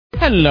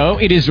Hello,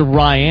 it is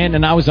Ryan,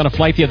 and I was on a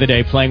flight the other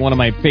day playing one of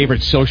my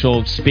favorite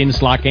social spin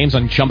slot games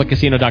on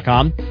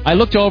ChumbaCasino.com. I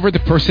looked over at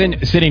the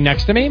person sitting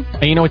next to me,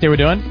 and you know what they were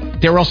doing?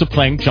 They were also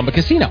playing Chumba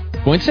Casino.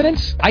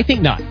 Coincidence? I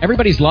think not.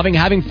 Everybody's loving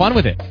having fun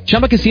with it.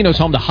 Chumba Casino is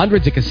home to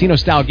hundreds of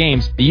casino-style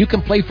games that you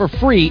can play for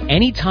free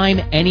anytime,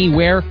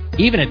 anywhere,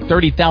 even at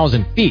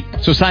 30,000 feet.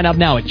 So sign up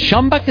now at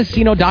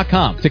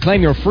ChumbaCasino.com to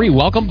claim your free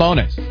welcome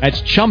bonus.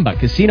 That's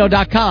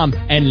ChumbaCasino.com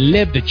and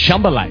live the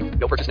Chumba life.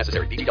 No purchase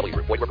necessary. VGW.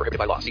 Void where prohibited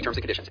by law. See terms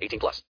and conditions. 18+.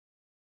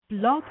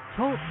 Blog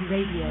Talk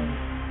Radio.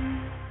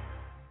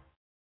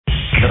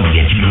 Coming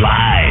at you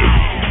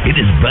live. It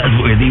is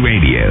BuzzWorthy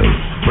Radio,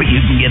 where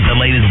you can get the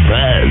latest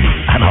buzz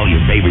on all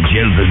your favorite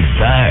shows and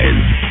stars.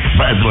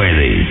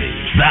 BuzzWorthy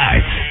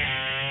starts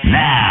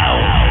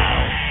now.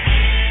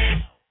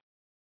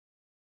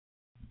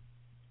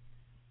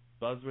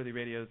 BuzzWorthy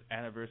Radio's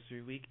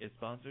anniversary week is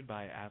sponsored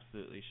by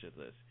Absolutely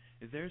Shouldless.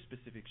 Is there a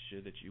specific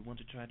should that you want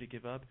to try to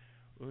give up,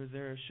 or is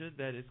there a should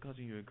that is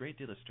causing you a great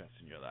deal of stress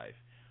in your life?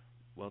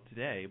 Well,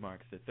 today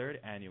marks the 3rd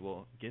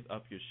annual Give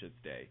Up Your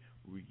Shoulds Day,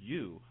 where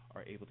you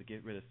are able to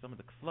get rid of some of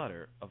the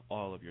clutter of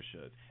all of your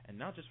shoulds. And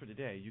not just for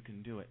today, you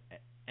can do it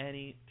at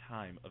any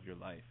time of your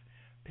life.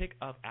 Pick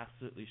up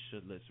Absolutely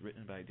Shouldless,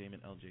 written by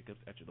Damon L.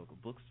 Jacobs, at your local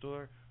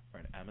bookstore or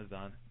at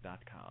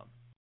Amazon.com.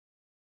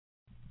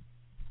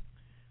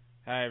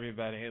 Hi,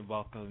 everybody, and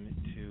welcome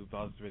to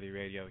BuzzWorthy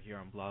Radio here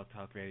on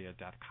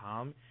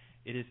blogtalkradio.com.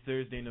 It is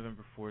Thursday,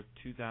 November 4th,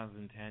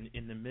 2010,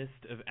 in the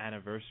midst of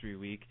Anniversary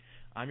Week.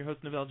 I'm your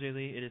host, Novell J.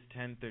 Lee. It is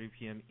 10:30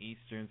 p.m.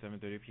 Eastern,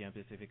 7:30 p.m.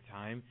 Pacific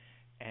Time,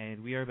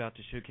 and we are about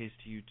to showcase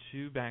to you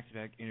 2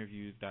 back-to-back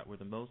interviews that were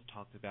the most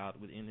talked about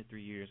within the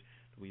 3 years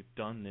that we've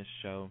done this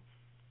show.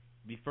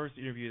 The first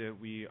interview that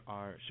we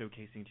are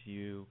showcasing to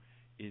you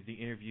is the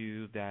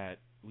interview that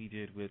we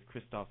did with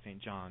Kristoff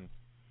St,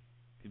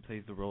 who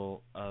plays the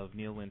role of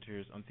Neil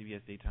Winters on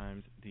CBS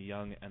Daytime's The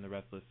Young and the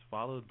Restless,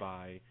 followed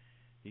by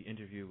the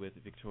interview with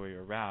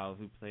Victoria Rowell,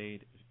 who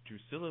played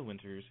Drucilla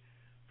Winters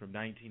from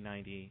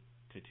 1990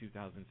 to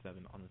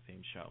 2007 on the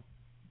same show.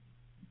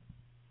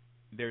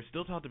 They're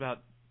still talked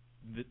about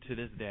to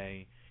this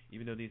day,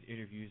 even though these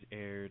interviews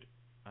aired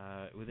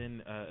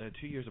within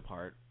 2 years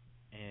apart,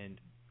 and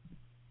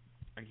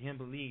I can't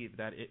believe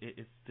that it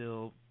is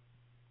still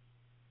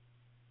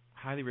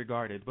highly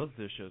regarded. Both of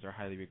those shows are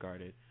highly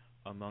regarded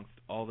amongst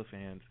all the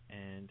fans,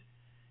 and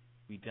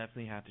we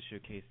definitely have to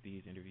showcase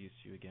these interviews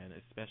to you again.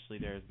 Especially,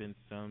 there has been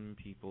some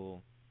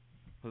people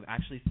who have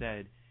actually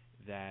said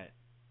that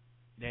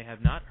they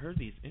have not heard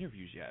these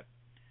interviews yet.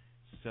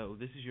 So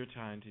this is your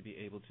time to be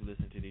able to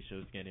listen to these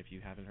shows again if you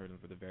haven't heard them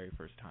for the very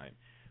first time.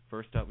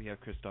 First up, we have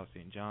Kristoff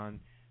St,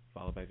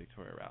 followed by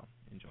Victoria Rowell.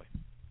 Enjoy.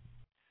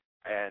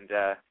 And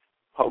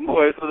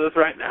Homeboy's with us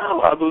right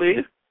now, I believe.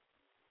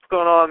 What's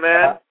going on,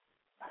 man?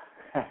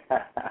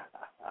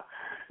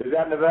 Is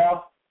that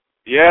Novell?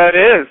 Yeah,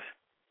 it is.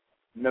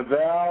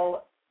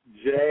 Novell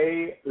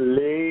J.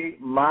 Lee,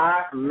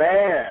 my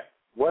man.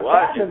 What's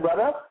happening,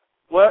 brother?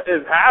 What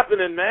is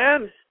happening,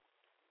 man?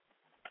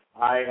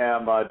 I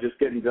am just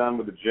getting done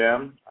with the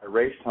gym. I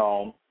raced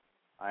home.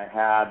 I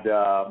had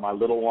my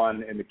little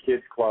one in the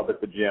kids club at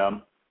the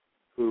gym,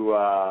 who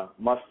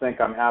must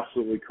think I'm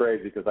absolutely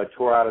crazy because I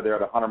tore out of there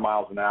at 100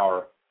 miles an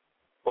hour,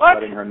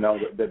 letting her know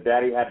that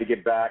Daddy had to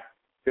get back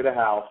to the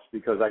house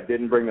because I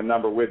didn't bring the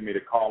number with me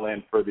to call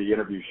in for the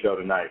interview show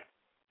tonight.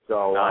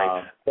 So,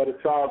 nice. But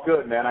it's all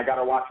good, man. I got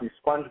her watching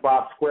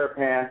SpongeBob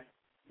SquarePants,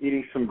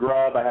 eating some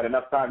grub. I had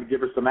enough time to give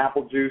her some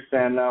apple juice,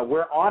 and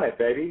we're on it,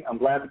 baby. I'm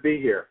glad to be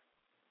here.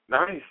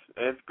 Nice.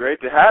 It's great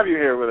to have you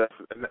here with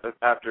us.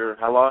 After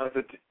how long has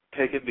it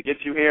taken to get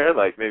you here?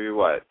 Like maybe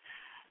what?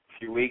 A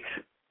few weeks?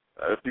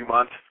 A few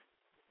months?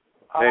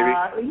 Maybe?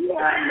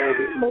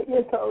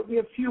 Maybe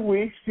a few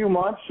weeks, few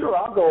months. Sure,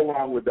 I'll go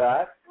along with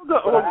that.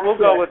 We'll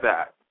go with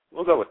that.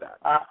 We'll go with that.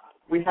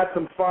 We had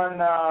some fun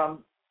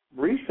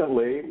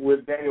recently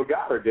with Daniel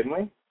Goddard, didn't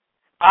we?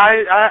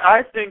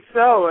 I think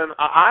so, and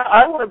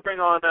I want to bring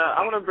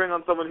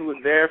on someone who was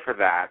there for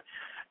that,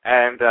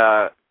 and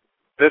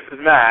this is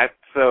Matt.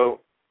 So,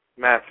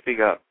 Matt, speak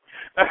up.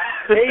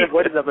 Hey,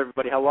 what is up,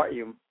 everybody? How are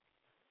you?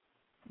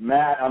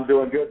 Matt, I'm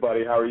doing good,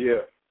 buddy. How are you?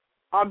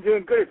 I'm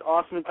doing good. It's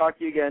awesome to talk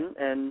to you again,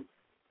 and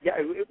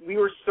yeah, we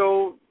were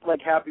so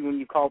happy when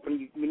you called when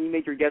you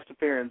made your guest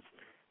appearance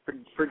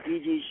for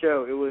DG's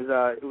show. It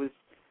was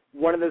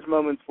one of those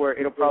moments where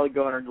it'll probably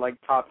go in our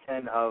top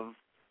 10 of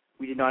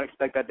we did not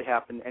expect that to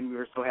happen, and we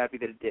were so happy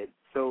that it did.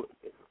 So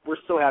we're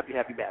so happy to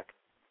have you back.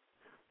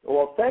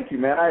 Well, thank you,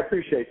 man. I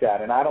appreciate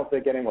that, and I don't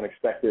think anyone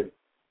expected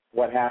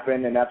what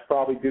happened, and that's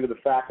probably due to the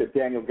fact that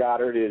Daniel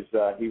Goddard is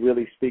he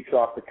really speaks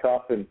off the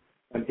cuff, and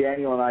when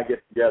Daniel and I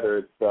get together,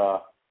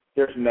 it's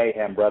there's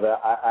mayhem, brother.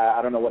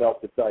 I don't know what else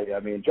to tell you. I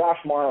mean, Josh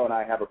Morrow and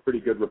I have a pretty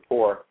good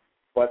rapport,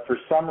 but for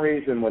some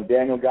reason, when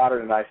Daniel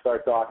Goddard and I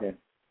start talking,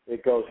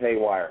 it goes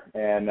haywire,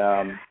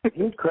 and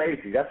he's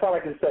crazy. That's all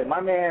I can say.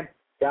 My man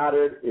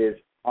Goddard is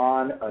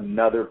on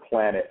another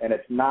planet, and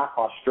it's not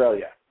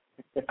Australia.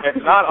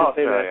 It's not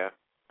Australia.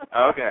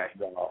 Okay,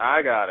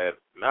 I got it.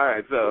 All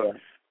right, so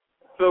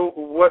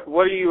what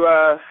are you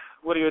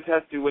what do you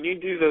attest to when you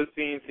do those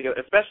scenes together,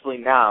 especially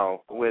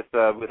now with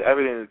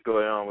everything that's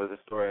going on with the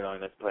storyline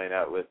that's playing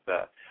out with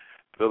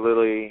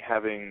Lily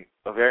having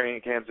ovarian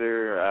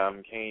cancer,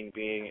 Kane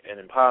being an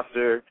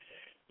imposter?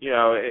 You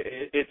know,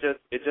 it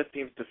just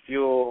seems to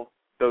fuel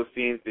those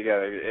scenes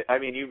together. I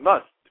mean, you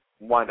must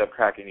wind up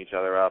cracking each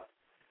other up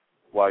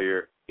while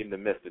you're in the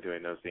midst of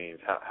doing those scenes.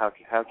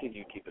 How can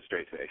you keep a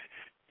straight face?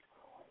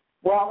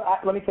 Well,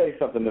 let me tell you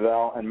something,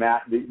 Novell and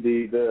Matt.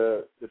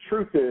 The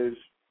truth is,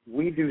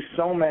 we do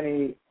so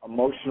many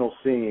emotional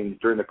scenes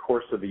during the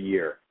course of the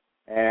year,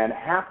 and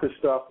half the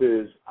stuff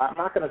is, I'm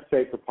not going to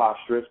say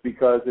preposterous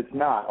because it's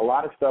not. A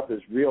lot of stuff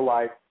is real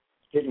life,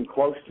 getting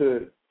close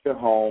to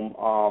home,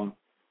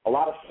 a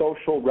lot of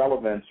social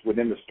relevance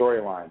within the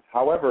storylines.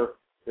 However,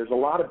 there's a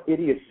lot of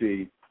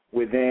idiocy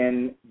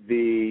within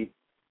the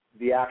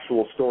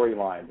actual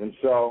storylines, and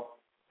so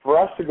for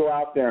us to go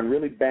out there and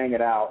really bang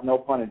it out, no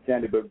pun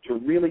intended, but to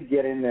really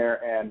get in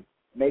there and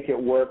make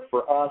it work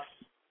for us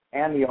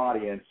and the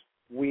audience,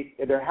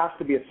 there has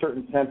to be a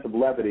certain sense of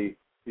levity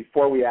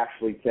before we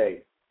actually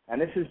tape. And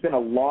this has been a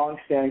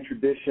long-standing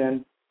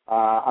tradition.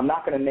 I'm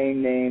not going to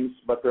name names,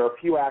 but there are a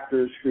few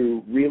actors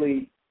who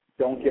really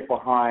don't get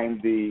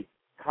behind the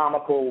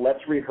comical, let's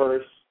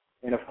rehearse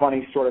in a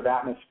funny sort of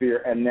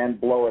atmosphere and then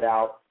blow it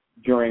out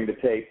during the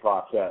tape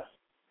process.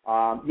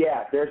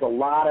 There's a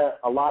lot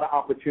of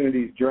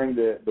opportunities during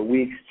the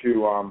weeks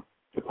to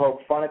poke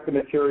fun at the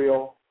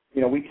material.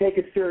 You know, we take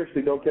it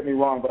seriously, don't get me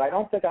wrong, but I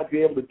don't think I'd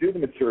be able to do the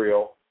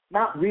material.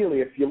 Not really.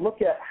 If you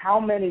look at how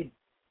many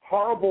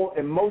horrible,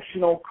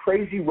 emotional,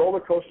 crazy roller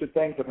coaster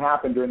things have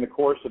happened during the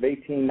course of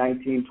 18,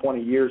 19,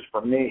 20 years for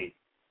me,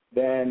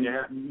 then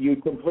you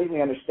completely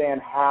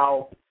understand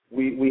how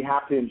we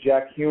have to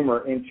inject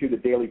humor into the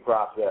daily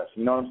process.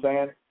 You know what I'm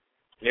saying?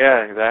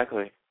 Yeah,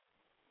 exactly.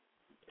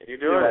 You're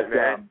doing it,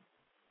 man.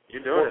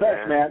 You're doing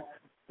it, man.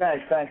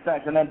 Thanks.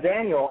 And then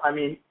Daniel, I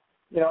mean,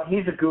 you know,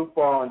 he's a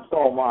goofball, and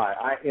so am I.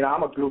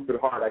 I'm a goof at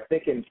heart. I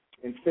think in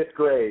fifth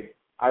grade,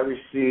 I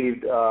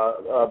received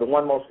the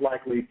one most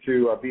likely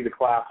to be the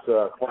class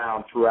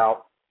clown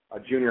throughout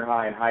junior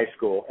high and high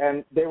school.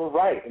 And they were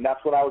right, and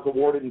that's what I was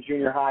awarded in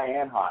junior high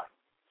and high.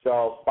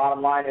 So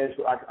bottom line is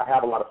I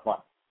have a lot of fun.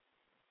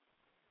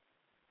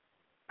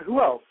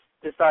 Who else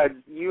besides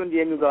you and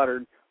Daniel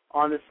Goddard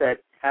on the set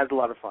has a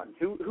lot of fun?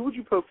 Who would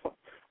you poke fun?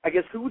 I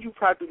guess who would you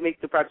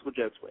make the practical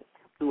jokes with?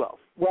 Who else?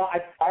 Well, I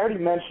already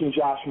mentioned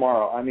Josh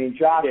Morrow. I mean,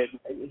 Josh,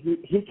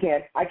 he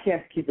can't. I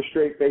can't keep a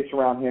straight face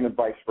around him, and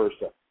vice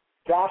versa.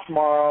 Josh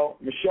Morrow,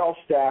 Michelle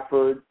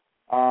Stafford,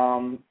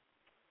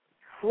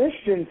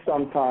 Christian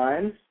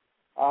sometimes,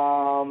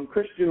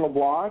 Christian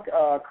LeBlanc,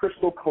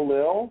 Crystal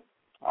Khalil,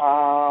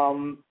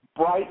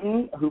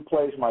 Brighton, who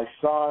plays my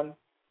son.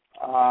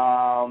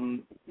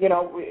 You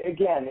know,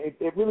 again,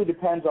 it really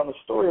depends on the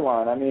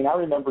storyline. I mean, I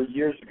remember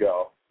years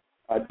ago,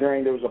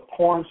 there was a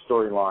porn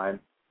storyline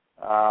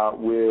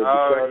with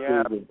the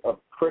characters of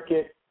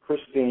Cricket,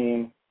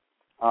 Christine,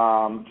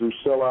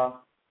 Drucilla,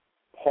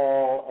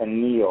 Paul,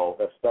 and Neil.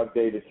 That's Doug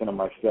Davidson and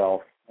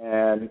myself,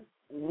 and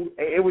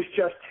it was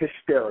just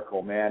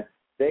hysterical, man.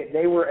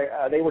 They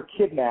were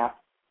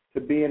kidnapped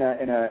to be in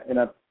a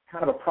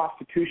kind of a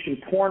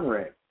prostitution porn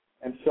ring,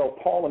 and so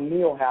Paul and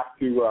Neil have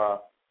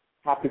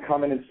to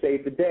come in and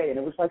save the day, and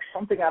it was like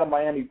something out of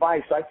Miami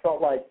Vice. I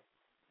felt like,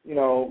 you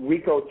know,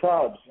 Rico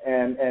Tubbs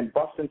and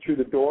busting through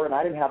the door, and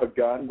I didn't have a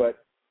gun,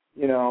 but,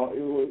 you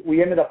know,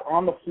 we ended up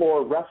on the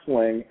floor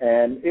wrestling,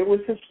 and it was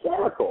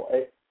hysterical.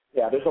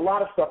 There's a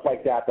lot of stuff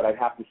like that I'd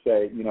have to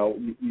say, you know,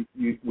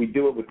 we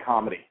do it with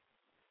comedy.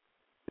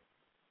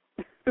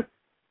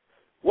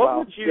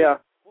 Would you... Yeah.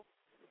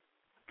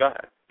 Go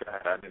ahead.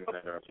 I didn't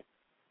interrupt you.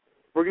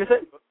 We're going to say?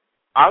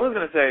 I was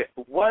going to say,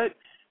 what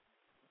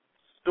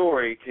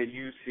story could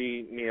you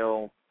see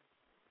Neil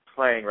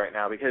playing right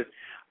now? Because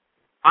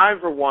I,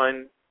 for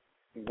one,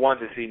 want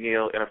to see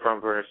Neil in a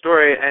front burner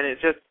story, and it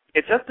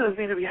just doesn't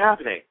seem to be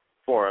happening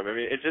for him. I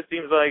mean, it just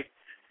seems like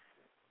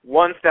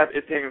one step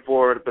is taken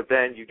forward, but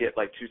then you get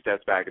like two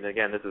steps back. And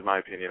again, this is my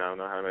opinion. I don't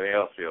know how anybody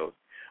else feels,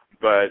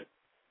 but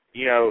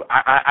you know,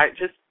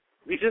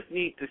 we just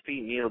need to see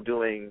Neil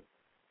doing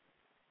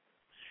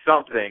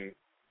something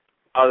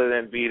other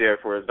than be there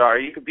for his daughter.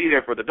 You could be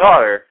there for the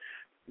daughter,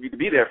 you could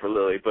be there for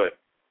Lily, but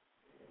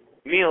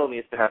Neil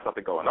needs to have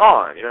something going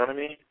on. You know what I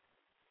mean?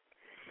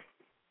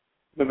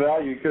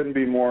 Novell, you couldn't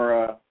be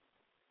more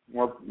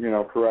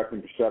correct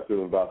and perceptive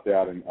about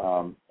that. And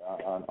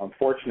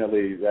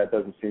unfortunately, that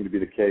doesn't seem to be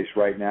the case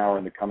right now or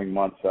in the coming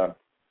months.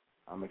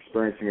 I'm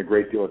experiencing a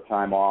great deal of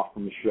time off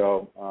from the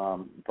show,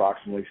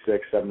 approximately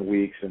 6-7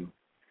 weeks, and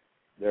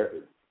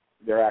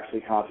they're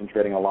actually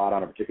concentrating a lot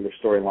on a particular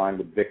storyline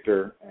with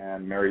Victor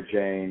and Mary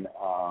Jane.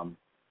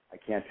 I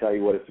can't tell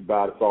you what it's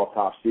about; it's all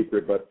top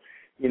secret. But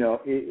you know,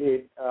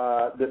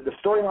 the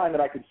storyline that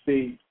I could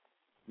see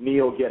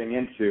Neil getting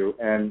into,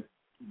 and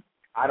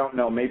I don't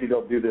know, maybe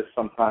they'll do this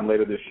sometime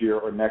later this year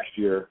or next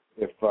year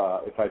if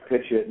I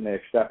pitch it and they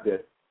accept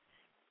it.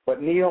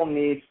 But Neil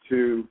needs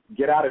to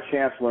get out of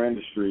Chancellor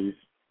Industries,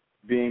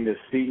 being the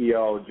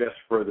CEO just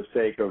for the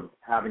sake of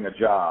having a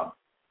job,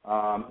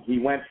 He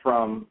went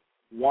from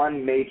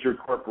one major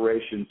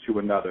corporation to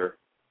another,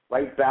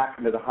 right back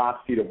into the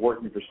hot seat of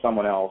working for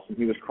someone else, and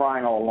he was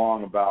crying all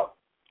along about,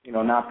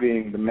 not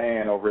being the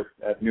man over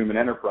at Newman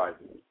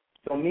Enterprises.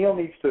 So Neil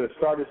needs to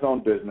start his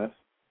own business,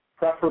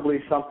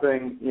 preferably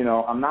something,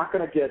 I'm not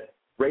going to get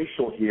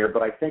racial here,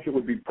 but I think it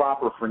would be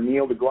proper for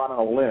Neil to go out on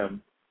a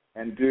limb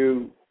and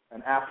do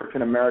an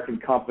African-American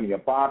company, a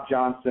Bob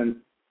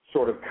Johnson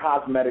sort of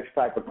cosmetics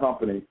type of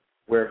company,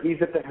 where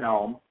he's at the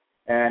helm,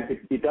 and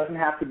it doesn't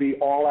have to be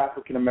all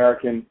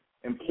African-American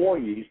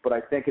employees, but I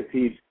think if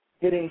he's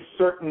hitting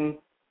certain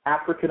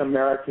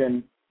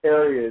African-American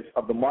areas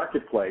of the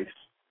marketplace,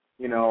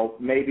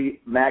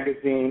 maybe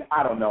magazine,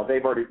 I don't know,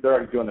 they're already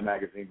doing the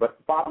magazine,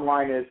 but bottom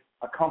line is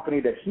a company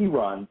that he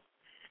runs,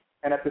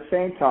 and at the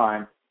same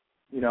time,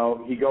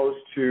 he goes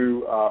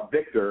to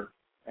Victor,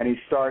 and he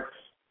starts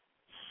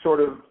sort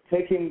of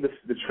taking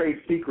the trade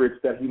secrets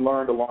that he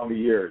learned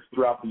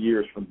throughout the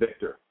years from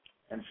Victor.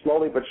 And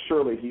slowly but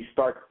surely, he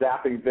starts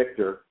zapping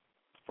Victor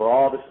for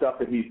all the stuff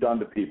that he's done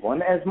to people.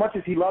 And as much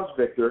as he loves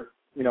Victor,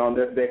 and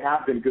they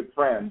have been good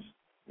friends,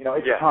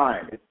 it's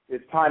time.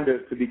 It's time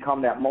to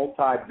become that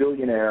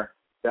multi-billionaire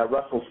that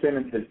Russell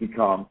Simmons has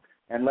become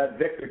and let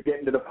Victor get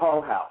into the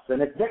Poe House.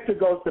 And if Victor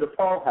goes to the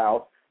Poe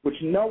House, which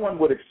no one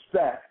would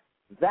expect,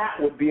 that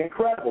would be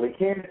incredible. He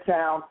came to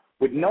town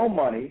with no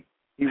money.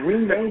 He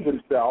renamed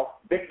himself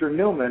Victor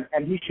Newman,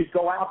 and he should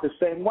go out the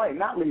same way,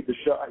 not leave the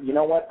show. You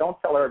know what? Don't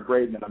tell Eric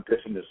Braden that I'm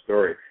pitching this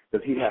story,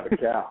 because he'd have a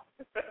cow.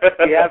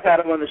 We have had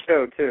him on the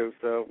show, too,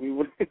 so we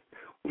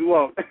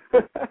won't.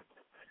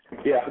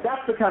 Yeah, but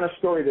that's the kind of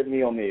story that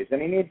Neil needs,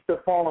 and he needs to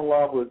fall in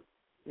love with,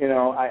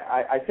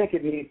 I think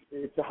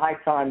it's a high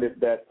time that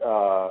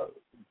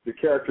the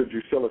character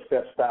Drucilla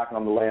steps back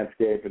on the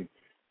landscape, and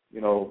I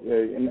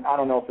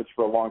don't know if it's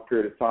for a long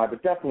period of time,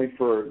 but definitely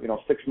for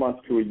 6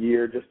 months to a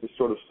year, just to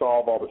sort of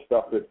solve all the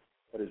stuff that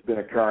has been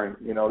occurring.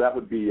 That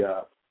would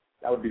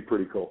be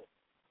pretty cool.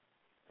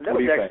 That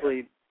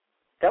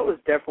was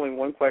definitely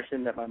one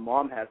question that my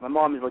mom has. My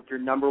mom is like your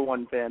number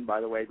one fan,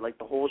 by the way. Like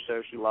the whole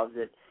show, she loves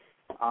it.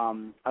 I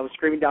was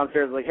screaming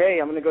downstairs like, "Hey,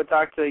 I'm going to go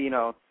talk to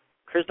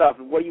Kristoff.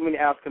 What do you want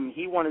to ask him?"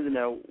 He wanted to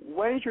know,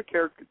 when is your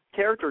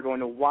character going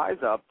to wise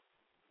up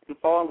and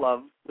fall in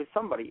love with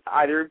somebody,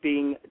 either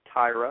being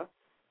Tyra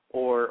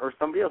or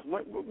somebody else?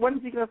 When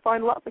is he going to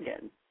find love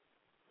again?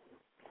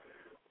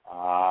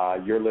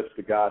 Your lips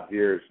to God's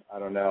ears. I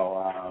don't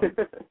know.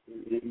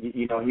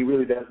 He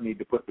really does need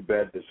to put to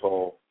bed this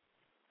whole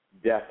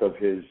death of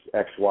his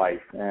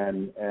ex-wife.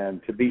 And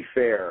to be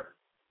fair,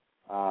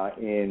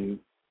 in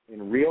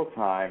real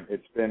time,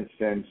 it's been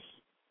since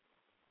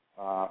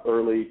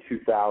early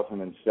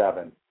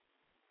 2007.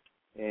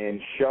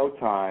 In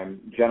Showtime,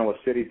 Genoa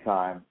City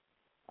time,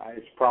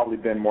 it's probably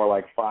been more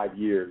like 5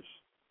 years.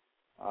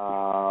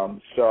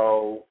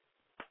 So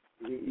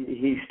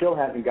he still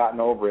hasn't gotten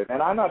over it.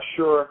 And I'm not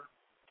sure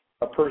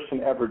a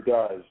person ever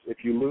does.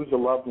 If you lose a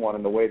loved one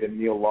in the way that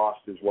Neil lost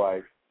his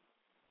wife,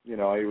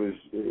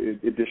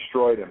 it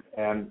destroyed him.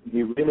 And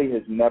he really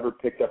has never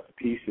picked up the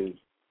pieces.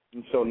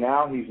 And so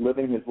now he's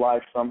living his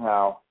life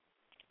somehow,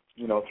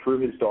 through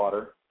his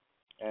daughter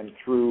and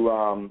through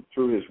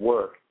his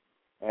work.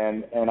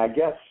 And I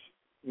guess,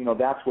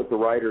 that's what the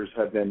writers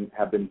have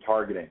been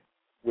targeting,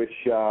 which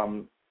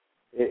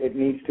it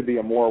needs to be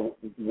a more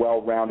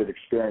well-rounded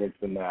experience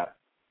than that.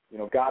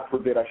 God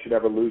forbid I should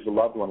ever lose a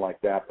loved one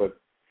like that, but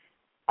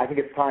I think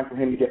it's time for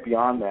him to get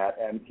beyond that.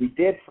 And he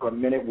did for a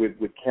minute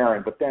with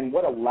Karen, but then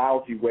what a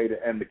lousy way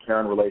to end the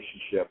Karen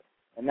relationship.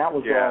 And that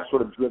was all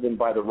sort of driven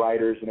by the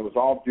writers, and it was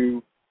all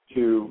due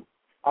to,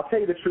 I'll tell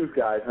you the truth,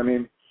 guys. I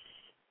mean,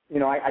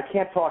 I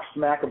can't talk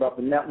smack about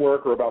the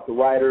network or about the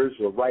writers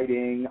or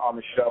writing on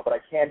the show, but I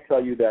can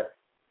tell you that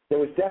there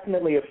was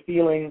definitely a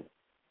feeling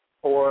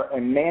or a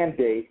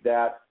mandate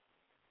that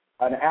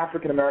an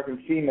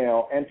African-American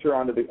female enter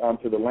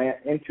into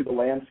the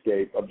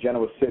landscape of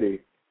Genoa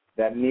City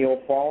that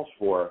Neil falls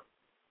for,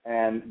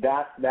 and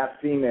that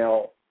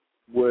female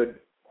would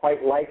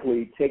quite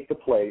likely take the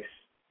place,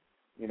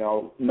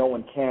 no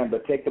one can,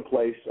 but take the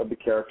place of the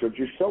character of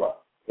Drucilla.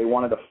 They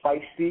wanted a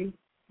feisty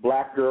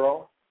black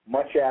girl,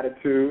 much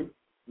attitude,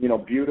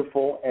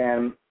 beautiful,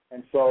 and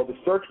so the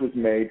search was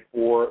made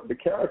for the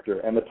character,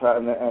 and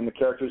the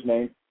character's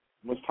name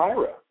was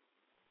Tyra.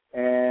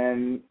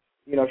 And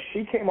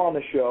she came on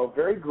the show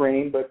very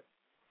green, but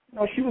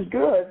she was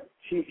good.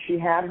 She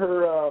had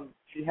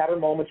her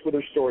moments with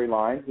her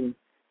storylines, and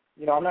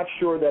I'm not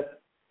sure that.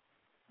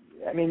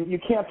 I mean, you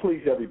can't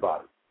please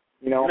everybody.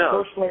 No.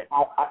 Personally,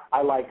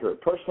 I like her.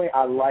 Personally,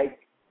 I like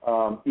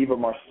Eva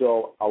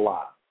Marcille a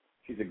lot.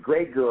 She's a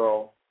great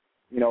girl,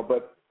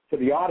 but to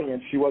the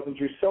audience, she wasn't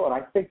Drucilla, and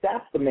I think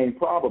that's the main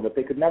problem, that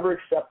they could never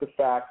accept the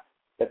fact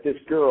that this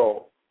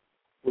girl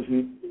was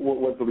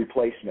the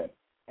replacement,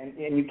 and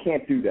you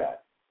can't do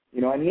that,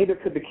 and neither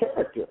could the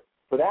character,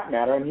 for that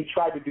matter, and he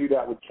tried to do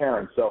that with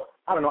Karen. So,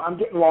 I don't know, I'm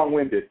getting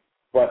long-winded,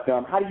 but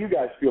how do you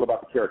guys feel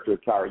about the character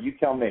of Tyra? You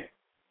tell me.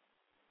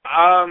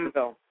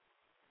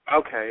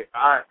 Okay,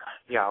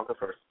 I'll go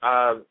first.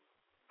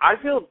 I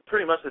feel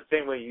pretty much the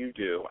same way you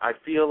do. I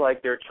feel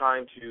like they're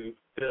trying to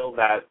fill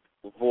that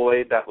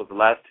void that was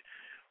left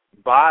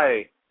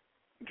by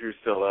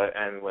Drucilla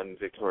and when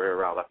Victoria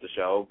Rowell left the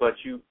show, but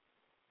you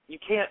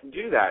can't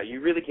do that.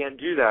 You really can't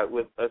do that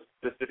with a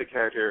specific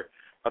character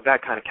of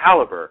that kind of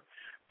caliber.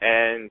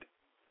 And,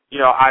 you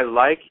know, I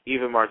like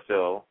Eva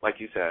Marcille, like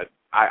you said.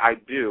 I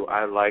do.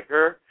 I like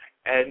her.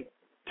 And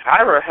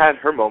Tyra had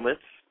her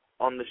moments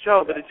on the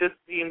show, but it just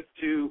seems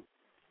to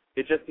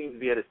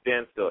be at a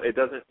standstill.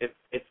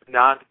 It's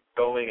not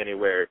going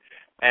anywhere.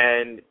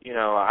 And, you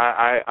know,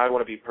 I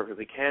want to be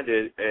perfectly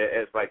candid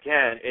as I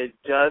can. It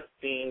just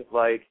seems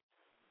like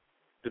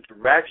the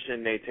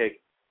direction they take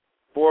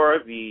for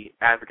the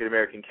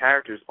African-American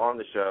characters on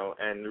the show,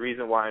 and the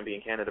reason why I'm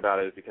being candid about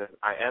it is because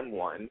I am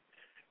one,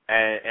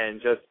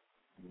 and just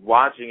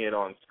watching it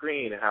on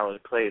screen and how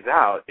it plays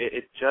out,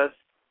 it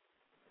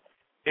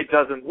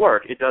doesn't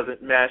work. It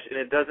doesn't mesh, and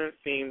it doesn't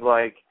seem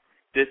like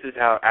this is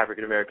how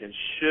African-Americans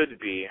should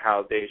be,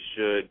 how they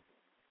should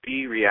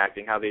be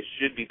reacting, how they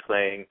should be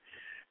playing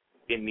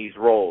in these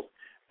roles.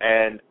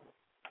 And,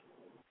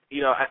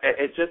 you know,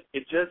 it just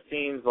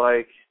seems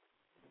like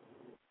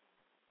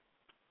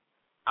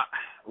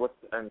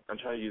I'm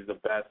trying to use the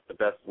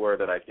best word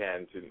that I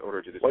can in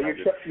order to describe it.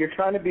 You're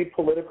trying to be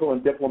political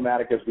and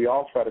diplomatic, as we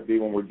all try to be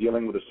when we're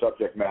dealing with a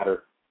subject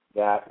matter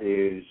that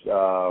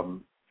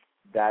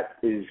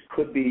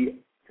could be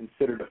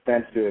considered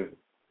offensive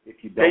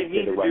if you don't. They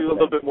need to do a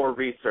little bit more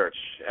research.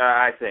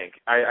 I think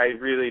I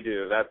really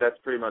do. That's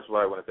pretty much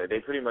what I want to say. They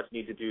pretty much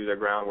need to do their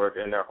groundwork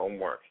and their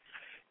homework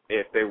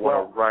if they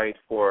want to write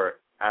for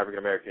African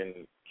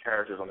American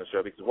characters on the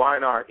show, because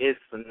Y&R is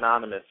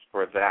synonymous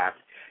for that.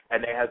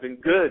 And they have been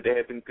good. They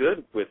have been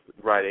good with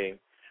writing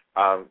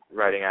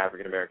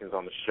African Americans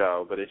on the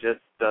show, but it just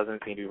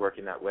doesn't seem to be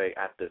working that way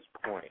at this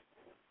point.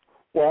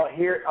 Well,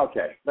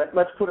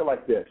 let's put it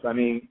like this. I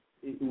mean,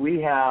 we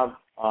have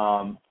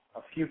a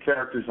few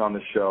characters on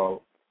the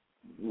show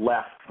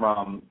left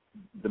from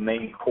the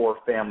main core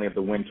family of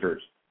the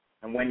Winters,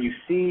 and when you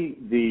see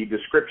the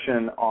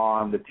description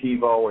on the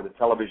TiVo or the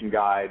television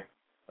guide,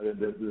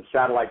 the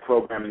satellite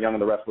program in Young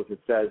and the Restless, it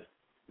says,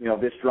 you know,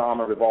 this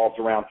drama revolves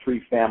around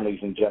 3 families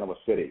in Genoa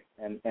City.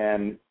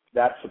 And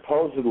that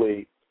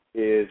supposedly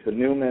is the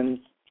Newmans,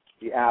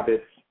 the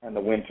Abbotts, and the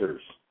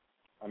Winters.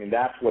 I mean,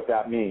 that's what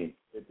that means.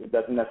 It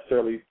doesn't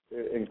necessarily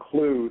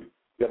include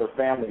the other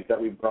families that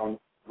we've grown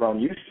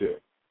used to.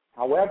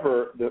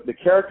 However, the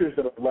characters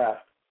that have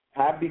left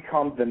have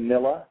become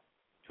vanilla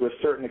to a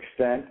certain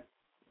extent.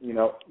 You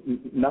know,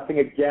 nothing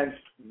against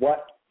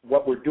what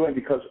we're doing,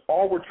 because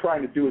all we're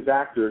trying to do as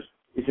actors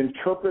is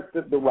interpret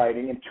the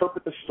writing,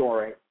 interpret the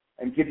story,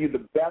 and give you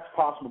the best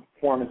possible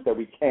performance that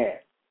we can.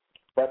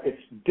 But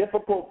it's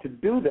difficult to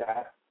do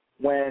that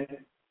when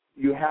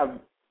you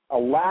have a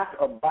lack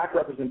of black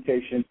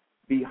representation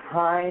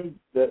behind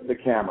the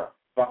camera,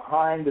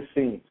 behind the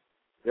scenes.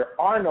 There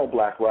are no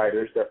black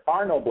writers. There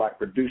are no black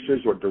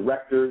producers or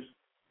directors.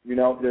 You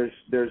know,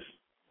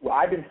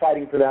 I've been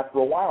fighting for that for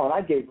a while, and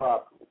I gave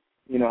up,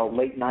 you know,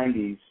 late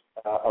 90s.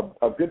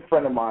 A good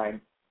friend of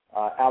mine,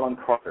 Alan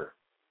Carter,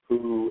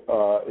 who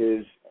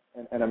is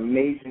an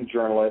amazing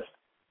journalist,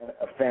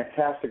 a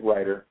fantastic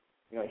writer.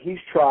 You know, he's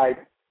tried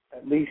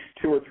at least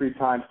 2 or 3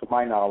 times, to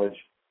my knowledge,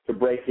 to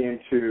break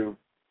into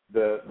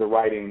the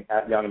writing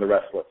at Young and the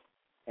Restless.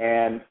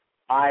 And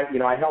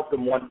I helped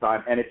him one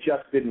time, and it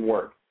just didn't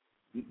work.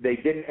 They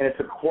didn't, and it's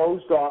a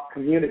closed-off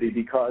community,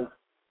 because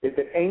if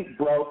it ain't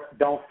broke,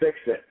 don't fix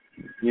it.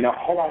 You know,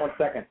 hold on one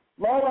second.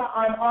 Lola,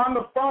 I'm on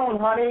the phone,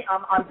 honey.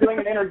 I'm doing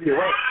an interview.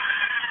 Wait.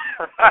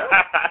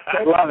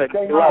 Love it.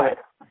 Love it.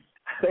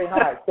 Say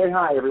hi. Say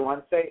hi,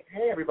 everyone. Say,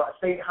 hey, everybody.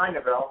 Say hi,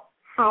 Nabelle.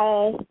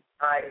 Hi.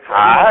 Hi.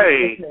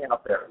 Hi.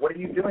 Out there. What are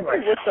you doing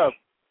right now? What's up?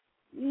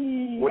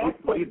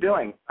 What are you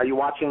doing? What are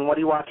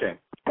you watching?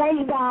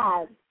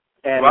 SpongeBob.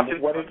 And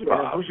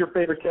who's your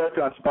favorite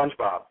character on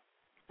SpongeBob?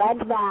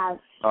 SpongeBob.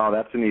 Oh,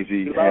 that's an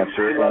easy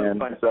answer.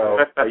 And so,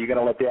 are you going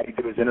to let Daddy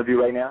do his interview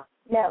right now?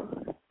 No.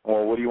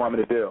 Well, what do you want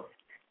me to do?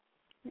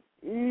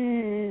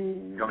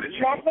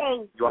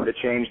 Nothing. You want me to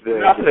change the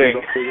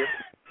Nothing.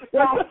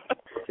 Yes.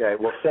 Okay,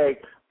 well, say,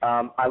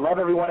 I love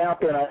everyone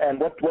out there, and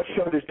what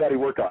show does Daddy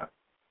work on?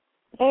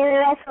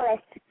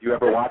 Restless. Do you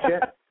ever watch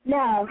it?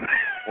 No.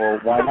 Well,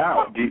 why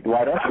not?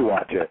 Why don't you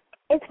watch it?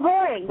 It's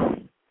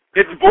boring.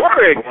 It's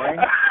boring.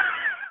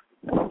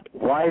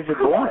 Why is it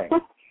boring?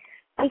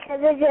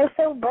 Because it's just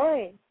so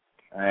boring.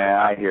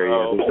 Yeah, I hear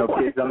you. There's no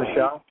kids on the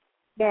show?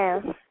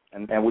 No.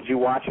 And would you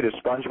watch it if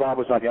SpongeBob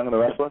was on Young and the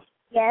Restless?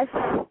 Yes.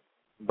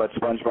 But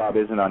SpongeBob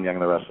isn't on Young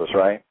and the Restless,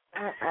 right?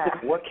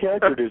 What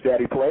character does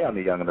Daddy play on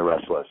the Young and the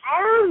Restless?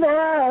 I don't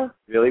know.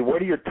 Really? Where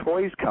do your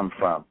toys come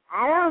from?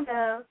 I don't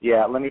know.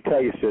 Yeah, let me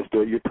tell you,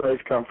 sister, your toys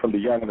come from the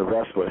Young and the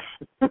Restless.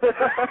 and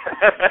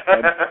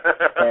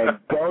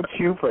don't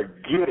you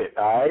forget it,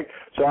 all right?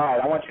 So, all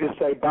right, I want you to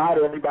say bye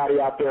to everybody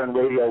out there in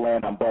Radio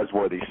Land on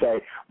BuzzWorthy.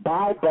 Say,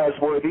 bye,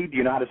 BuzzWorthy. Do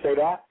you know how to say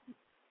that?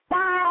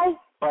 Bye.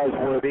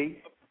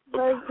 BuzzWorthy.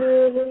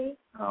 BuzzWorthy.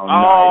 Oh,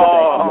 nice.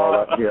 Thank you,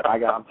 Lola. Here,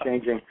 I'm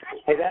changing.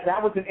 Hey,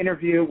 that was an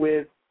interview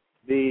with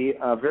the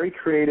very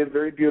creative,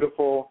 very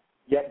beautiful,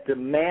 yet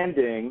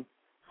demanding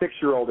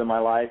 6-year-old in my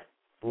life,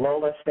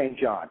 Lola St.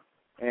 John.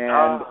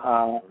 And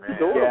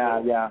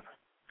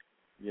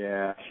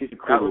yeah, she's a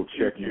cool little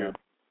chick. Too cute.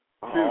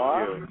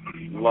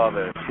 Love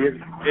it.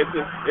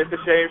 It's a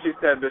shame she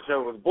said the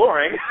show was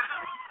boring.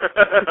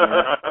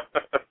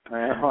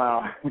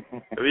 Well,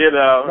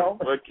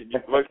 what can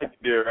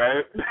you do,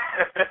 right?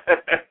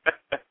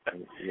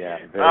 Yeah.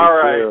 All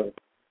right. True.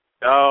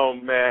 Oh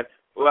man.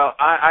 Well,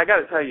 I got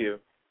to tell you,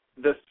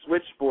 the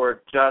switchboard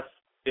just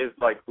is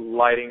like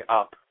lighting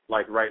up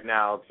like right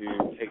now to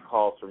take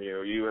calls from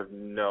you. You have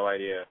no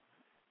idea.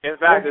 In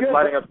fact, it's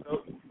lighting up.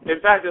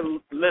 It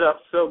lit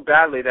up so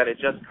badly that it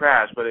just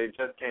crashed, but it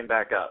just came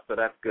back up. So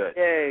that's good.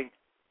 Yay.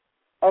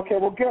 Okay,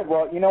 well, good.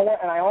 Well, you know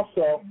what? And I want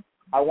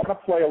to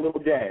play a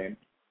little game,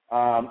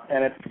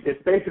 and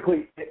it's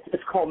basically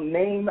it's called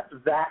Name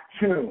That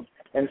Tune.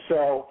 And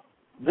so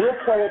we'll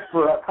play it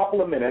for a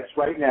couple of minutes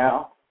right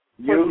now.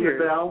 You,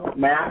 Giselle,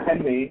 Matt,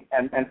 and me.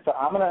 And so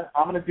I'm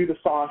gonna do the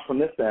songs from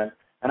this end,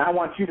 and I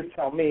want you to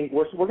tell me.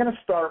 We're gonna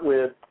start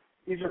with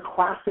these are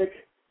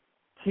classic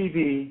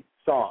TV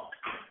songs.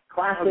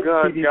 Classic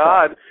TV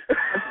songs.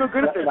 I'm so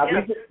good at this. Now,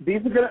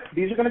 these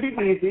are gonna be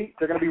easy.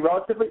 They're gonna be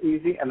relatively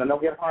easy, and then they'll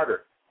get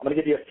harder. I'm gonna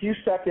give you a few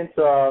seconds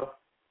of.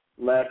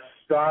 Let's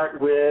start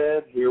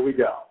with. Here we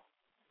go.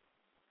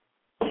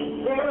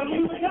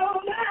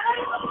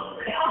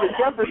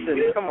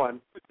 Jefferson, come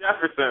on.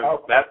 Jefferson.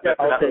 Oh, that's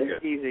okay.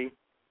 good. Easy.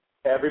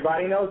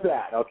 Everybody knows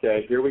that.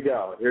 Okay, here we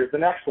go. Here's the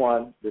next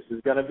one. This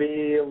is going to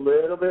be a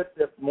little bit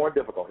more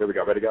difficult. Here we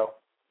go. Ready to go?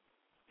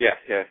 Yeah.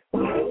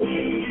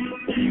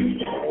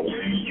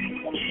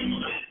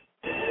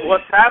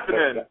 What's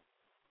happening?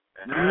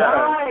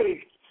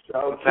 Nice.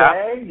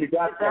 Okay, you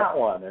got that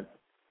one. And,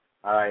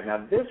 all right,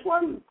 now this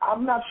one,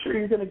 I'm not sure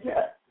you're going to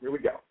get. Here we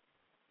go.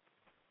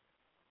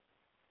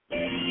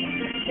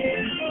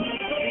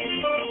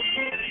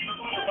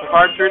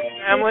 Partridge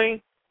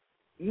Family.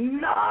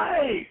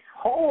 Nice.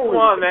 Holy. Come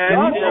on,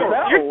 man.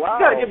 You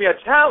got to give me a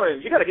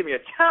challenge.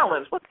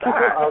 What's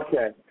that?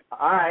 Okay.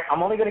 All right.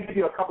 I'm only going to give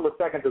you a couple of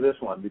seconds of this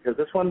one because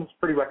this one's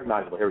pretty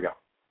recognizable. Here we go.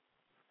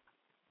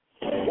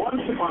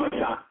 Once upon a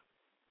time.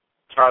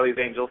 Charlie's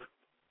Angels.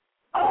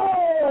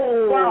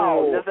 Oh!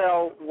 Wow.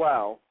 Giselle,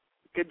 wow.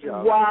 Good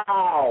job.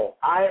 Wow.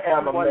 I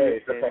am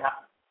amazed. Okay.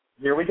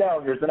 Here we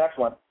go. Here's the next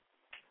one.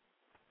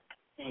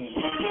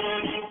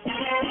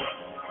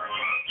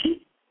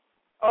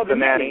 Oh, The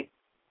Nanny.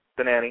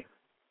 The Nanny.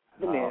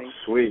 Oh,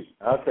 sweet.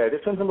 Okay,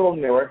 this one's a little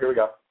newer. Here we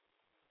go.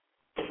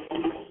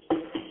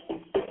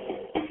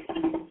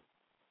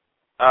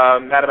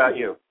 Mad About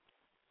You.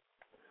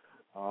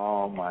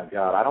 Oh, my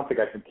God. I don't think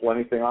I can pull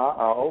anything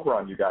over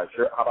on you guys.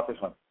 Sure. How about this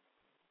one?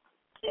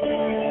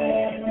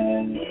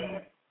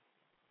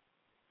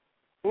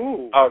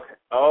 Ooh.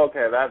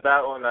 Okay.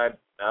 That one,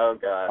 oh,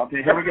 God.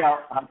 Okay, here we go.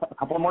 A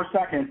couple more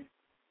seconds.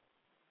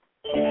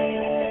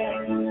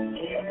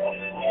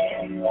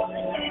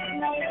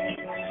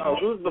 Oh,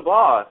 Who's the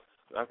Boss?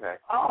 Okay.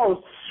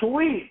 Oh,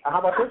 sweet. How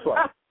about this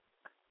one?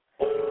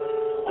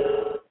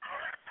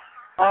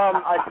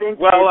 I think.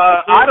 Well,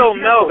 I don't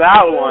know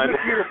that one.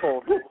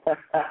 Beautiful. The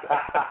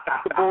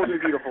Bulls are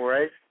beautiful,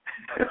 right?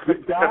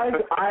 Guys,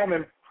 I am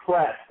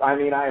impressed. I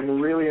mean, I am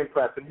really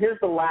impressed. And here's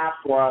the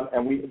last one,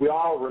 and we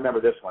all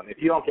remember this one.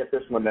 If you don't get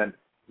this one, then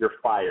you're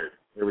fired.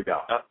 Here we go.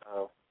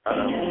 Uh-oh.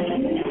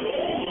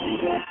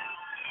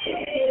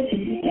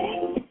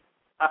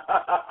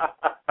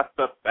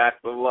 The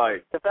Facts of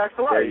Life. The Facts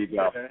of Life. There you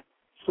go. Okay.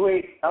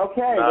 Sweet.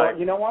 Okay. Well,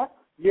 you know what?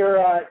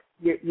 You're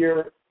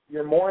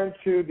more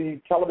into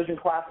the television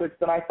classics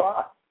than I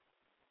thought.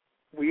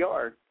 We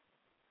are.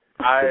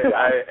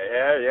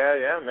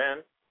 Yeah,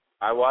 man.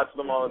 I watch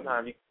them all the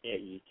time. You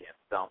can't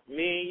stump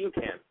me. You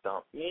can't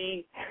stump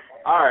me.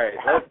 All right,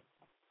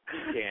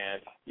 you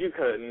can't. You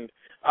couldn't.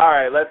 All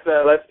right, let's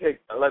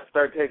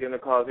start taking the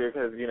calls here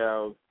because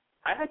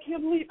I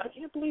can't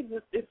believe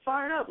it's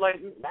firing up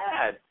like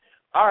mad.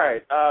 All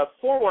right,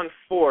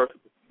 414,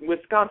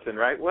 Wisconsin,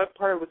 right? What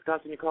part of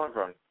Wisconsin you calling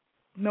from?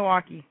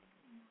 Milwaukee.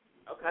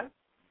 Okay.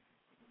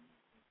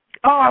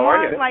 Oh, How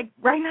are you? Like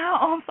right now.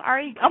 Oh, I'm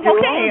sorry. I'm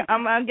okay.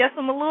 I guess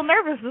I'm a little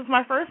nervous. This is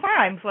my first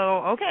time, so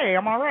okay,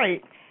 I'm all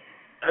right.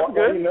 What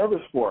are you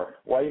nervous for?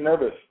 Why are you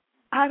nervous?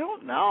 I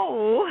don't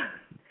know.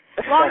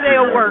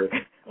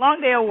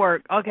 Long day of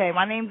work. Okay,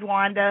 my name's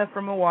Wanda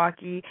from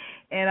Milwaukee,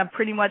 and I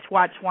pretty much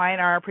watch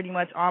YNR.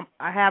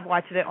 I have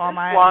watched it on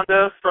my.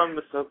 Wanda from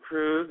the Silk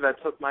Cruise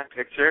that took my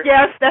picture.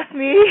 Yes, that's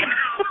me.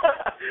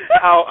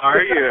 How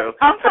are you?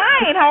 I'm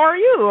fine. How are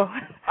you?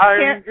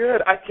 I'm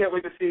good. I can't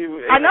wait to see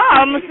you. I know.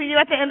 I'm gonna see you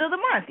at the end of the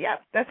month.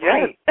 Yep, that's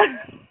right.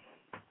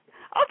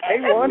 Okay.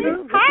 Hey,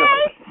 Wanda.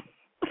 Hi.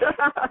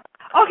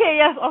 Okay.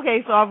 Yes.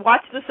 Okay. So I've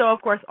watched the show,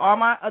 of course, all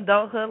my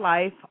adulthood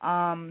life.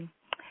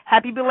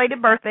 Happy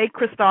belated birthday,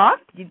 Kristoff.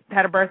 You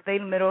had a birthday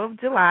in the middle of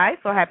July,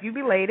 so happy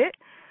belated.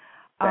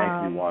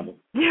 Thank you, Wanda.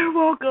 You're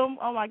welcome.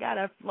 Oh, my God,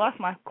 I've lost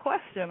my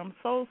question. I'm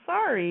so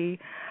sorry.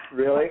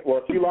 Really? Well,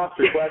 if you lost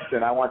your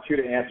question, I want you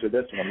to answer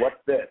this one.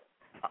 What's this?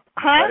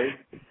 Huh? Ready?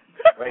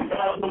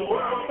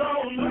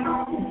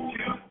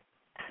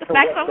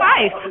 Facts of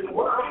life.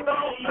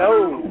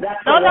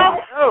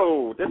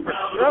 No, different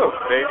strokes,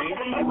 baby.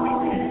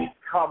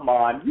 Come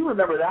on, you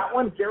remember that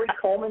one? Gary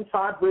Coleman,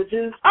 Todd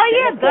Bridges. Oh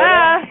yeah,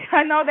 duh.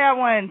 I know that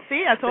one.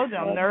 See, I told you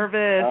I'm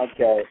nervous.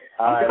 Okay.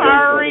 I'm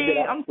sorry.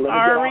 Let me get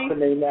off to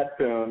name that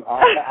tune.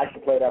 I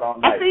can play that all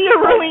night. I see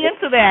you're really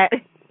into that.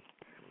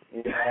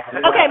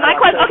 Yeah. Okay,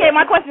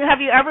 my question: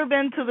 have you ever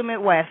been to the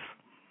Midwest?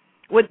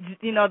 With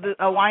the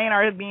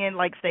YNR being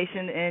like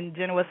stationed in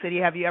Genoa City,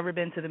 have you ever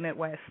been to the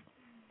Midwest?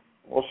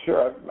 Well,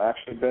 sure. I've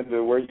actually been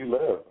to where you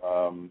live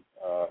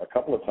a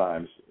couple of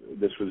times.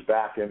 This was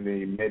back in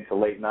the mid to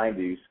late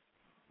 90s.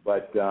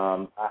 But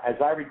as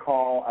I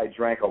recall, I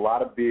drank a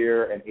lot of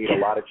beer and ate a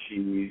lot of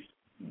cheese.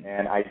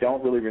 And I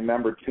don't really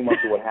remember too much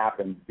of what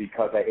happened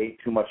because I ate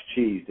too much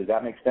cheese. Does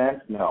that make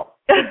sense? No.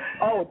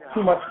 Oh,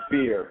 too much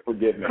beer.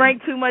 Forgive me.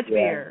 Drank too much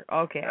beer.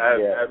 Okay.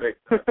 Yeah.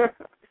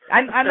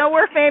 I know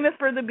we're famous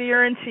for the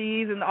beer and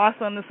cheese, and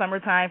also in the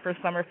summertime for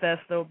Summerfest,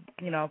 so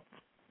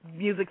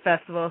music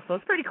festival. So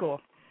it's pretty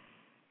cool.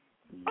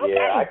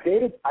 Yeah,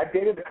 okay. I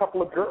dated a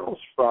couple of girls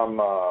from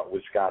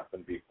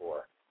Wisconsin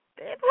before.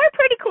 We're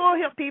pretty cool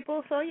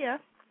people, so yeah.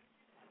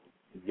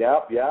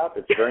 Yep.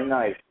 It's very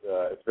nice.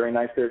 It's very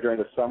nice there during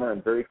the summer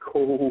and very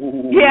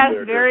cold. Yeah,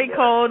 it's very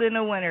cold in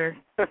the winter.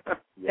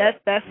 That's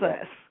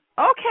us.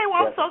 Okay,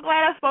 well, I'm so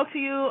glad I spoke to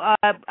you.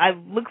 I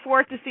look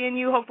forward to seeing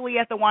you hopefully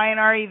at the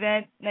YNR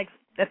event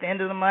at the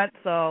end of the month.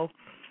 So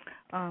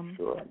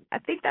sure. I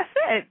think that's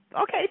it.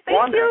 Okay,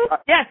 thank you.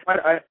 Yes.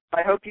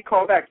 I hope you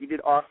call back. You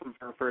did awesome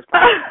for the first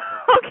time.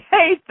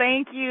 Okay,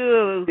 thank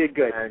you. You did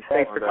good.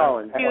 Thanks for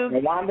calling.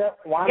 And Wanda,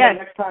 yes.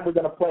 Next time we're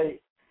going to play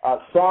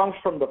songs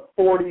from the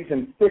 40s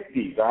and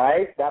 50s, all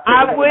right? That's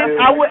what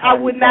I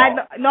would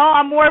not. No,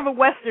 I'm more of a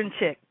Western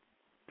chick.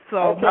 So.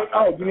 Okay.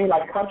 Oh, you mean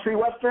like country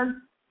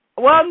Western?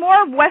 Well,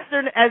 more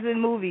Western as in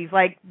movies,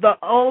 like the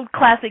old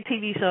classic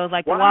TV shows,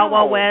 like the Wild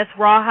Wild West,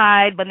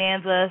 Rawhide,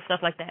 Bonanza, stuff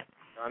like that.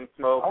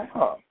 Gunsmoke.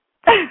 Oh.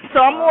 So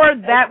I'm more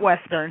that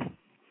Western.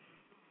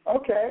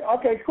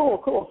 Okay,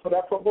 cool. So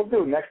that's what we'll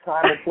do. Next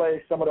time we'll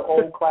play some of the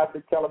old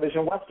classic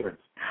television Westerns.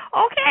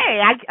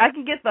 Okay, I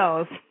can get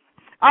those.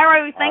 All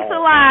right, thanks a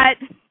lot.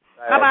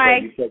 Bye-bye.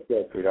 You take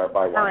care, sweetheart.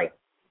 Bye, Wanda. All right.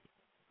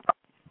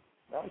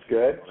 That was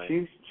good.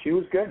 She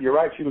was good. You're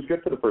right. She was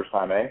good for the first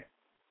time, eh?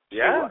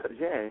 Yeah.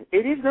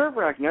 It is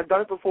nerve-wracking. I've done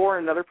it before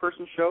in another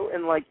person's show,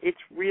 and it's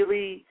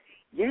really,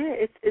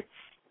 it's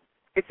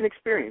an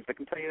experience. I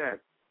can tell you that.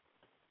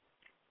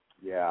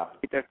 Yeah.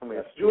 It definitely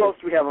is. Who else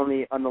do we have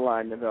on the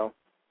line, Neville?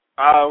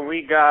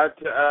 We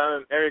got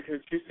area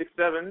code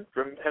 267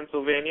 from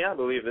Pennsylvania. I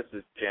believe this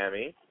is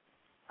Jamie.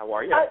 How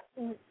are you?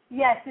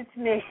 Yes, it's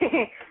me.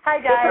 Hi,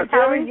 guys.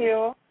 How are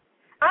you?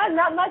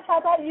 Not much. How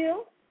about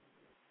you?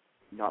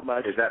 Not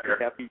much. Is that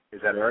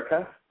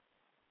Erica?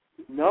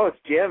 No, it's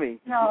Jamie.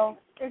 No,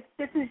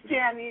 this is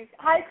Jamie.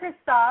 Hi,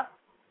 Kristoff.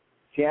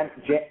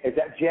 Is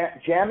that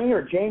Jamie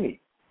or Jamie?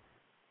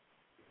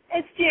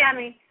 It's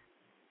Jamie.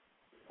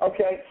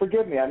 Okay,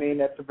 forgive me. I mean,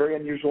 that's a very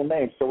unusual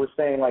name. So we're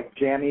saying like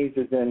jammies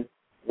is in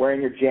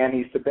wearing your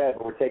jammies to bed,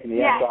 but we're taking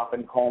the S off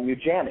and calling you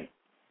Jamie.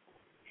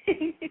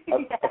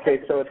 Okay,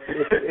 so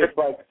it's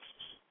like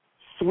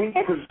sweet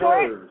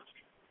preserves.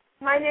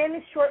 My name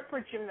is short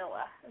for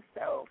Jamila,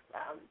 so.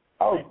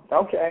 Oh,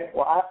 okay.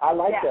 Well, I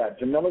like that.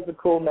 Jamila's a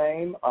cool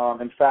name.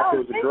 In fact,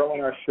 there was a girl on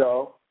our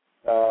show.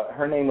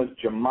 Her name was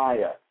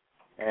Jemiah,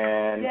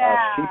 and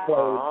she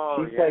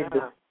played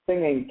the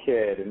singing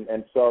kid,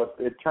 and so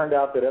it turned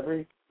out that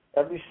every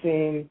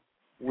scene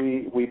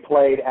we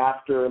played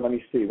after. Let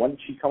me see. When did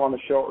she come on the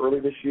show? Early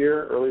this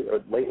year,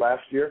 late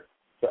last year.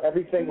 So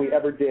everything we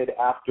ever did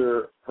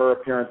after her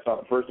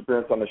first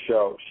appearance on the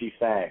show, she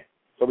sang.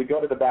 So we go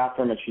to the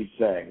bathroom and she'd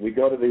sing. We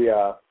go to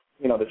the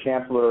the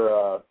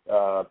Chancellor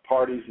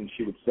parties and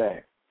she would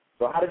sing.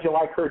 So how did you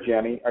like her,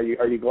 Jamie? Are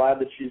you glad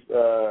that she's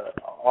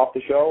off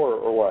the show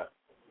or what?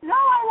 No,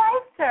 I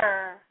liked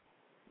her.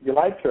 You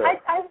liked her?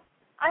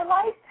 I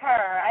liked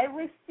her. I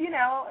was,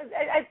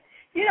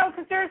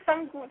 because there are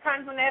some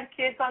times when they have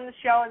kids on the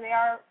show and they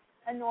are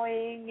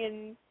annoying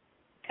and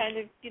kind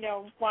of,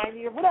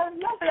 whiny or whatever.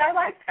 No, but I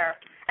liked her.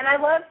 And I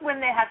love when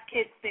they have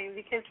kids sing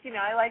because,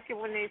 I like it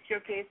when they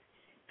showcase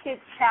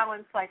kids'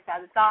 talents like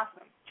that. It's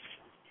awesome.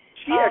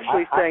 She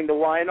actually sang the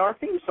YNR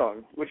theme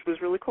song, which was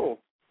really cool.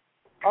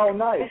 Oh,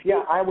 nice.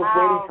 Yeah, I was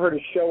waiting for her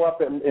to show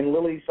up in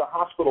Lily's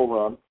hospital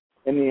room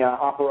in the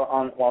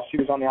while she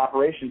was on the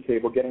operation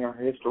table getting her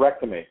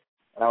hysterectomy.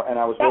 And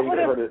I was waiting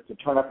for her to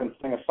turn up and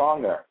sing a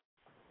song there.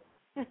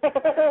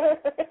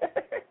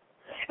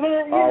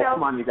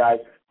 Come on, you guys.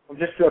 I'm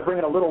just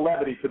bringing a little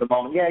levity to the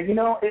moment. Yeah,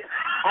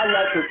 I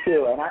like her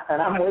too,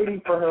 and I'm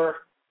waiting for her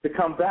to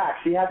come back.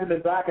 She hasn't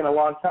been back in a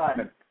long time.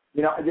 And,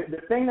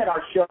 the thing that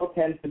our show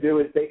tends to do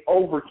is they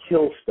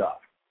overkill stuff.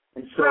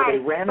 And so they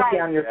ram it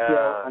down your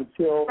throat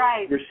until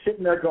you're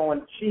sitting there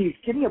going, geez,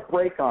 give me a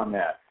break on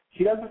that.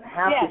 She doesn't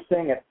have to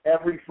sing at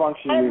every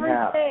function we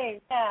have.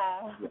 Everything,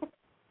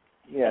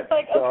 Yeah. It's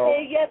like,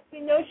 okay, yes, we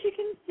know she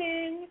can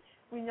sing.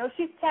 We know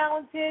she's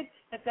talented.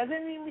 That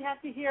doesn't mean we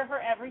have to hear her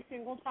every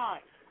single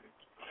time.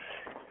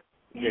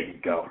 There you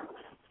go.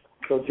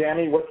 So,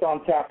 Janny, what's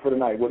on tap for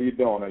tonight? What are you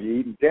doing? Are you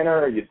eating dinner?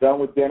 Are you done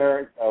with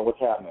dinner? What's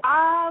happening?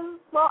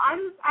 Well,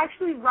 I'm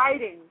actually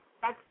writing.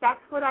 That's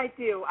what I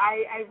do.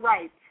 I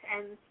write,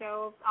 and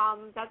so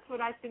that's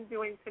what I've been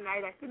doing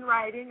tonight. I've been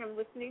writing. I'm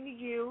listening to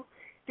you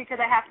because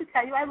I have to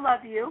tell you I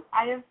love you.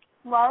 I have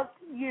loved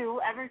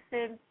you ever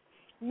since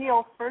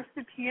Neil first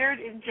appeared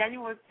in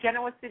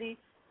Genoa City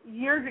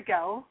years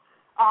ago.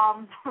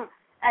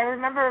 I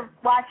remember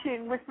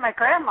watching with my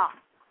grandma.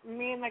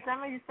 Me and my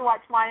grandma used to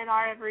watch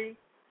Y&R every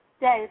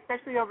day,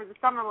 especially over the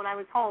summer when I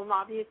was home,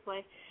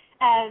 obviously.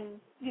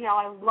 And, you know,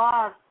 I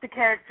love the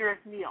character of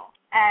Neil.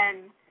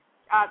 And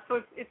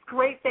so it's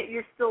great that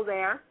you're still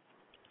there.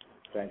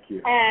 Thank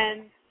you.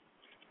 And,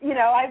 you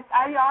know, I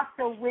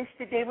also wish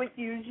that they would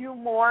use you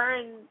more.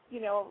 And,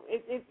 you know,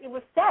 it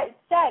was sad.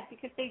 It's sad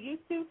because they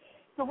used to,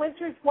 the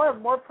Winters were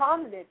more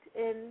prominent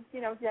in,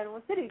 you know,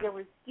 Genoa City. There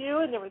was you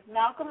and there was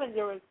Malcolm and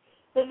there was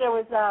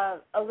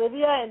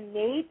Olivia and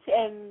Nate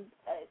and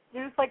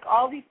there was like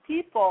all these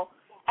people.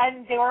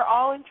 And they were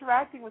all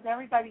interacting with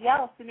everybody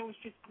else, and it was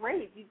just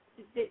great.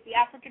 The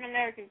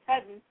African-American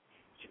presence,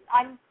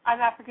 I'm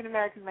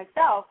African-American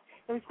myself.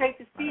 It was great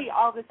to see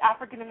all this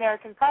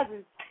African-American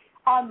presence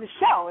on the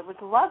show. It was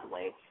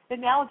lovely.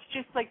 And now it's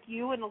just like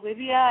you and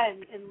Olivia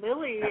and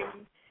Lily,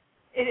 and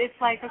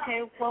it's like,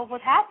 okay, well,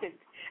 what happened?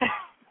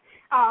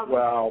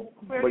 Well,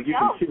 but you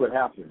can see what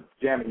happened.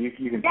 Jamie,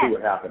 you can see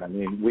what happened. I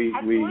mean, we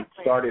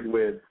started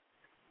with,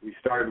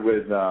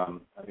 I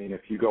mean,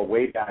 if you go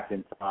way back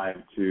in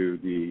time to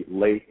the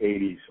late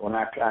 80s, well,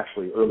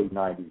 actually early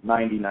 90s,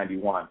 90,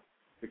 91,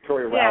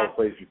 Victoria Rowell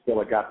plays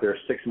Drucilla, got there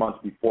 6 months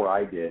before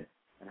I did.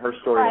 And her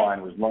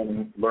storyline was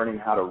learning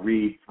how to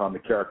read from the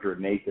character of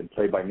Nathan,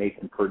 played by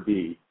Nathan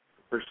Perdue.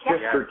 Her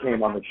sister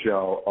came on the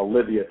show,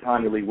 Olivia,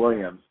 Tanya Lee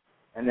Williams.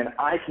 And then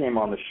I came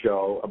on the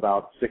show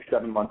about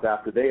 6-7 months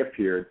after they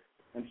appeared.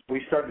 And so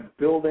we started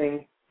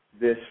building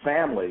this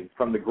family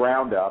from the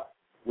ground up,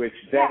 which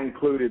then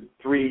included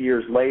 3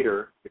 years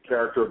later the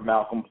character of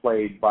Malcolm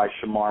played by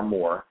Shamar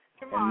Moore.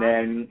 And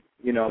then,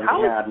 you know,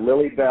 we had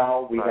Lily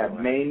Bell, we had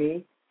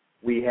Mamie,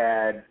 we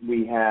had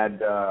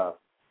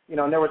you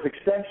know, and there was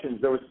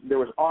extensions, there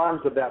was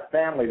arms of that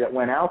family that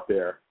went out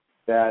there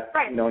that,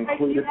 you know,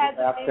 included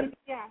African.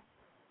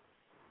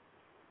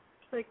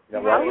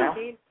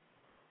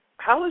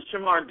 How is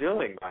Shamar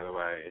doing, by the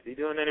way? Is he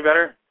doing any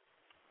better?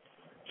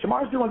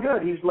 Shamar's doing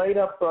good. He's laid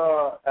up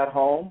at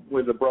home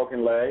with a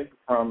broken leg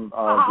from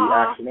the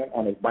accident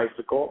on his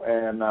bicycle.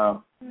 And,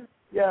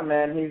 yeah,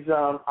 man, he's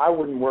I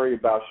wouldn't worry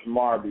about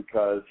Shamar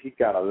because he's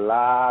got a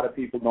lot of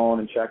people going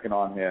and checking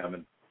on him.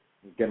 And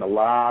he's getting a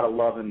lot of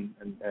love and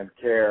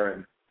care.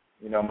 And,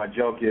 you know, my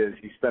joke is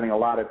he's spending a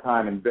lot of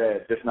time in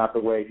bed, just not the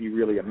way he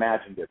really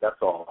imagined it.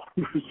 That's all.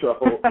 So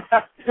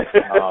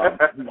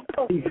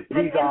he's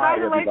all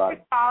right, everybody.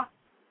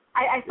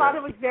 I thought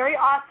it was very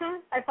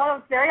awesome. I thought it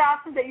was very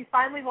awesome that you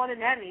finally won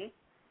an Emmy.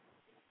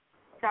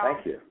 So,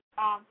 thank you.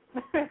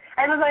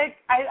 I was like,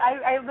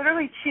 I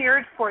literally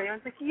cheered for you. I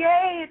was like,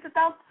 yay, it's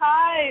about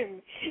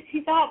time. He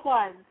got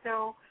one.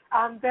 So,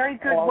 very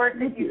good work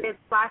that you did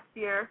last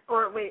year,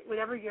 or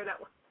whatever year that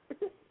was.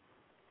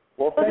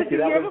 Well, thank you.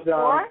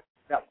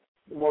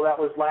 That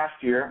was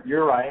last year.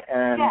 You're right.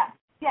 And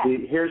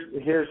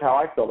here's how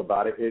I felt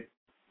about it.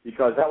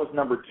 Because that was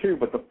number 2,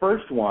 but the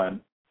first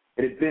one,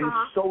 it had been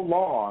so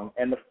long,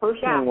 and the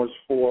first one was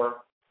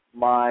for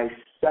my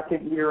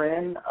second year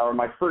in, or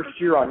my first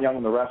year on Young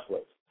and the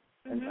Restless.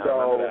 And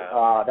so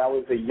that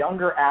was a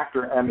younger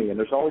actor Emmy, and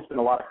there's always been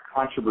a lot of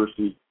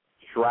controversy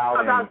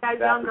shrouding about that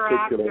younger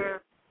particular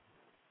actor.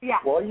 Yeah.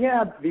 Well,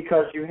 yeah,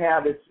 because you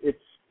have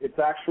it's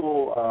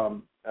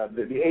actual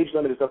the age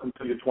limit is up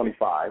until you're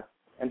 25,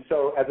 and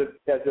so as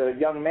a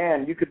young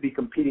man you could be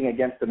competing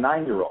against a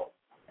 9-year-old,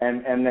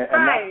 and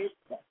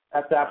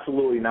that's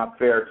absolutely not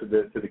fair to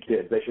the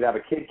kids. They should have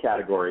a kid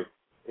category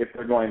if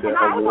they're going to award.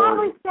 I've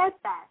always said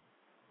that.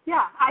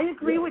 Yeah, I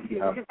agree with you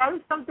because that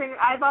was something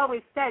I've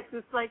always said.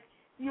 It's like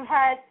you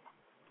had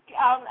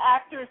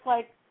actors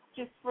like,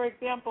 just for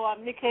example,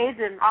 Nick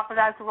Hagen off of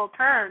As the World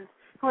Turns,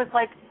 who was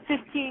like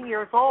 15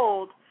 years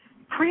old,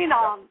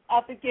 prenom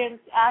up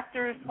against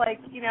actors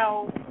like, you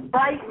know,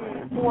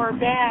 Brighton or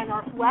Van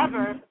or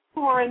whoever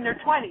who are in their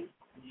 20s.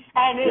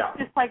 And it's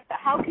just like,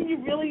 how can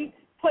you really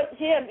put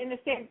him in the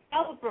same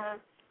caliber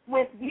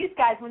with these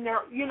guys when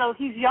they're, you know,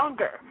 he's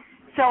younger?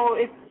 So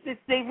it's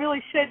they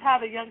really should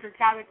have a younger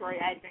category,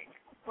 I think,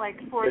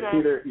 like for it's the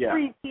either,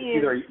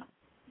 either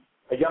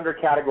a younger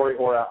category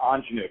or an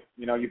ingenue.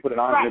 You know, you put an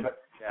ingenue. Right.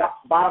 But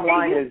bottom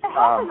line is,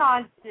 an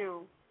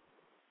ingenue.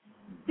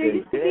 There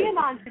used to be an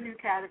ingenue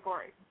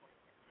category.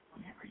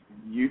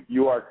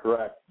 You are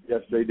correct.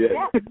 Yes, they did.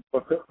 Yeah.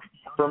 But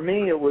for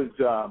me, it was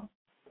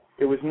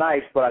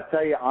nice. But I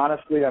tell you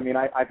honestly, I mean,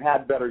 I've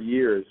had better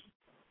years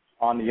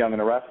on the Young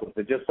and the Restless.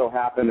 It just so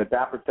happened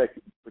that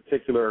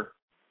particular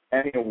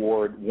Emmy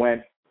Award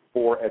went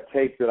for a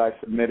tape that I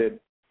submitted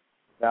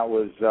That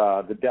was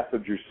the death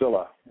of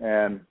Drucilla.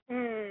 And,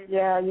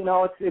 yeah, you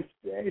know,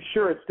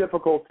 it's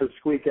difficult to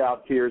squeak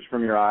out tears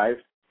from your eyes,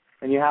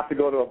 and you have to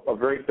go to a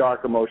very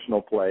dark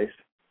emotional place.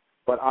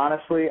 But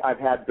honestly, I've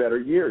had better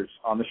years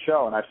on the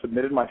show, and I've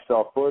submitted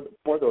myself for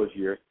those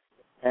years.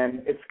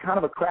 And it's kind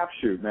of a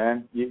crapshoot,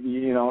 man.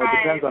 You know, it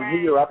depends on who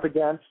you're up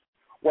against,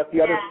 what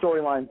the other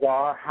storylines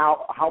are,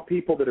 how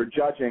people that are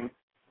judging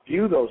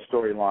view those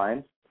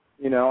storylines,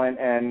 you know,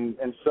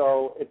 and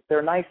so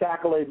they're nice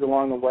accolades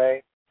along the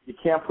way. You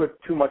can't put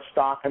too much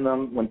stock in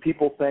them. When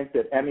people think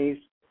that Emmys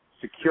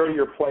secure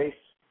your place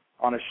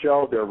on a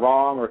show, they're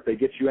wrong, or if they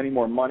get you any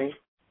more money,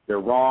 they're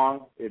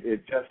wrong.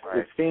 It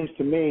seems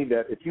to me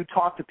that if you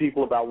talk to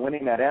people about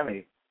winning that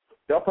Emmy,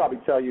 they'll probably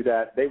tell you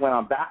that they went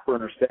on back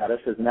burner status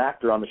as an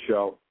actor on the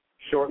show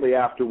shortly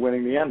after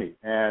winning the Emmy.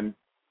 And,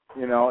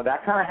 you know,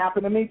 that kind of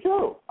happened to me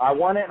too. I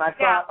won it, and I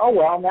thought, oh,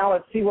 well, now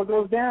let's see what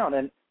goes down.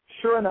 And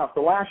sure enough,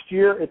 the last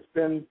year it's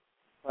been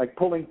like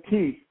pulling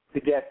teeth to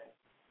get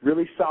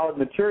really solid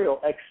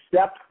material,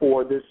 except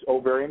for this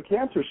ovarian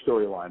cancer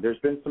storyline. There's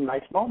been some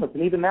nice moments,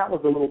 and even that was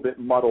a little bit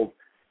muddled,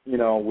 you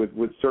know,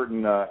 with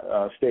certain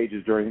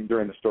stages during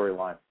the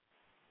storyline.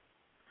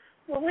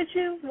 What would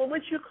you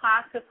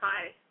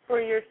classify for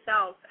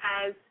yourself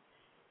as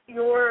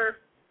your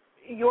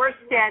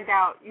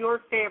standout,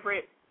 your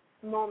favorite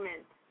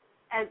moment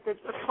as the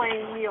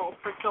playing Neil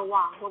for so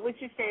long? What would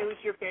you say was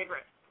your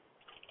favorite?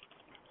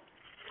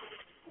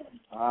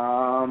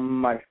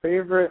 My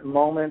favorite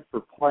moment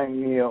for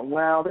playing Neil.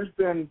 Well, there's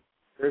been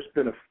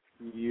a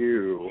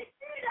few.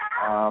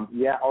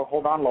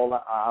 Hold on,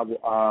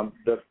 Lola.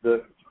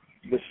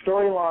 The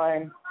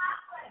storyline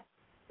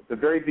at the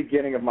very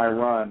beginning of my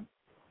run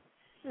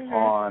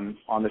on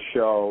the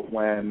show,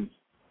 when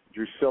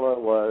Drucilla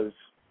was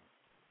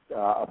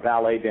a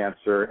ballet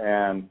dancer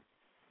and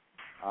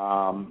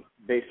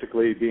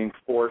basically being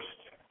forced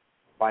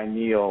by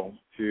Neil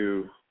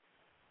to,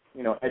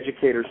 you know,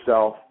 educate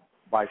herself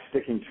by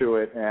sticking to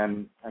it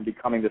and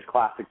becoming this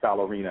classic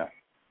ballerina.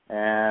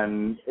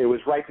 And it was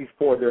right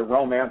before their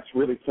romance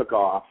really took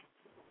off.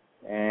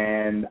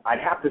 And I'd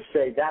have to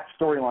say that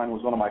storyline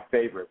was one of my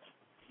favorites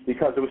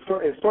because it was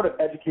sort of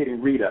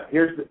educating Rita.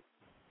 Here's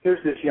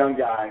this young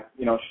guy,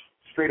 you know,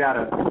 straight out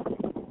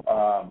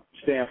of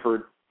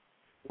Stanford,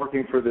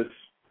 working for this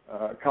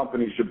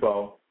company,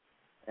 Jabot,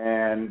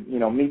 and, you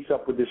know, meets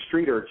up with this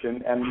street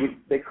urchin, and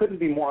they couldn't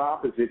be more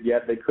opposite,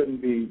 yet they couldn't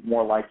be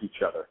more like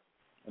each other.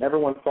 And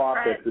everyone thought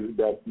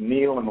that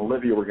Neil and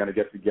Olivia were going to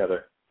get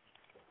together.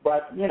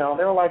 But, you know,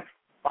 they were like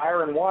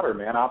fire and water,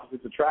 man,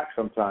 opposites attract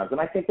sometimes. And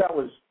I think that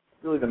was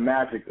really the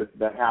magic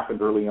that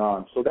happened early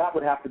on. So that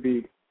would have to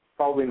be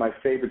probably my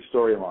favorite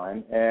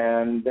storyline.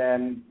 And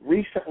then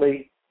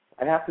recently,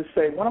 I'd have to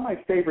say one of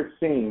my favorite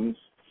scenes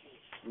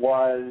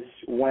was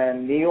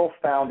when Neil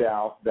found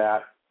out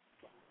that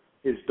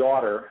his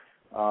daughter,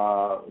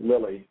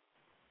 Lily,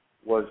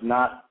 was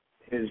not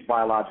his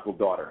biological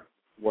daughter.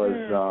 Was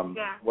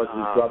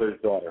his brother's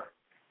daughter.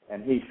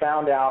 And he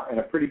found out in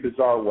a pretty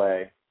bizarre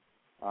way.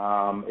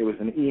 It was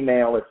an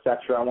email,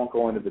 etc. I won't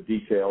go into the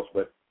details,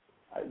 but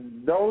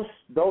those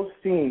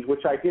scenes,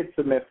 which I did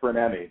submit for an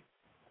Emmy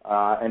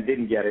and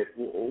didn't get it,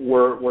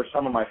 were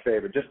some of my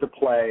favorite, just to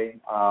play.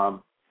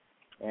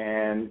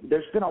 And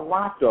there's been a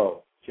lot,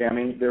 though,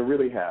 Jamie. There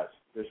really has.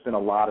 There's been a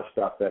lot of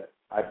stuff that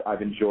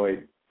I've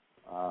enjoyed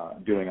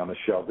doing on the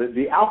show.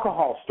 The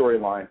alcohol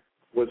storyline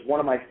was one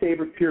of my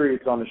favorite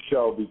periods on the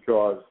show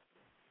because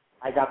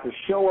I got to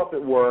show up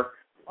at work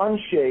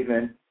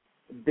unshaven,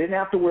 didn't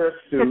have to wear a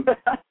suit,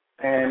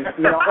 and,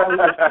 you know, it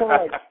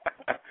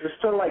was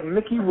sort of like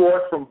Mickey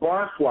Rourke from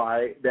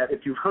Barfly, that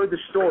if you've heard the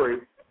story,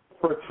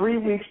 for 3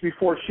 weeks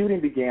before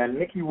shooting began,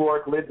 Mickey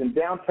Rourke lived in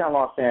downtown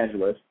Los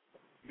Angeles,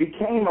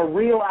 became a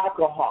real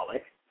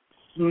alcoholic,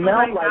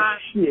 smelled like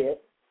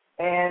shit,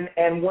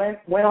 and went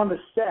on the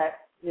set,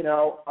 you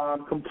know,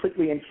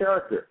 completely in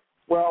character.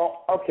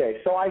 Well, okay,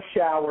 so I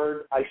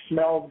showered, I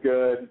smelled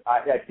good,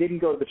 I didn't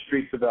go to the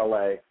streets of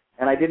L.A.,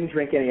 and I didn't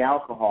drink any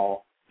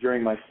alcohol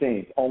during my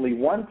scenes. Only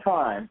one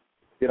time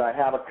did I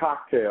have a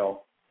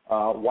cocktail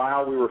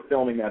while we were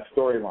filming that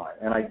storyline,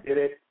 and I did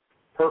it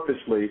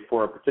purposely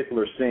for a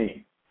particular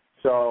scene.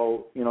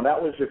 So, you know,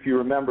 that was, if you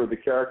remember, the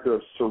character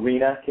of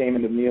Serena came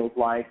into Neil's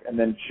life, and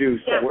then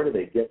Juice. Yeah. Where do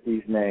they get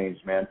these names,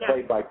 man? Yeah.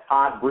 Played by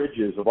Todd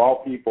Bridges, of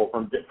all people,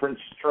 from Different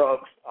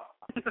Strokes.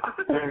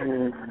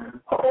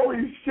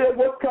 Holy shit,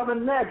 what's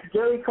coming next?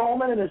 Gary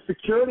Coleman in his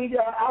security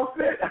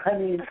outfit? I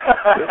mean,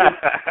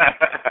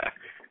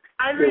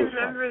 I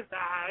remember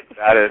that.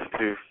 That is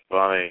too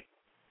funny.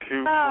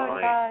 Too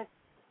funny. God.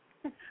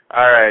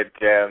 All right,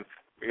 Jan.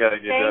 We got to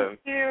get done.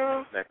 Thank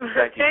you.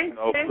 Thank you.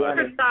 Thanks,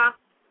 Kristoff.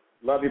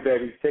 Love you,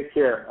 baby. Take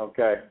care.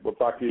 Okay. We'll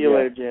talk to you See you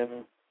later,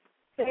 Jan.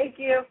 Thank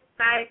you.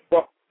 Bye.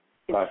 Well,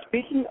 bye.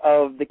 Speaking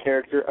of the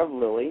character of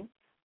Lily,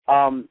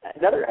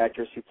 another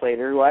actress who played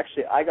her, who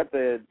actually I got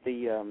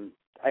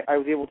I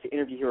was able to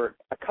interview her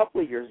a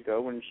couple of years ago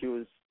when she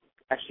was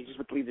actually just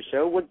about to leave the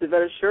show, with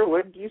Devetta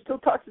Sherwood. Do you still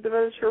talk to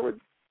Devetta Sherwood?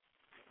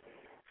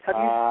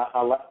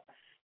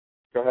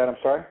 Go ahead, I'm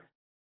sorry.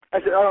 I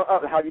said,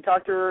 have you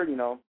talked to her?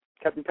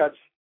 Kept in touch?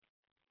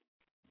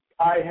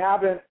 I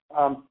haven't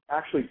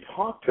actually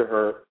talked to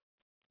her,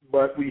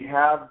 but we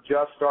have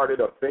just started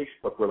a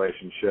Facebook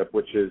relationship,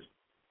 which is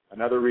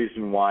another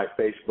reason why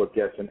Facebook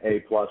gets an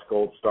A+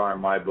 gold star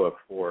in my book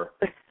for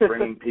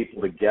bringing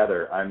people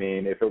together. I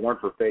mean, if it weren't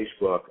for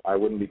Facebook, I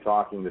wouldn't be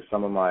talking to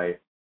some of my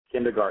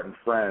kindergarten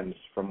friends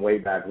from way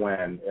back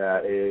when.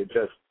 It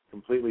just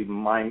completely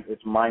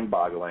it's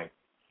mind-boggling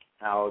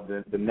how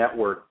the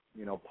network,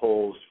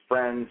 pulls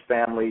friends,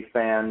 family,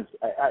 fans.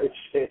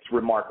 It's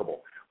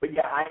remarkable. But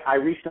yeah, I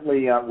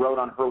recently wrote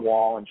on her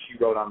wall and she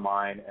wrote on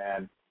mine,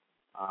 and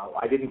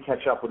I didn't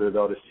catch up with her,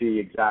 though, to see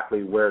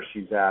exactly where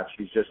she's at.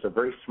 She's just a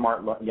very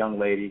smart young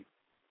lady,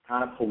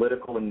 kind of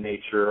political in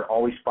nature,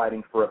 always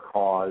fighting for a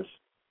cause,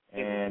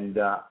 and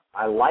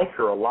I like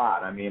her a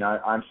lot. I mean,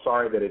 I'm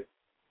sorry that it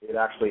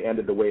actually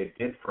ended the way it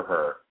did for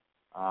her.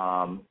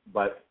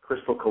 But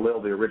Crystal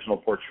Khalil, the original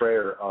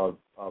portrayer of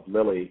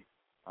Lily,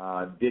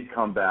 did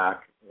come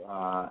back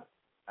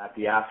at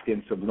the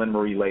askance of Lynn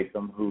Marie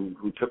Latham,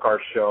 who took our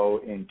show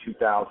in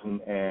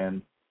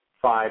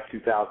 2005,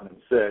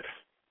 2006,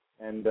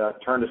 and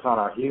turned us on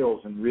our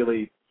heels and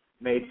really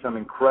made some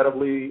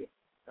incredibly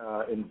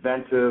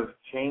inventive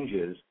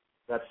changes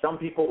that some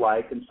people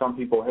like and some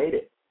people hate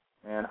it.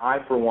 And I,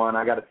 for one,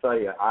 I got to tell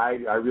you, I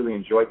really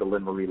enjoyed the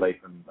Lynn Marie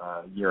Latham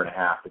year and a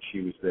half that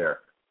she was there.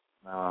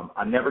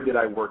 Never did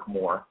I work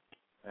more.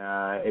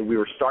 And we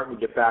were starting to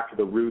get back to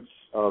the roots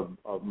of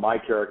my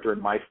character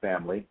and my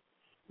family.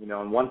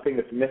 And one thing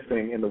that's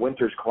missing in the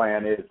Winters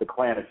clan is the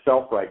clan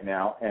itself right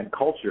now, and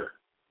culture,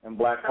 and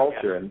black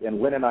culture.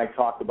 And Lynn and I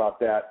talked about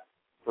that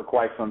for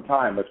quite some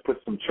time. Let's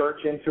put some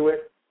church into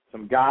it,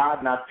 some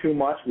God, not too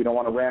much. We don't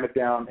want to ram it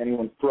down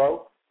anyone's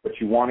throat, but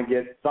you want to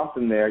get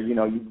something there.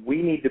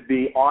 We need to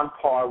be on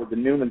par with the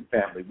Newman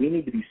family. We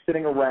need to be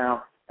sitting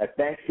around at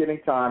Thanksgiving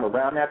time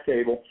around that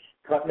table,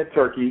 cutting a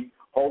turkey,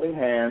 holding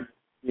hands,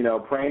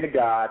 praying to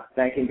God,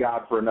 thanking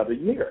God for another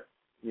year,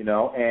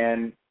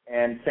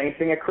 and same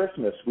thing at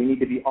Christmas. We need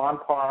to be on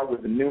par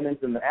with the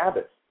Newmans and the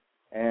Abbotts.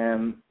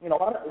 And,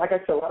 like I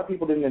said, a lot of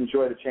people didn't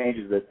enjoy the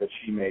changes that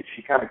she made.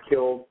 She kind of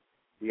killed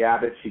the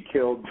Abbott. She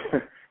killed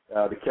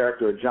the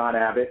character of John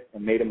Abbott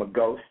and made him a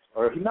ghost.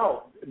 Or,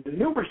 no, the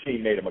new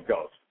machine made him a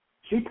ghost.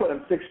 She put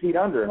him 6 feet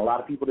under, and a lot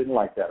of people didn't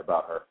like that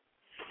about her.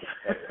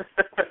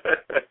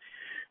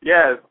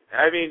 Yeah,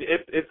 I mean,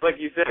 it's like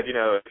you said,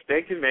 if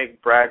they can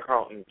make Brad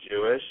Carlton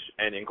Jewish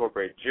and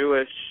incorporate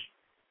Jewish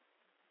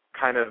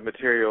kind of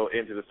material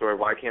into the story,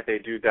 why can't they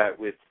do that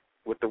with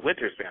the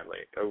Winters family,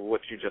 what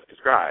you just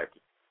described?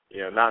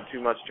 Not too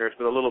much church,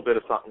 but a little bit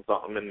of something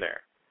in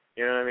there.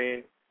 You know what I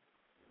mean?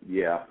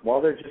 Yeah.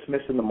 Well, they're just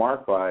missing the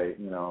mark by,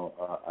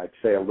 I'd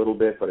say a little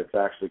bit, but it's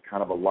actually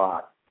kind of a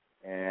lot.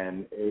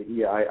 And,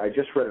 I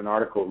just read an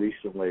article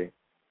recently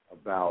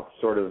about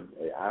sort of,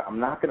 I'm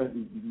not going to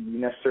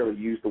necessarily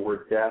use the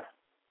word death,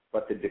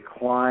 but the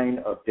decline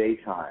of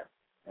daytime.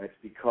 And it's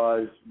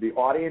because the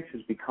audience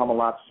has become a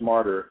lot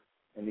smarter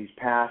in these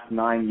past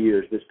 9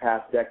 years, this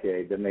past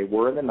decade, than they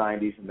were in the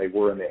 90s and they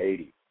were in the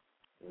 80s.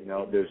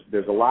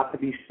 There's a lot to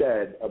be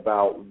said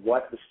about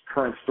what the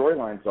current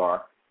storylines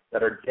are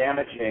that are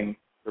damaging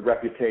the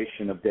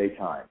reputation of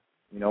daytime.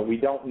 We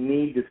don't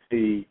need to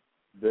see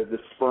the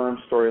sperm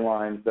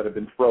storylines that have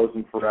been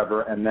frozen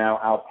forever and now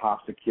out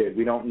pops a kid.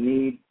 We don't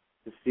need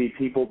to see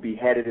people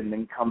beheaded and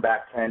then come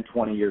back 10,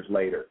 20 years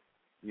later.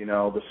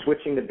 The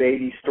switching the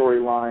baby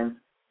storylines,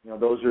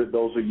 those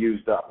are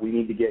used up. We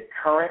need to get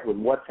current with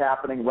what's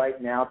happening right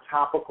now,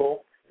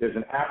 topical. There's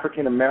an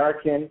African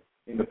American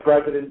in the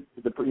president,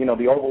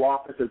 the Oval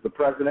Office as the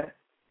president.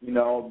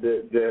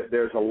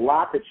 There's a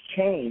lot that's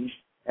changed,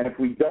 and if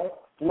we don't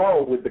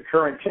flow with the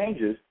current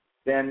changes,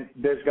 then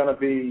there's going to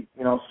be,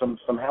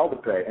 some hell to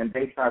pay, and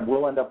daytime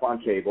will end up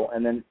on cable,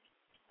 and then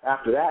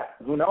after that,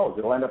 who knows?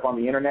 It'll end up on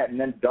the internet and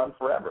then done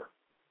forever.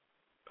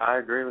 I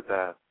agree with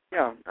that.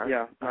 Yeah,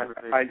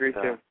 I agree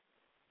too.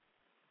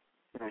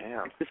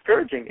 Damn. It's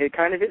discouraging. It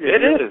kind of is.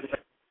 It is.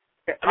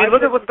 I mean,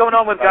 look at what's going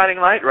on with Guiding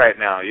Light right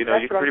now. You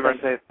can pretty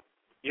much say,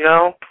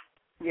 Yeah,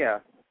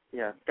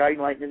 Guiding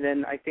Light, and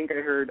then I think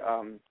I heard,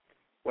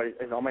 what is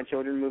All My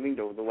Children moving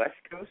to the West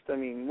Coast? I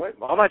mean, what?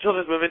 All My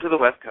Children's moving to the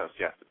West Coast.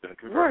 Yes, it's been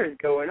confirmed. What is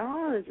going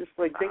on? It's just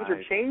like things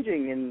are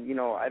changing, and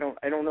I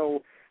don't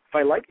know if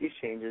I like these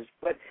changes.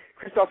 But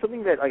Kristoff,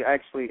 something that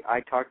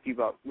I talked to you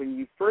about when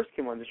you first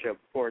came on the show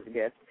before as a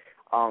guest,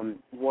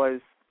 was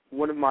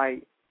one of my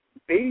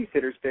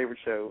babysitter's favorite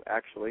show,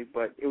 actually,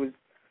 but it was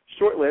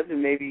short-lived,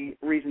 and maybe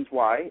reasons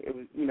why. It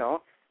was,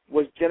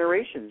 was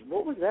Generations.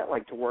 What was that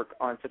like to work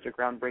on such a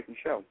groundbreaking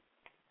show?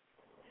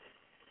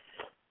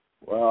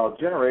 Well,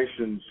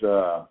 Generations,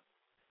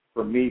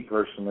 for me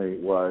personally,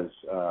 was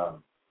a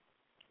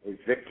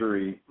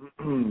victory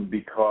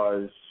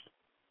because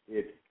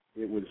it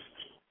was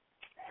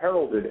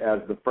heralded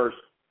as the first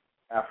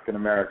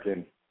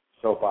African-American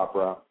soap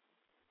opera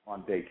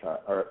on daytime.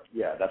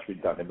 That's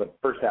redundant, but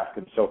first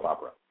African soap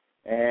opera.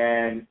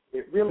 And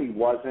it really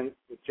wasn't.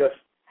 It just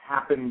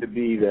happened to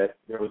be that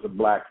there was a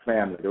black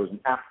family. There was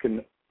an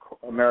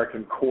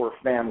African-American core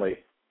family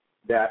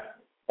that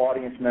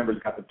audience members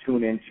got to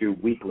tune into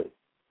weekly.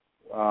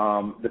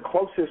 The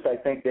closest I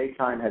think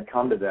Daytime had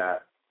come to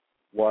that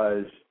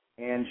was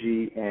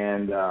Angie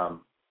and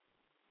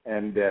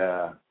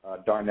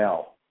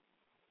Darnell.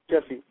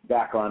 Jesse.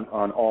 Back on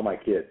All My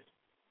Kids.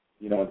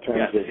 In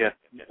terms of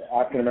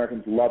African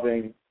Americans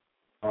loving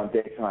on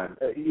Daytime.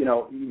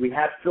 We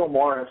had Phil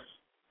Morris,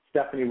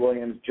 Stephanie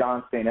Williams,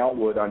 John St.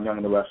 Elwood on Young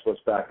and the Restless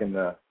back in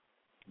the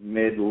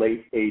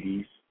mid-late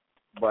 80s.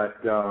 But,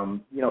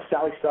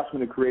 Sally Sussman,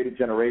 who created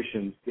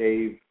Generations,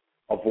 gave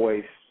a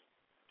voice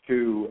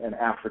to an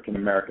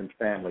African-American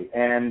family.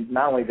 And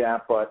not only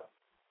that, but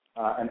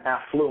an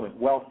affluent,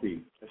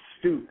 wealthy,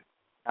 astute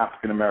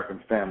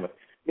African-American family.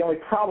 The only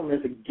problem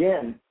is,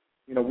 again,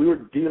 we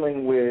were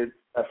dealing with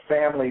a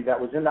family that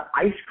was in the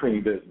ice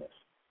cream business.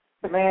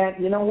 Man,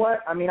 you know what?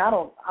 I mean, I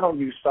don't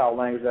use foul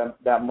language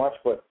that much,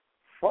 but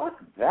fuck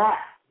that.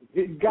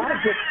 You gotta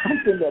get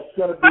something that's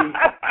gonna be,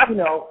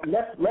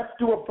 let's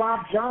do a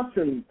Bob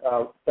Johnson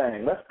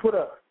thing. Let's put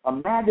a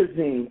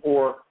magazine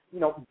or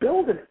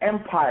build an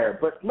empire,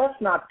 but let's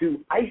not do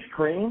ice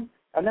cream.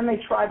 And then they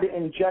tried to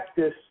inject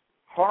this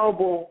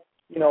horrible,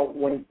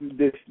 when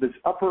this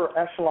upper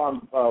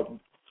echelon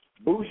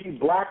bougie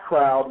black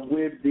crowd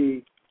with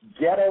the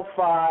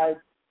ghetto-fied,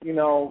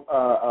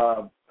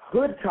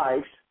 hood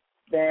types,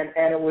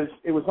 and it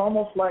was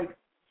almost like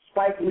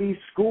Spike Lee's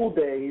School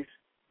Days,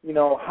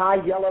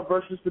 high yellow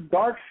versus the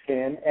dark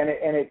skin, and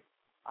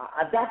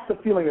that's the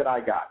feeling that I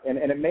got, and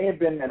it may have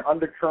been an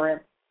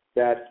undercurrent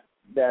that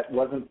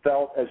wasn't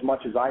felt as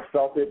much as I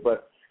felt it,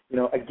 but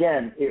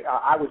again,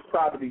 I was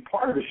proud to be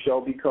part of the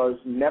show because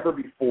never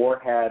before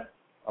had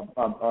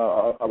an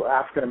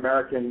African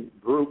American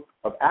group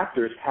of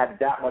actors had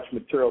that much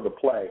material to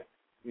play,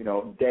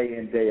 day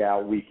in, day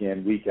out, week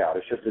in, week out.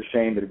 It's just a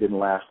shame that it didn't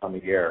last on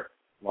the air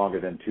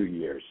longer than 2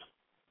 years.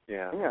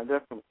 Yeah,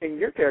 definitely. And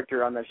your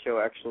character on that show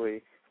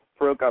actually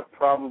broke up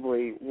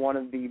probably one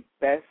of the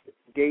best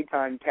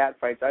daytime cat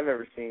fights I've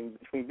ever seen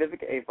between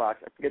Vivica A.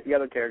 Fox. I forget the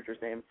other character's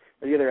name,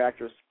 or the other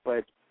actress,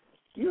 but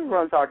you know what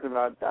I'm talking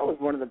about. That was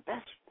one of the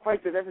best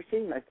fights I've ever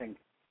seen, I think,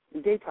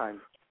 in daytime.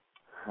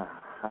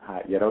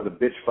 Yeah, that was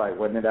a bitch fight,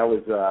 wasn't it? That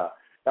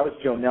was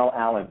Jonelle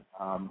Allen,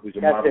 who's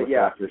a marvelous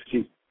actress.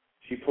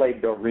 She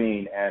played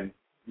Doreen, and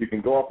you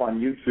can go up on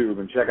YouTube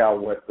and check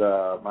out what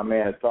my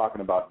man is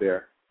talking about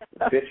there.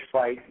 The bitch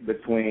fight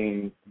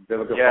between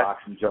Vivica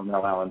Fox and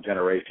Jonelle Allen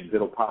Generations.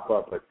 It'll pop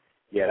up, but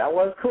yeah, that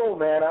was cool,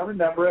 man. I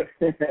remember it.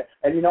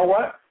 And you know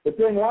what? The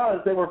thing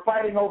was, they were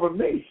fighting over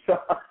me, so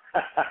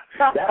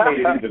that made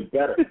it even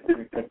better.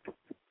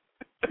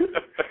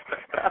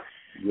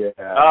 Yeah.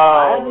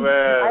 Oh,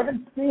 man.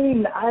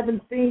 I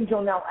haven't seen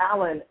Jonelle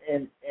Allen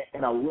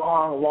in a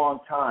long, long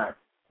time.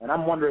 And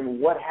I'm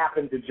wondering what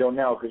happened to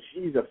Jonelle, because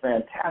she's a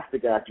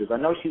fantastic actress. I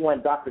know she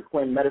went Dr.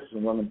 Quinn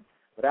Medicine Woman,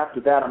 but after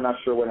that, I'm not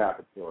sure what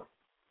happened to her.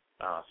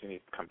 Oh, she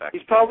needs to come back.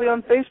 He's probably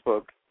on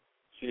Facebook.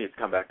 She needs to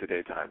come back to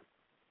Daytime.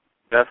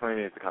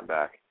 Definitely needs to come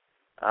back.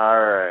 All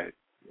right.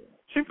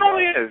 She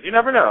probably is. You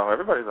never know.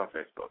 Everybody's on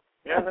Facebook.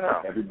 You never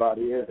know.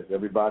 Everybody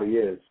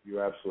is.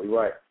 You're absolutely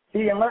right.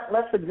 See, and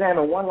let's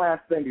examine one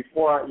last thing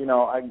before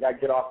I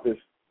get off the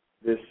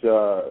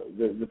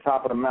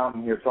top of the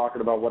mountain here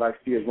talking about what I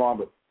see as wrong.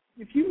 But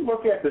if you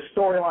look at the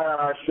storyline on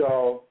our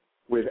show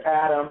with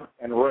Adam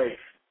and Rafe,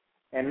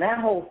 and that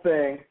whole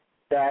thing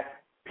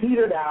that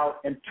petered out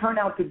and turned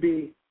out to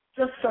be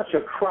just such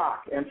a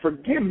crock, and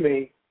forgive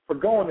me for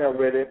going there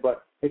with it,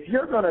 but if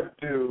you're going to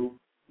do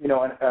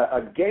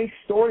a gay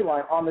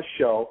storyline on the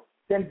show,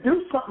 then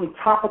do something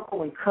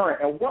topical and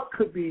current. And what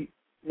could be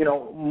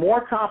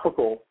more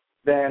topical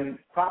than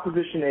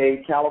Proposition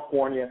 8,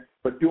 California,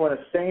 but doing a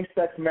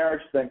same-sex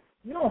marriage thing?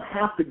 You don't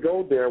have to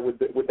go there with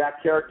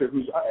that character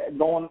who's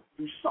going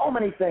through so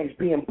many things,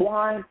 being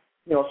blind,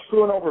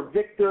 screwing over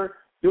Victor,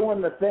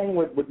 doing the thing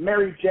with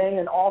Mary Jane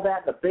and all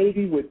that, the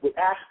baby with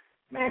Ash.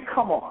 Man,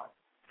 come on.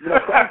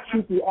 Don't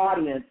keep the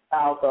audience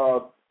out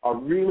of a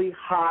really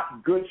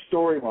hot, good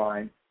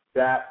storyline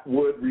that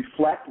would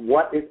reflect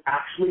what is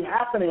actually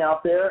happening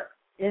out there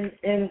in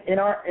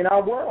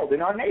our world,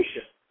 in our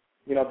nation.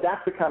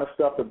 That's the kind of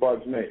stuff that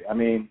bugs me. I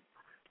mean,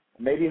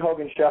 maybe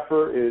Hogan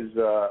Sheffer is,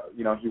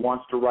 he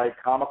wants to write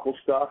comical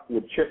stuff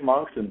with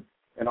chipmunks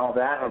and all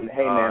that. And,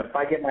 hey, man, if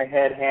I get my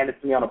head handed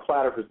to me on a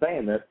platter for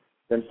saying this,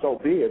 then so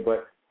be it.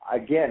 But,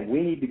 again,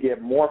 we need to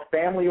get more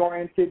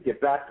family-oriented,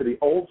 get back to the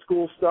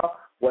old-school stuff,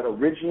 what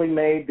originally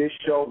made this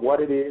show what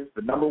it is,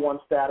 the number one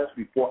status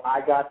before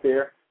I got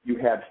there. You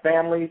had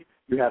families,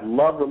 you had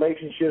love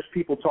relationships,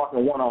 people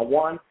talking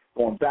one-on-one,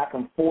 going back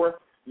and forth.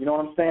 You know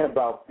what I'm saying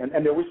about, and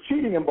there was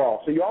cheating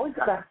involved. So you always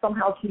got to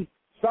somehow keep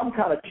some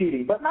kind of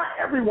cheating, but not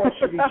everyone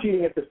should be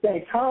cheating at the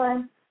same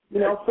time.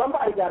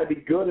 Somebody got to be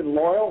good and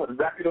loyal and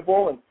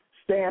reputable and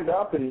stand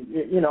up, and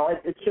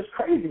it's just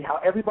crazy how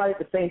everybody at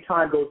the same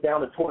time goes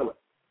down the toilet.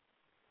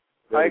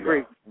 I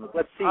agree.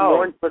 Let's see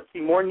more. Let's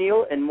see more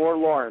Neil and more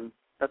Lauren.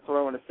 That's what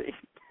I want to see.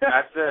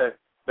 That's it.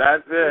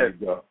 There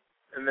you go.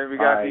 And then we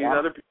got these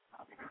other people.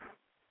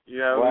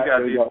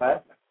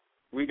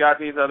 We got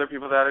these other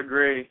people that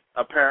agree.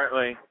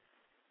 Apparently,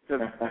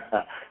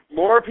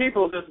 More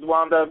people just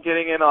wound up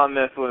getting in on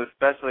this one,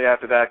 especially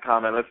after that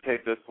comment. Let's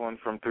take this one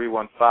from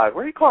 315.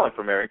 Where are you calling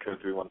from, Area Code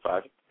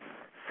 315?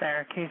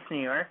 Syracuse,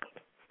 New York.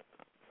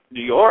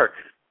 New York.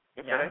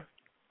 Okay. Yeah.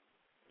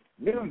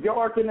 New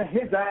York in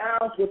his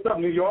house. What's up,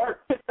 New York?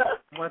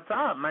 What's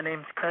up? My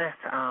name's Chris.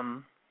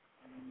 I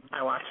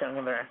watch Young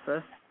and the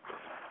Restless.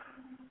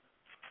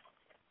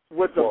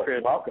 What's up,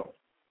 Chris? Welcome.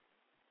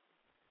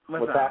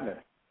 What's up? happening?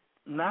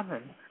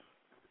 Nothing.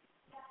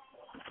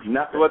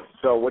 Nothing. What do you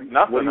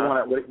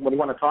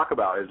want to talk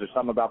about? Is there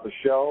something about the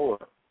show,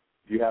 or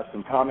do you have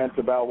some comments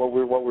about what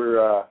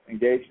we're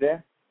engaged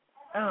in?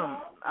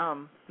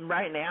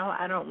 Right now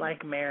I don't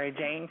like Mary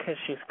Jane because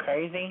she's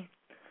crazy.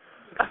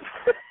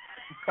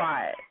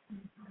 But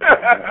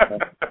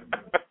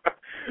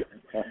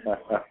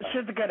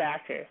she's a good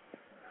actress.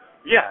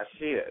 Yeah,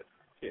 she is.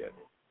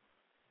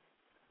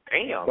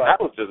 Damn, that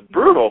was just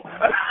brutal.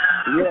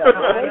 Yeah,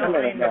 I don't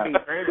mean to be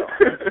brutal.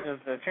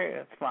 It's the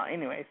truth. Well,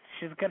 anyways,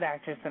 she's a good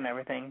actress and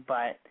everything,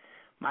 but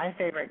my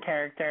favorite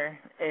character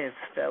is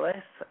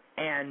Phyllis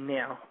and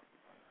Neil.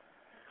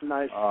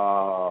 Nice.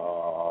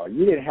 Oh,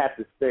 you didn't have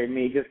to say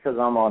me just because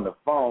I'm on the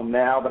phone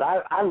now, but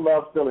I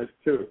love Phyllis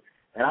too.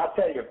 And I'll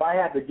tell you, if I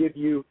had to give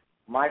you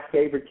my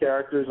favorite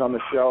characters on the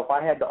show, if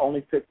I had to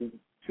only pick 2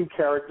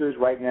 characters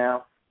right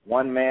now,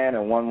 one man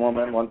and one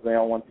woman, one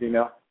male, one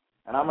female,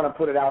 and I'm going to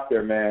put it out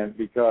there, man,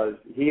 because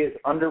he is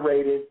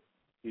underrated.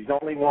 He's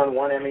only won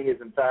 1 Emmy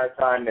his entire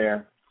time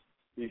there.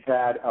 He's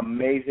had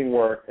amazing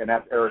work, and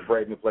that's Eric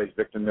Braeden, who plays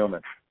Victor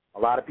Newman. A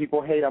lot of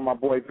people hate on my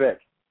boy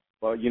Vic.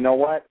 Well, you know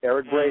what?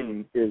 Eric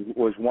Braeden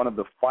was one of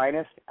the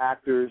finest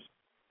actors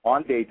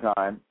on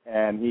Daytime,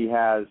 and he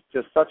has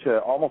just such a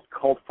almost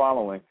cult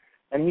following.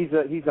 And he's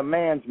a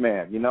man's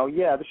man, you know.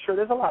 Yeah, sure,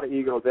 there's a lot of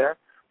ego there,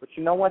 but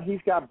you know what?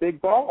 He's got big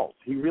balls.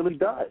 He really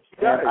does.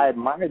 And I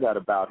admire that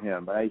about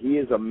him. He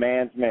is a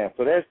man's man.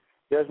 So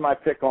there's my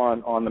pick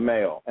on the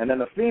male. And then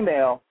the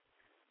female,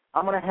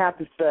 I'm going to have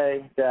to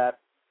say that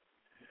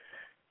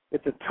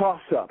it's a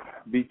toss-up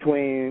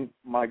between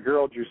my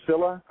girl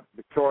Drucilla,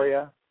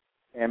 Victoria,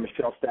 and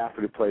Michelle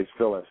Stafford, who plays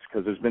Phyllis,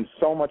 because there's been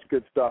so much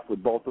good stuff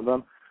with both of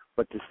them.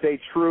 But to stay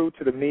true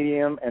to the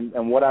medium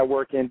and what I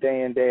work in,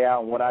 day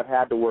out, and what I've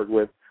had to work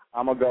with,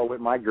 I'm going to go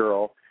with my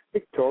girl,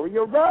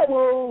 Victoria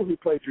Rowell, who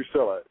plays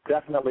Drucilla.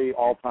 Definitely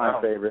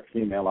all-time favorite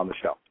female on the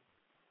show.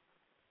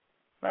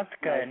 That's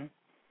good.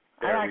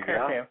 I like her,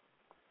 too.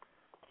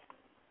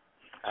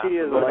 She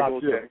is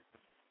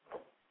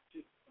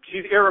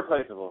She's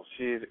irreplaceable.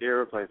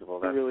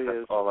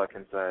 That's all I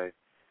can say.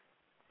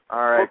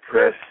 All right, well,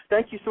 Chris,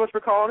 thank you so much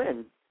for calling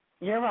in.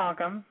 You're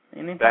welcome.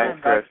 Anytime.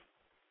 Thanks, Chris.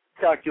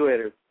 Talk to you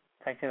later.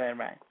 Talk to you later.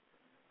 Bye.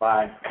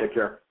 Bye. Take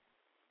care.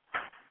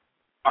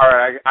 All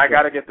right, I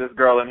got to get this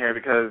girl in here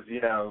because, you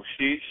know,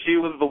 she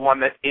was the one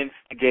that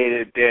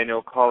instigated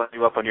Daniel calling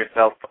you up on your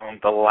cell phone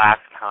the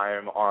last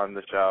time on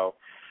the show.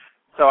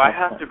 So I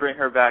have to bring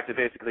her back to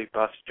basically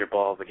bust your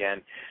balls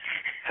again.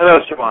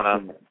 Hello,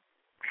 Shawana.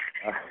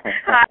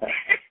 Hi.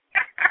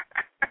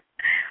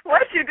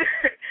 What you do?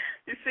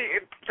 You see,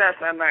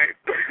 that's not nice.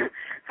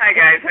 Hi,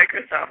 guys. Hi,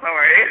 Kristoff. How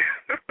are you?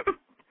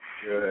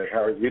 Good.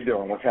 How are you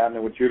doing? What's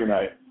happening with you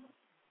tonight?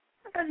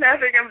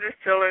 Nothing. I'm just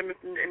chilling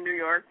in New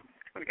York.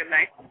 Have a good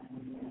night.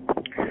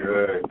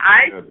 Good.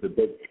 I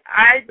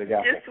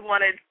just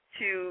wanted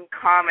to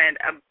comment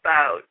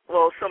about,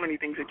 well, so many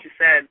things that you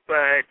said,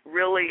 but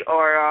really,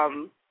 or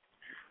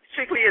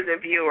strictly as a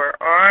viewer,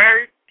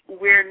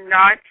 we're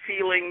not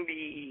feeling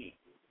the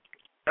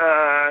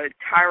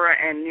Tyra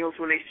and Neil's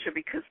relationship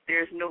because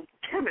there's no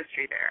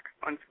chemistry there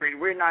on screen.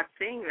 We're not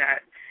seeing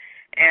that.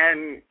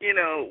 And, you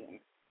know,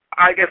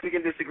 I guess we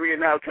can disagree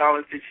on how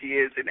talented she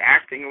is in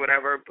acting or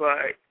whatever,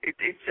 but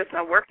it's just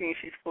not working.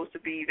 She's supposed to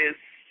be this,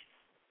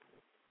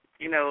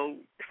 you know,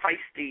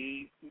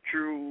 feisty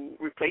Drew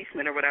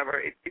replacement or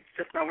whatever. It's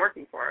just not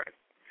working for us.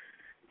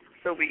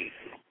 So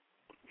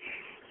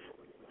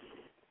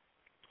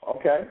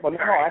Okay. Well, no,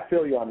 I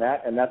feel you on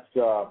that, and that's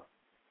the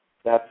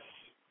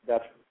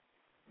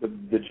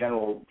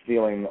general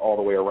feeling all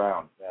the way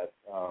around. That,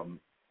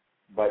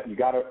 but you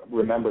got to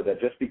remember that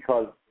just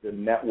because the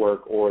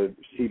network or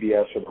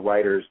CBS or the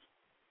writers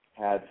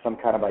had some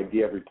kind of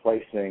idea of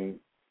replacing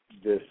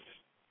this,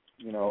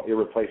 you know,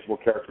 irreplaceable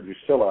character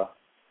Drucilla,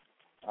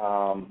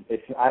 I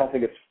don't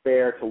think it's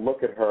fair to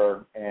look at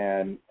her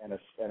and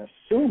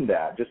assume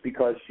that just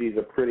because she's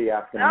a pretty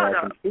African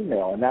American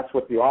female, and that's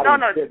what the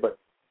audience did. But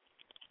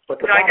the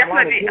bottom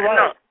line is you're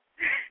right.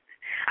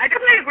 I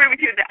definitely agree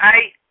with you that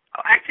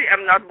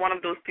I'm not one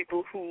of those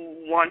people who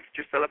wants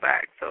Drucilla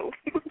back, so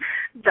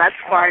that's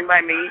fine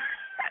by me.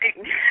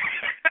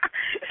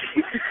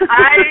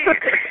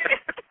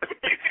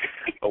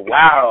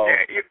 Wow.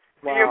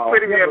 You're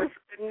putting me on.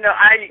 No,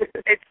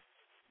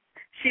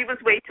 she was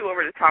way too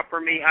over the top for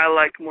me. I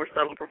like more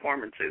subtle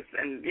performances,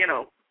 and you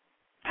know,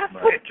 that's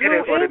what it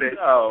is what it is.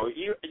 No,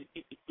 you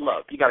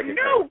gotta get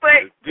no,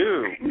 but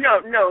dude. No.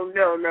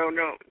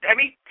 I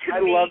mean,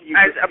 to me,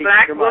 as a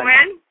black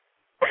woman,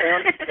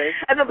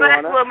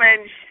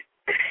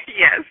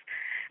 yes,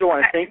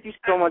 want to thank you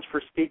so much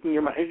for speaking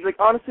your mind. It's like,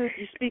 honestly,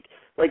 you speak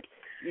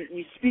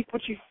you speak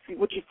what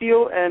you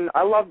feel, and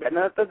I love that.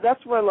 And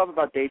that's what I love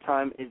about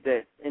Daytime is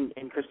that, and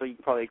Crystal, you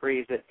can probably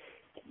agree, is that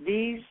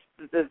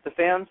the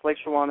fans like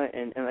Shawana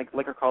and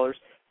like our callers,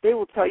 they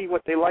will tell you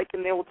what they like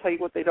and they will tell you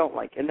what they don't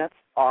like, and that's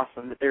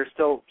awesome that there's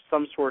still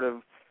some sort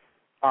of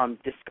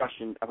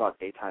discussion about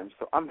Daytime.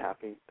 So I'm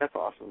happy. That's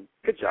awesome.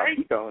 Good job.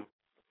 Keep going.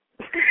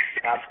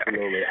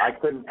 Absolutely. I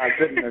couldn't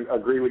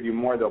agree with you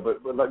more, though.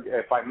 But look,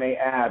 if I may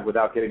add,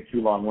 without getting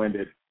too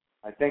long-winded,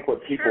 I think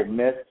what people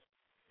miss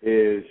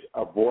is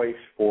a voice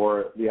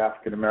for the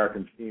African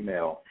American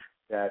female.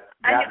 That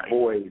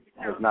void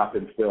has not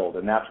been filled,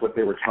 and that's what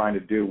they were trying to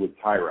do with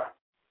Tyra.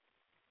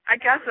 I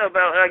guess so,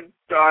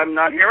 but I'm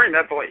not hearing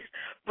that voice.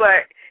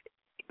 But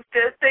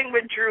the thing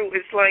with Drew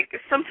is, like,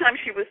 sometimes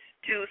she was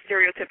too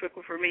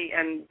stereotypical for me,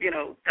 and, you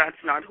know, that's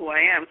not who I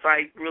am. So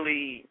I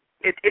really,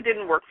 it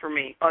didn't work for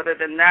me. Other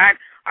than that,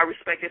 I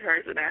respected her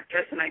as an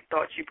actress, and I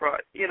thought she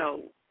brought, you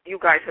know, you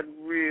guys had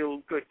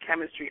real good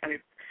chemistry, and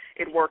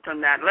it worked on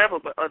that level.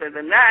 But other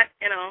than that,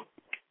 you know,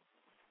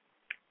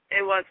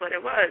 it was what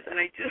it was, and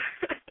I just,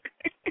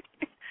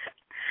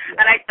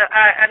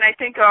 and I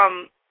think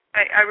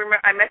I remember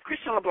I met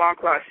Christian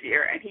LeBlanc last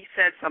year, and he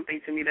said something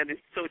to me that is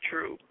so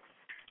true,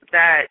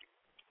 that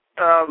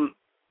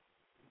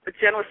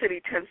Genoa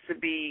City tends to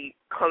be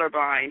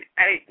colorblind,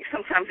 and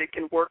sometimes it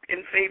can work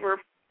in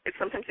favor.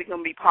 Sometimes it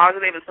can be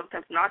positive, and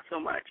sometimes not so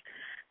much,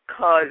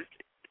 because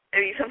I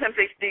mean sometimes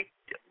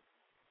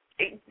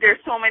there's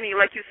so many,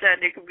 like you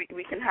said,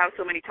 we can have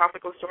so many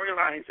topical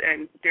storylines,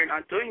 and they're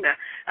not doing that.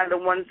 And the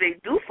ones they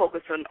do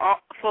focus on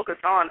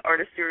are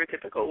the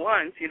stereotypical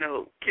ones, you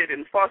know, kid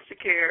in foster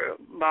care,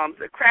 mom's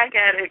a crack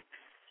addict,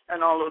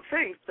 and all those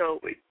things. So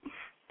it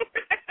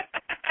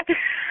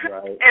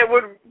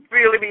would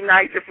really be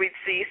nice if we'd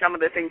see some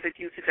of the things that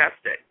you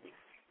suggested.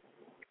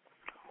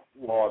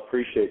 Well, I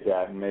appreciate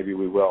that, and maybe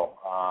we will.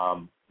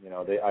 You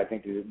know, I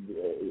think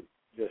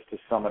just to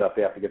sum it up,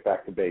 they have to get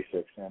back to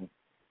basics, and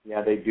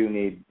yeah, they do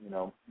need, you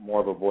know, more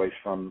of a voice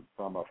from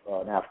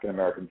an African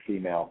American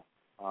female.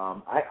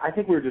 I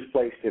think we were just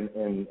placed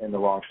in the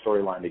wrong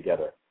storyline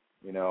together.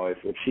 You know, if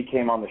she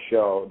came on the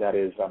show, that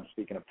is, I'm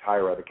speaking of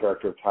Tyra, the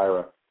character of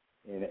Tyra,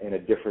 in a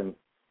different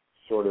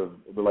sort of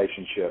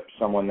relationship,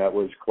 someone that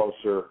was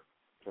closer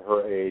to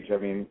her age. I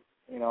mean,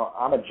 you know,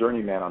 I'm a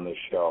journeyman on this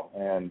show,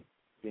 and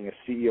being a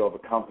CEO of a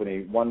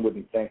company, one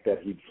wouldn't think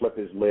that he'd flip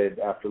his lid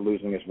after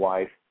losing his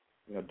wife,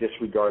 you know,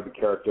 disregard the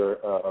character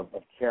of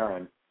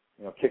Karen,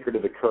 you know, kick her to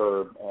the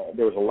curb.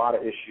 There was a lot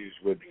of issues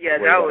with that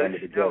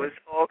was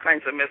all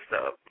kinds of messed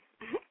up.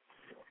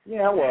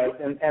 Yeah, it was,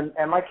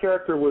 and my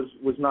character was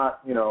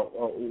not, you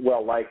know,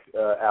 well liked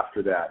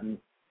after that, and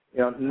you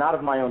know, not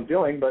of my own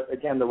doing, but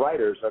again, the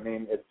writers. I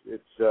mean,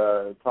 it's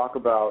talk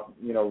about,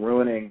 you know,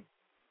 ruining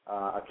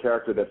a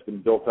character that's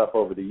been built up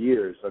over the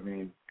years. I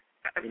mean,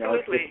 you know,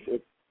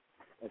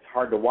 it's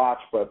hard to watch,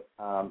 but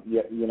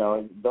you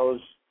know,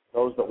 those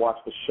that watch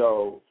the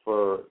show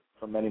for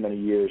many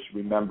years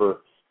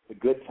remember the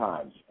good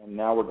times, and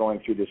now we're going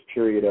through this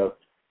period of,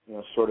 you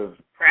know, sort of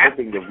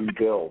hoping to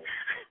rebuild.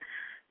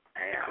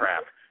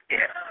 Crap.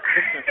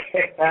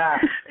 Yeah.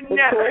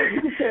 Cool.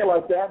 You can say it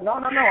like that. No,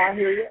 I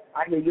hear you.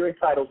 You're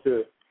entitled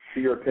to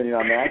your opinion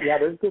on that. Yeah,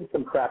 there's been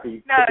some crap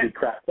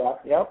stuff.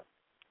 Yep.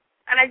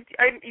 And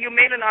you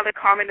made another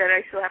comment that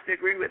I still have to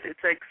agree with. It's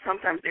like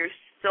sometimes they're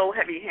so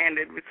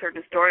heavy-handed with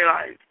certain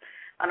storylines,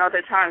 and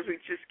other times we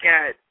just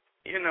get,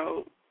 you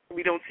know,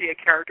 we don't see a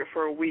character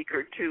for a week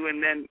or two,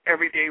 and then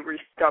every day we're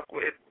stuck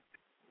with,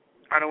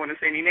 I don't want to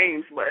say any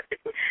names, but,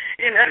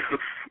 you know,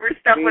 we're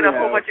stuck with a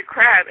whole bunch of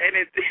crap, and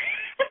it's,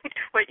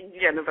 but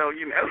yeah, Novell,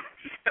 you know.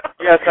 So.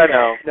 Yes, I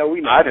know. No,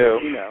 we know. I do.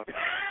 We know.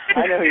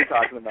 I know who you're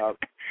talking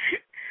about.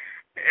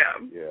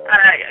 Yeah.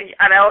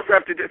 And I also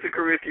have to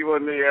disagree with you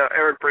on the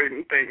Eric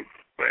Braeden thing,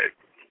 but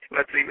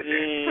let's leave it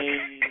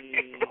there.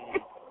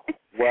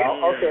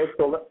 Well, okay,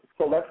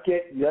 so let's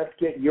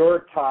get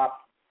your top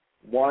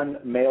one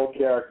male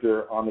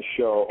character on the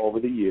show over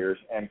the years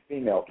and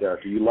female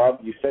character. You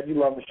said you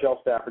love Michelle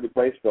Stafford, who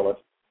plays Phyllis.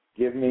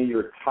 Give me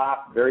your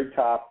very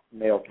top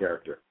male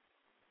character.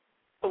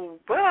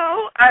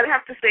 Well, I'd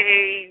have to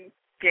say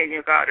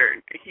Daniel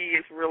Goddard. He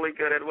is really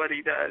good at what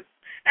he does.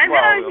 And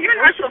you're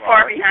not so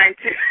far behind,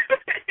 too.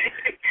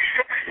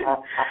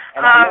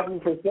 I love you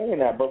for saying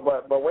that, but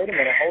wait a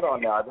minute, hold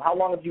on now. How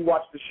long have you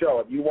watched the show?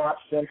 Have you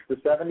watched since the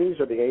 70s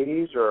or the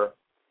 80s? Or?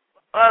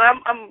 Well,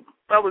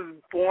 I was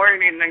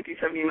born in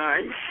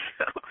 1979,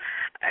 so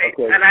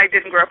and I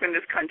didn't grow up in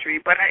this country,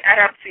 but I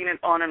have seen it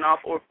on and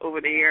off over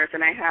the years,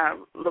 and I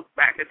have looked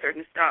back at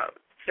certain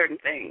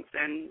things,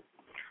 and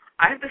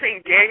I have to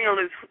say Daniel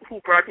is who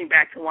brought me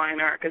back to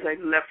YNR, because I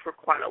left for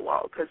quite a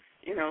while because,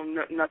 you know,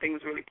 nothing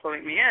was really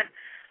pulling me in.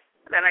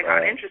 Then I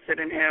got interested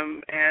in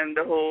him and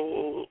the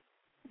whole,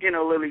 you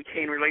know, Lily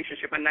Kane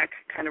relationship, and that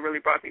kind of really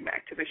brought me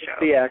back to the show.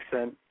 The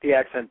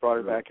accent brought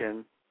her back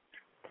in.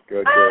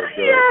 Good.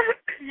 Yeah,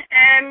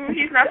 and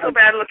he's not so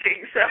bad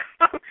looking, so.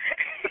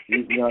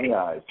 He's young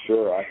eyes,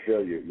 sure, I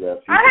feel you. Yes,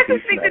 I have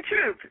to speak the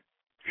truth.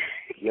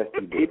 Yes,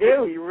 you do. You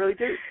do. You really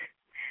do.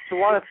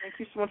 Tawana, thank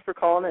you so much for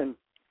calling in.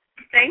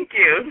 Thank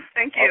you.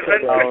 Thank you.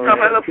 Okay,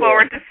 Kristoff, I look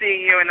forward to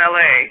seeing you in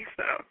L.A.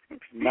 So.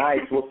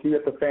 Nice. We'll see you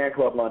at the fan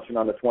club luncheon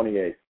on the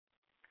 28th.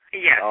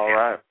 Yes. All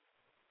right.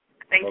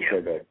 Thank you.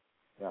 Okay, babe.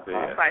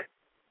 Bye.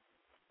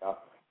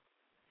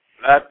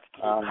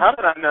 How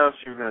did I know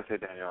she was going to say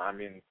Daniel? I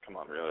mean, come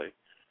on, really.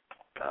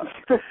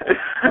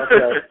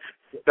 Okay.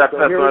 That's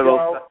my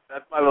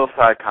little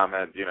side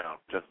comment,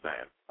 just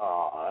saying.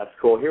 Oh, that's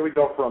cool. Here we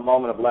go for a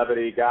moment of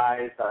levity.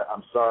 Guys,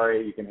 I'm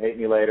sorry. You can hate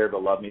me later,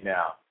 but love me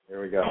now. Here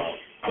we go.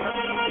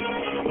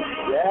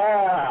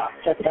 Yeah.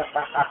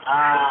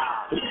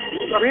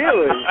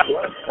 Really?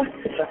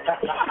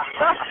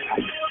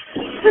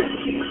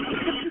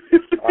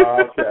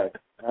 Okay.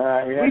 All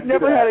right. We've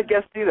never had a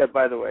guest do that,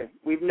 by the way.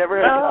 We've never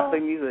had a guest play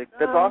music.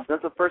 That's awesome.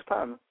 That's the first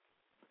time.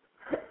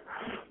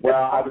 Well,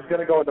 I was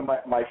going to go into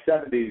my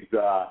 70s.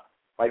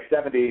 My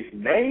 70s,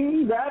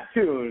 name that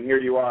tune. Here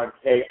you are,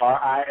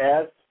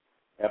 KRIS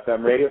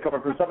FM radio,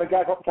 coming from Southern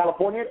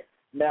California.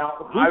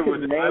 Now, I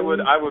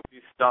would be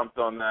stumped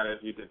on that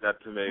if you did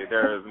that to me.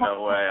 There is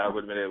no way I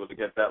would have been able to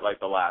get that like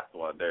the last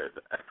one. There's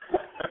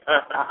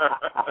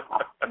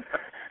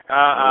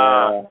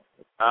All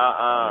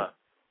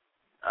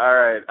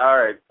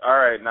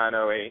right,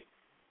 908.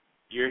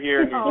 You're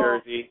here in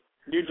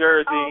New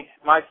Jersey,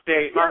 my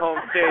state, my home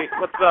state.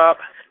 What's up?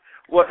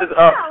 What is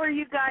up? How are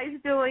you guys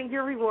doing?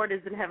 Your reward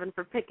is in heaven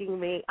for picking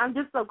me. I'm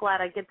just so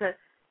glad I get to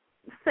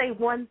say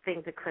one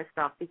thing to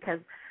Kristoff, because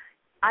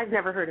I've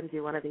never heard him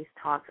do one of these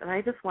talks, and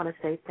I just want to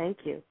say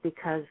thank you,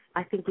 because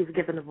I think you've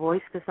given a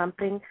voice to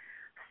something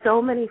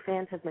so many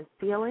fans have been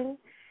feeling,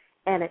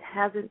 and it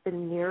hasn't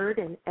been mirrored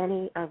in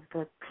any of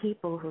the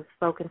people who have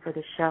spoken for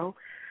the show.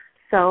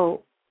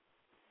 So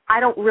I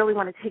don't really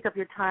want to take up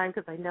your time,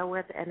 because I know we're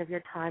at the end of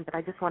your time, but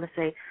I just want to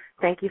say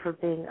thank you for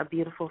being a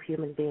beautiful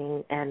human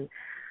being and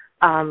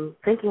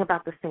thinking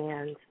about the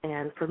fans.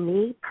 And for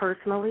me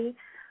personally,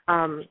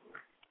 I'm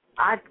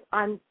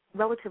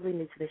relatively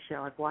new to the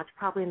show. I've watched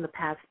probably in the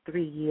past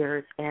 3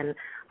 years, and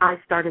I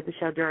started the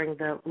show during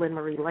the Lynn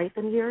Marie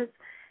Lathan years.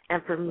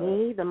 And for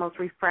me, the most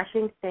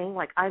refreshing thing,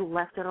 like I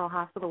left General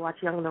Hospital to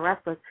watch Young and the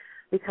Restless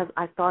because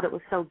I thought it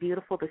was so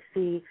beautiful to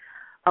see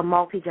a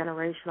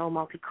multi-generational,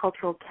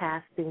 multicultural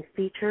cast being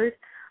featured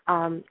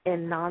in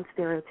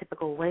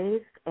non-stereotypical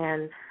ways.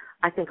 And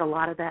I think a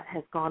lot of that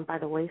has gone by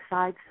the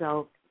wayside.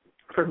 So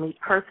for me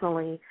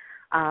personally,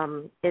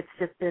 it's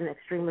just been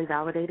extremely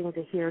validating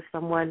to hear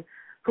someone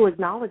who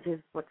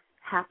acknowledges what's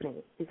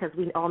happening, because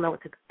we all know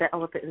it's the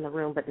elephant in the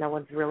room, but no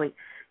one's really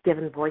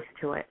given voice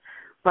to it.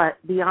 But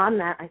beyond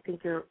that, I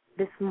think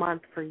this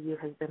month for you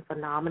has been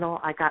phenomenal.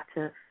 I got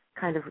to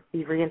kind of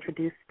be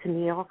reintroduced to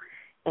Neil,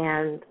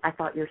 and I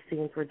thought your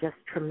scenes were just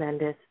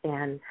tremendous.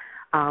 And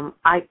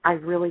I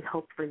really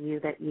hope for you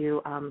that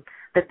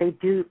that they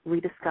do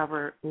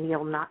rediscover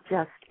Neil, not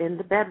just in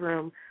the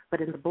bedroom, but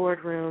in the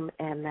boardroom,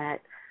 and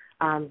that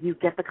you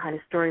get the kind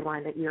of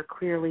storyline that you're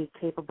clearly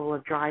capable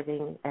of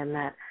driving, and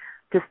that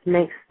just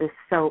makes this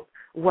soap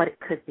what it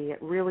could be.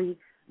 It really,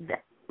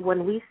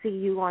 when we see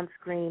you on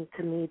screen,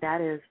 to me,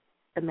 that is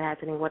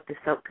imagining what the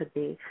soap could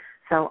be.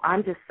 So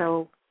I'm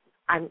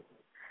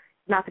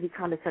not to be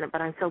condescending,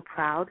 but I'm so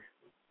proud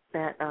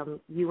that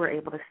you were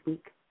able to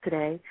speak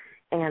today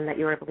and that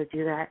you were able to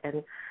do that.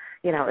 And,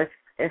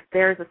 if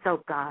there's a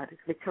soap god,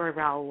 Victoria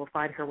Rowell will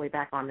find her way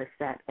back on this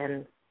set.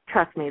 And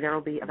trust me, there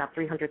will be about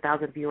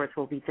 300,000 viewers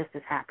who will be just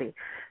as happy.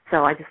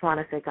 So I just want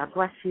to say God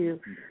bless you.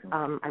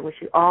 I wish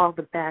you all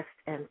the best,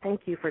 and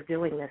thank you for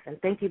doing this. And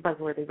thank you,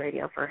 BuzzWorthy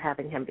Radio, for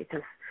having him,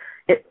 because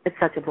it's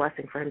such a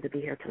blessing for him to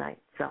be here tonight.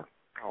 So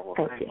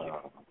thank you.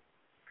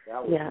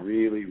 That was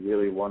really,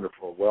 really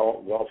wonderful.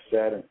 Well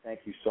said, and thank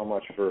you so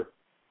much for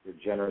your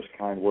generous,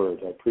 kind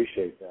words. I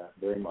appreciate that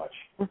very much.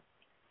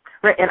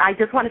 Right, and I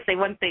just want to say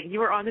one thing. You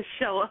were on the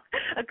show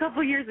a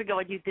couple years ago,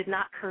 and you did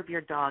not curb your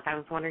dog. I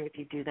was wondering if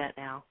you do that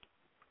now.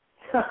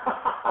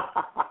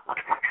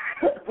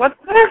 What's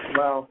this?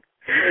 Well,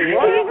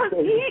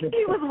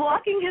 he was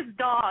walking his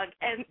dog,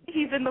 and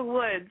he's in the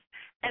woods,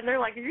 and they're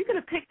like, "Are you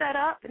going to pick that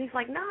up?" And he's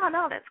like,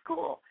 "No, that's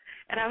cool."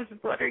 And I was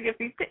just wondering if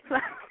he picks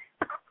that up.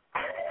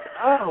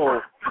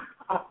 Oh.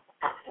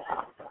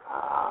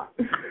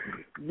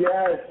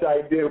 Yes,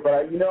 I do.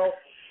 But,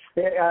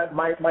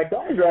 my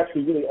dogs are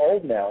actually really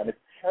old now, and it's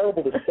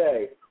terrible to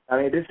say. I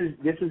mean, this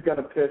is going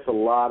to piss a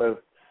lot of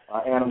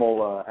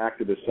animal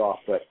activists off,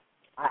 but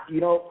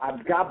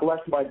God bless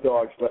my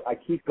dogs, but I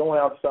keep going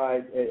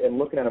outside and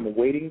looking at them and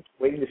waiting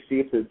to see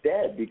if they're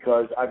dead,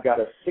 because I've got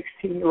a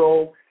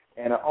 16-year-old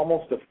and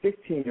almost a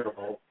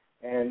 15-year-old,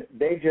 and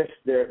they're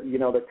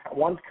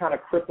one's kind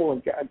of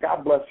crippled, and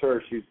God bless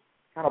her, she's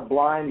kind of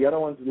blind. The other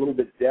one's a little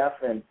bit deaf,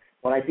 and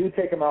when I do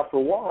take them out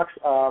for walks,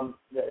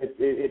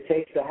 it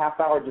takes a half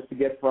hour just to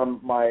get from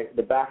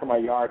the back of my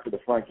yard to the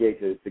front gate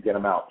to get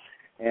them out.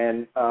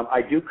 And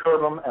I do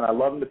curb them, and I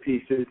love them to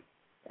pieces.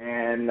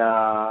 And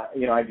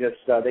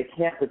they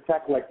can't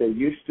protect like they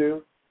used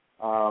to.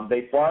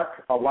 They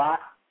bark a lot,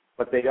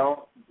 but they don't.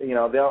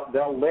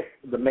 They'll lick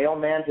the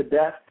mailman to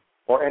death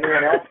or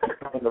anyone else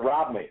coming to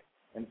rob me.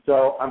 And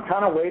so I'm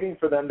kind of waiting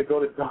for them to go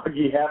to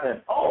doggy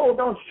heaven. Oh,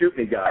 don't shoot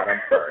me, God.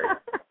 I'm sorry.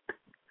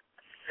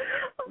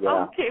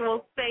 Yeah. Okay,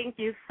 well, thank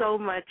you so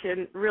much,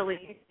 and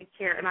really take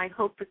care. And I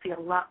hope to see a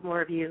lot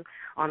more of you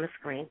on the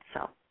screen.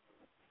 So,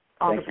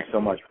 thank you so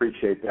much.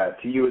 Appreciate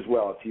that. To you as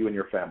well. To you and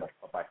your family.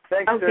 Bye-bye.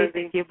 Thanks, okay, Jersey.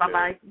 thank you.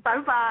 Bye-bye.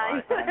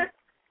 Bye-bye.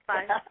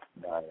 Bye.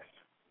 Nice.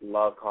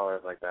 Love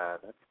callers like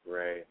that. That's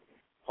great.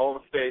 Home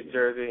state,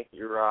 Jersey.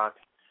 You rock.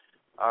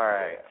 All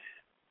right.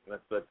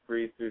 Let's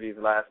breeze through these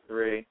last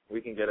three.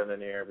 We can get them in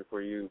here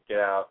before you get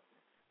out.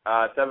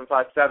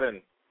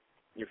 757.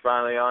 You're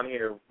finally on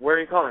here. Where are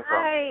you calling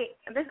from? Hi,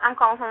 I'm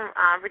calling from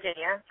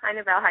Virginia. Hi,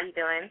 Novelle. How you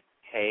doing?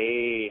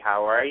 Hey,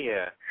 how are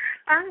you?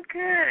 I'm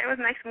good. It was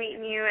nice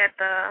meeting you at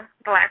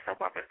the last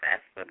Soap Opera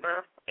Fest with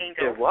the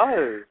Angels. It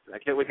was. I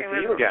can't wait to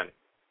see you again.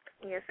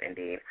 Yes,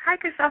 indeed. Hi,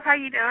 Kristoff. How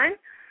you doing?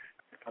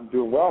 I'm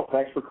doing well.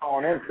 Thanks for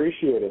calling in.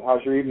 Appreciate it.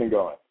 How's your evening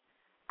going?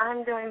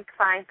 I'm doing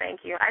fine,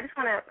 thank you. I just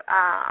want to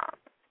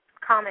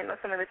comment on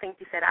some of the things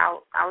you said. I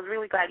was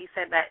really glad you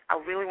said that. I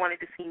really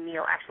wanted to see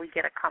Neil actually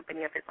get a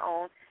company of his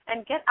own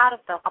and get out of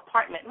the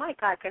apartment. My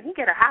God, can he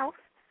get a house?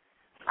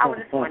 I was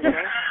just wondering.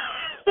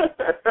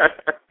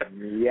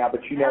 Yeah, but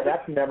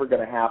that's never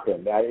going to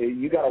happen.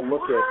 You got to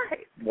look at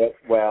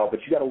but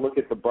you got to look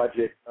at the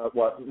budget.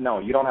 No,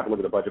 you don't have to look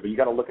at the budget, but you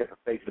got to look at the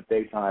face of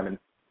Daytime and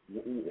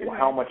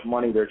how much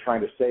money they're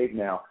trying to save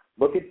now.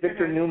 Look at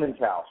Victor Newman's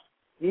house.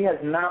 He has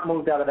not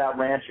moved out of that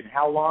ranch in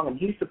how long, and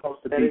he's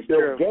supposed to be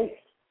Bill Gates.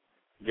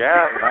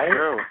 Yeah,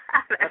 right?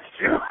 That's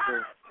true.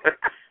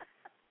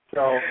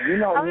 So, he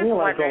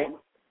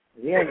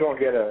ain't going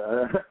to get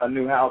a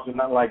new house or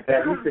nothing like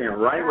that. He's saying,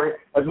 right?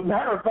 As a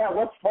matter of fact,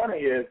 what's funny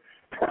is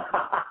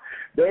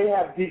they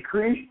have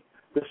decreased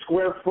the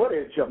square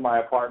footage of my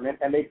apartment,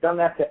 and they've done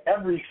that to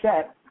every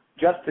set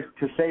just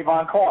to save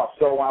on cost.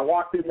 So I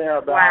walked in there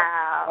about,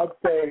 I'd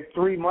say,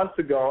 3 months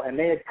ago, and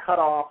they had cut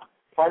off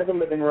part of the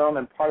living room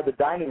and part of the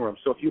dining room.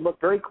 So if you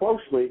look very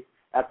closely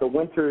at the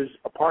Winters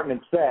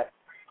apartment set,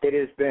 it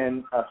has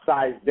been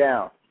sized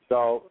down.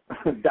 So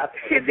that's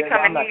it's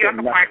become a New York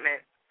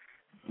apartment.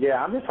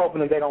 Yeah, I'm just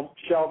hoping that they don't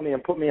shelve me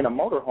and put me in a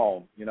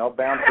motorhome,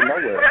 bound for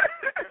nowhere.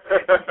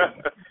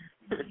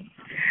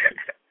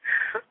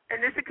 And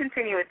just to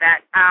continue with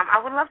that,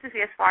 I would love to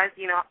see, as far as,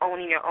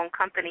 owning your own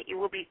company, it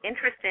will be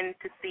interesting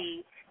to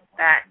see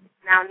that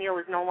now Neil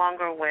is no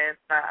longer with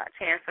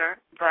Chancer,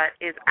 but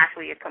is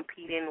actually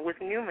competing with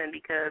Newman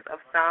because of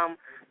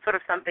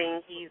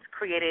something he's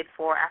created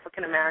for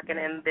African American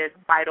and this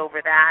fight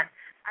over that.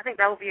 I think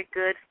that would be a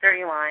good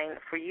storyline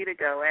for you to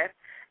go with.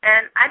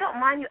 And I don't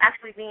mind you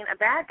actually being a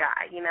bad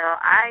guy.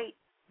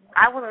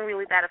 I wasn't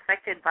really that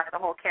affected by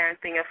the whole Karen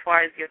thing as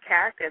far as your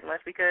character as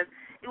much, because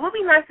it would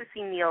be nice to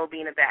see Neil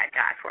being a bad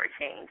guy for a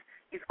change.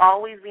 He's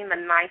always been the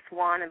nice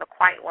one, and the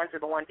quiet ones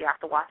are the ones you have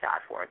to watch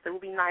out for. So it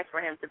would be nice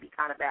for him to be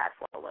kind of bad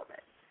for a little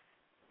bit.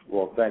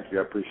 Well, thank you.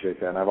 I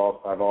appreciate that. And I've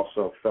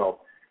also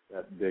felt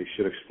that they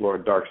should explore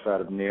a dark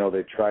side of Neil.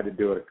 They tried to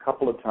do it a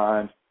couple of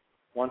times,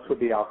 once with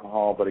the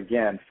alcohol, but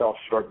again, fell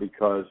short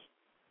because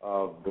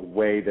of the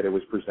way that it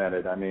was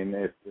presented. I mean,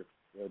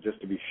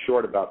 just to be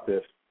short about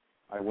this,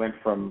 I went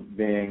from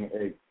being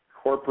a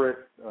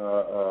corporate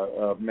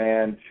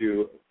man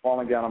to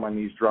falling down on my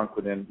knees drunk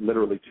within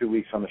literally 2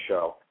 weeks on the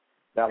show.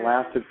 That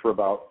lasted for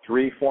about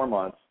 3-4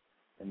 months,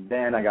 and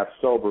then I got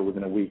sober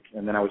within a week,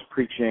 and then I was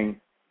preaching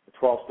the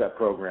 12-step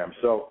program.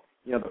 So,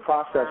 the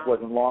process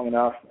wasn't long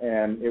enough,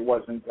 and it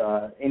wasn't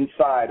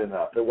inside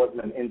enough. It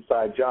wasn't an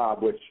inside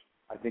job, which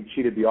I think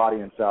cheated the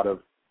audience out of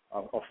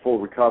a full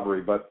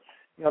recovery. But,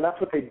 that's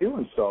what they do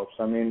in soaps.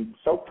 I mean,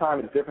 soap time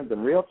is different than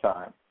real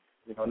time.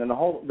 And then the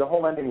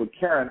whole ending with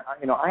Karen,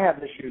 I have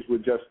issues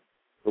with just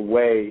the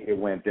way it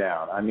went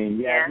down. I mean,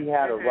 he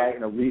had a right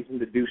and a reason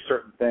to do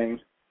certain things,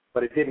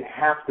 but it didn't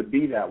have to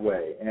be that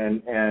way.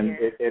 And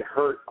it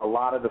hurt a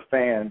lot of the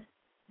fans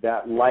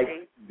that liked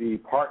the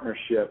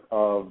partnership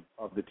of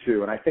the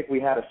two. And I think we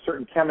had a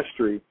certain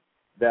chemistry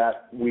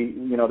that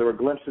there were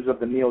glimpses of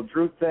the Neil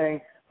Drew thing.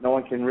 No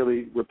one can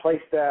really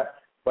replace that,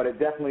 but it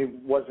definitely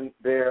wasn't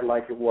there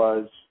like it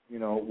was,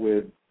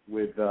 with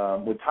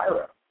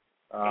Tyra.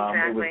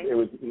 It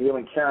was Neil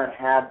and Karen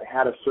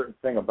had a certain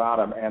thing about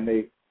them, and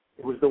it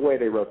was the way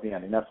they wrote the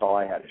ending. That's all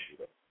I had issue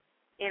with.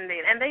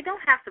 Indeed, and they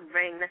don't have to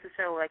bring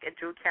necessarily like a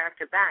Drew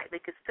character back. They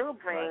could still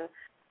bring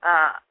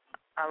a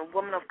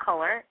woman of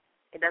color.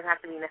 It doesn't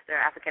have to be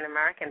necessarily African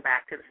American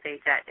back to the stage.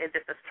 That is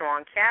just a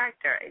strong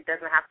character. It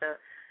doesn't have to,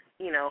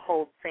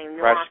 hold the same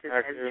nuances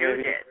as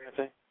Drew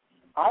did.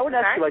 I would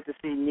actually like to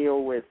see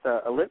Neil with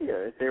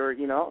Olivia if they were,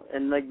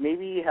 and like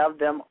maybe have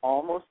them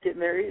almost get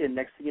married, and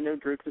next thing you know,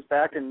 Drew comes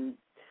back, and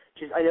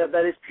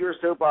that is pure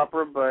soap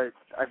opera, but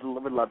I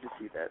would love to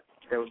see that.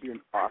 That would be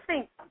awesome. I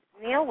think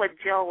Neil with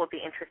Jill would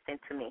be interesting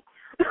to me.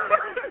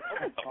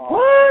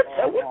 What?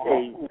 That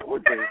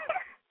would be.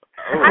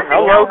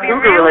 Hello,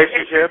 Cougar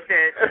relationship.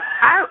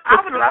 I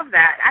would love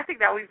that. I think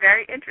that would be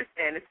very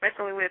interesting,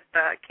 especially with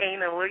Kane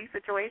and Louie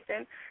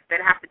situation.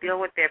 They'd have to deal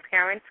with their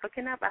parents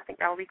hooking up. I think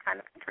that would be kind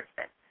of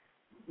interesting.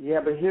 Yeah,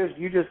 but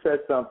you just said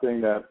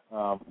something that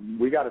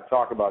we got to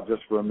talk about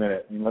just for a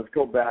minute. And let's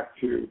go back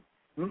to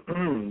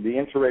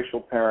the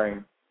interracial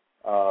pairing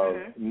of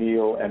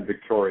Neil and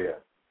Victoria.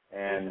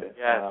 And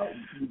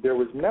there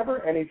was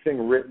never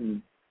anything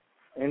written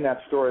in that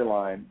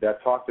storyline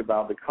that talked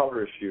about the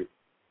color issue,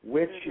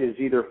 which is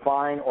either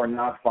fine or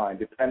not fine,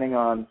 depending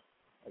on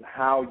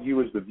how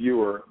you as the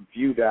viewer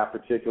view that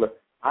particular.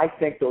 I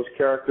think those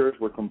characters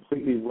were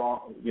completely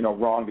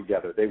wrong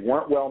together. They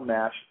weren't well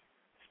matched.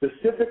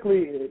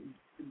 Specifically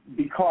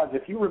because,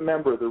 if you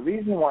remember, the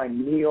reason why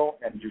Neil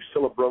and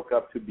Drucilla broke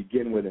up to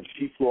begin with and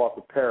she flew off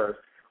to Paris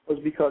was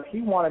because he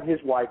wanted his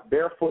wife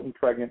barefoot and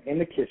pregnant in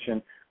the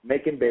kitchen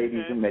making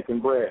babies and making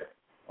bread.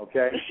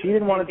 Okay? She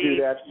didn't want to do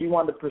that. She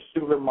wanted to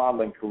pursue her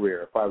modeling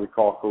career, if I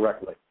recall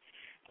correctly.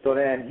 So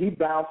then he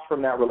bounced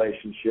from that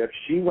relationship.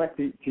 She went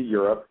to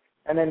Europe,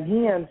 and then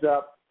he ends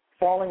up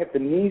falling at the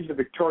knees of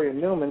Victoria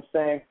Newman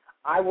saying,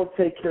 I will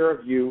take care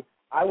of you.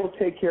 I will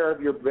take care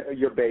of your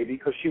baby,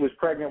 because she was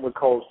pregnant with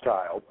Cole's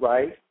child,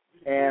 right?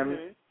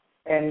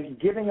 And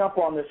giving up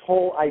on this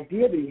whole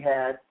idea that he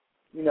had,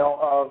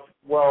 of,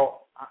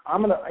 well,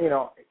 I'm going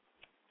to,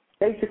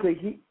 basically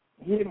he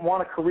didn't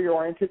want a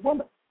career-oriented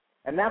woman.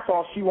 And that's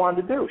all she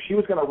wanted to do. She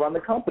was going to run the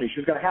company. She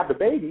was going to have the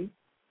baby,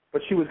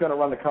 but she was going to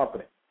run the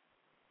company.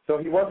 So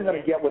he wasn't going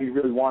to get what he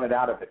really wanted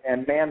out of it.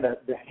 And, man, the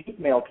hate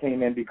mail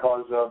came in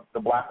because of the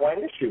black-white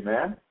issue,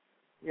 man.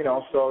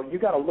 So you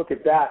got to look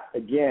at that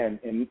again.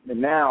 And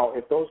now,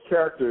 if those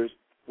characters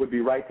would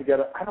be right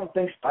together, I don't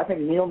think so. I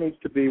think Neil needs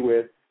to be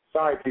with,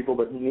 sorry people,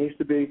 but he needs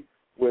to be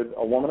with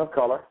a woman of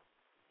color.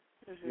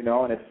 And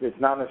it's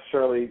not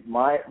necessarily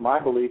my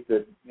belief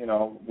that,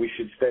 we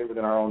should stay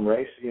within our own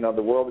race.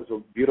 The world is a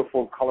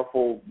beautiful,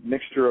 colorful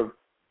mixture of,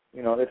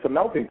 it's a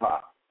melting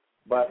pot.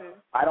 But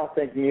I don't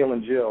think Neil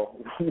and Jill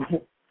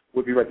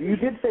would be right. You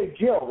did say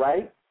Jill,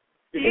 right?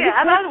 Yeah,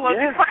 I thought it would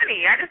be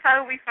funny. I just thought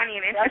it would be funny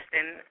and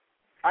interesting.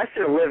 I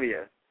said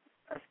Olivia.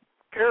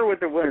 Pair her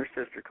with the Winter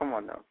Sister. Come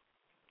on now.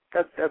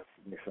 That'd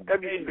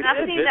be.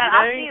 I've seen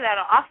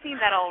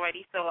that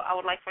already. So I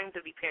would like for him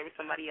to be paired with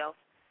somebody else.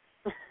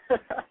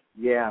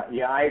 Yeah,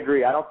 I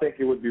agree. I don't think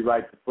it would be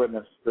right to put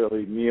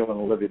necessarily Neil and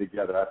Olivia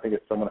together. I think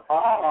it's someone.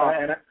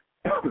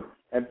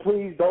 And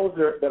please, those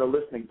that are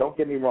listening, don't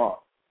get me wrong.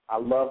 I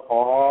love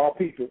all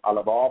people. I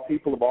love all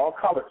people of all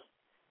colors.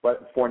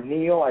 But for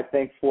Neil, I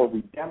think for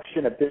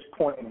redemption at this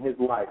point in his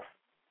life,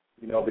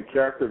 the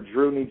character of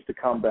Drew needs to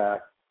come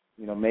back,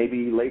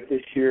 maybe late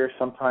this year,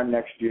 sometime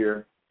next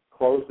year,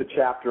 close the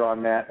chapter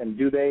on that, and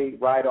do they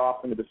ride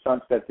off into the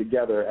sunset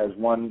together as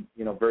one,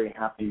 very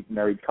happy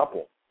married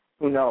couple?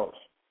 Who knows?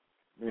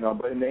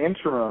 But in the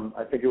interim,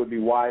 I think it would be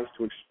wise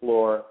to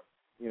explore,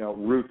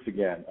 roots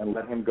again and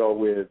let him go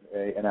with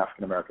an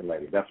African-American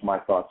lady. That's my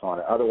thoughts on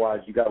it.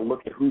 Otherwise, you got to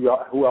look at who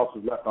else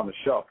is left on the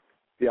show.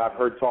 Yeah, I've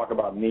heard talk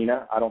about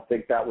Nina. I don't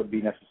think that would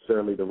be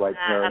necessarily the right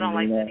pair. I don't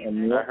Nina like that either.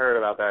 Nina. I heard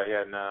about that.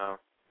 Yeah, no.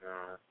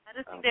 I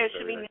just think there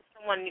should be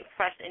someone new,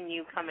 fresh and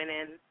new coming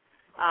in.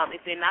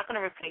 If they're not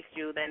going to replace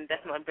you, then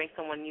definitely bring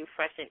someone new,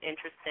 fresh and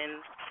interesting,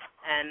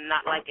 and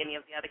not like any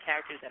of the other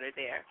characters that are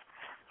there.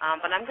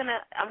 But I'm gonna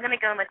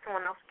go and let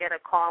someone else get a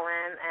call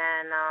in,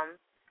 and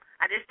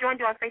I just joined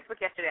you on Facebook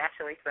yesterday,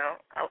 actually,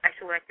 so I'll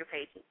actually like your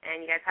page.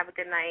 And you guys have a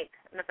good night,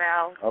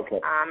 Nabel. Okay.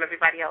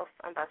 Everybody else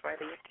on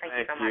BuzzWorthy. Thank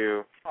you so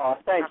much. Oh,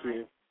 thank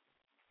you.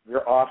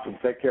 You're awesome.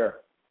 Take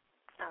care.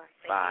 All right,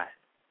 bye.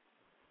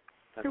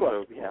 That's so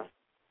cool.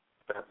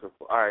 That's so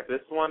cool. All right,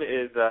 this one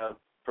is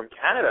from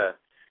Canada,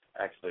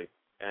 actually,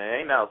 and it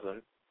ain't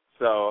Nelson.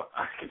 So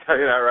I can tell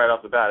you that right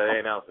off the bat. It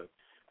ain't Nelson.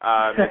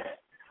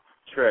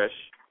 Trish.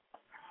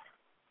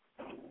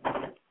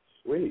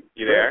 Sweet.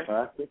 You there?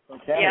 From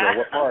Canada. Yeah.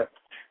 What part?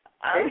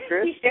 Hey,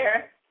 Trish.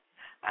 Here.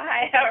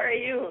 Hi, how are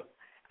you?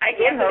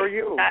 How are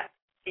you?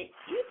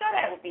 You thought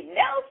I would be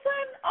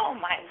Nelson? Oh,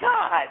 my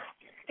God.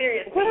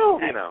 Seriously. Well,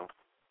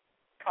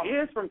 he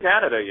is from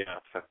Canada,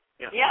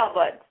 Yeah,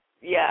 but,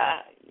 yeah.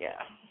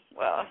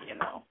 Well,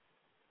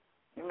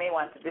 you may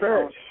want to be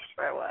known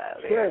for a while.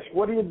 Trish,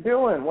 what are you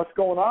doing? What's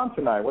going on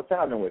tonight? What's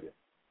happening with you?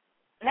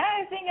 Now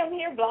I think I'm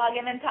here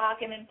blogging and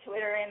talking and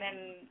Twittering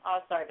and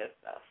all sorts of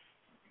stuff.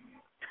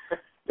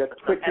 That's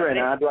Twittering,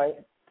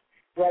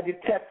 do I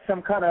detect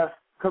some kind of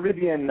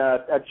Caribbean,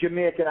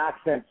 Jamaican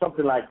accent,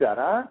 something like that,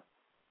 huh?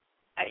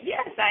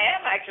 Yes, I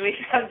am actually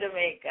from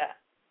Jamaica.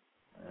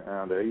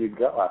 Oh, there you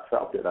go. I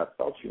felt it. I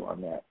felt you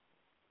on that.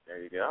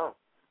 There you go.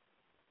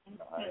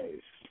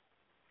 Nice.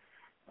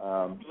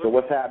 So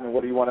what's happening?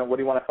 What do you want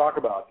to talk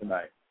about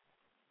tonight?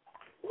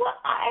 Well,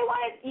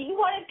 you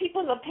wanted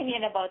people's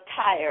opinion about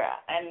Tyra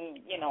and,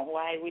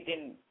 why we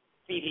didn't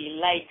really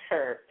like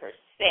her per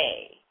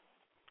se.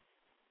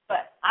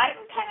 But I'm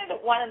kind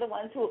of one of the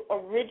ones who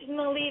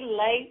originally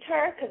liked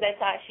her because I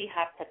thought she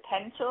had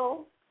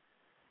potential.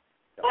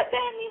 But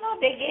then,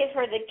 they gave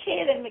her the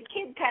kid, and the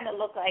kid kind of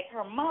looked like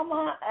her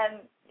mama,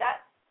 and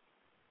that,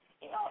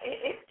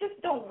 it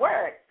just don't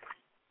work.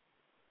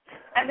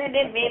 And then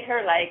they made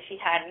her like she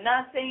had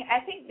nothing. I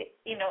think, that,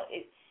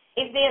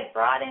 if they had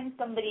brought in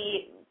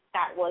somebody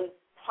that was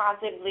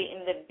possibly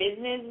in the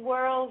business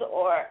world,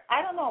 or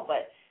I don't know,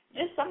 but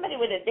just somebody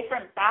with a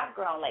different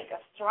background, like a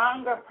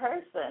stronger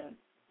person,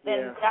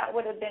 then that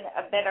would have been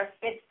a better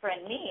fit for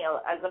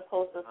Neil as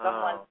opposed to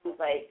someone who's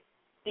like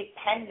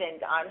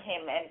dependent on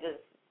him and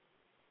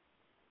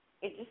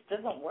it just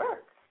doesn't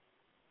work.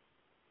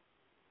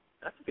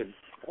 That's a good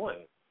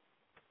point.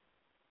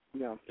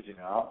 Yeah. You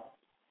know.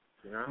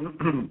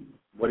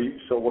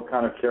 What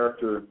kind of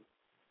character?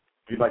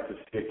 You'd like to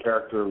see a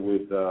character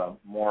with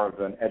more of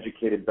an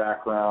educated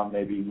background,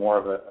 maybe more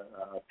of a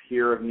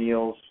peer of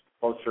Neil's,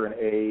 closer in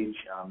age,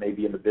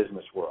 maybe in the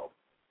business world?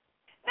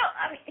 No,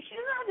 I mean, she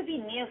doesn't have to be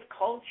Neil's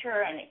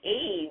culture and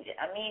age.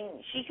 I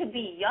mean, she could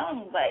be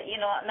young, but, you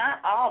know, not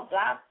all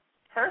black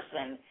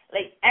person.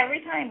 Like,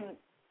 every time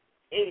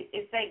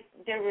it's like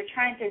they were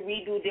trying to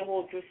redo the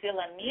whole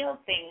Drucilla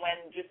Neil thing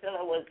when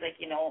Drucilla was like,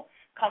 you know,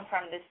 come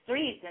from the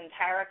streets and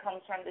Tyra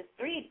comes from the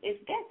streets.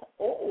 It gets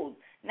old.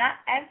 Not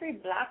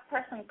every black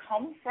person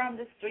comes from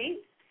the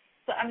streets.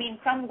 So, I mean,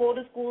 some go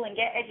to school and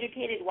get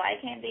educated. Why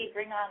can't they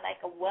bring on,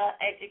 like, a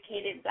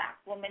well-educated black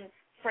woman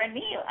for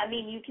Neil? I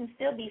mean, you can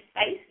still be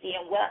feisty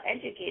and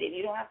well-educated.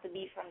 You don't have to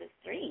be from the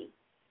street.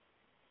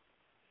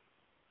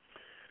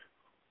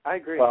 I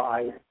agree. Well,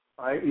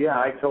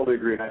 I totally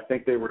agree. And I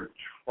think they were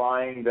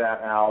trying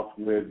that out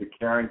with the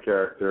Karen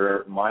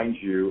character. Mind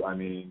you, I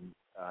mean,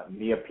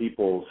 Nia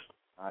Peoples,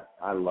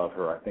 I love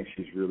her. I think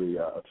she's really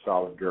a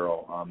solid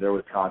girl. There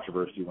was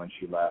controversy when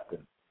she left,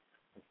 and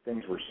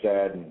things were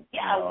said. And,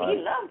 yeah, we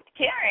loved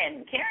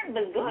Karen. Karen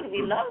was good.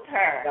 We loved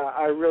her. Yeah,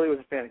 I really was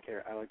a fan of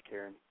Karen. I liked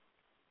Karen.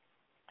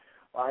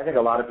 Well, I think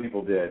a lot of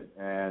people did.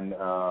 And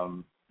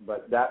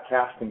but that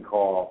casting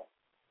call,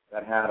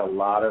 that had a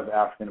lot of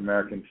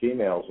African-American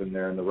females in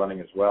there in the running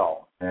as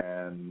well.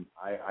 And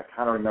I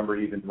kind of remember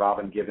even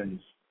Robin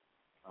Gibbons.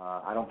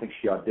 I don't think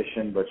she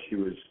auditioned, but she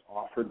was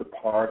offered the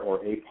part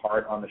or a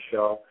part on the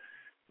show.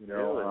 You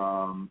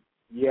know,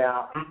 really?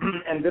 Yeah.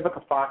 And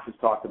Vivica Fox has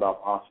talked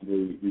about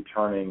possibly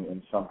returning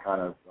in some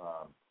kind of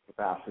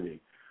capacity.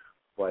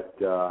 But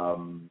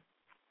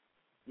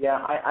yeah,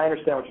 I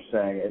understand what you're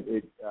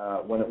saying.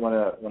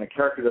 When a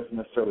character doesn't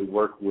necessarily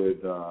work with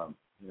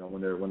you know,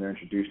 when they're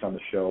introduced on the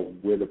show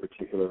with a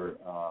particular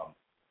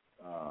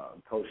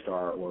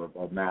co-star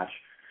or match,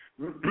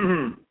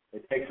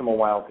 it takes them a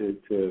while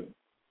to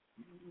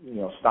you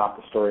know, stop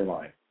the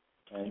storyline.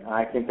 And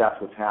I think that's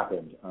what's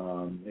happened.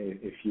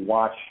 If you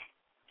watch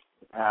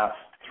the past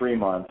 3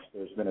 months,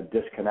 there's been a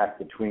disconnect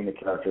between the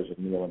characters of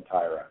Neil and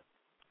Tyra.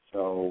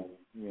 So,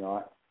 you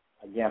know,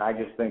 again, I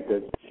just think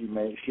that she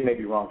may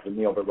be wrong for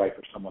Neil, but right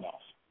for someone else.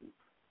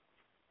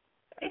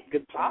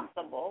 It's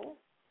possible.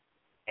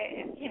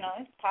 You know,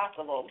 it's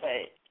possible,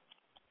 but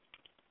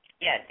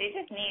yeah, they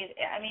just need.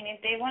 I mean,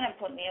 if they want to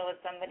put Neil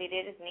with somebody,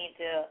 they just need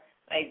to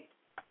like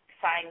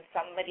find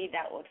somebody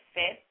that would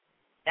fit.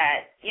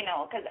 That, you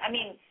know, because I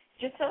mean,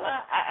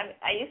 Drucilla,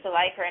 I used to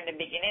like her in the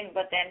beginning,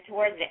 but then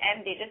towards the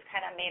end, they just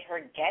kind of made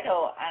her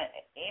ghetto,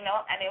 you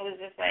know, and it was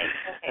just like,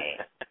 okay,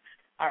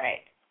 all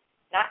right,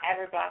 not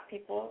every black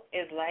people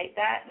is like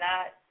that.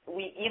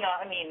 You know,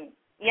 I mean,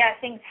 yeah,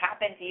 things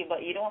happen to you,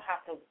 but you don't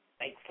have to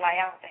like fly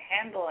off the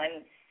handle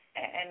and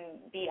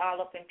be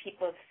all up in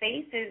people's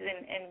faces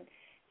and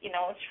you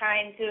know,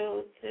 trying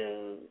to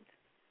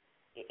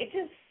it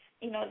just,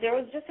 you know, there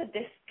was just a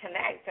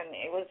disconnect, and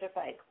it was just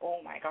like, oh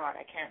my God,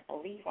 I can't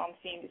believe I'm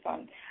seeing this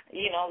on,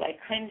 you know,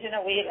 like cringing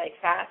away, like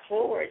fast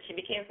forward. She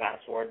became fast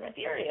forward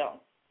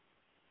material.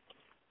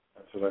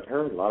 That's what I've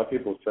heard. A lot of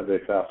people said they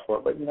fast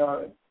forward, but you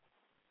know,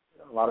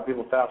 a lot of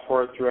people fast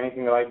forward through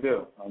anything that I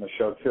do on the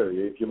show too.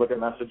 If you look at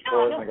message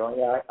boards and they go,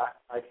 yeah,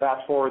 I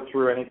fast forward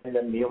through anything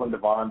that Neil and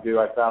Devon do.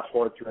 I fast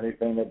forward through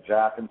anything that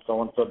Jack and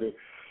so do.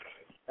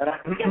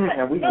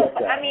 And we get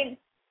that. I mean,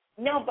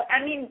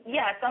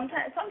 yeah,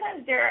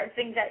 sometimes there are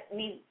things that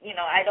need, you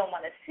know, I don't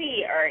want to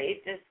see, or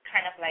it's just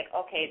kind of like,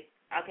 okay,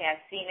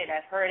 I've seen it,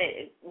 I've heard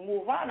it,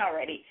 move on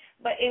already.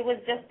 But it was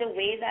just the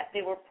way that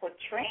they were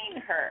portraying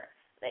her.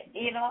 Like,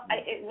 you know,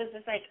 it was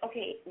just like,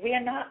 okay, we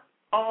are not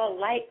all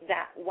like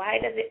that. Why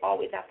does it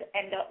always have to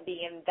end up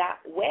being that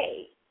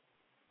way?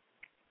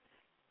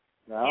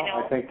 No, you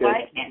know, I think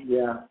that,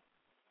 yeah.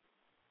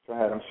 Go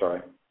ahead, I'm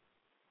sorry.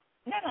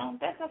 No,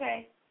 that's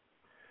okay.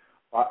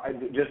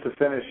 Just to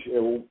finish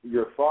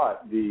your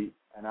thought,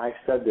 and I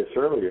said this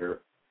earlier,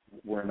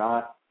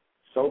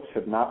 soaps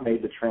have not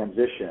made the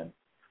transition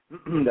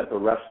that the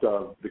rest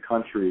of the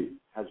country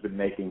has been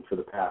making for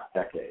the past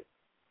decade.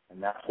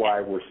 And that's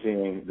why we're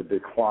seeing the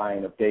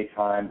decline of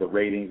daytime, the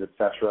ratings, et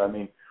cetera. I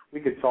mean, we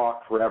could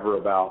talk forever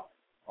about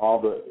all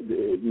the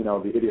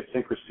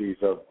idiosyncrasies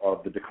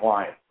of the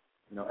decline.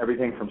 You know,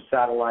 everything from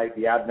satellite,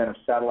 the advent of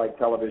satellite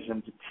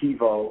television, to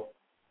TiVo,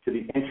 to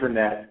the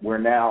internet, where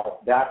now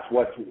that's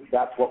what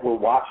we're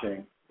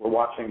watching. We're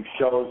watching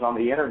shows on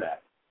the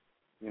internet,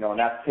 you know, and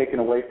that's taken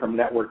away from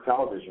network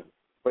television.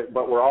 But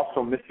we're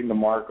also missing the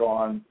mark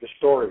on the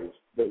stories,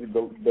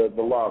 the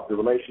love, the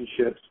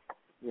relationships,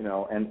 you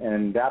know,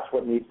 and that's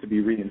what needs to be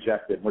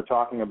re-injected. We're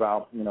talking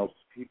about, you know,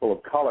 people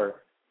of color.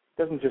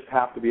 It doesn't just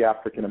have to be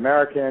African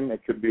American.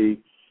 It could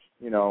be,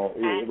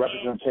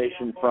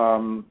 representation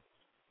from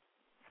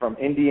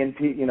Indian,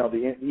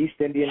 the East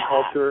Indian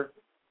culture.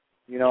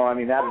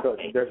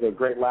 There's a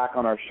great lack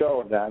on our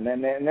show of that. And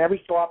then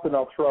every so often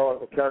they'll throw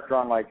a character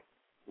on like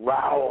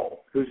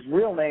Rowell, whose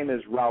real name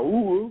is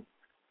Raoul,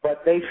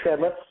 but they said,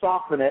 let's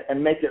soften it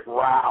and make it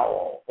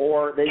Rowell.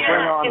 Or they bring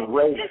on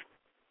Rafe,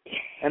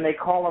 and they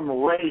call him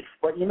Rafe.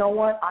 But you know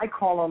what? I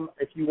call him,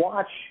 if you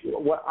watch,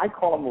 I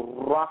call him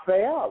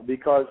Raphael,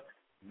 because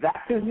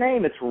that's his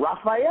name. It's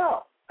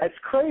Raphael. It's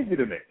crazy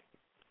to me.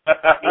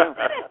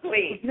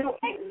 Exactly.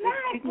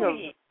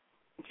 Exactly.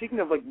 Speaking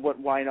of like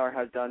what YNR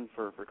has done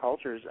for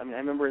cultures, I mean, I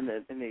remember in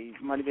the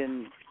might have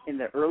been in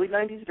the early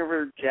 '90s.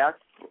 Remember Jack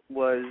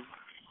was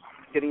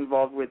getting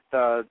involved with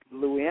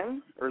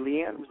Luann or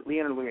Leanne? Was it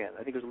Leanne or Luann?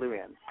 I think it was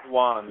Luann.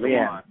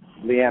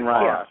 Leanne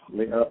Ryan.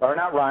 Yeah. Or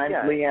not Ryan.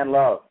 Yeah. Leanne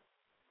Love.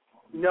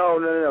 No.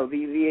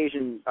 The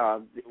Asian.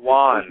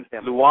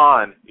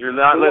 Luann. You're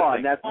not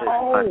listening. That's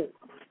it.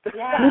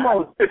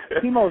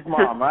 Chemo's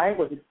mom, right?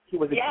 Was it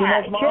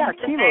Chemo's mom? Yeah,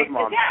 Chemo's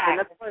mom. And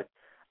that's what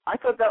I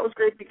thought that was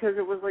great, because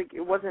it was like,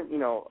 it wasn't,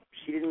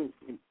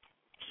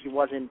 she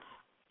wasn't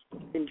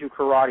into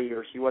karate,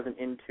 or she wasn't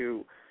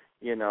into,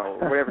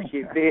 whatever.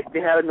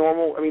 They had a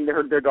normal, I mean,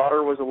 their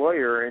daughter was a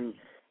lawyer, and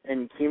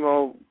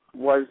Chemo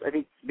was, I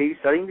think, maybe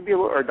studying to be a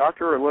lawyer, or a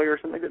doctor, or a lawyer, or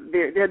something like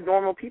that. They had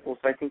normal people,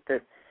 so I think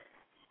that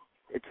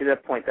to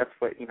that point, that's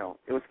what,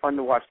 it was fun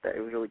to watch that.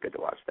 It was really good to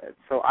watch that.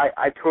 So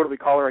I totally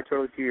call her. I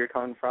totally see where you're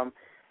coming from,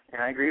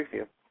 and I agree with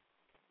you.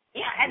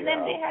 Yeah, and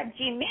then they had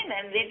Jimin,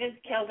 and they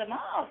just killed him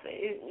off.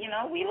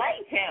 We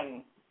liked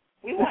him.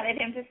 We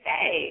wanted him to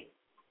stay.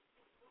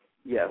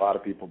 Yeah, a lot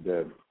of people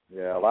did.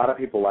 Yeah, a lot of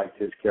people liked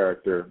his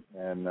character,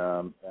 and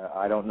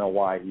I don't know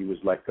why he was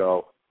let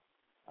go.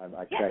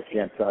 I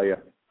can't tell you.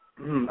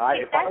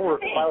 If I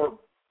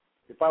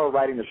were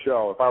writing the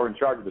show, if I were in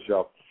charge of the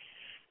show,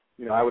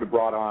 I would have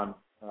brought on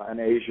an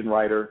Asian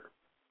writer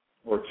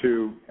or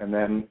two, and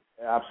then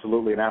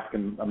absolutely an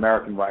African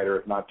American writer,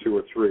 if not two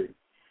or three,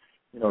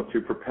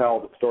 to propel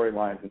the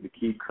storylines and to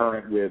keep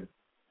current with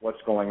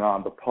what's going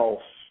on, the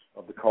pulse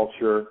of the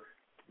culture,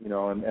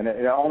 and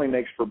it only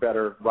makes for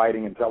better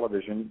writing and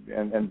television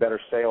and better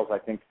sales, I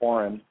think,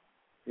 foreign.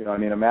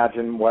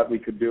 Imagine what we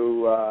could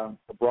do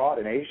abroad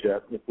in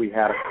Asia if we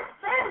had a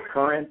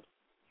current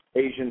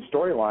Asian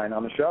storyline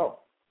on the show,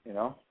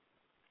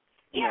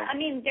 Yeah, I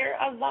mean, there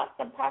are lots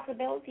of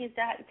possibilities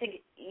to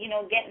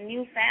get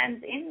new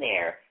fans in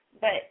there,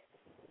 but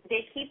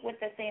they keep with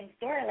the same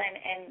storyline,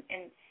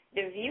 and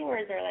the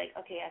viewers are like,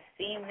 okay, I've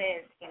seen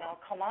this,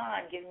 come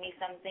on, give me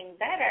something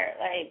better,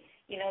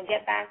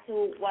 get back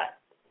to what,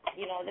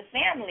 the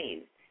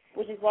families,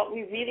 which is what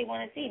we really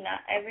want to see. Not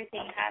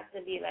everything has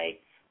to be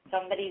like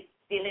somebody's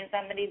stealing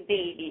somebody's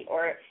baby,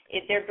 or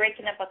if they're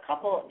breaking up a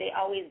couple, they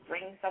always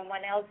bring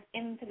someone else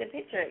into the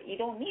picture. You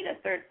don't need a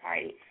third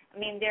party. I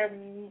mean, there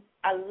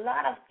are a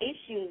lot of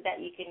issues that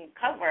you can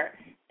cover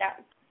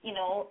that,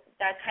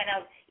 that kind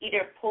of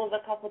either pulls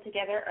a couple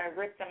together or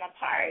rips them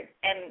apart.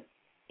 And,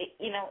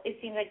 it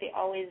seems like they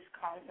always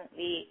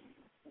constantly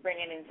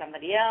bringing in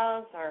somebody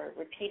else or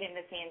repeating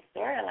the same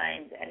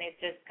storylines. And it's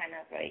just kind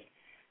of like,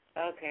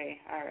 okay,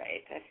 all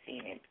right, I've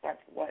seen it.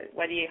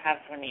 What do you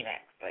have for me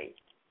next?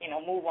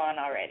 Move on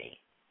already.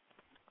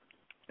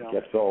 It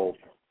gets old.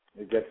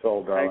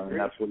 Darling, and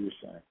that's what you're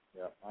saying.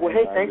 Yeah. Well,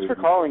 hey, thanks for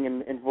calling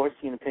and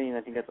voicing an opinion.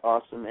 I think that's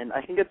awesome. And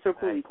I think it's so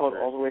cool you called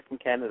all the way from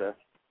Canada.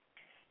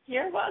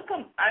 You're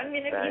welcome. I'm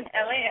going to be in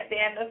LA at the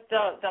end of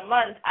the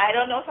month. I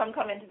don't know if I'm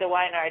coming to the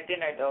YNR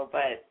dinner, though,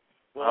 but...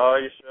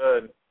 you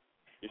should.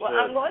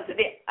 I'm going to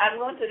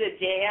the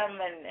JM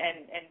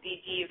and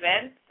DG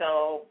event,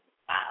 so...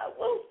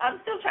 I'm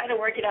still trying to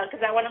work it out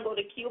because I want to go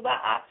to Cuba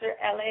after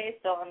LA,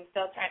 so I'm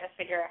still trying to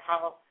figure out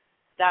how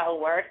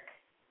that'll work.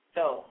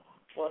 So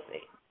we'll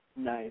see.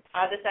 Nice.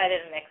 I'll decide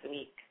it next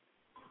week.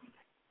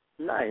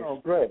 Nice. Oh,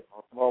 great.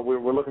 Well,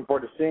 we're looking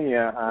forward to seeing you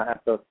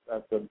at the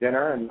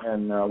dinner,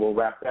 and we'll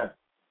wrap then.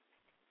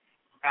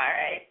 All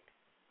right.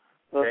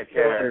 Take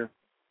care.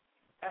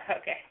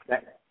 Okay.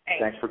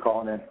 Thanks for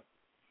calling in.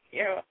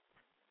 You're welcome.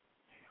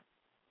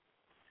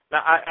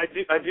 Now,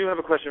 I do have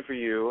a question for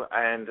you,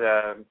 and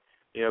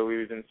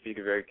we've been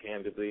speaking very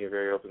candidly and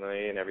very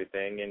openly and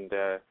everything,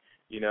 and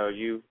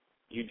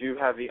you do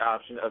have the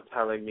option of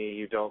telling me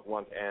you don't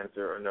want to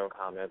answer or no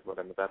comment what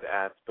I'm about to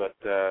ask, but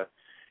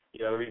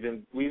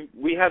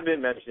we have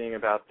been mentioning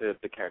about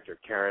the character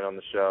Karen on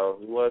the show,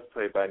 who was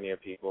played by Nia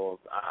Peoples.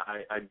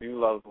 I do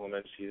love the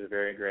woman. She's a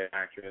very great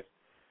actress,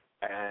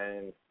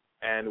 and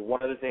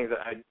one of the things that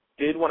I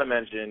did want to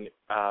mention,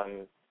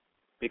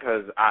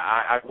 because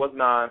I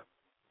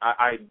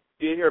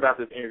did hear about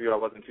this interview. I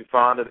wasn't too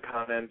fond of the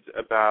comments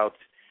about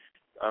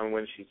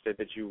when she said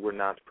that you were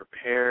not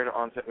prepared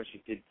on set when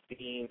she did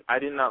scenes. I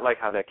did not like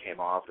how that came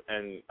off,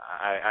 and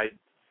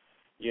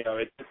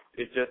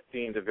it just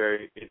seemed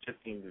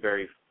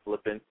very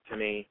flippant to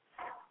me,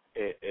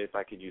 if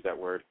I could use that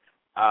word.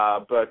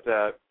 But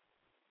I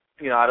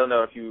don't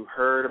know if you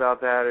heard about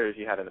that, or if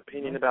you had an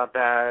opinion about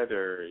that,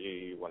 or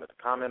you wanted to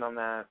comment on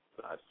that.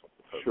 So I just wanted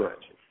to pose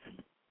that to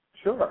you.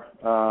 Sure.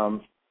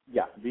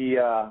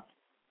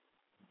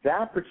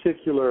 that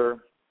particular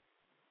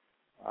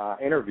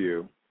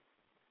interview,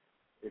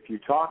 if you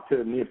talk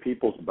to Nia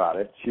Peoples about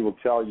it, she will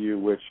tell you,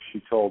 which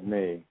she told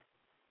me,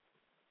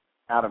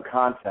 out of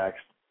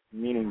context,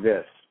 meaning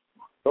this.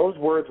 Those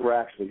words were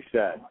actually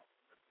said,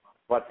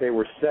 but they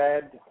were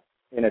said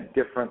in a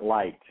different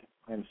light.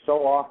 And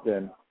so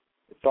often,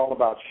 it's all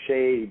about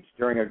shades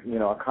during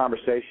a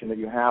conversation that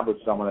you have with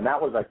someone. And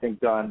that was, I think,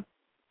 done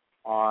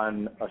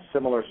on a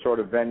similar sort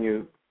of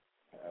venue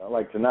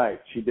like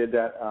tonight. She did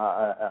that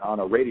on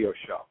a radio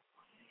show.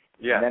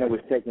 Yeah. And then it was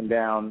taken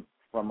down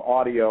from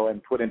audio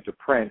and put into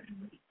print,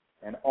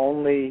 and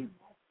only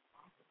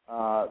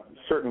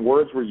certain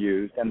words were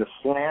used, and the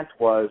slant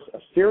was a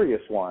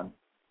serious one,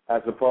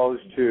 as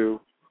opposed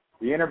to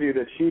the interview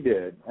that she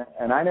did.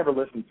 And I never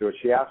listened to it.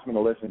 She asked me to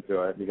listen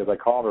to it because I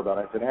called her about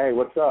it. I said, "Hey,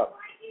 what's up?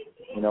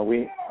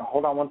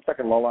 Hold on one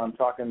second, Lola. I'm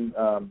talking.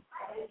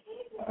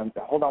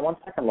 Hold on one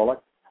second, Lola."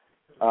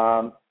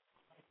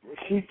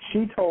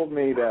 She told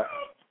me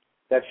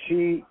that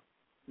she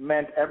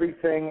meant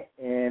everything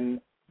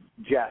in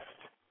jest,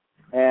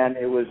 and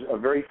it was a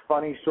very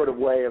funny sort of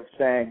way of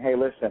saying, "Hey,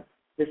 listen,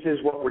 this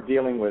is what we're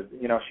dealing with."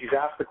 She's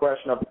asked the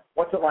question of,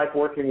 "What's it like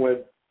working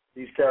with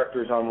these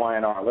characters on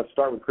Y&R?" Let's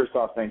start with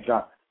Kristoff St.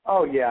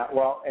 "Oh yeah,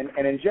 well," and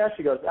in jest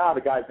she goes,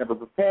 "The guy's never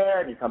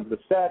prepared. He comes to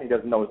the set, he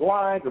doesn't know his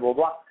lines, blah blah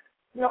blah."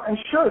 And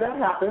sure, that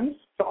happens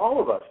to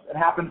all of us. It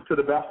happens to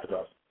the best of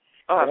us.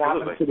 Oh, absolutely. It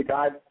happens to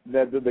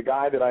the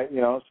guy that I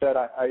said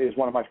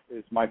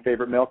is my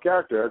favorite male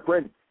character, Eric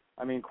Braden.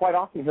 I mean, quite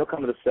often he'll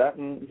come to the set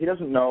and he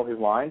doesn't know his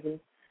lines, and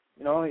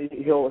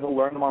he'll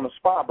learn them on the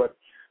spot. But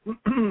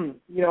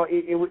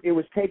it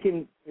was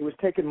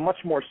taken much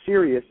more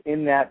serious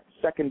in that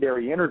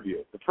secondary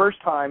interview. The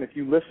first time, if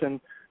you listen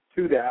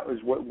to that,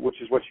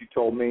 which is what you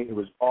told me, it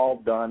was all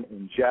done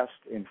in jest,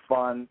 in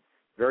fun,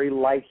 very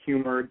light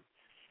humored.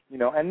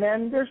 And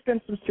then there's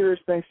been some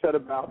serious things said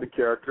about the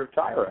character of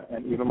Tyra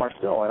and even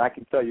Marcel. And I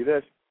can tell you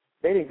this,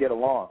 they didn't get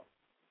along.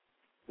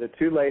 The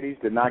two ladies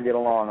did not get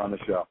along on the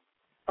show.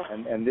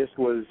 And this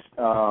was,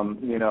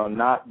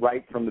 not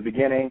right from the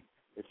beginning.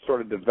 It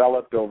sort of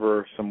developed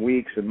over some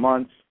weeks and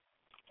months.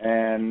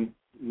 And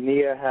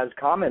Nia has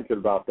commented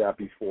about that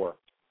before.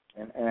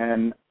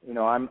 And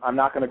I'm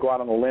not going to go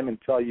out on a limb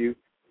and tell you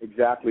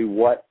exactly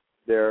what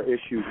their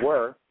issues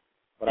were,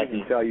 but I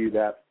can tell you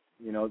that,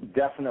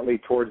 definitely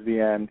towards the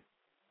end,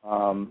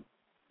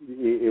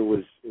 it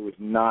was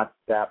not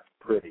that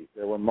pretty.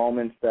 There were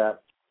moments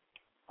that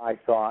I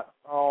thought,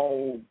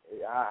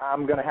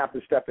 I'm going to have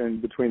to step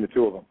in between the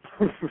two of them.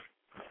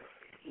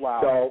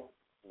 Wow. So,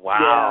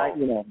 wow.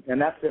 Yeah,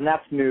 and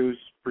that's news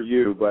for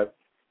you, but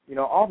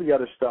all the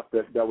other stuff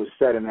that was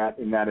said in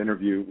that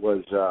interview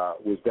was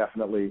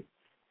definitely,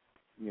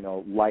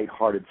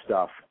 lighthearted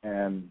stuff,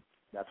 and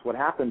that's what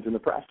happens in the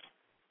press.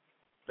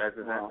 That's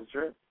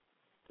true.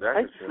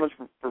 Thanks so much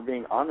for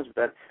being honest with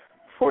that.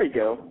 Before you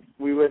go,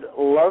 we would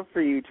love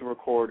for you to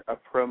record a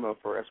promo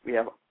for us. We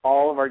have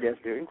all of our guests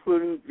here,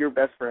 including your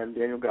best friend,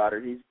 Daniel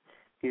Goddard.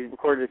 He's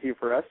recorded a few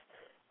for us.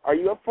 Are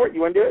you up for it?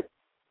 You want to do it?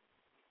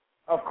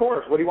 Of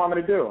course. What do you want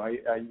me to do?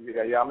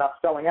 I'm not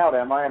selling out,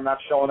 am I? I'm not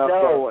showing up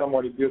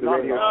somewhere to do the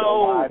radio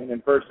show live and in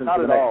person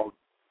for the next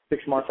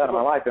 6 months out of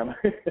my life, am I?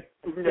 No,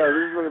 this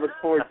is what I look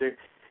forward to.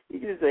 You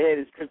can just say, "Hey,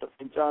 this is Kristoff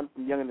St.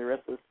 from Young and the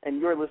Restless," and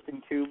you're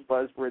listening to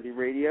BuzzWorthy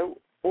Radio.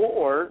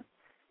 Or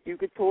you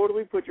could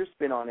totally put your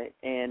spin on it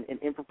and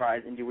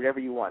improvise and do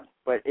whatever you want.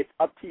 But it's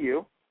up to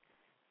you.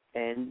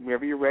 And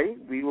whenever you're ready,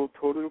 we will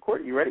totally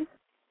record it. You ready?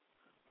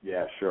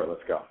 Yeah, sure.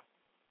 Let's go.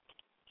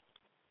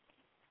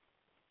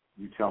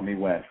 You tell me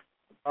when.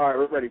 All right,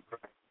 we're ready.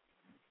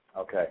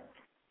 Okay.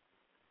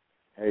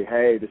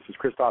 Hey, this is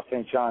Kristoff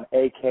St.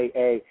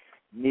 a.k.a.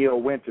 Neil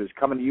Winters,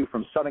 coming to you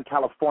from Southern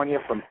California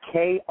from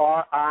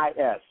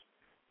KRIS.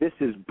 This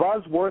is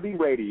BuzzWorthy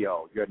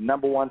Radio, your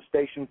number one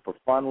station for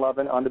fun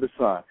loving under the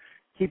sun.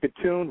 Keep it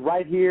tuned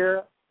right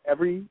here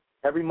every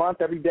month,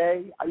 every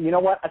day. You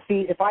know what?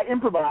 See, if I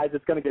improvise,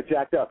 it's going to get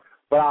jacked up.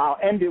 But I'll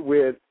end it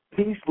with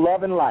peace,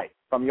 love, and light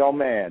from your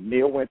man,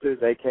 Neil Winters,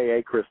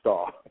 a.k.a.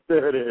 Kristoff.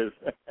 There it is.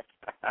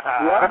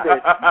 Loved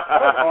it.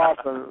 That was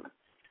awesome.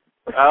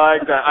 I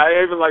like that.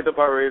 I even like the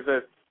part where he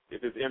says,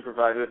 if it's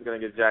improvised, it's going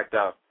to get jacked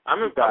up. I'm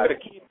going to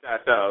keep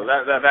that, though.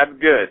 That's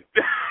good.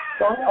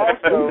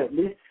 Also,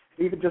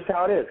 leave it just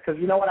how it is. Because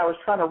you know what? I was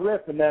trying to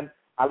riff, and then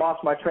I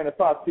lost my train of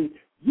thought. See,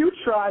 you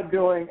tried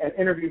doing an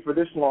interview for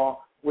this long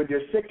with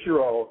your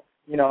 6-year-old,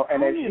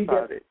 and then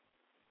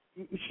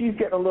she's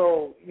getting a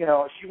little,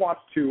 she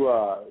wants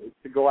to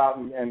go out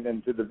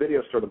and to the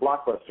video store, the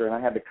Blockbuster, and I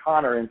had to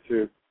con her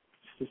into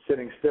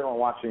sitting still and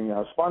watching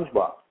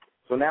SpongeBob.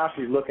 So now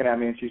she's looking at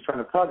me and she's trying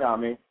to tug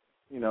on me,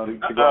 to go out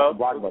to the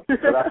Blockbuster.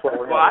 So that's what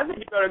we're Well, I think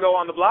you better go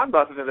on the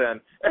Blockbuster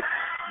then.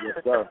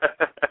 Yes, sir.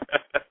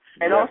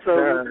 And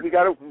also,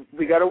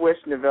 we gotta wish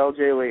Neville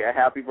J. Lee a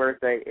happy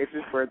birthday. It's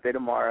his birthday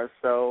tomorrow,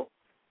 so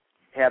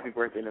happy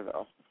birthday,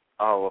 Neville.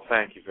 Oh, well,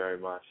 thank you very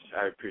much.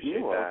 I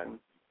appreciate that.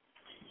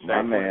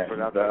 My man,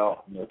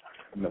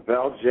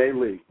 Neville J.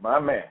 Lee, my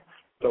man.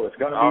 So it's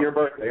going to be your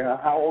birthday.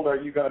 How old are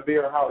you going to be,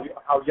 or how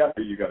young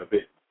are you going to be?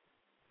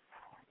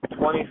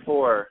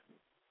 24.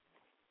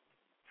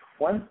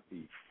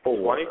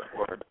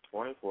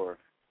 24.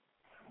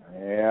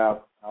 Yeah,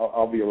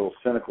 I'll be a little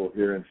cynical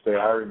here and say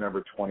I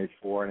remember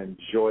 24 and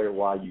enjoy it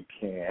while you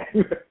can.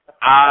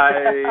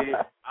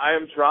 I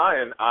am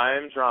trying.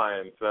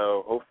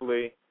 So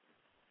hopefully,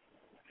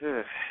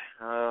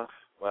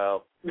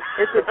 well, it's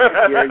a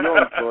good year. You'll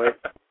enjoy it.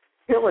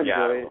 You'll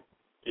enjoy it.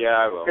 Yeah,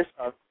 I will.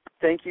 Kristoff,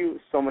 thank you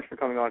so much for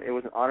coming on. It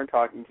was an honor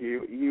talking to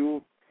you.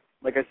 You,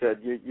 like I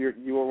said,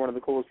 you are one of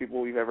the coolest people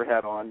we've ever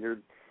had on. You're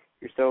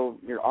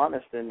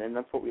honest, and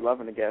that's what we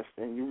love in a guest.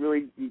 And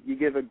you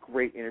give a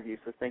great interview.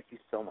 So thank you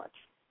so much.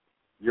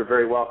 You're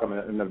very welcome.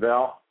 And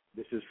Neville,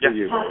 this is for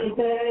you. Happy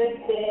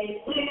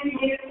birthday to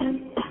you.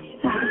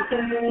 Happy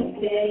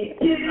birthday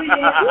to you.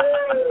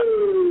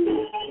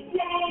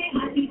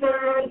 Happy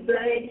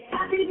birthday.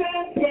 Happy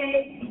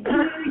birthday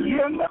to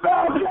you.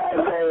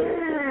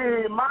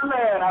 Hey, my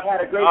man, I've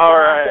had a great All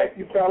time. right. Thank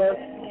you, fellas.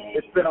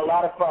 It's been a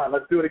lot of fun.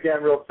 Let's do it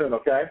again real soon,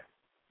 okay?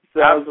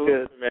 Sounds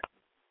good, man.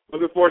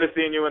 Looking forward to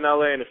seeing you in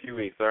L.A. in a few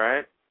weeks, all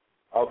right?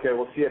 Okay,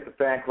 we'll see you at the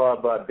fan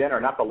club dinner,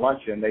 not the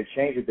luncheon. They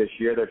changed it this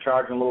year. They're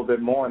charging a little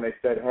bit more, and they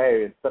said,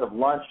 hey, instead of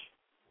lunch,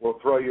 we'll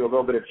throw you a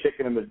little bit of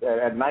chicken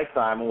at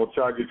nighttime, and we'll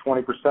charge you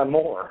 20%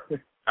 more.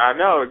 I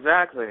know,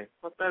 exactly.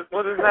 What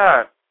is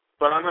that?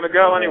 But I'm going to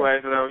go anyway,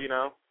 so, there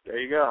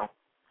you go.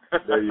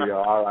 There you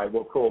go. All right,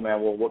 well, cool,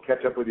 man. We'll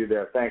catch up with you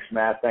there. Thanks,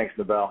 Matt. Thanks,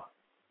 Nabel.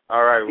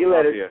 All right, we'll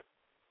talk to you.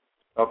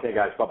 Okay,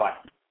 guys, bye-bye.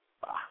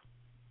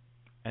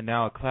 And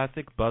now a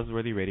classic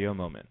Buzzworthy radio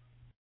moment.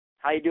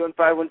 How you doing,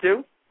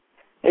 512?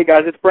 Hey,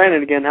 guys, it's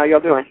Brandon again. How y'all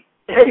doing?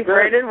 Hey,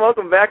 Brandon,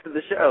 welcome back to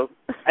the show.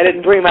 I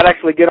didn't dream I'd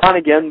actually get on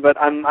again, but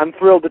I'm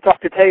thrilled to talk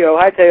to Teo.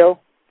 Hi, Teo.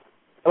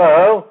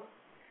 Hello.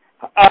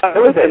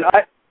 Listen,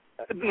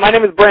 my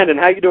name is Brandon.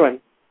 How you doing?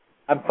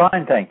 I'm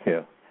fine, thank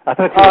you. I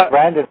thought you were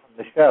Brandon from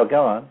the show.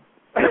 Go on.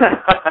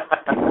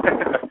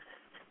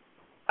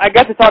 I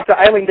got to talk to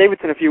Eileen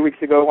Davidson a few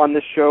weeks ago on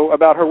this show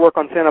about her work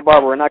on Santa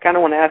Barbara, and I kind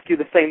of want to ask you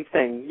the same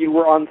thing. You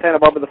were on Santa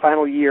Barbara the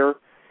final year,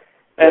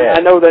 and I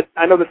know that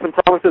some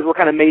promises were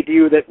kind of made to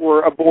you that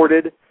were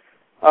aborted,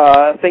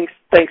 thanks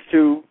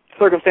to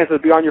circumstances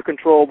beyond your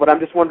control. But I'm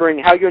just wondering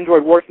how you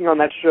enjoyed working on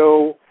that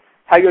show,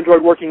 how you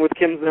enjoyed working with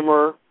Kim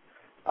Zimmer,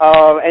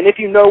 and if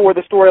you know where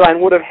the storyline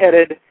would have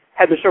headed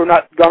had the show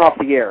not gone off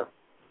the air.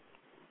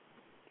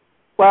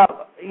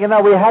 Well,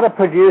 we had a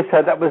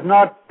producer that was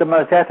not the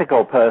most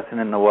ethical person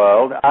in the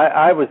world.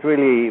 I was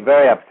really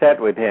very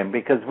upset with him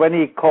because when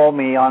he called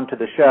me onto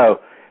the show,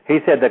 he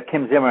said that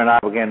Kim Zimmer and I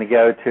were going to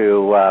go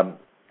to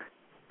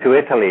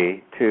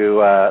Italy,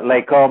 to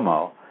Lake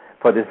Como,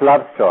 for this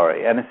love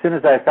story. And as soon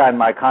as I signed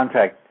my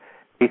contract,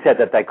 he said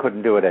that they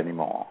couldn't do it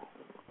anymore.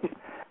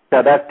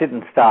 So that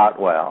didn't start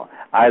well.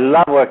 I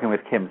love working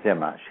with Kim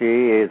Zimmer. She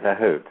is a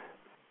hoot.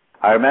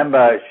 I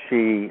remember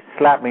she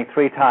slapped me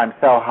 3 times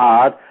so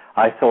hard,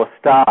 I saw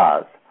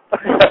stars.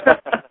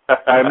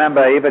 I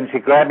remember even she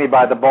grabbed me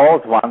by the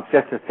balls once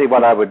just to see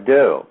what I would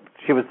do.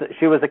 She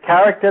was a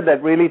character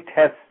that really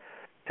tests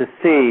to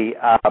see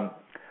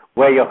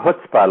where your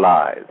chutzpah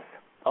lies.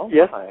 Oh,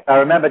 yes. I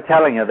remember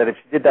telling her that if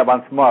she did that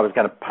once more, I was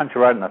going to punch her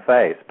right in the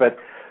face. But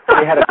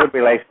we had a good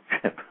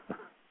relationship.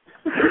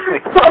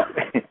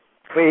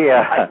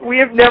 We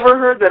have never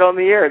heard that on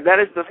the air. That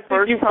is the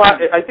first time.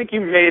 I think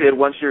you made it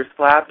once you're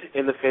slapped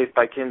in the face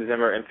by Kim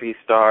Zimmer and see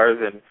stars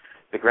and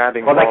the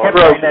grabbing Well, they kept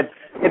saying that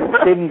it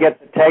didn't get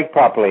the take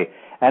properly.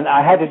 And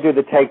I had to do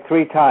the take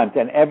 3 times.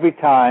 And every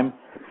time,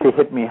 she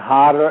hit me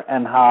harder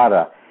and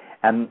harder.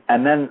 And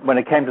then when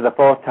it came to the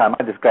 4th time,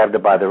 I just grabbed her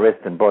by the wrist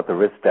and brought the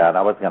wrist down.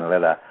 I wasn't going to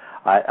let her.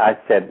 I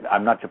said,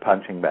 I'm not your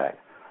punching bag.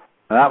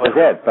 And that was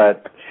it.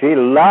 But she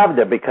loved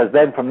it because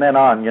then from then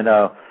on,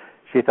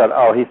 she thought,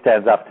 oh, he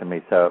stands up to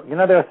me. So,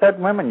 there are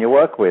certain women you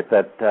work with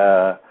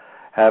that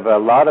have a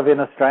lot of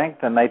inner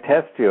strength, and they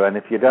test you. And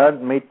if you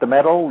don't meet the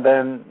medal,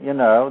 then,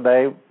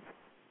 they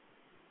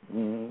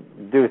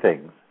do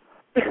things.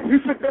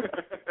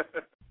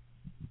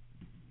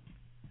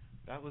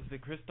 That was the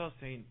Kristoff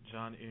St.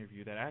 John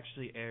interview that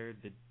actually aired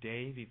the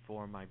day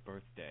before my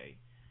birthday,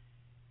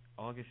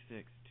 August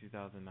 6,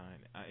 2009.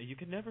 You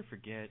can never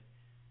forget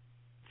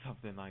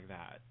something like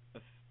that,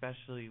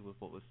 especially with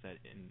what was said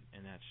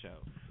in that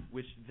show,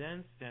 which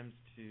then stems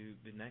to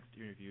the next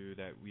interview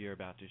that we are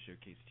about to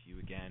showcase to you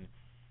again,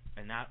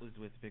 and that was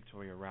with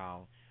Victoria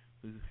Rowell,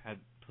 who had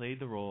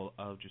played the role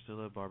of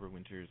Drucilla Barbara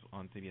Winters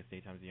on CBS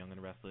Daytime's The Young and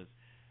the Restless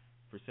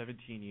for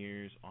 17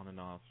 years on and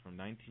off, from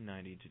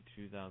 1990 to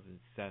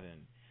 2007.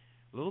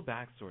 A little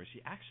backstory,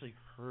 she actually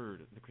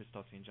heard the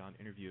Kristoff St. John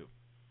interview,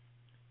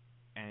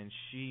 and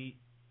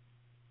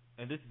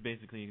this is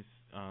basically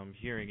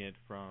hearing it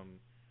from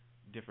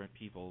different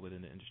people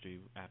within the industry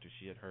after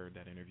she had heard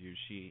that interview.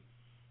 She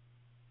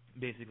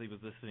basically was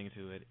listening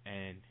to it,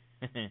 and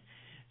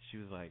she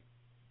was like,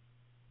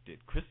 did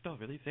Kristoff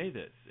really say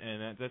this?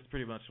 And that's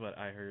pretty much what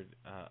I heard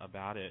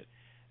about it.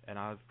 And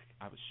I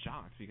was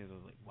shocked because I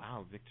was like,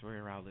 wow,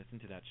 Victoria Rowell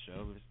listened to that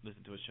show,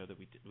 listened to a show that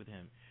we did with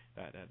him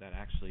that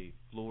actually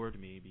floored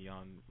me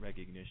beyond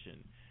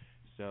recognition.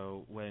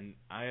 So when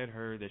I had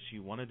heard that she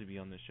wanted to be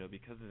on the show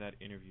because of that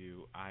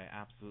interview, I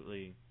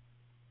absolutely,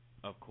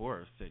 of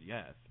course, said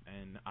yes.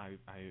 And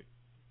I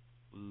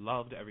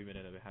loved every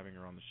minute of having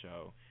her on the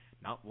show,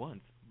 not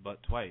once,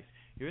 but twice.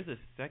 Here's a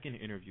second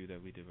interview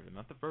that we did with her,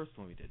 not the first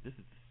one we did. This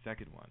is the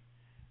second one.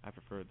 I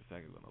preferred the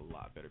second one a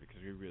lot better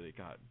because we really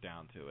got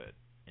down to it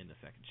in the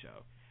second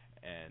show.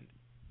 And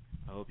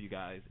I hope you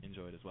guys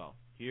enjoy it as well.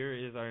 Here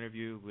is our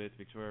interview with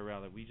Victoria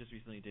Rowell that we just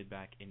recently did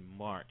back in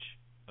March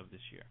of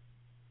this year.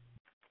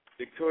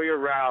 Victoria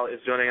Rowell is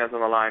joining us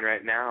on the line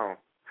right now.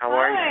 How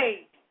are you?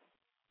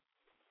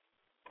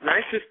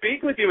 Nice to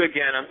speak with you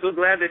again. I'm so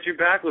glad that you're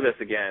back with us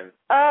again.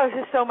 Oh,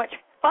 this is so much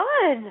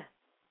fun.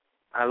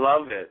 I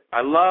love it.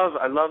 I love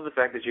the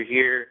fact that you're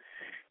here.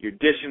 You're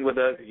dishing with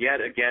us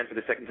yet again for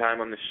the second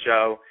time on the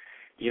show.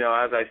 You know,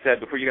 as I said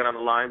before you got on the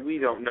line, we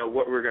don't know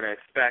what we're going to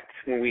expect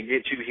when we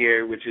get you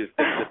here, which is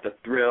just a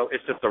thrill.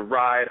 It's just a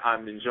ride.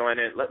 I'm enjoying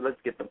it.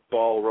 Let's get the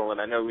ball rolling.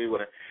 I know we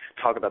want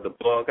to talk about the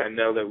book. I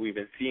know that we've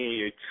been seeing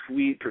you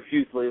tweet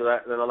profusely in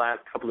the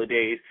last couple of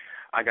days.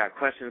 I got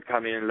questions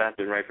coming in left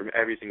and right from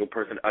every single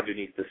person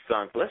underneath the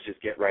sun. So let's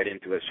just get right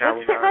into it, shall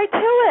we? Let's get right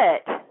to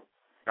it.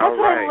 That's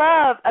what I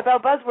love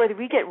about BuzzWorthy.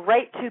 We get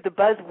right to the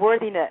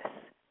buzzworthiness.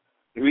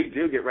 We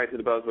do get right to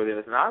the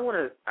buzzworthiness, and I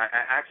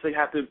actually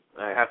have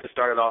to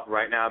start it off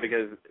right now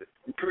because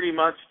pretty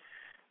much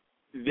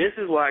this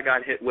is what I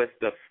got hit with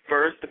the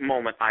first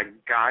moment I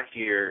got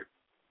here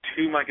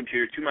to my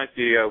computer, to my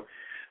studio,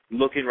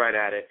 looking right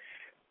at it.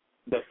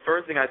 The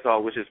first thing I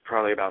saw, which is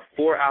probably about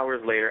 4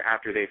 hours later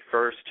after they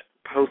first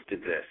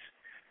posted this,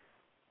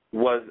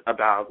 was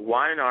about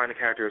Y&R and the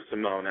character of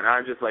Simone, and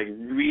I'm just like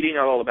reading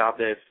all about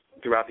this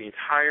throughout the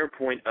entire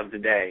point of the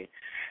day,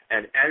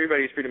 and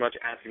everybody's pretty much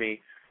asking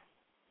me,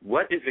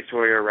 what is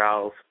Victoria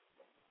Rowell's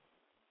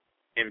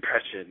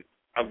impression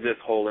of this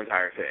whole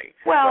entire thing?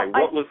 Well, like,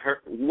 what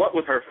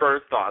was her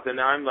first thoughts? And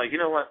I'm like, you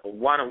know what?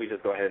 Why don't we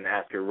just go ahead and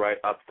ask her right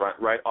up front,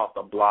 right off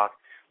the block?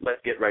 Let's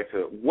get right to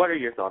it. What are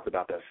your thoughts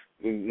about this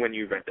when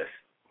you read this?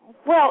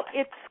 Well,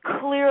 it's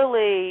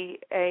clearly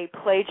a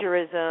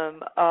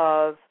plagiarism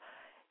of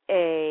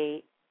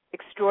a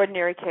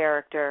extraordinary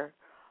character,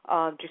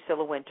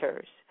 Drucilla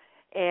Winters,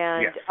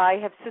 and yes. I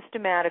have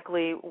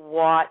systematically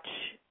watched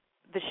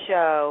the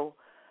show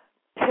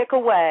pick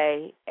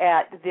away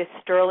at this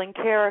sterling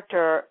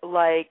character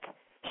like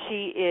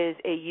she is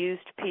a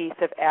used piece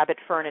of Abbott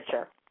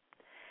furniture.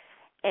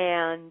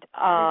 And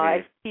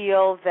I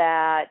feel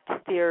that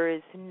there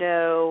is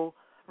no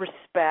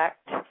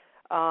respect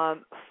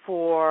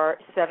for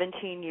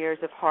 17 years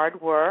of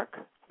hard work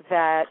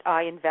that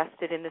I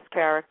invested in this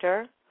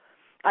character.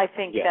 I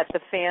think that the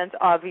fans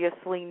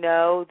obviously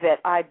know that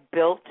I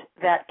built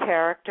that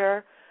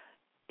character.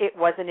 It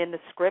wasn't in the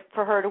script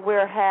for her to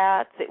wear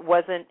hats. It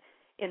wasn't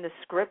in the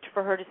script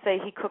for her to say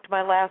he cooked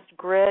my last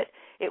grit.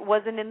 It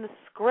wasn't in the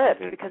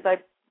script because I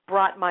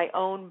brought my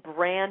own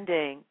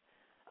branding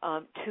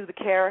to the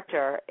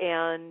character,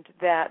 and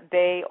that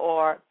they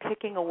are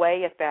picking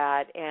away at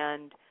that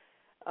and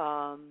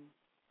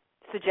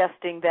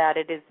suggesting that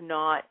it is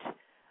not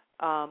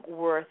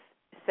worth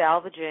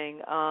salvaging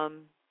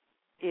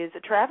is a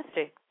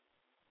travesty.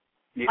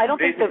 Yeah, I don't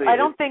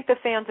think the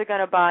fans are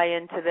going to buy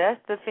into this.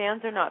 The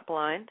fans are not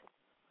blind.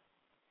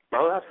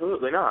 Oh,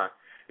 absolutely not.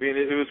 I mean,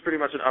 it was pretty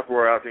much an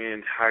uproar out the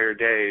entire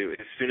day.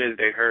 As soon as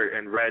they heard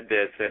and read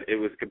this, that it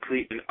was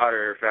complete and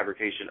utter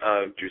fabrication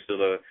of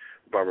Drucilla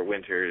Barbara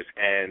Winters,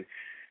 and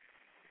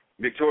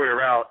Victoria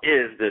Rowell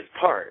is this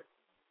part.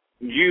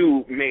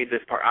 You made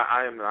this part.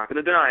 I am not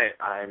going to deny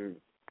it. I'm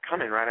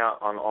coming right out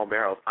on all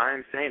barrels.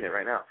 I'm saying it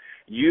right now.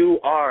 You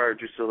are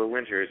Drucilla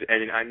Winters,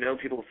 and I know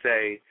people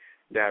say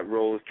that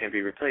roles can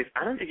be replaced.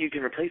 I don't think you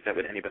can replace that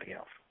with anybody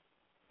else.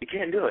 You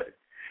can't do it.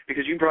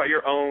 Because you brought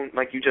your own,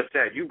 like you just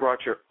said, you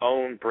brought your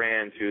own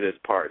brand to this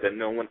part that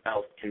no one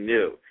else can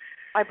do.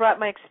 I brought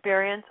my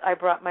experience, I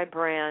brought my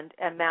brand,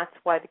 and that's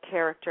why the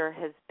character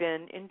has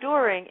been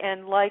enduring.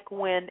 And like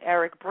when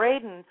Eric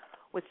Braeden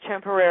was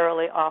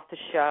temporarily off the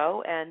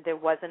show and there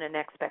wasn't an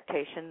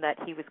expectation that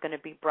he was going to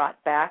be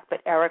brought back,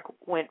 but Eric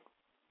went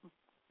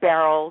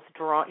barrels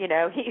drawn,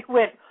 he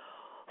went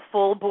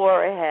full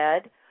bore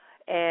ahead,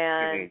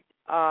 and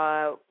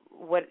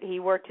he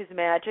worked his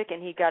magic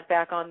and he got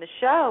back on the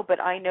show, but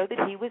I know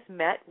that he was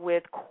met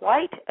with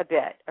quite a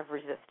bit of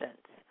resistance.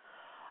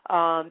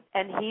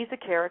 And he's a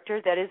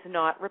character that is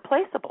not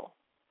replaceable.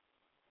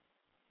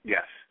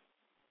 Yes.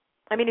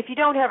 I mean, if you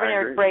don't have an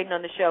Eric Braeden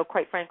on the show,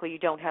 quite frankly, you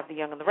don't have The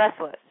Young and the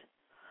Restless.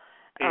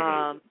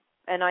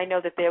 And I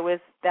know that there was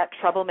that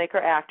troublemaker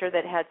actor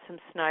that had some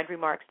snide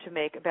remarks to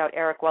make about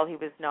Eric while he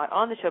was not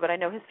on the show, but I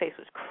know his face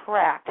was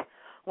cracked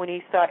when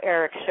he saw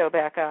Eric show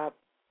back up.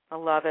 I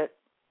love it.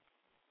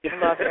 I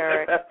love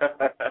Eric.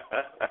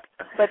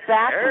 But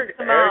back to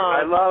Simone.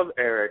 I love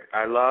Eric.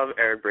 I love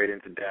Eric Braeden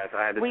to death.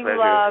 I had the pleasure. We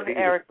love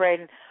Eric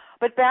Braeden.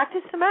 But back to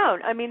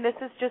Simone. I mean, this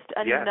is just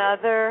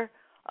another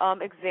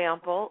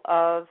example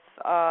of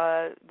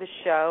the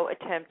show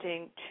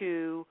attempting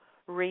to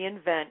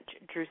reinvent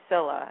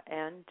Drucilla,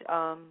 and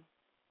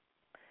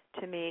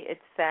to me,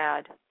 it's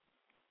sad.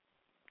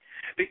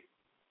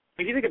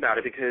 If you think about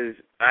it, because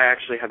I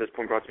actually had this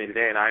point brought to me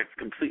today, and I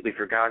completely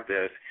forgot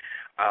this,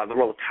 the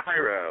role of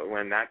Tyra,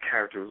 when that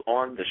character was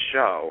on the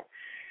show,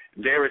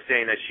 they were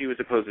saying that she was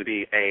supposed to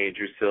be a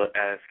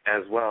Drucilla-esque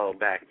as well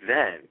back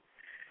then.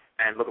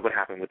 And look at what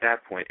happened with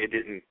that point. It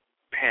didn't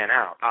pan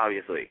out,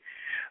 obviously.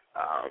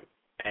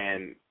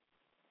 And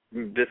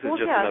this is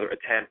just another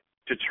attempt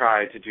to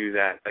try to do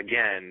that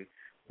again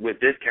with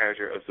this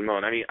character of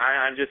Simone. I mean,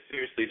 I'm just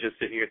seriously just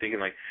sitting here thinking,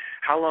 like,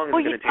 how long is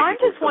it going to take? I'm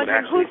just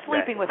wondering who's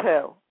sleeping with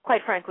who,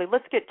 quite frankly.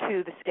 Let's get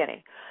to the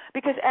skinny.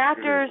 Because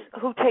actors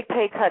who take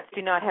pay cuts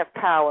do not have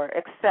power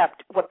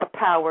except what the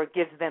power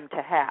gives them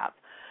to have.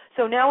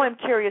 So now I'm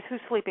curious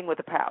who's sleeping with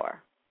the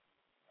power.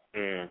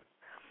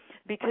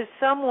 Because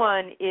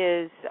someone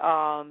is,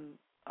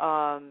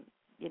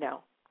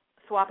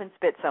 swapping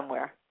spit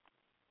somewhere.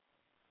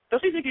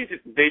 Don't you think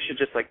they should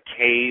just, like,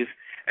 cave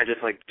and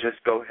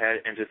just go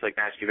ahead and just, like,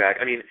 ask you back?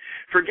 I mean,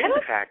 forget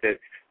the fact that,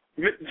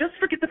 just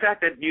put this out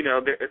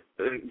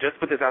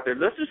there,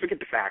 let's just forget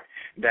the fact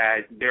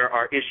that there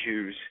are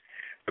issues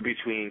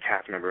between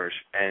cast members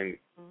and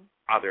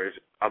others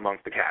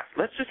amongst the cast.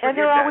 Let's just forget that. And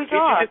there always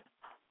are.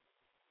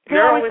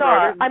 There always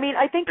are. I mean,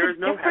 I think the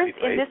difference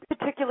in this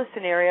particular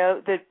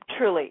scenario,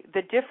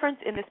 the difference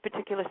in this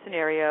particular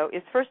scenario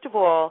is, first of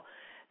all,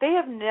 they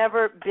have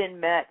never been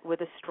met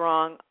with a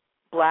strong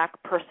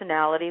black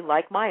personality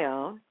like my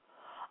own.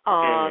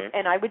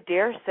 And I would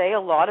dare say a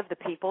lot of the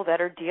people that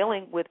are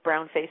dealing with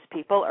brown-faced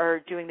people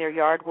are doing their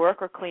yard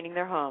work or cleaning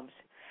their homes.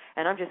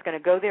 And I'm just going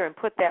to go there and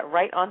put that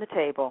right on the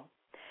table.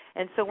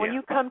 And so when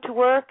you come to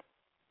work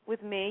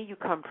with me, you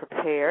come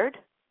prepared.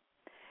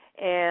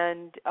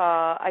 And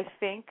I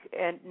think,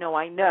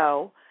 I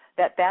know,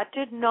 that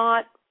did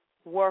not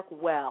work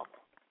well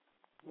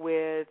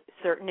with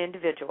certain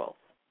individuals.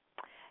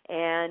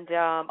 And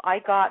I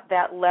got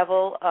that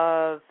level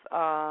of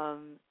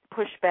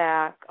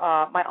pushback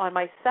on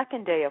my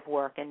second day of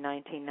work in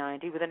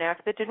 1990 with an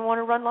actor that didn't want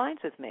to run lines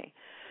with me.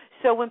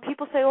 So when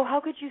people say, "Oh, how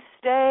could you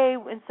stay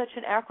in such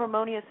an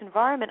acrimonious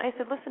environment?" I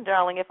said, "Listen,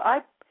 darling, if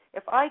I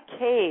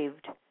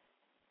caved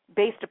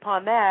based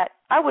upon that,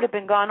 I would have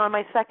been gone on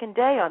my second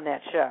day on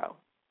that show."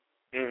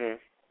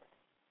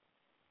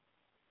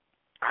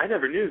 I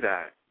never knew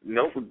that.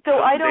 No, so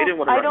I don't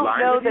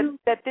know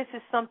that this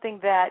is something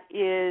that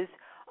is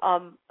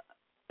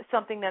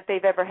something that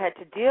they've ever had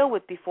to deal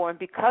with before. And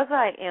because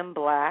I am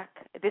black,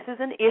 this is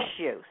an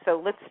issue. So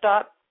let's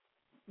stop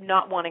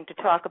not wanting to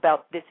talk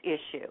about this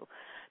issue.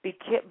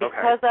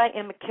 Because I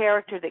am a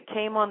character that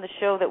came on the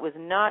show that was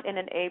not in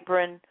an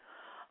apron,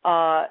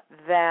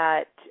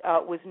 that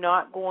was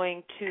not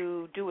going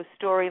to do a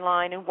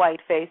storyline in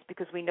whiteface,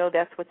 because we know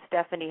that's what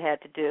Stephanie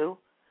had to do,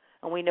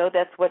 and we know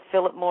that's what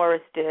Philip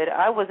Morris did.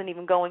 I wasn't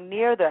even going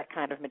near that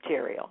kind of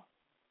material.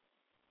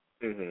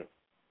 You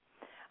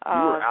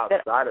were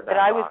outside of that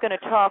I was going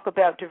to talk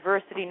about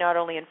diversity not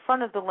only in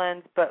front of the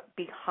lens but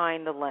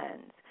behind the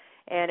lens.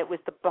 And it was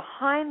the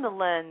behind the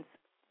lens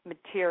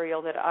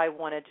material that I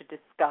wanted to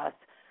discuss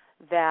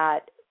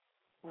that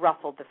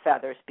ruffled the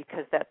feathers,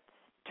 because that's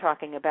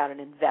talking about an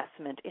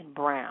investment in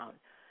brown.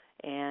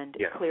 And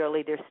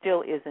clearly there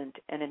still isn't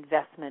an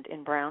investment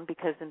in brown,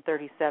 because in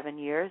 37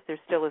 years there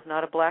still is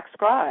not a black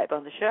scribe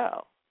on the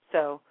show.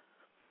 So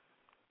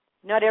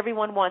not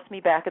everyone wants me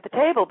back at the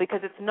table, because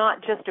it's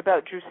not just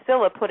about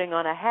Drucilla putting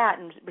on a hat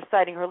and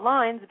reciting her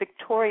lines.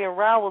 Victoria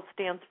Rowell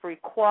stands for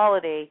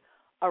equality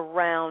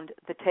around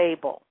the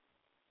table.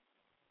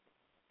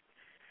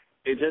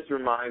 It just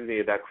reminds me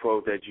of that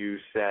quote that you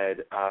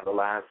said the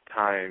last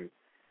time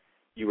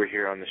you were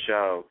here on the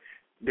show.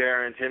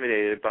 They're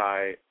intimidated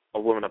by a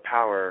woman of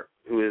power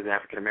who is an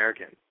African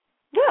American.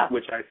 Yeah.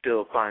 Which I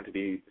still find to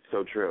be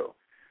so true.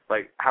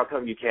 Like, how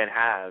come you can't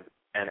have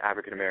an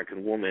African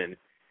American woman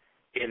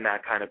in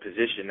that kind of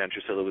position that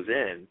Drucilla was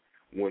in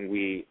when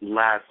we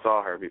last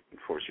saw her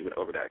before she went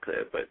over that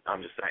cliff? But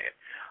I'm just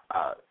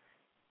saying,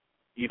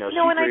 she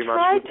pretty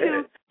much did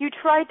it. You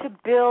tried to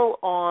build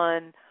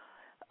on,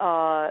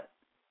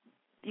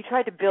 you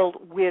tried to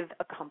build with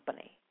a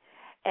company.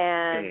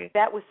 And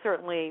that was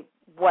certainly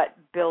what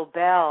Bill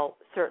Bell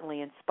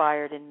certainly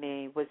inspired in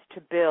me, was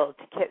to build,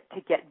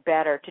 to get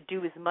better, to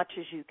do as much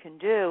as you can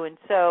do. And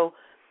so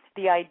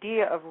the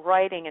idea of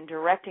writing and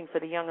directing for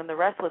The Young and the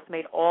Restless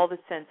made all the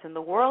sense in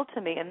the world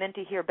to me. And then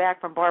to hear back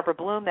from Barbara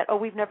Bloom that,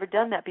 we've never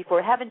done that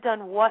before. Haven't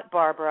done what,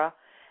 Barbara?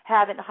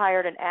 Haven't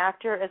hired an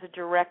actor as a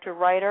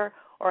director-writer,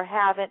 or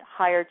haven't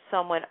hired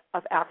someone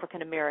of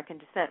African-American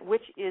descent?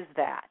 Which is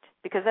that?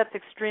 Because that's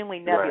extremely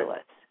nebulous.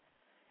 Right.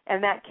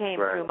 And that came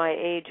through my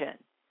agent,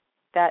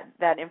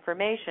 that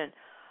information.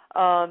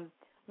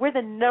 We're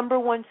the number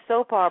one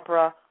soap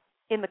opera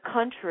in the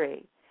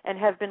country and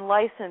have been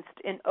licensed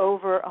in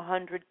over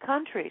 100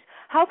 countries.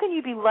 How can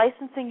you be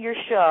licensing your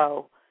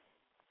show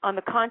on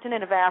the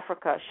continent of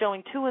Africa,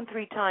 showing 2 and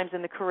 3 times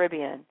in the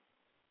Caribbean,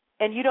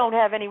 and you don't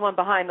have anyone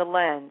behind the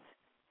lens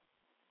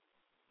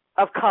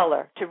of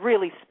color to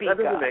really speak That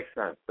doesn't of. make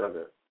sense, does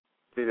it?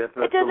 See, that's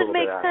It doesn't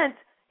make sense.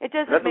 It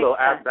doesn't that's make a little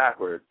sense. ass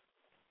backwards.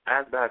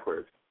 Ass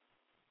backwards.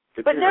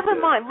 But never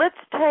mind. Let's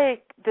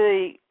take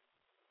the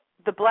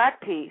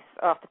black piece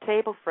off the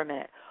table for a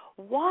minute.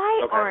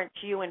 Why aren't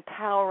you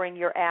empowering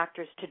your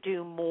actors to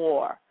do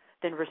more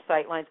than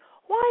recite lines?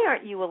 Why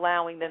aren't you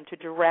allowing them to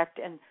direct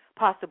and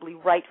possibly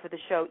write for the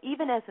show,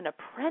 even as an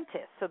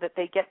apprentice, so that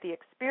they get the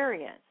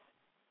experience?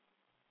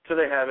 So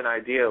they have an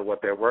idea of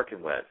what they're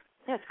working with.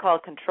 Yeah, it's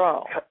called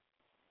control.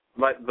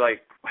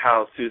 Like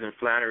how Susan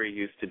Flannery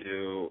used to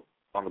do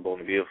on The Bold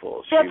and the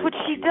Beautiful. That's what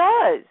she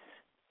does.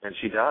 And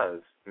she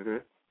does. Mm-hmm.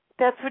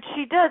 That's what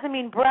she does. I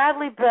mean,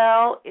 Bradley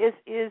Bell is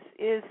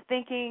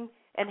thinking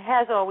and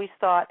has always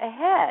thought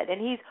ahead,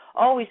 and he's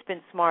always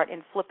been smart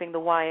in flipping the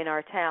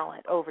Y&R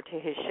talent over to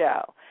his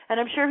show. And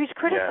I'm sure he's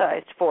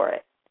criticized for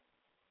it.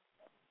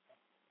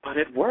 But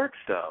it works,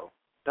 though,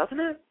 doesn't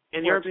it?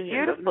 In your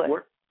opinion, doesn't it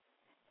work?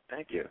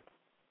 Thank you.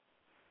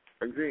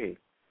 Agreed.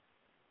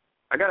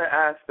 I got to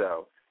ask,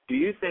 though, do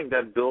you think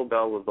that Bill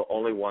Bell was the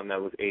only one that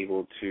was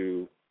able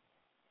to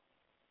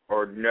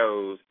or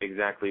knows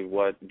exactly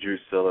what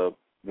Drucilla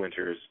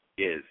Winters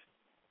is?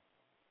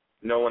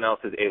 No one else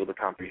is able to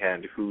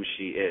comprehend who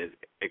she is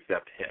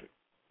except him,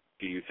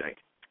 do you think?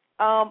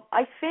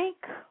 I think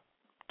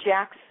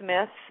Jack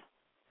Smith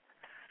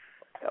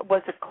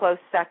was a close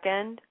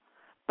second,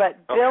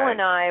 but Bill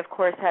and I, of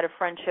course, had a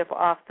friendship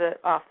off the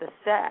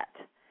set.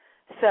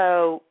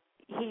 So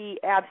he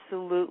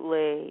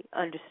absolutely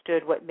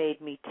understood what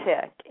made me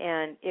tick,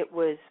 and it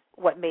was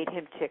what made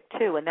him tick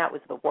too, and that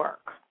was the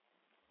work.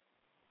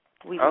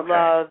 We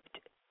loved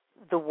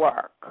the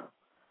work,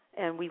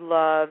 and we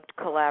loved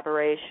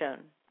collaboration,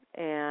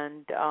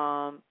 and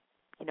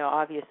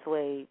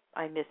obviously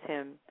I miss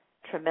him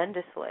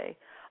tremendously.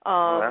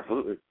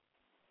 Absolutely.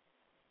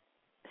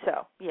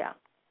 So, yeah.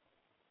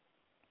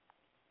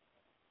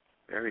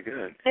 Very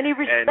good. And he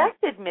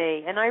respected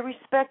me, and I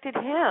respected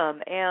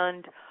him,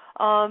 and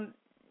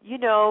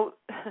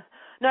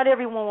not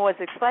everyone was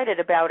excited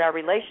about our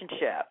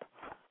relationship.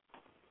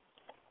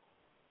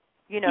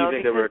 You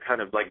think they were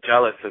kind of like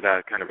jealous of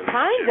that kind of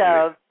relationship?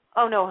 Kind of.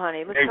 Oh, no,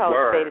 honey. Let's call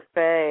it a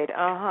spade.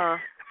 Uh-huh.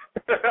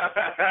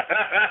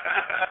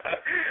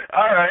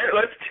 All right,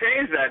 let's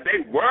change that.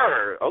 They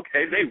were.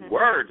 Okay, they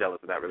were jealous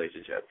of that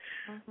relationship.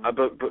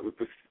 But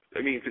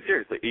I mean,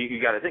 seriously,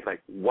 you got to think,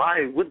 like,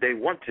 why would they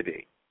want to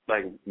be?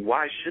 Like,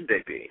 why should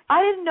they be?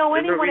 I didn't know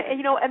anyone,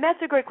 and that's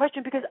a great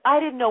question, because I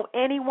didn't know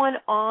anyone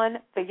on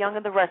The Young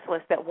and the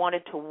Restless that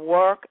wanted to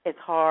work as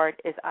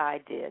hard as I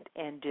did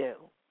and do.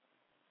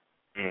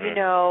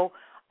 Mm-hmm.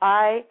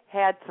 I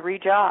had 3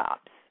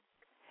 jobs,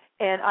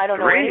 and I don't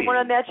know anyone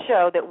on that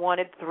show that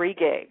wanted 3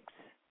 gigs.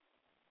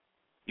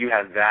 You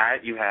had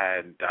that, you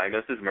had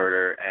Diagnosis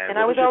Murder, and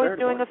I was always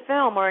doing a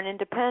film or an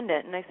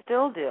independent, and I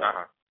still do.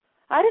 Uh-huh.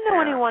 I didn't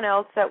know anyone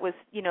else that was,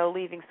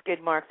 leaving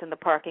skid marks in the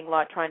parking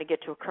lot trying to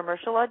get to a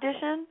commercial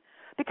audition,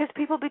 because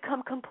people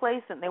become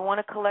complacent. They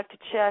want to collect a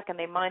check, and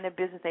they mind their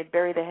business. They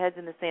bury their heads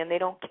in the sand. They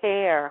don't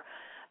care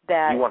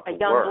that a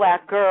young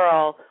black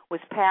girl was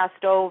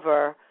passed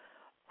over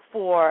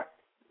for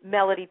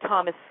Melody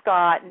Thomas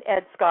Scott and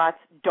Ed Scott's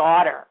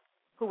daughter,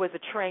 who was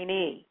a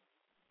trainee.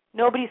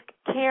 Nobody's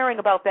caring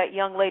about that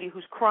young lady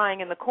who's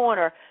crying in the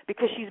corner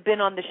because she's been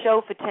on the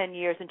show for 10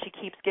 years and she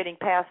keeps getting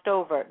passed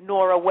over,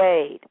 Nora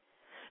Wade.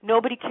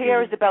 Nobody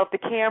cares about the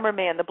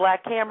cameraman, the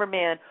black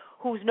cameraman,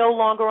 who's no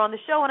longer on the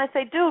show. And I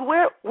say, dude,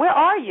 where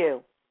are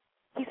you?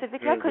 He said,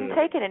 Vicky, I couldn't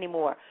take it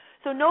anymore.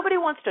 So nobody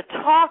wants to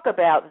talk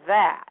about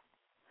that.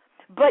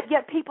 But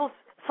yet people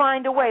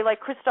find a way, like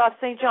Kristoff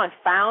St.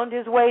 found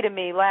his way to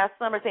me last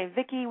summer saying,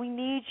 Vicky, we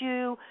need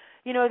you.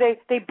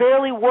 They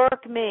barely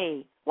work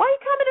me. Why are you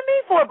coming to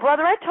me for,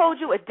 brother? I told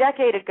you a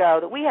decade ago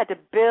that we had to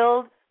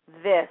build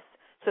this.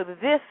 So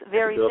this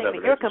very thing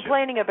that you're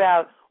complaining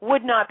about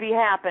would not be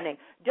happening.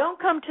 Don't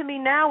come to me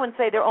now and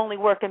say they're only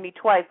working me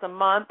twice a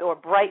month or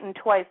Brighton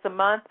twice a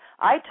month.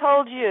 I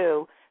told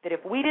you that if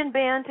we didn't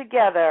band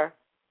together,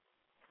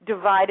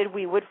 divided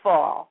we would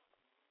fall.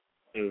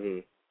 Mm-hmm.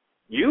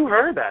 You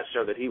heard that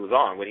show that he was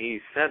on when he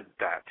said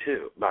that,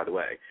 too, by the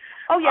way.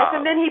 Oh, yes,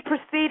 and then he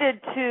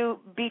proceeded to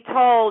be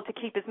told to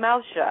keep his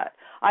mouth shut.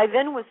 I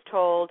then was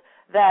told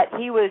that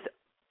he was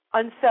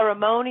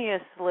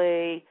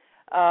unceremoniously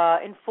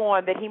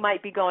informed that he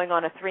might be going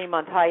on a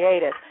 3-month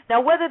hiatus.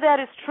 Now, whether that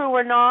is true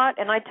or not,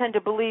 and I tend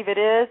to believe it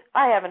is,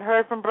 I haven't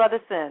heard from Brother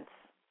since.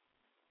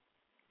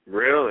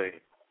 Really?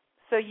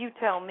 So you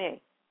tell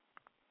me.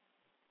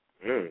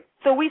 Mm.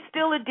 So we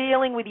still are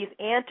dealing with these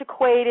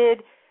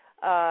antiquated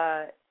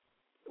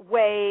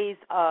ways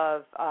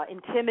of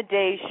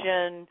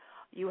intimidation.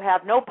 You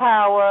have no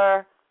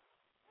power,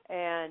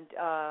 and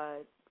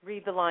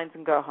read the lines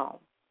and go home.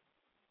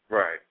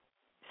 Right.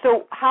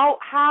 So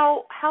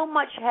how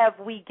much have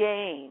we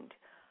gained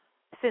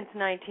since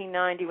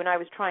 1990 when I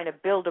was trying to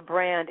build a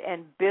brand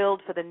and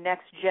build for the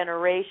next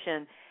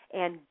generation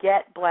and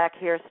get black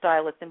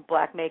hairstylists and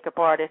black makeup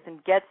artists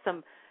and get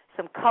some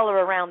color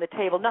around the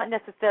table, not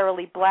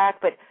necessarily black,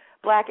 but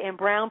black and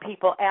brown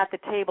people at the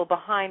table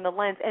behind the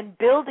lens and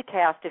build a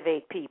cast of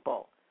 8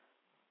 people,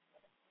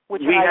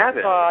 which I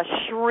saw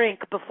shrink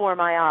before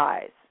my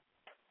eyes.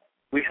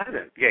 We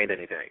haven't gained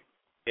anything.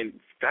 In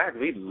fact,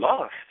 we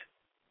lost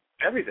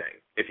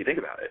everything if you think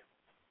about it.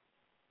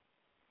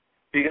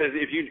 Because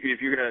if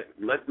you're gonna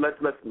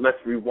let's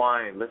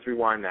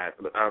rewind that.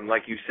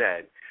 Like you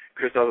said,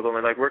 Kristoff was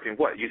only working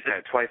what you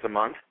said twice a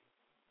month.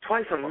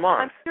 Twice a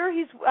month.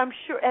 I'm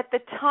sure at the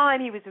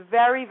time he was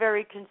very,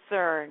 very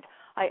concerned.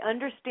 I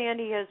understand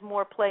he has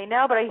more play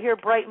now, but I hear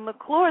Brighton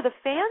McClure, the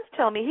fans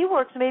tell me he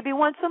works maybe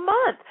once a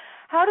month.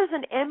 How does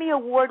an Emmy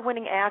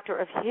Award-winning actor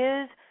of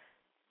his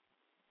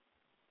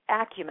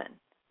acumen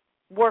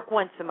work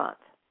once a month?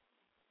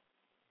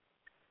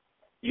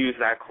 Use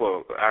that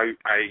quote. I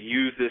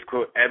use this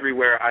quote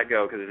everywhere I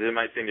go because it's in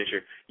my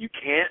signature. You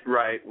can't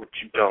write what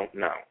you don't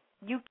know.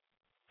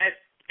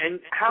 And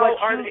how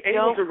are they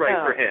able to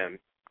write for him?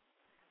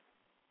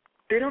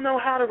 They don't know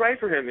how to write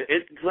for him.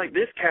 It's like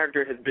this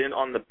character has been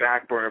on the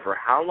back burner for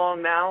how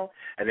long now,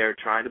 and they're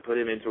trying to put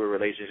him into a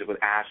relationship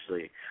with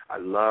Ashley. I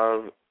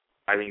love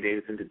Eileen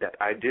Davidson to death.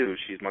 I do.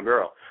 She's my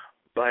girl.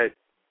 But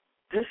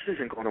this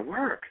isn't going to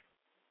work.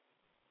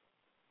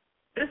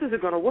 This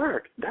isn't going to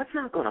work. That's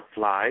not going to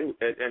fly.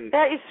 And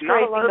that is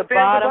scraping the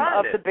bottom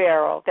of the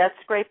barrel. That's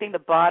scraping the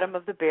bottom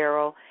of the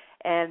barrel.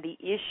 And the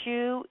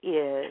issue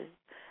is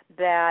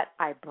that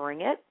I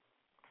bring it,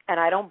 and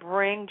I don't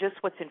bring just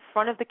what's in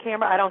front of the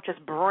camera. I don't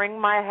just bring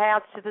my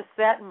hats to the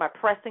set and my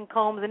pressing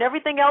combs and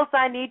everything else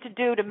I need to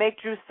do to make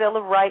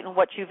Drucilla right and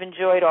what you've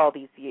enjoyed all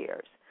these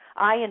years.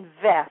 I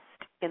invest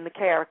in the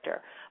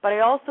character. But I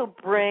also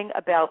bring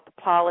about the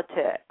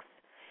politics,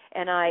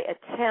 and I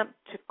attempt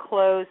to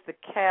close the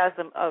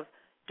chasm of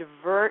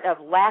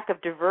lack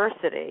of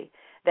diversity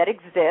that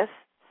exists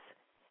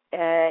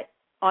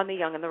on The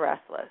Young and the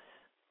Restless.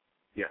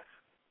 Yes.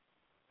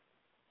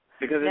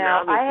 Because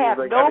now I have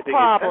like no everything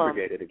problem. is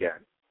segregated again.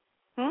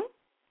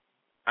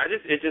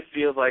 It just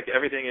feels like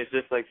everything is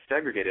just like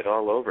segregated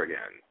all over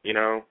again. You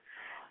know.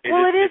 It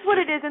is what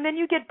it is, and then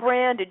you get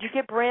branded. You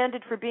get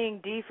branded for being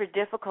D for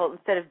difficult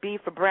instead of B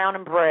for brown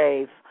and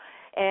brave,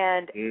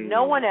 and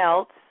no one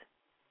else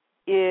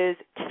is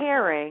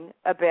caring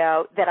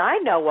about that I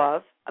know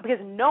of, because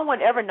no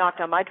one ever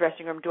knocked on my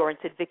dressing room door and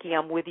said, "Vicki,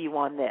 I'm with you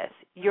on this."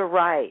 You're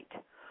right.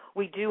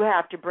 We do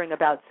have to bring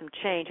about some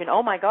change. And,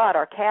 oh, my God,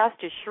 our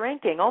cast is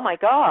shrinking. Oh, my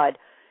God.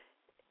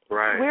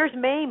 Right. Where's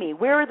Mamie?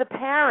 Where are the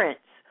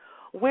parents?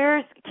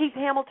 Where's Keith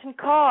Hamilton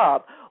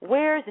Cobb?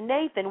 Where's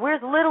Nathan?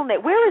 Where's Little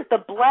Nate? Where is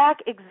the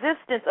black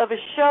existence of a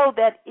show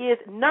that is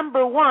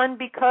number one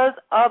because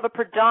of a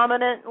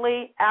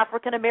predominantly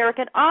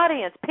African-American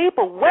audience?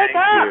 People, wake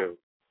up.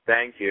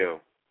 Thank you.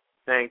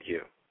 Thank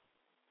you.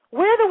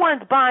 We're the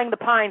ones buying the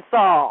Pine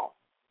Sol.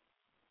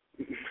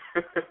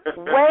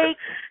 Wake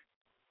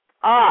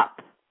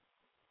up.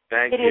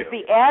 Thank you. It is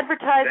the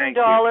advertising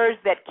dollars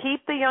that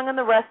keep The Young and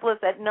the Restless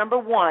at number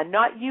one,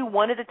 not you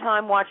one at a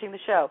time watching the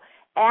show.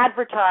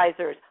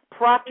 Advertisers,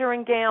 Procter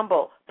 &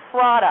 Gamble,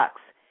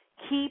 products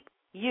keep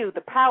you.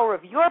 The power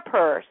of your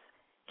purse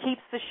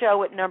keeps the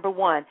show at number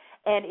one.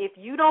 And if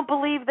you don't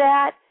believe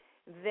that,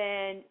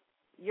 then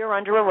you're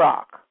under a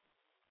rock.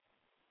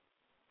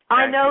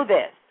 I know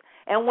this.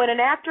 And when an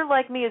actor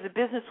like me is a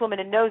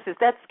businesswoman and knows this,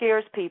 that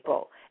scares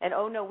people. And,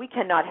 oh, no, we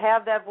cannot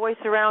have that voice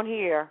around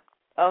here.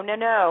 Oh,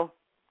 no.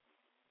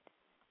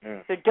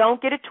 So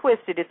don't get it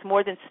twisted. It's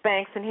more than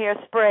Spanx and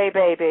hairspray,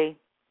 baby.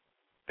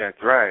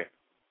 That's right.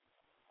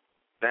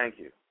 Thank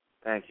you.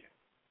 Thank you.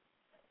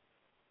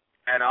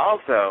 And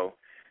also,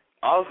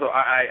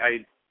 I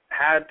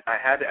had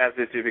to ask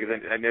this too because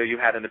I know you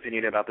had an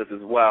opinion about this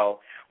as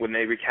well when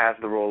they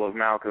recast the role of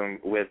Malcolm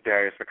with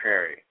Darius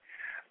McCrary.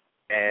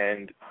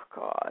 And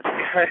God,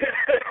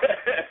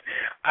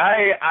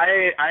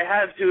 I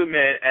have to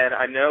admit, and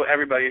I know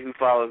everybody who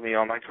follows me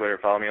on my Twitter,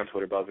 follow me on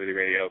Twitter, BuzzWorthy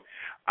Radio.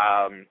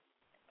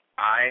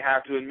 I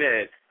have to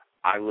admit,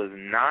 I was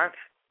not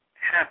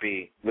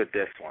happy with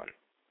this one.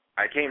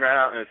 I came right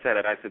out and said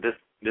it. I said, "This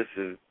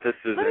is."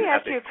 Let me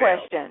ask you a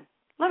question.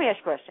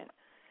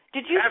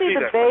 Did you see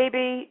the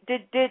baby?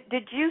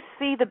 Did you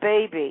see the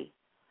baby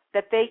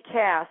that they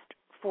cast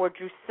for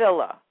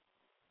Drucilla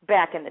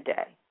back in the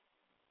day?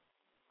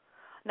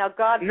 Now,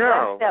 God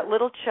bless that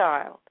little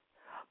child,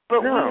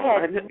 but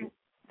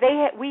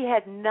we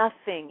had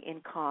nothing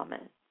in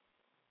common.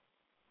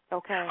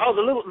 Okay. Oh,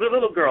 the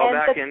little girl and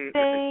back in.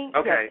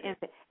 Okay. Yes,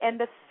 and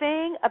the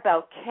thing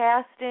about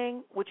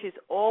casting, which is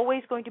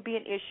always going to be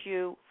an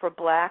issue for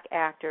black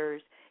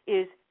actors,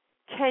 is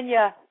can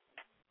you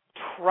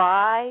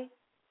try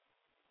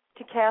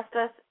to cast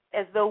us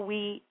as though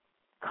we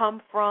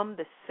come from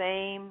the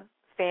same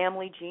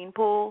family gene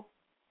pool?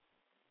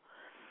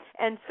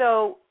 And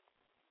so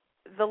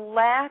the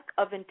lack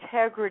of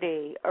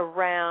integrity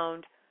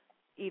around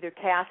either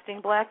casting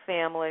black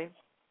family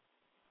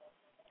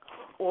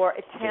or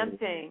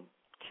attempting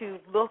to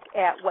look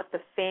at what the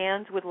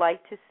fans would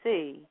like to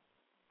see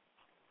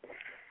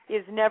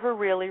is never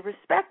really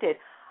respected.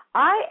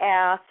 I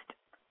asked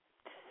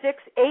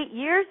 6-8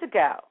 years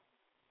ago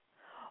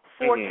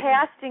for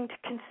casting to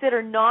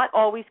consider not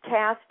always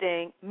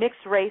casting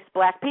mixed-race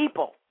black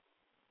people.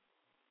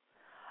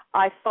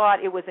 I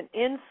thought it was an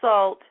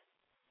insult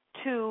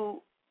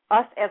to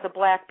us as a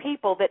black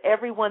people that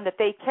everyone that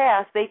they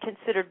cast, they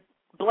considered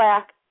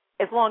black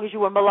as long as you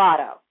were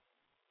mulatto.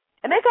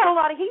 And they got a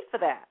lot of heat for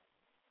that.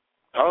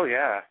 Oh,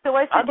 yeah. So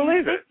I said, do you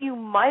believe think you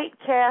might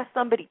cast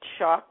somebody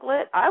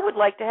chocolate? I would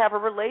like to have a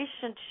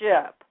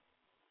relationship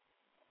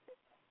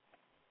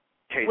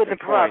Case with in a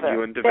brother point,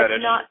 you and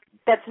Devedesh.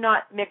 that's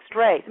not mixed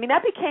race. I mean,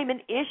 that became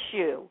an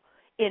issue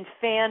in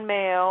fan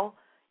mail,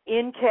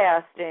 in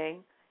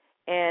casting,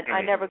 and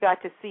I never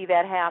got to see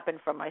that happen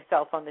for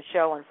myself on the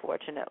show,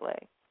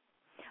 unfortunately.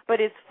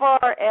 But as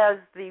far as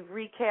the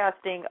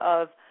recasting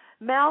of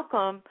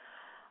Malcolm,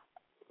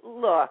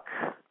 look,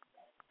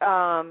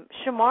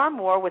 Shamar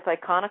Moore was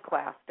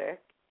iconoclastic,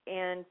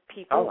 and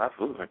people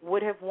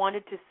would have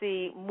wanted to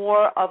see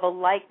more of a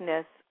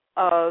likeness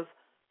of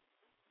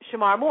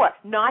Shamar Moore.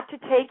 Not to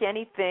take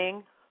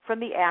anything from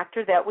the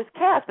actor that was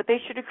cast, but they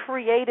should have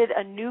created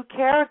a new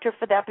character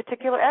for that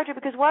particular actor,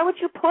 because why would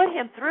you put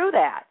him through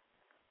that?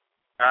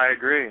 I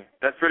agree.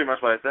 That's pretty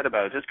much what I said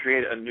about it. Just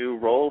create a new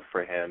role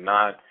for him,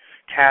 not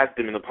cast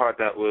him in the part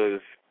that was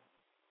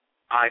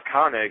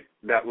iconic,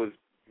 that was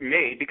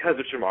made because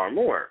of Shamar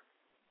Moore.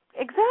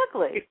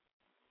 Exactly.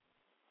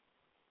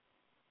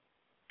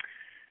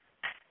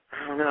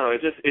 I don't know.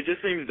 It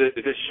just seems that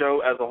this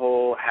show as a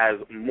whole has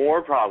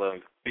more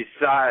problems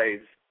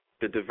besides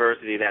the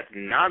diversity that's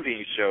not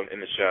being shown in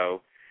the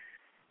show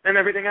than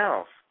everything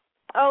else.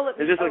 Oh,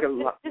 it's just like a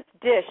lot. Just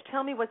Dish,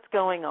 tell me what's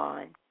going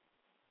on.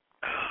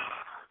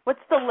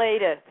 What's the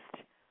latest?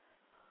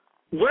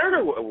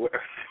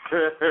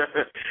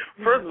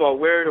 First of all,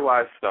 where do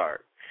I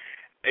start?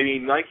 I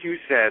mean, like you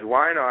said,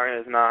 Y&R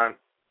is not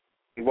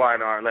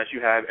Y&R unless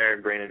you have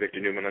Eric Brain and Victor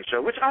Newman on the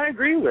show, which I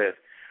agree with.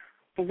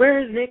 But where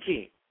is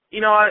Nikki? You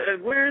know,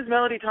 where is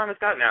Melody Thomas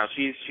Scott now?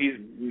 She's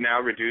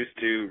now reduced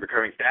to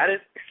recurring status.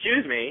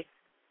 Excuse me.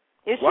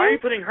 Is she? Why are you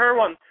putting her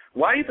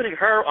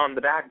on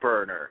the back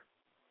burner?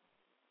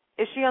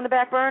 Is she on the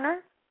back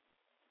burner?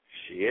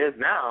 She is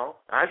now.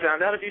 I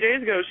found out a few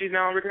days ago she's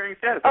now on recurring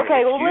status.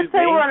 Okay, well, let's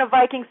say we're on a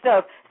Viking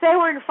stove. Say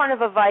we're in front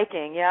of a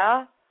Viking,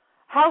 yeah?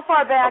 How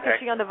far back is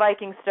she on the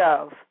Viking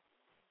stove?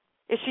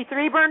 Is she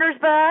 3 burners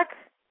back?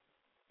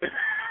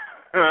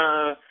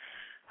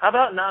 How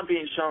about not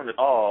being shown at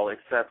all,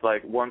 except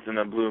like once in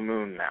a blue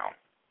moon now?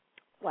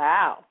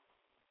 Wow.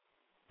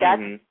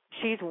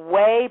 She's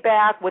way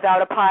back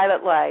without a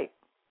pilot light.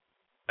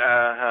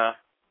 Uh-huh.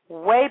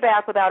 Way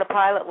back without a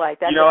pilot light.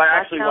 That I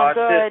actually watched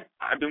good.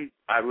 it.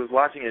 I was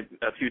watching it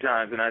a few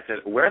times, and I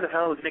said, where the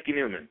hell is Nikki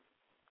Newman?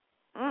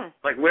 Mm.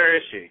 Like, where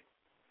is she?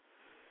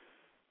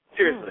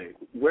 Seriously,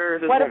 where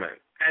is this woman?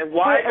 And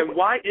why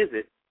is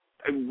it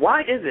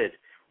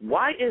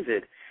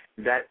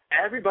that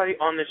everybody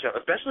on this show,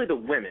 especially the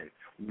women,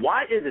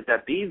 why is it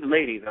that these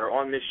ladies that are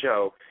on this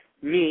show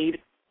need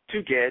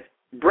to get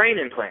brain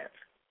implants?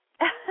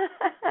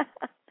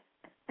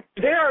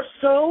 They are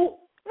so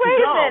Wait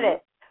dumb. a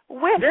minute.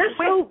 Where is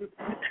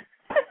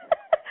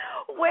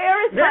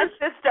my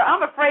sister?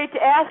 I'm afraid to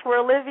ask where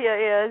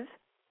Olivia is.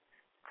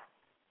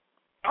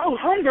 Oh,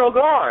 homegirl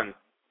gone.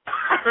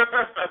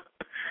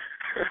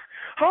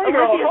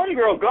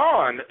 Homegirl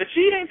gone.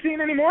 She ain't seen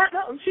anymore.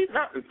 No, she's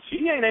not.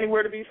 She ain't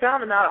anywhere to be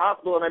found, and not a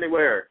hospital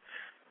anywhere.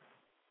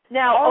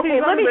 Now, okay,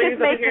 let me just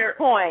make this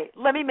point.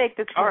 Let me make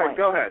this point. All right,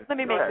 go ahead. Let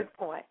me make this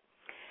point.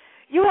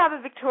 You have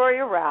a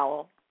Victoria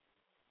Rowell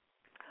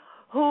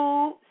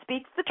who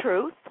speaks the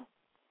truth.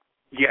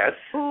 Yes.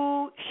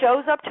 Who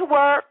shows up to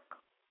work,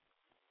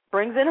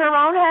 brings in her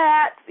own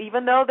hats,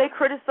 even though they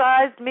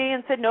criticized me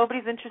and said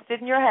nobody's interested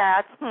in your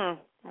hats.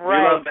 Right.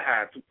 We love the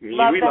hats. We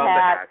love the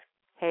hats.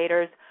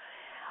 Haters.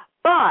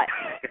 But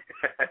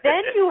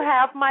then you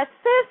have my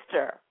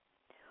sister,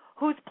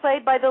 who's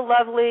played by the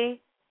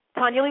lovely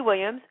Tanya Lee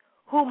Williams,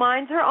 who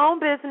minds her own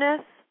business,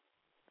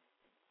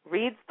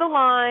 reads the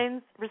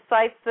lines,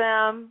 recites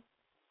them,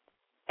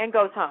 and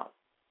goes home.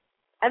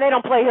 And they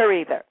don't play her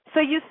either. So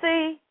you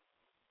see,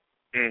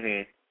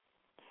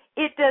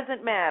 it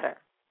doesn't matter.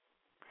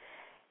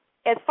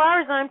 As far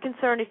as I'm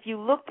concerned, if you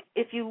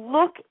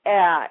look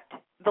at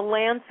the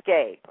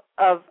landscape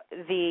of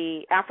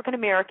the African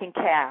American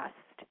cast,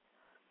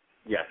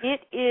 yes,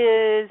 it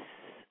is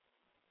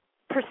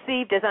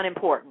perceived as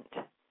unimportant.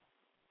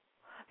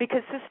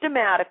 Because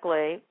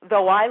systematically,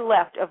 though I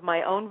left of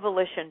my own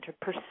volition to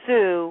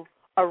pursue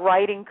a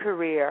writing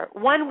career,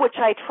 one which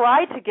I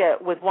tried to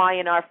get with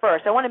Y&R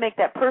first, I want to make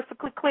that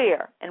perfectly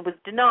clear, and was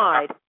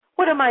denied.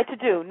 What am I to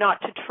do?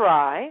 Not to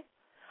try?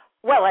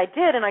 Well, I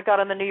did, and I got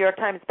on the New York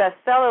Times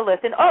bestseller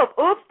list. And,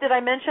 did I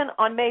mention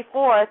on May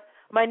 4th,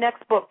 my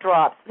next book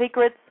drops,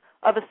 Secrets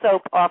of a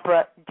Soap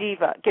Opera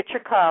Diva. Get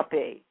your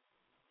copy.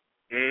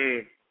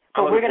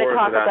 But we're going to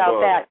talk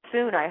about that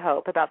soon, I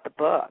hope, about the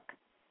book.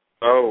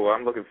 Oh,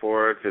 I'm looking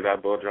forward to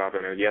that book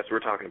dropping. And yes, we're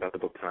talking about the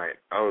book tonight.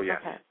 Oh,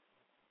 yes. Okay.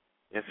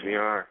 Yes, we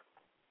are.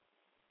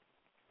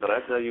 But I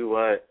tell you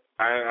what,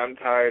 I'm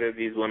tired of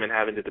these women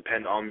having to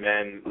depend on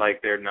men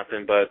like they're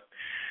nothing but,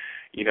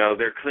 You know,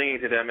 they're clinging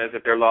to them as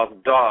if they're lost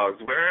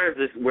dogs. Where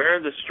are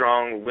the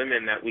strong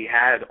women that we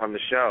had on the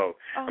show?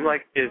 I'm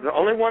like, is the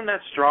only one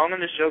that's strong on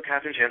the show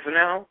Catherine Chancellor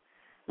now?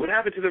 What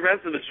happened to the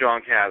rest of the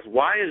strong cast?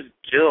 Why is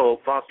Jill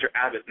Foster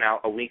Abbott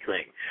now a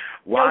weakling?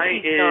 Why no,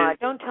 she's not.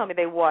 Don't tell me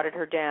they watered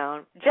her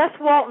down. Jess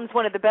Walton's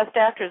one of the best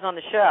actors on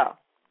the show.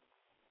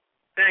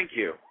 Thank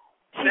you.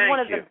 She's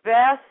one of the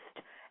best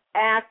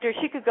actors.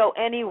 She could go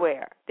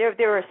anywhere. There's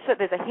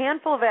a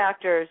handful of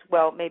actors,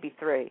 well, maybe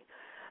 3,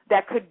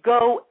 that could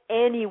go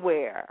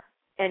anywhere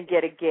and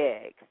get a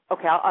gig.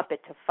 Okay, I'll up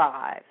it to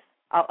 5.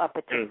 I'll up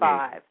it to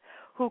 5.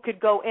 Who could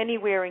go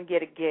anywhere and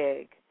get a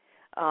gig.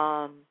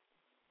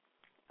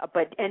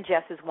 And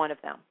Jess is one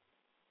of them.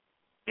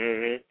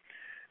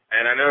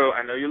 And I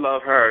know you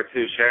love her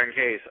too, Sharon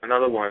Case,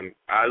 another one.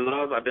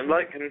 I've been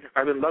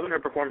loving her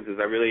performances.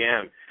 I really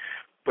am.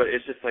 But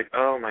it's just like,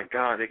 oh my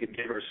God, they could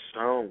give her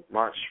so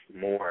much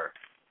more.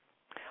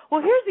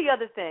 Well, here's the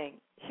other thing.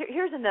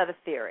 Here's another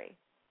theory.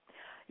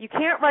 You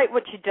can't write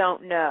what you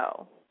don't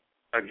know.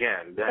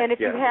 Again. And if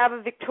you have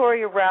a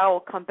Victoria Rowell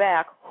come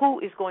back, who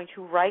is going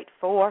to write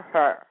for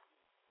her?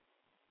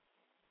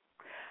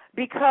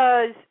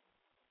 Because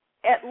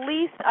at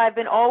least I've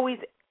been always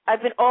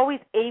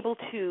able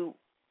to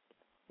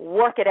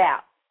work it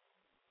out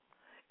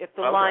if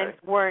the lines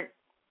weren't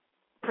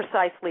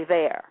precisely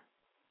there.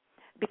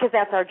 Because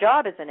that's our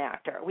job as an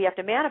actor. We have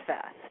to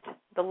manifest.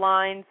 The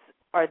lines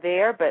are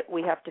there, but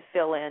we have to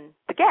fill in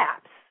the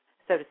gaps,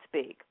 so to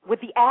speak, with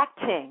the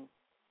acting.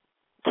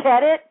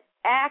 Get it?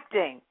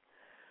 Acting.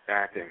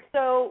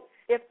 So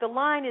if the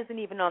line isn't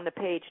even on the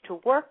page to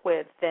work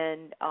with,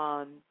 then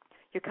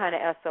you're kind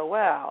of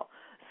SOL.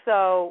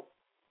 So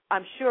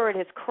I'm sure it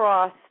has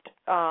crossed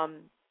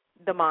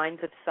the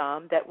minds of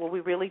some that, well,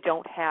 we really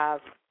don't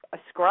have a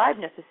scribe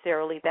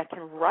necessarily that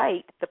can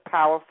write the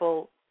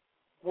powerful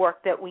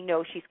work that we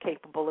know she's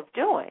capable of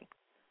doing.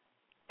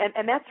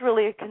 And that's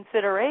really a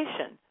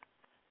consideration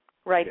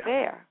right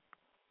there.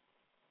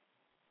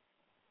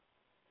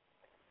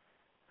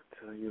 I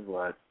tell you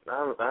what,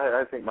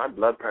 I think my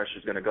blood pressure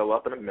is going to go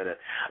up in a minute.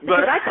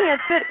 But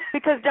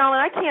darling,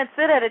 I can't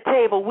sit at a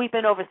table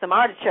weeping over some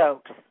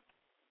artichokes.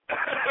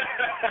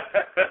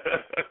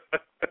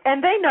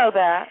 And they know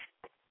that.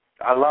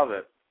 I love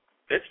it.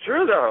 It's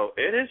true, though.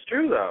 It is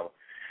true, though.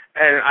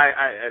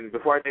 And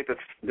before I take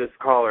this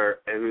caller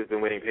who's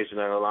been waiting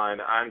patiently on the line,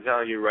 I'm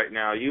telling you right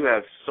now, you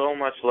have so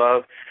much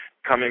love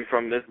coming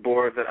from this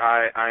board that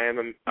I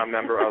am a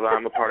member of.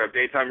 I'm a part of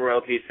Daytime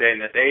Royalty, saying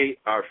that they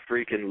are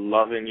freaking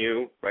loving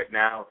you right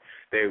now.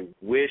 They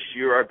wish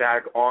you are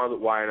back on the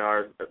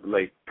YNR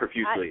like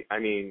profusely. I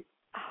mean,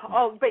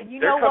 but you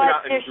know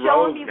what? They're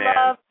showing me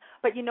love.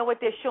 But you know what?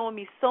 They're showing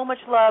me so much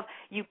love.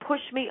 You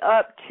pushed me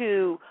up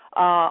to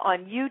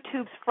on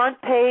YouTube's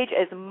front page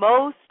as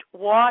most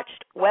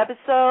watched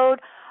webisode.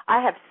 I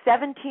have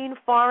 17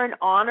 foreign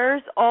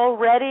honors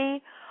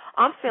already.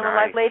 I'm feeling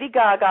like Lady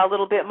Gaga a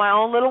little bit my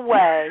own little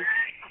way.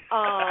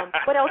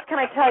 What else can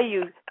I tell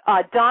you?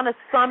 Donna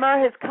Summer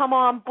has come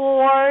on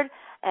board,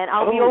 and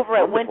I'll be over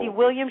at Wendy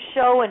Williams'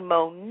 show and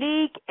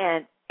Monique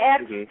and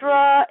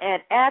Extra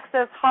and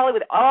Access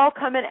Hollywood, all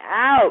coming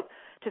out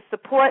to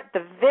support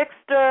the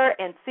Vixter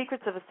and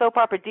Secrets of a Soap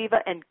Opera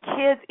Diva. And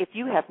kids, if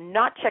you have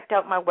not checked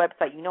out my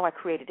website, you know I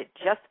created it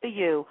just for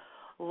you.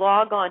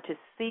 Log on to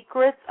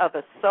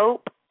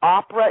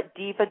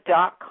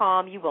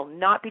secretsofasoopoperadiva.com. You will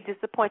not be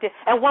disappointed.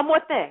 And one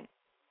more thing.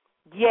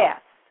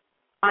 Yes,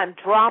 I'm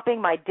dropping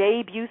my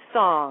debut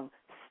song,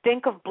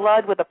 Stink of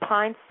Blood with a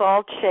Pine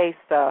Sol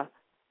Chaser,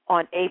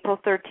 on April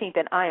 13th,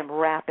 and I am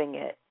rapping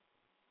it.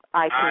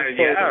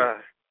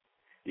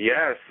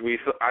 Yes,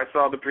 I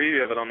saw the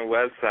preview of it on the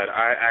website.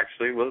 I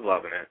actually was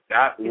loving it.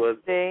 That was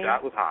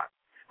hot.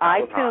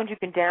 iTunes, you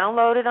can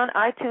download it on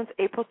iTunes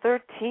April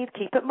 13th.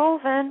 Keep it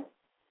moving.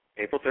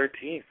 April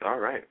 13th. All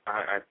right.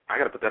 I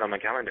got to put that on my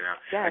calendar now.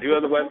 Yeah, I do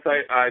have the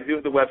website. I do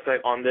have the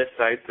website on this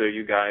site, so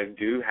you guys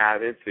do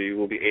have it, so you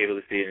will be able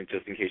to see it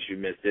just in case you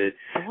missed it.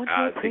 The one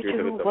creature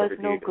who was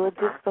no good,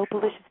 this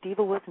soap-delicious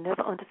diva was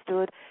never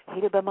understood,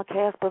 hated by my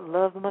cast but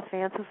loved by my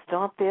fans who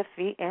stomp their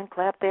feet and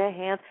clap their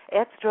hands.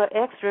 Extra,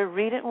 extra,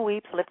 read it and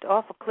weep, slipped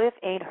off a cliff,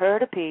 ain't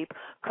heard a peep.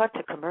 Cut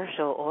to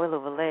commercial, oil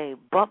overlay,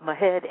 bump my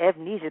head,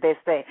 amnesia they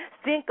say.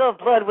 Stink of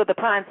blood with a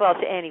pine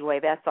salt. Anyway,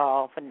 that's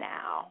all for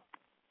now.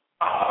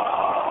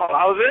 Oh,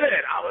 I was in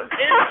it. No,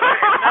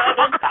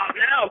 don't stop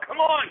now. Come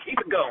on, keep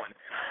it going.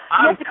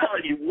 I'm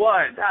telling you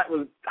what, that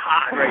was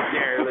hot right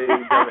there, ladies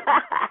and gentlemen.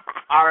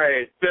 All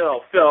right, Phil,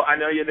 I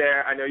know you're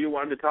there. I know you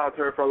wanted to talk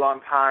to her for a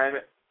long time.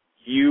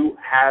 You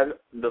have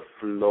the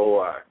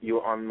floor.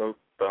 You're on the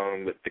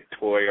phone with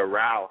Victoria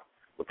Rowell.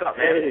 What's up,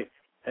 man?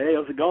 Hey,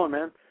 how's it going,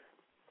 man?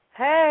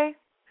 Hey.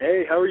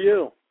 Hey, how are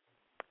you?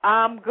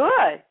 I'm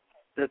good.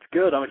 That's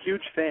good. I'm a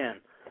huge fan.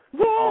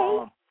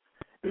 Yay.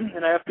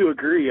 And I have to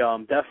agree,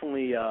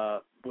 definitely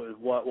with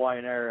what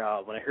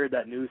YNR, when I heard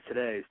that news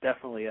today, it's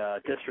definitely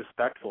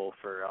disrespectful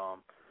for all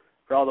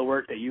the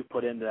work that you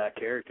put into that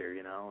character,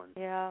 you know. And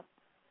yeah,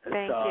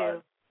 thank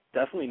you.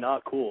 Definitely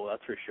not cool,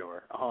 that's for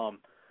sure.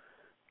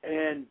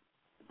 And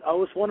I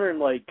was wondering,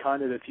 like,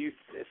 kind of if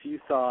you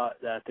thought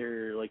that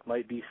there like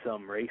might be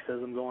some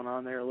racism going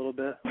on there a little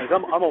bit. Like,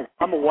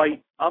 I'm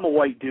a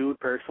white dude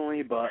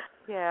personally, but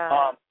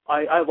yeah,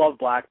 I love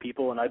black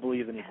people and I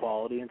believe in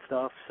equality and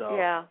stuff. So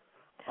yeah.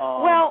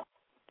 Well,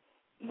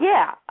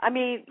 yeah. I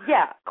mean,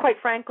 yeah. Quite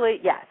frankly,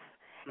 yes.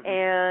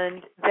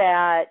 And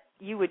that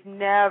they would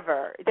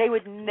never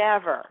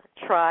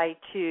try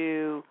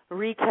to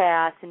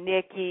recast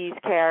Nikki's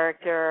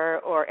character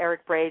or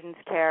Eric Braden's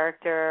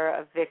character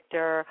of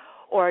Victor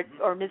or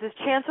Mrs.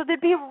 Chancellor.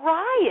 There'd be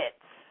riots.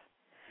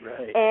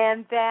 Right.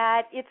 And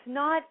that it's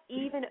not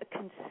even a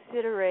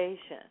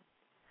consideration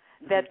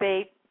that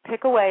they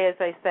pick away, as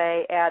I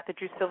say, at the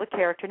Drucilla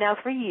character now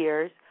for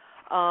years,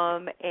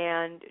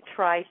 and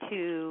try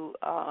to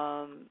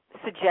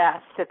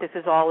suggest that this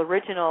is all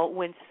original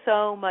when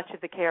so much of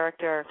the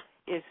character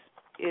is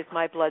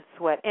my blood,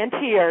 sweat, and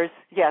tears.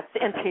 Yes,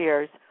 and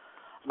tears.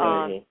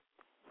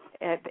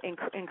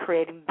 In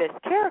creating this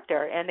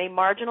character, and they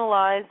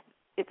marginalize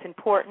its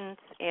importance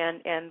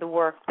and the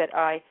work that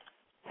I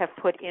have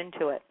put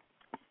into it.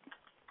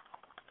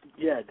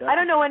 Yeah, definitely. I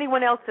don't know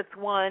anyone else that's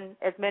won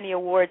as many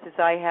awards as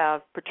I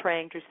have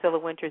portraying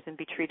Drucilla Winters and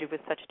be treated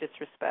with such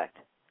disrespect.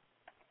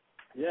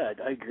 Yeah,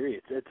 I agree.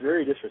 It's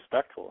very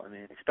disrespectful. I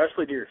mean,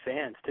 especially to your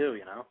fans too,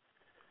 you know.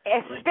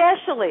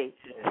 Especially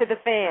to the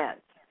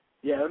fans.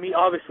 Yeah, I mean,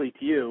 obviously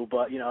to you,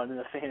 but you know, and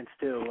the fans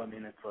too. I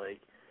mean, it's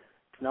like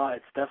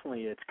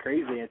it's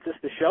crazy. It's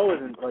just the show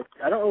isn't like,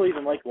 I don't really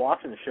even like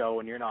watching the show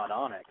when you're not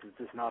on it because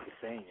it's just not the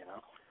same, you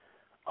know.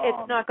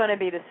 It's not going to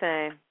be the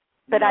same,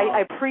 but no.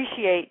 I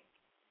appreciate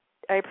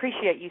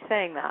you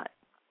saying that.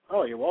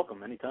 Oh, you're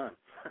welcome. Anytime.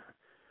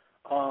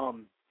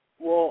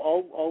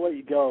 Well, I'll let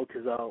you go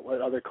because I'll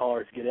let other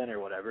callers get in or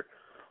whatever.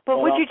 But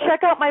would you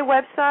check out my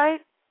website?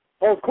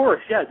 Oh, of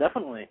course. Yeah,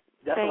 definitely.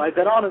 I've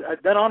been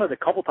on it a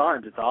couple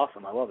times. It's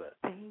awesome. I love it.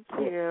 Thank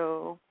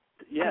you.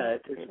 Yeah,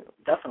 it's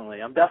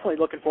definitely. I'm definitely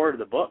looking forward to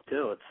the book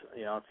too.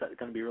 It's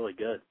going to be really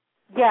good.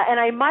 Yeah, and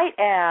I might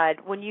add,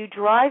 when you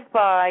drive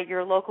by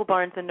your local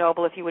Barnes &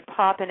 Noble, if you would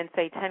pop in and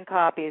say 10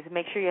 copies,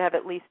 make sure you have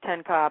at least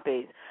 10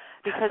 copies.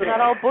 Because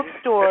not all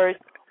bookstores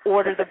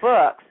order the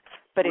books.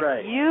 But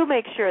if you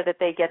make sure that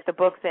they get the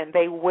books in,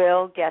 they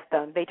will get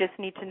them. They just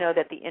need to know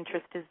that the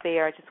interest is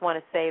there. I just want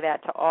to say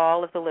that to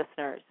all of the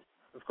listeners.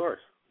 Of course.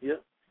 Yeah.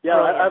 Yeah,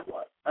 I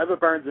have a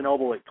Barnes &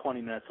 Noble like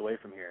 20 minutes away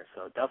from here,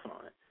 so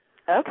definitely.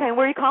 Okay,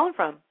 where are you calling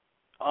from?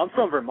 I'm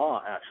from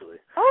Vermont, actually.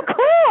 Oh,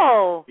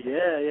 cool.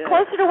 Yeah.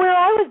 Closer to where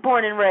I was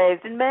born and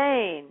raised, in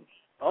Maine.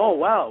 Oh,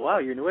 wow,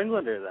 you're a New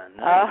Englander then.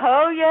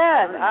 Oh,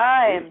 yes. Nice.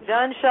 I am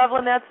done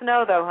shoveling that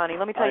snow, though, honey.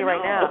 Let me tell you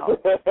right now.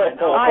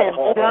 I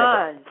am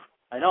done.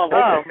 I know,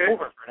 I'm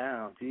over for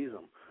now. Jeez,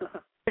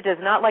 It does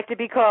not like to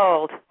be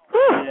cold.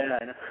 Yeah,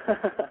 I know.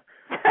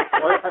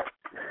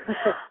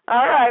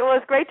 All right, well,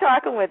 it's great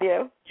talking with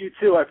you. You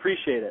too, I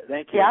appreciate it.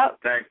 Thank you. Yep.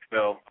 Thanks,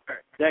 Bill. All right.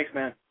 Thanks,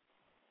 man.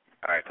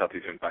 All right, talk to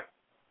you soon. Bye.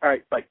 All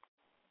right, bye.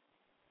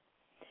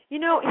 You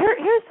know,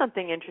 here's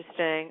something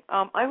interesting.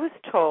 I was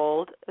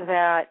told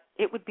that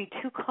it would be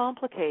too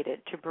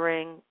complicated to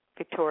bring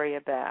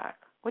Victoria back.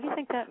 What do you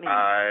think that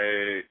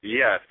means?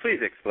 Yes, please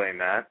explain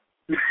that.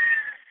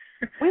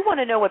 We want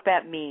to know what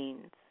that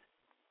means.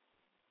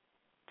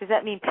 Does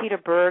that mean Peter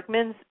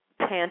Bergman's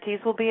panties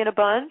will be in a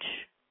bunch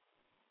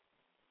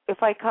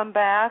if I come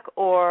back,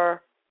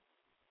 or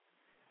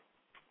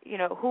you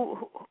know,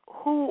 who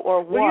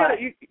or what? Well,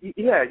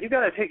 you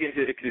got to take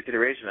into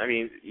consideration. I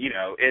mean, you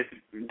know,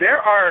 there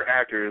are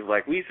actors,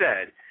 like we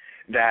said,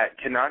 that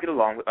cannot get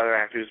along with other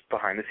actors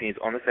behind the scenes,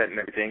 on the set and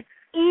everything.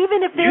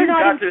 Even if they're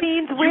not in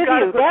scenes with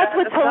you. That's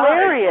what's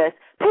hilarious.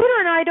 Peter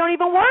and I don't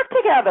even work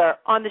together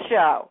on the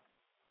show.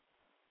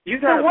 You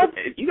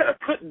gotta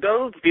put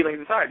those feelings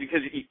aside,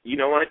 because you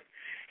know what?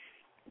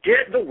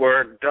 Get the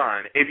work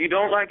done. If you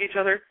don't like each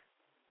other,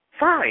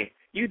 fine.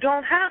 You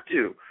don't have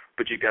to.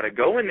 But you got to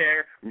go in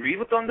there, read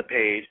what's on the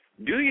page,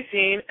 do your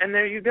scene, and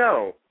there you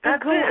go.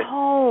 That's it.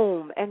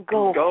 Go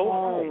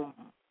home.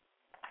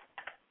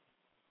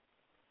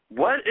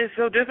 What is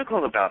so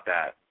difficult about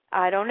that?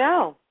 I don't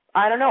know.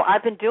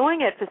 I've been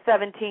doing it for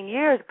 17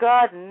 years.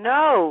 God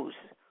knows.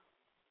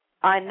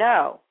 I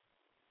know.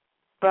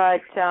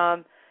 But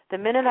the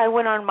minute I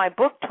went on my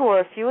book tour,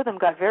 a few of them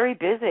got very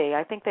busy.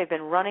 I think they've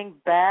been running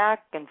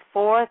back and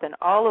forth and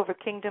all over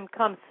Kingdom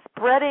Come,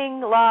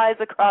 spreading lies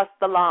across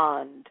the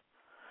land.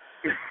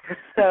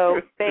 So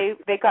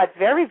they got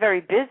very, very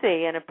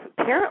busy, and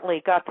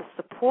apparently got the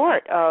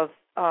support of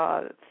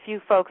a few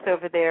folks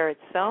over there at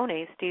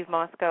Sony, Steve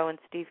Moscow and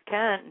Steve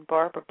Kent and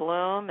Barbara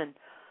Bloom, and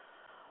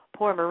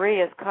poor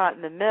Maria's caught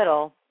in the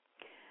middle.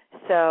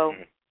 So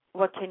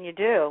what can you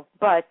do?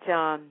 But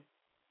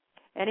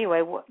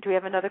anyway, do we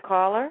have another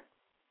caller?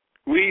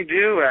 We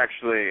do,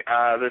 actually.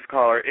 This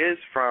caller is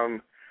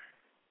from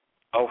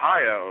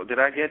Ohio. Did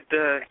I get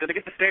the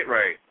state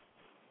right?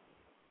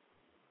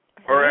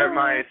 Or am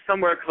I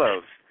somewhere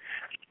close?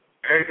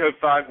 Area code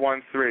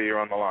 513, you're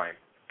on the line.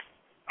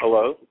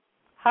 Hello?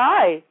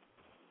 Hi.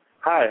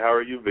 Hi, how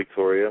are you,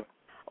 Victoria?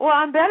 Well,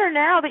 I'm better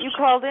now that you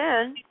called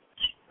in.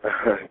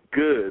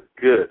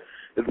 Good.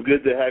 It's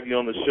good to have you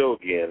on the show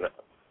again.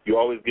 You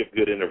always give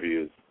good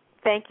interviews.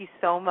 Thank you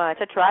so much.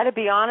 I try to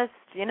be honest,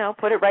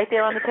 put it right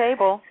there on the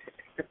table.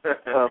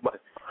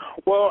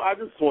 Well, I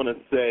just want to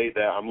say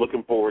that I'm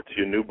looking forward to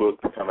your new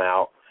book to come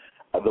out.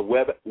 The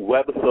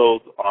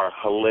webisodes are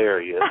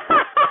hilarious.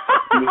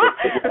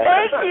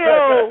 Thank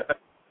you.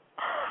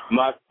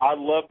 I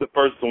love the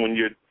first one when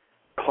you're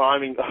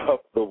climbing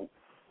up the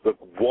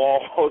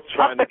wall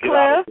trying to get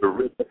out of the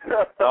river.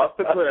 Off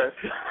the cliff.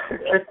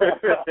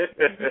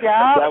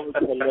 That was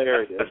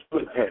hilarious.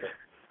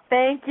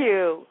 Thank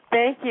you.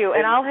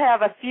 And I'll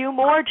have a few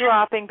more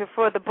dropping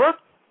before the book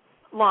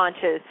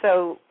launches.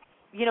 So,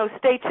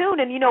 stay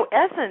tuned. And,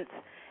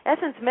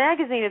 Essence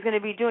Magazine is going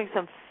to be doing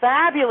some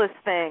fabulous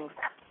things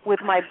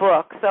with my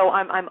book. So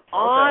I'm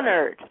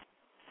honored.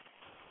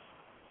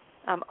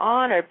 I'm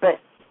honored,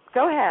 but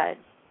go ahead.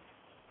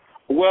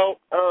 Well,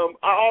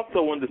 I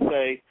also wanted to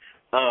say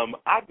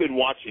I've been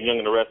watching Young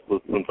and the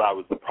Restless since I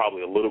was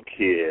probably a little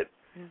kid,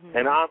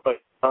 and I'm a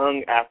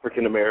young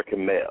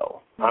African-American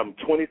male. I'm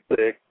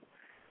 26,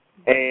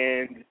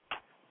 and,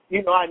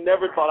 I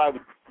never thought I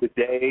would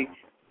today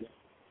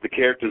the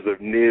characters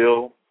of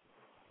Neil,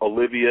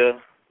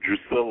 Olivia,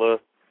 Drucilla,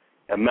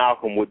 and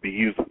Malcolm would be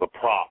used as a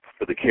prop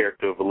for the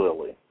character of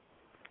Lily.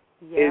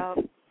 Yep.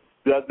 It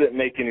doesn't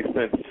make any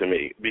sense to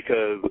me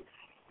because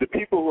the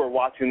people who are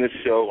watching this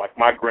show, like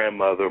my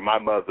grandmother, my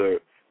mother,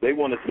 they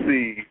want to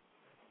see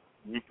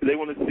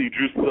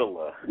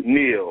Drucilla,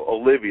 Neil,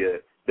 Olivia.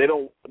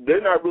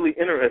 They're not really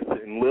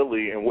interested in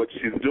Lily and what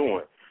she's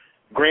doing.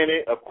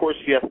 Granted, of course,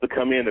 she has to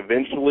come in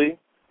eventually,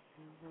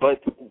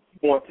 but we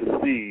want to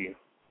see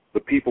the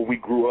people we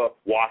grew up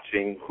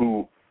watching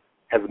who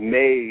have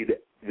made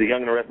the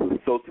Young and the Restless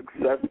so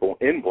successful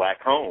in black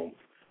homes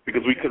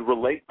because we could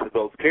relate to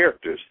those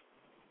characters.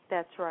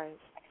 That's right.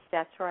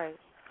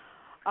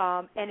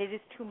 And it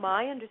is to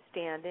my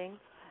understanding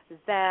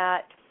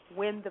that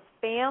when the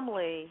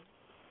family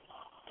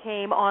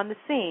came on the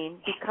scene,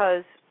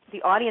 because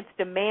the audience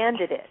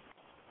demanded it,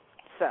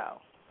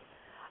 The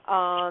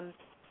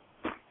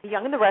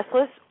Young and the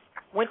Restless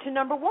went to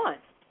number 1.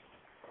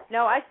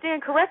 Now, I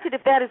stand corrected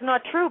if that is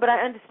not true, but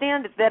I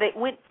understand that it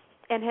went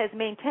and has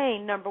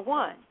maintained number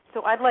 1.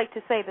 So I'd like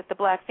to say that the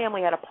black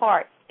family had a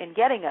part in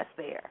getting us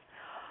there.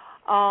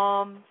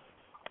 I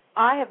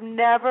have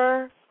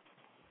never,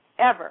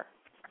 ever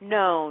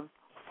known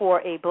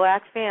for a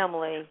black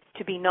family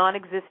to be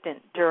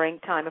non-existent during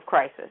time of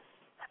crisis.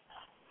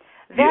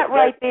 That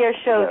right there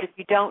shows if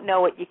you don't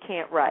know it, you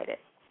can't write it.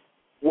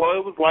 Well,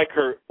 it was like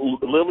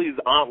Lily's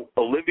aunt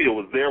Olivia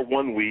was there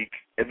one week,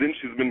 and then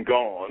she's been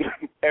gone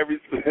ever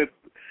since.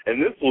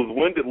 And this was,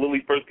 when did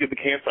Lily first get the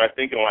cancer? I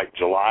think in like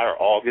July or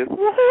August.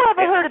 Well, who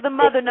ever heard of the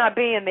mother not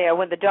being there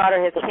when the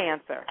daughter has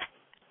cancer?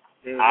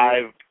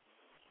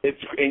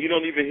 And you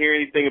don't even hear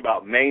anything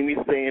about Mamie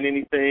saying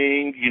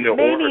anything,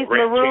 Mamie's or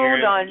her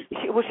marooned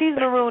she's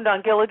marooned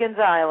on Gilligan's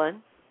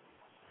Island.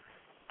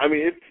 I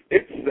mean,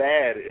 it's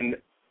sad, and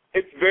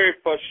it's very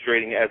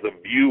frustrating as a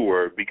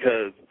viewer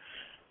because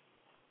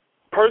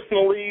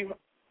personally,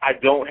 I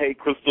don't hate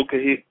Crystal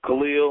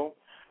Khalil.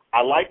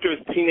 I liked her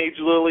as teenage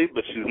Lily,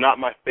 but she's not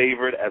my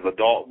favorite as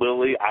adult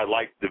Lily. I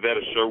like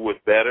Devetta Sherwood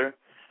better.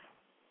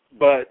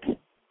 But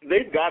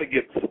they've got to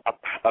get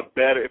a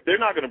better, if they're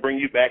not going to bring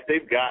you back,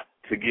 they've got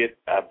to get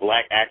a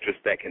black actress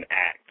that can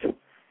act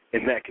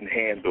and that can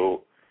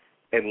handle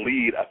and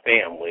lead a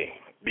family,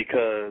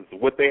 because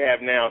what they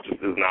have now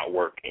just is not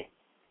working.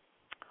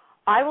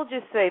 I will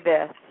just say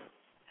this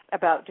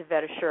about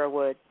Devetta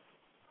Sherwood.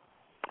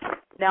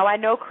 Now, I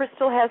know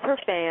Crystal has her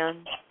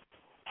fans,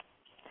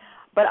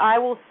 but I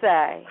will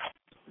say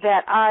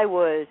that I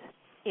was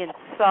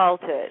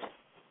insulted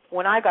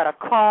when I got a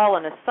call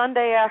on a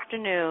Sunday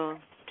afternoon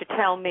to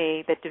tell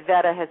me that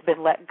Devetta has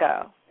been let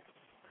go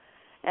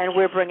and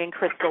we're bringing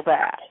Crystal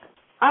back.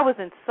 I was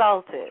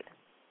insulted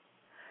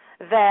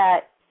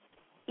that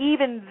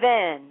even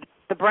then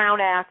the brown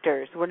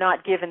actors were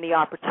not given the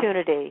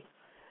opportunity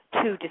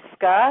to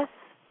discuss,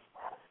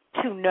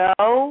 to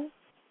know,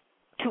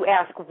 to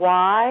ask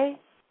why.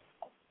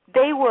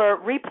 They were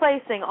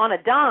replacing on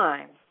a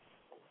dime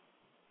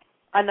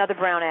another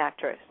brown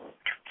actress.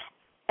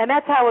 And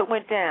that's how it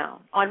went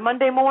down. On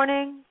Monday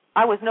morning,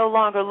 I was no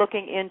longer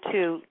looking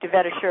into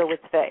Devetta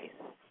Sherwood's face.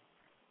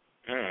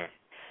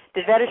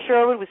 Devetta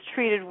Sherwood was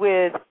treated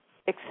with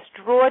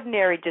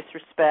extraordinary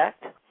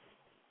disrespect.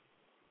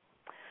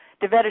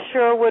 Devetta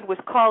Sherwood was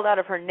called out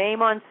of her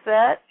name on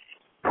set.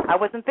 I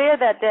wasn't there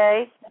that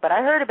day, but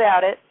I heard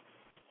about it.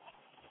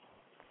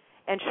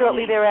 And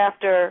shortly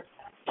thereafter,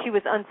 she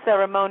was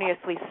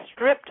unceremoniously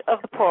stripped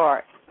of the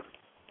part.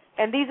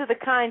 And these are the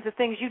kinds of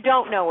things you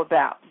don't know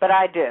about, but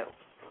I do.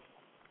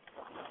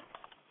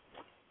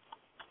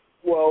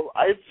 Well,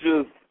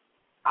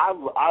 I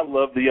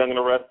love The Young and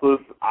the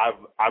Restless.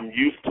 I'm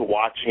used to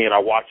watching it. I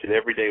watch it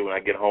every day when I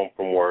get home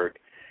from work.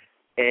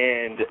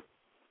 And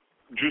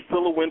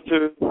Drucilla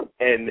Winters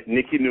and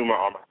Nikki Newman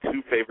are my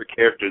two favorite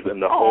characters in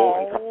the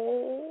whole entire.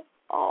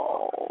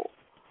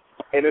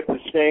 And it's a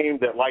shame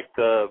that, like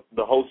the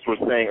hosts were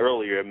saying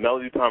earlier,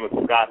 Melody Thomas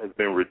Scott has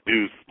been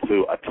reduced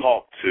to a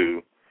talk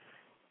to,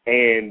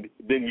 and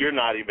then you're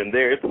not even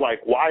there. It's like,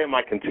 why am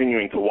I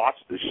continuing to watch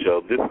this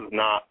show? This is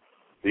not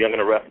the Young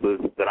and the Restless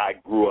that I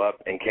grew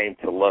up and came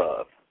to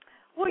love.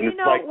 Well, and you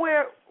know, like,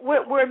 where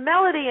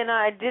Melody and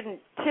I didn't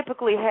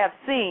typically have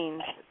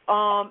scenes,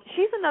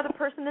 she's another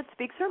person that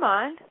speaks her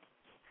mind.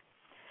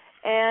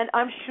 And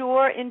I'm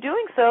sure in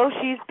doing so,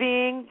 she's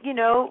being,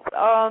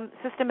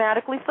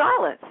 systematically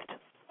silenced.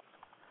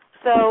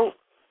 So,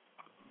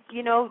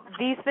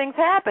 these things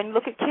happen.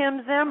 Look at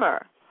Kim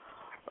Zimmer.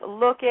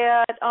 Look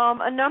at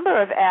a number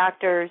of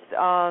actors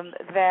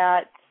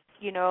that,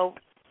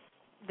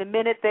 the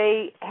minute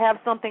they have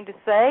something to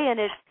say and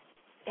it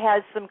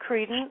has some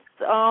credence,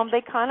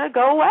 they kind of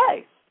go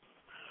away.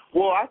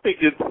 Well, I'm going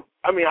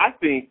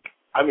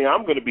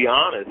to be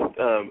honest.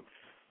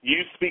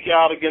 You speak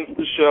out against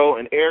the show,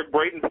 and Eric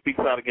Braeden speaks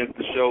out against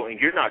the show, and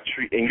you're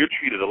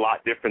treated a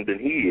lot different than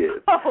he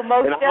is. Oh,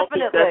 most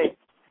definitely.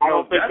 I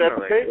don't think that's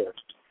fair.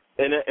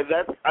 And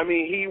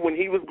when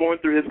he was going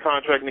through his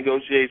contract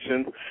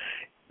negotiations,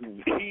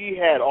 he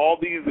had all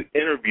these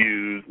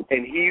interviews,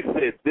 and he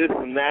said this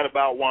and that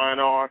about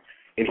YNR,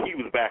 and he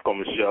was back on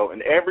the show.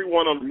 And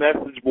everyone on the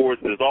message boards,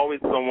 there's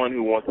always someone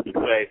who wants to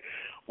say,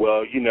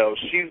 well,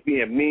 she's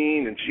being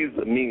mean and she's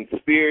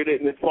mean-spirited,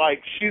 and it's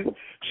like she's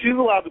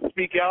allowed to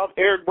speak out.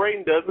 Eric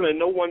Braeden doesn't, and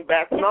no one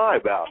bats an eye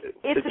about it.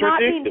 It's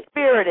not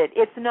mean-spirited.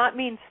 It's not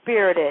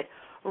mean-spirited.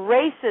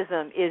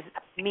 Racism is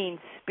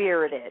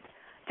mean-spirited.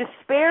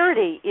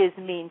 Disparity is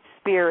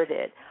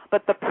mean-spirited.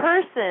 But the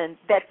person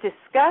that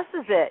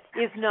discusses it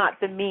is not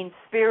the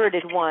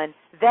mean-spirited one.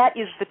 That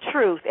is the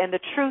truth, and the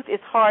truth is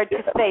hard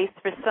to face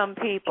for some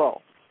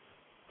people.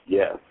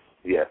 Yes.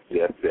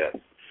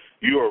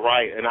 You are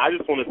right, and I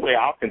just want to say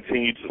I'll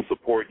continue to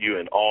support you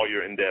in all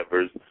your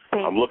endeavors.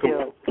 I'm looking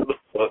forward to the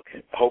book.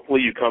 Hopefully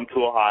you come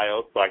to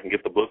Ohio so I can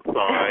get the book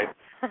signed.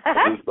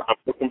 I'm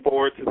looking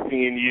forward to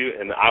seeing you,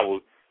 and I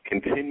will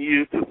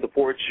continue to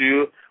support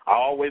you. I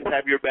always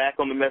have your back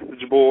on the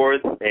message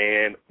boards,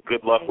 and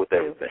good luck with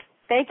everything.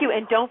 Thank you,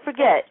 and don't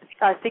forget,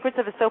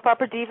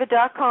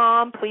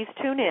 secretsofassoapopera.com. Please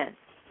tune in.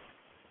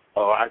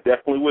 Oh, I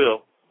definitely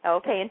will.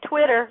 Okay, and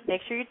Twitter.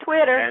 Make sure you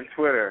Twitter. And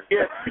Twitter.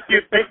 Yeah,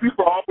 thank you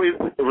for always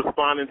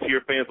responding to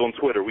your fans on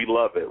Twitter. We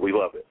love it.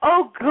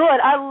 Oh, good.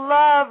 I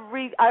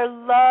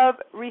love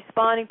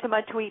responding to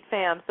my tweet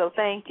fam, so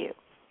thank you.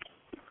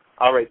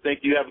 All right,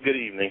 thank you. Have a good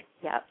evening.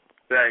 Yep.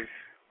 Thanks.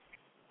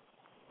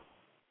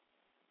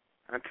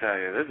 I tell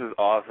you, this is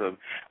awesome.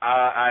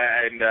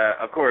 And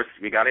of course,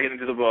 we got to get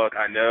into the book.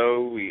 I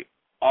know we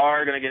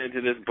are going to get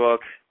into this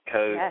book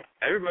because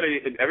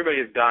everybody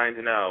is dying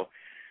to know.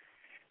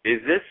 Is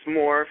this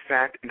more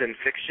fact than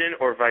fiction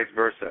or vice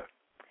versa?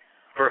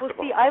 First of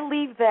all. I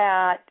leave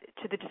that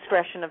to the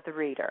discretion of the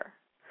reader.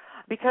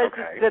 Because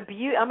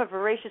I'm a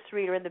voracious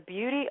reader, and the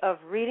beauty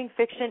of reading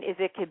fiction is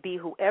it could be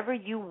whoever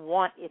you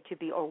want it to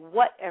be or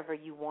whatever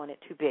you want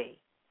it to be.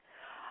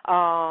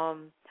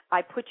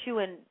 I put you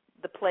in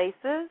the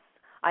places.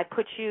 I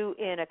put you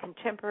in a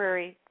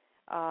contemporary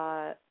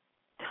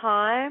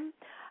time.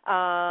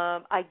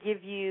 I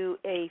give you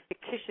a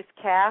fictitious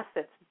cast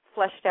that's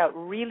fleshed out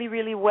really,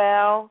 really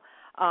well.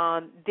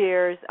 I'm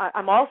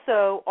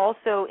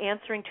also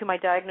answering to my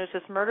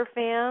Diagnosis Murder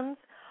fans,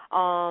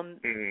 and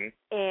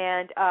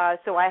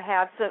so I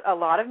have a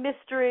lot of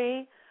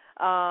mystery.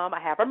 I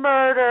have a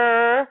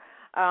murder.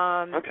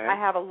 I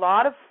have a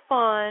lot of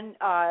fun,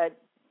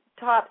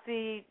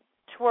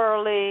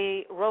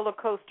 topsy-twirly, roller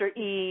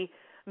coaster-y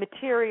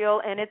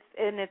material, and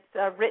it's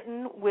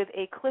written with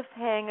a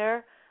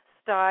cliffhanger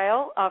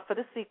style for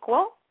the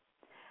sequel.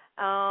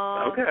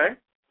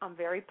 I'm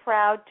very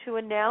proud to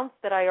announce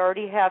that I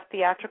already have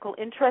theatrical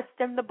interest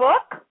in the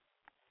book.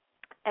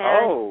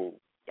 And,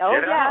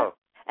 out.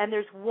 And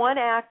there's one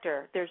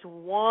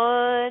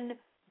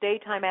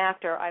daytime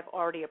actor I've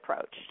already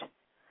approached.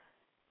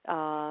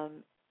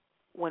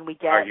 When we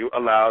get. Are you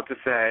allowed to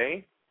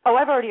say? Oh,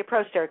 I've already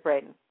approached Eric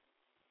Braeden.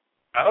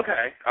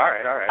 Okay. All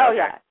right. Oh,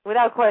 yeah,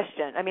 without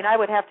question. I mean, I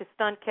would have to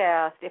stunt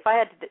cast. If I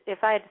had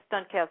to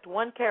stunt cast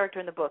one character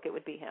in the book, it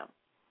would be him.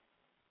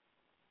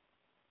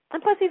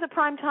 And plus, he's a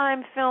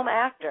primetime film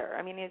actor.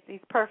 I mean, he's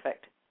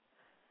perfect.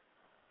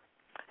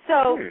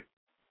 So,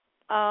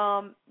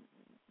 I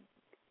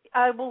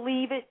will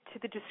leave it to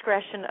the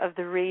discretion of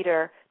the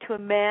reader to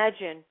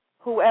imagine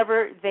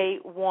whoever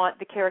they want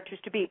the characters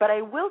to be. But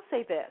I will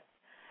say this,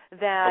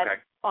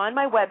 that on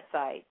my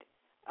website,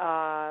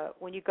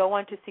 when you go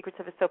on to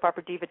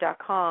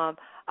secretsofassoapopera.com,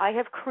 I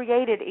have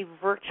created a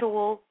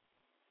virtual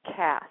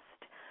cast.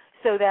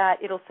 So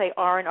that it'll say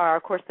R&R.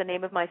 Of course, the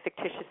name of my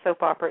fictitious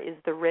soap opera is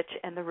The Rich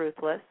and the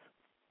Ruthless.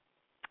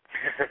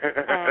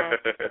 And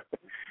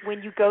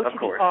when you go to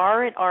the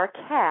R&R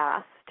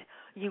cast,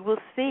 you will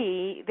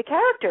see the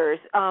characters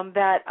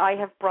that I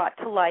have brought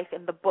to life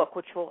in the book,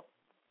 which will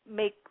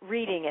make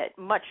reading it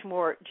much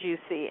more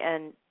juicy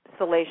and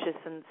salacious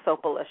and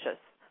soapalicious.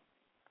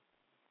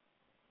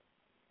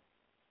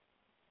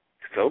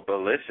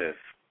 Soapalicious.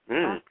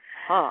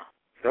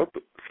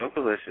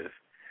 Soapalicious.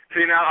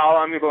 See, now all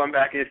I'm going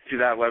back is to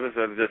that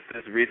webisode, this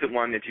recent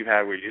one that you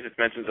had where you just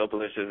mentioned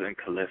Zopalicious and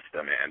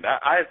Callista, man.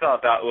 I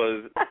thought that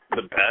was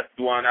the best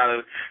one out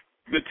of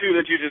the two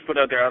that you just put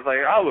out there.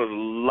 I was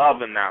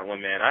loving that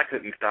one, man. I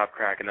couldn't stop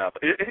cracking up.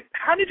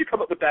 How did you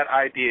come up with that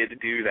idea to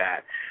do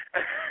that?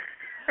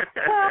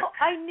 Well,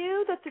 I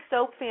knew that the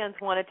soap fans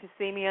wanted to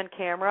see me on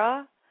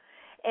camera,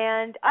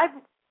 and I've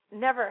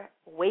never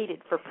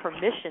waited for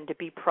permission to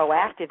be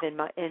proactive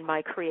in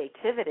my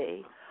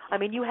creativity. I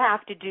mean, you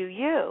have to do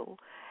you.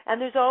 And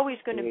there's always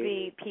going to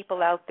be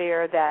people out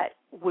there that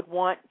would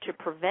want to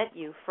prevent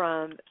you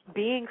from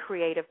being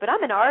creative. But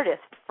I'm an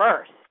artist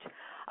first.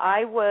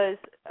 I was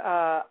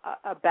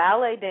a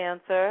ballet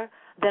dancer.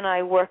 Then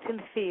I worked in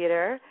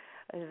theater.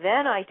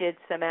 Then I did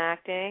some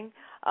acting.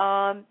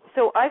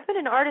 So I've been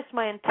an artist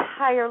my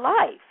entire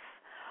life.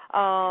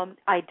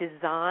 I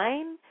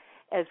design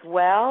as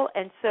well.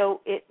 And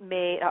so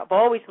I've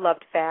always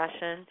loved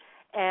fashion.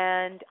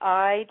 And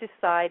I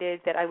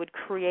decided that I would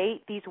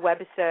create these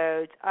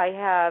webisodes. I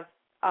have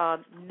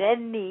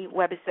many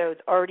webisodes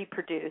already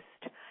produced,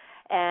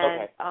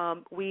 and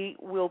we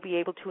will be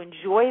able to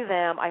enjoy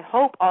them, I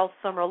hope, all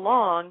summer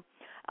long.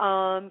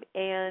 And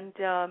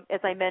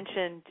as I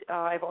mentioned,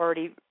 I've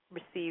already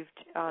received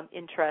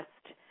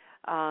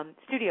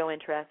studio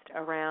interest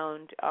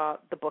around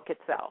the book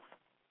itself.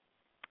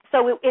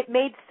 So it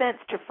made sense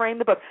to frame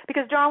the book.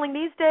 Because, darling,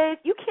 these days,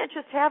 you can't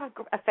just have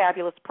a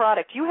fabulous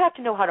product. You have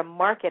to know how to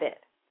market it.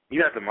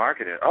 You have to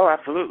market it. Oh,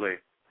 absolutely.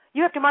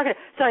 You have to market it.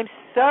 So I'm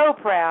so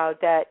proud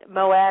that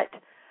Moet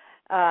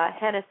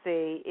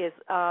Hennessy is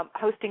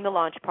hosting the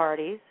launch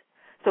parties.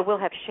 So we'll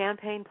have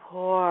champagne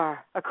pour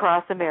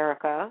across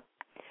America.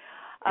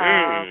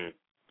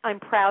 I'm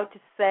proud to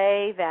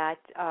say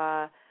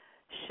that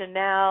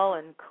Chanel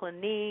and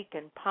Clinique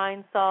and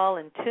Pine Sol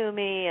and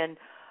Toomey and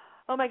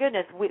oh, my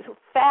goodness,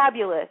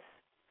 fabulous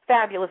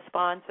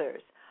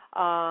sponsors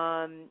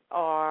are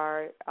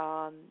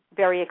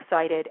very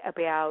excited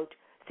about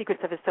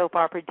Secrets of a Soap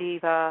Opera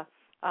Diva.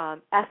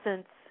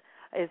 Essence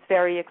is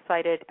very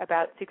excited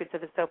about Secrets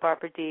of a Soap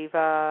Opera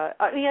Diva.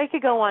 I mean, I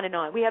could go on and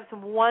on. We have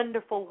some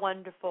wonderful,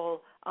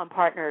 wonderful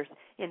partners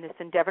in this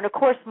endeavor. And, of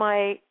course,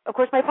 my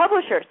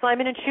publisher,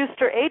 Simon &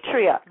 Schuster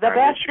Atria, the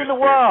best in the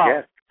world.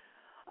 Yes,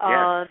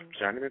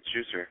 Simon &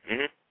 Schuster.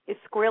 Mm-hmm. Is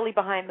squarely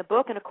behind the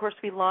book, and of course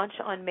we launch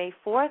on May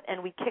 4th,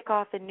 and we kick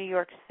off in New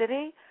York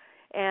City,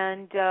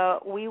 and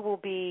we will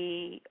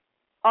be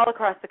all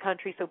across the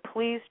country, so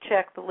please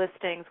check the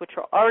listings, which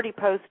are already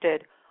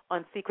posted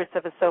on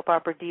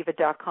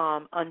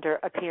secretsofasoapopera.com under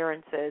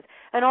appearances.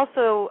 And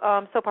also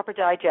Soap Opera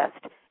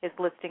Digest is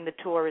listing the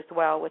tour as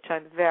well, which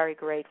I'm very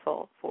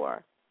grateful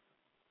for.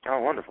 Oh,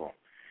 wonderful.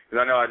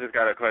 Because I know I just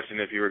got a question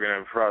if you were going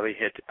to probably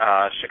hit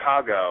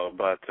Chicago,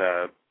 but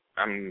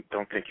I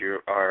don't think you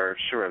are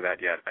sure of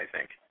that yet, I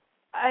think.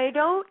 I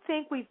don't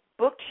think we've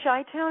booked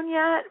Chi-Town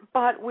yet,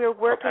 but we're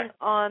working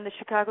on the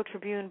Chicago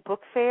Tribune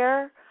Book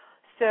Fair,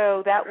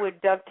 so that would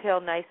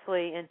dovetail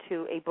nicely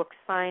into a book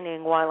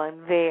signing while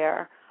I'm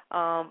there.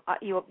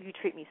 You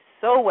treat me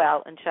so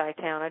well in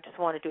Chi-Town. I just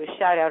want to do a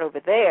shout-out over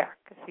there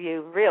because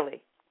you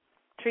really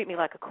treat me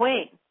like a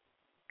queen.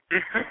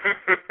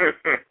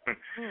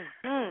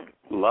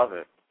 Love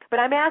it. But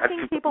I'm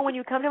asking people when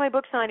you come to my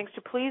book signings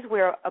to please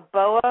wear a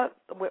boa,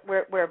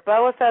 wear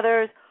boa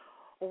feathers,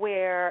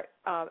 wear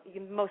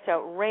most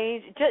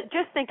outrageous.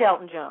 Just think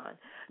Elton John.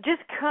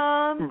 Just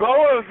come.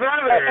 Boa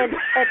feathers.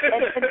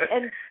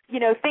 And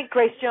think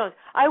Grace Jones.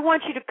 I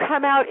want you to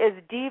come out as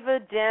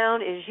diva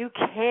down as you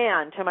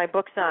can to my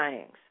book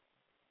signings.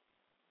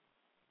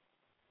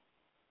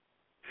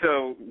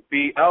 So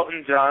be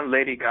Elton John,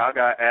 Lady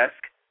Gaga-esque.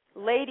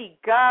 Lady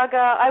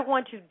Gaga, I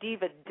want you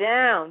diva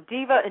down,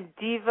 diva and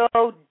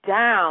divo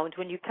down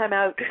when you come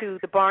out to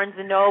the Barnes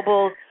and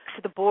Nobles,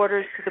 to the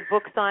Borders, to the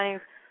book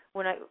signings.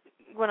 When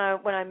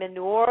I'm in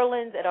New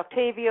Orleans at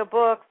Octavia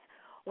Books,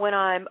 when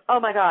I'm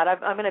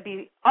going to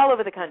be all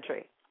over the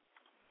country.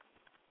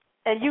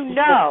 And you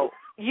know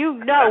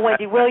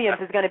Wendy Williams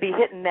is going to be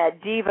hitting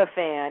that diva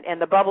fan and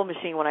the bubble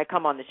machine when I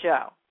come on the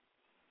show.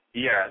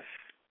 Yes.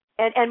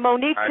 And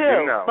Monique,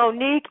 too.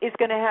 Monique is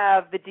going to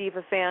have the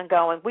diva fan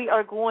going. We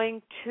are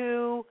going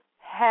to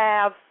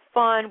have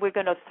fun. We're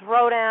going to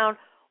throw down.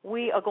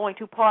 We are going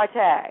to party.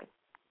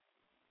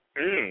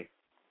 I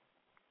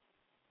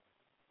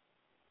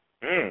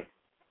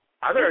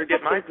better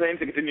get my plane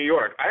ticket to New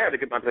York. I had to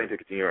get my plane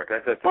ticket to New York.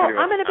 That's well,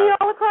 I'm going to be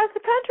all across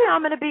the country.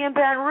 I'm going to be in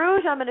Baton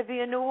Rouge. I'm going to be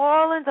in New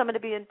Orleans. I'm going to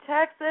be in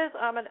Texas.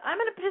 I'm going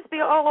to just be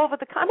all over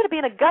I'm going to be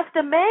in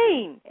Augusta,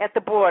 Maine at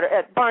the border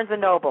at Barnes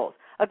and Nobles.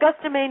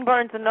 Augusta, Maine,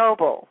 Barnes and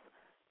Noble.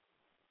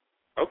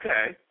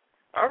 Okay.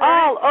 All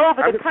right. All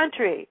over the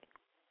country.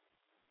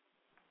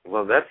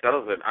 Well, that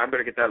settles it. I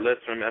better get that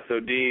list from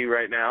SOD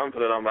right now and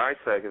put it on my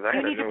site. Cause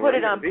you need to put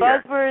it on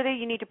BuzzWorthy.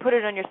 You need to put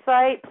it on your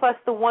site, plus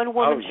the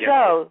one-woman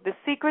show, The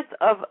Secrets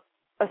of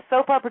a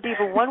Soap Opera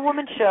Diva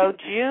one-woman show,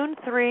 June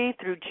 3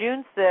 through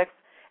June 6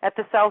 at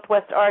the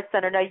Southwest Arts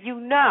Center.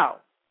 Now,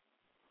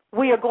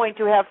 we are going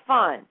to have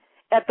fun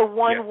at the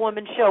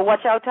one-woman show.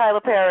 Watch out,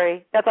 Tyler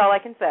Perry. That's all I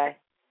can say.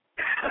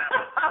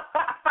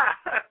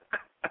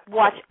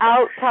 Watch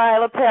out,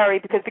 Tyler Perry,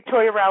 because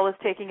Victoria Rowell is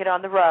taking it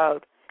on the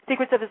road.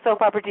 Secrets of a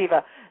Soap Opera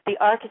Diva, the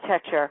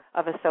architecture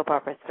of a soap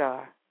opera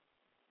star.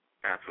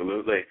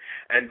 Absolutely.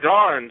 And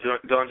Dawn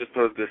just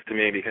posed this to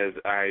me because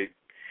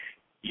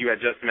you had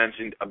just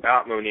mentioned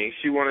about Monique.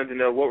 She wanted to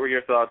know, what were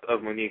your thoughts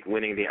of Monique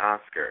winning the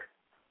Oscar?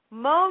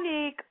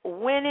 Monique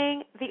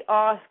winning the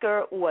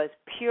Oscar was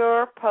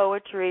pure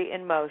poetry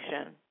in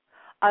motion.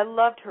 I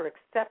loved her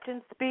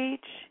acceptance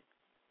speech.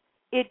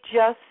 It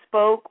just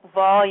spoke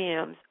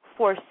volumes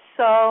for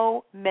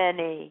so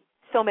many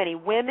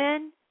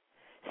women,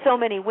 so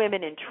many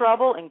women in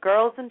trouble and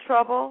girls in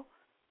trouble.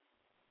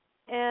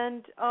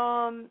 And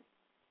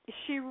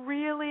she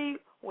really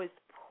was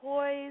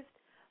poised,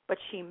 but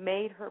she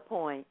made her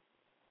point.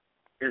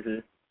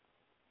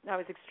 I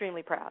was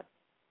extremely proud.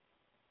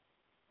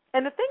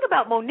 And the thing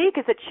about Monique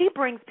is that she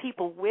brings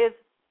people with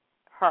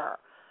her,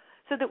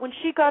 so that when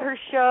she got her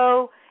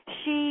show,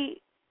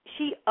 she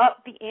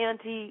upped the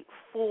ante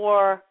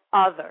for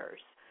others.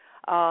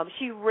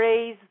 She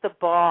raised the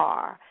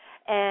bar.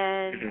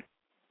 And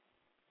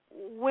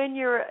when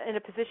you're in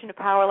a position of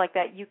power like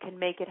that, you can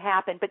make it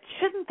happen. But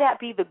shouldn't that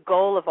be the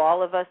goal of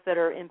all of us that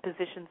are in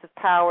positions of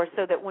power,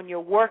 so that when you're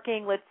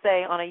working, let's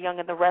say, on A Young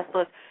and the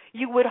Restless,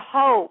 you would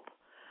hope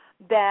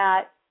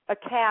that a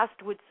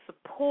cast would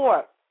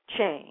support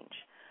change.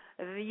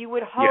 You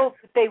would hope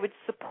that they would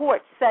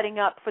support setting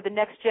up for the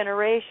next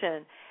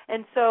generation.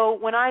 And so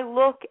when I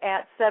look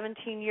at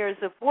 17 years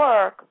of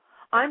work,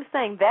 I'm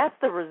saying that's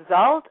the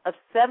result of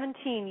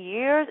 17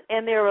 years,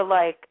 and there were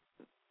like,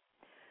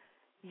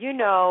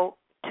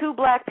 2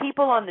 black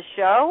people on the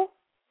show.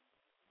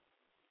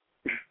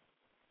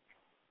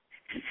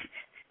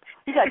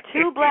 You got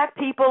 2 black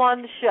people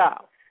on the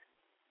show.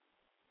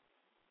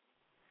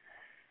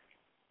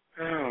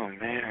 Oh,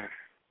 man.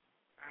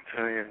 I'll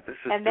tell you, this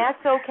is... And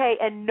that's okay,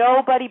 and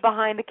nobody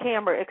behind the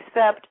camera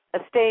except a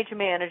stage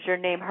manager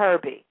named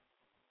Herbie.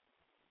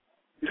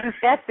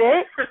 That's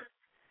it?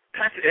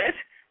 That's it?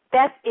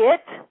 That's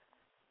it?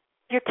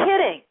 You're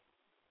kidding.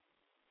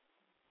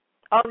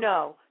 Oh,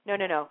 no.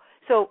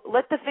 So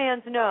let the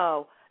fans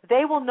know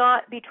they will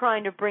not be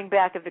trying to bring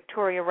back a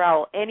Victoria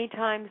Rowell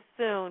anytime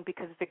soon,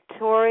 because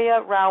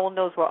Victoria Rowell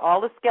knows where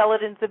all the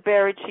skeletons are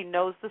buried. She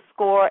knows the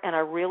score, and I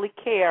really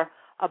care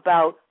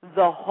about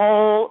the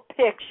whole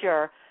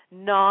picture,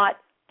 not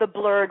the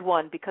blurred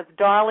one, because,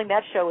 darling,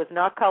 that show is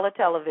not color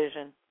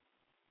television.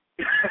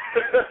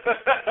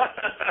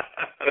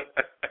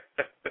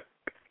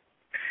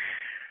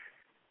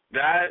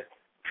 That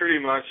pretty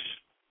much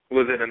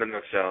was it in a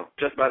nutshell,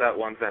 just by that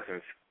one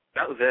sentence.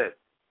 That was it.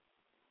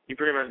 You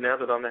pretty much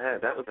nailed it on the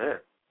head. That was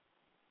it.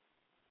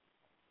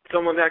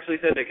 Someone actually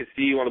said they could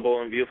see you on the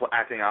Bold and Beautiful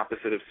acting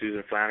opposite of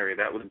Susan Flannery.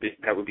 That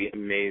would be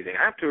amazing.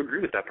 I have to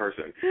agree with that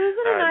person.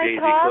 Daisy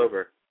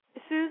Clover.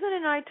 Susan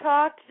and I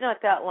talked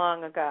not that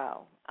long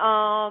ago.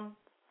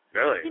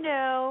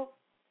 Really?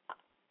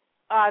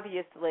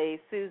 Obviously,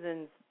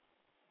 Susan's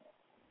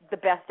the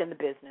best in the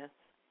business.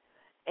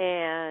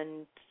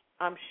 And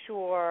I'm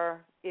sure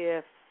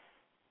if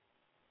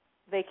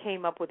they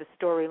came up with a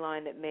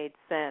storyline that made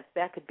sense,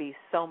 that could be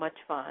so much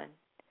fun.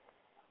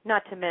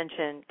 Not to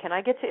mention, can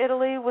I get to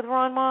Italy with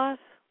Ron Moss?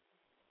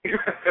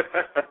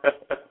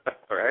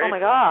 Right. Oh, my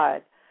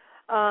God.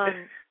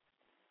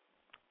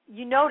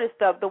 You notice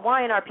the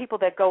Y&R people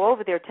that go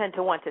over there tend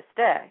to want to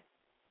stay.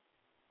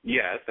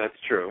 Yes, that's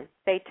true.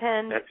 They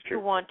tend to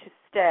want to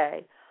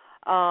stay.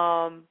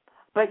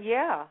 But,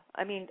 yeah,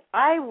 I mean,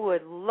 I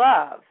would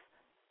love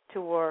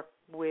to work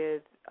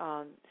with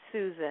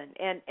Susan.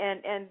 And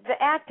the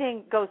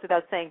acting goes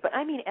without saying, but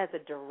I mean as a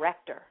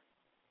director.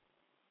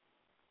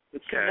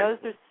 Okay. She knows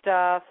her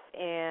stuff,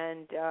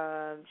 and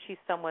she's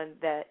someone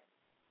that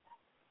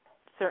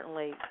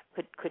certainly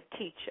could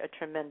teach a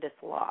tremendous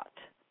lot.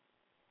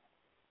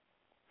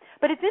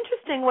 But it's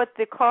interesting what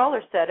the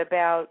caller said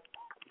about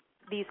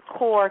these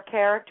core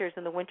characters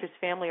in the Winters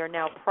family are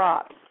now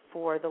props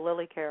for the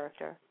Lily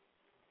character.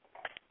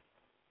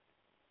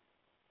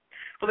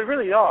 Well, they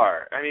really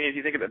are. I mean, if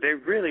you think about it, they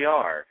really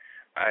are.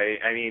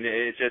 I mean,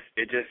 it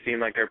just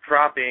seemed like they're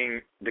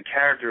propping the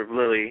character of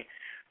Lily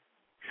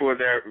for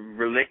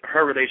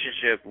her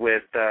relationship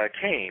with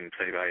Kane,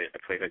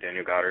 played by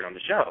Daniel Goddard on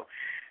the show.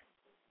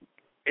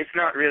 It's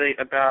not really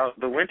about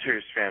the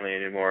Winters family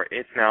anymore.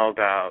 It's now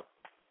about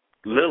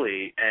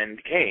Lily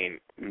and Kane.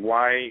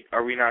 Why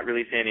are we not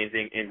really saying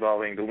anything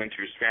involving the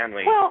Winters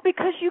family? Well,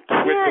 because you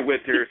can't with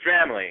the Winters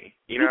family.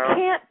 You know, you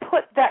can't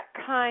put that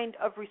kind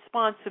of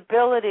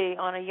responsibility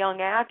on a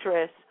young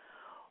actress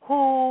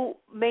who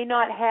may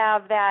not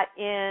have that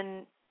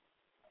in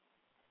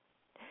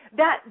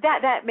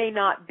that may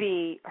not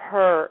be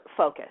her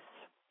focus,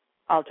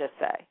 I'll just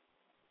say.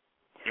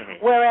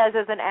 Mm-hmm. Whereas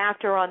as an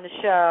actor on the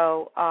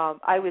show,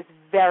 I was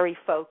very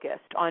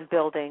focused on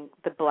building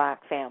the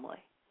black family.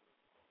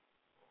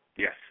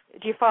 Yes.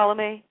 Do you follow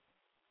me?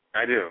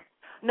 I do.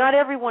 Not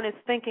everyone is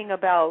thinking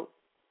about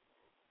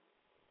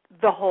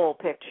the whole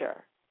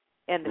picture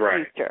and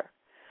the future.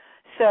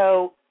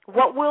 So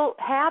what will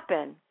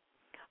happen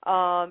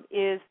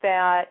is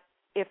that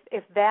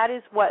if that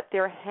is what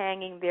they're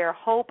hanging their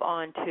hope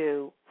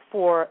onto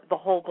for the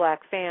whole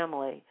black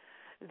family,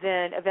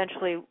 then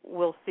eventually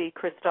we'll see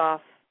Kristoff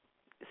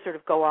sort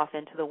of go off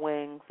into the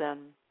wings, and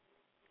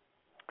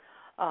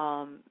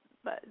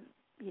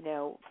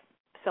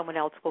someone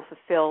else will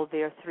fulfill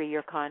their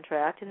 3-year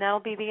contract, and that'll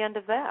be the end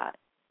of that.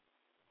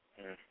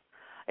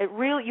 It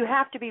really, you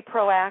have to be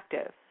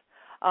proactive.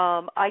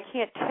 I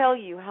can't tell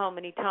you how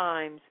many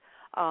times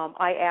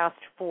I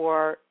asked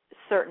for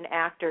certain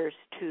actors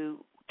to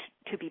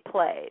be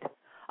played.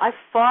 I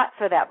fought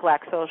for that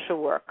black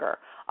social worker.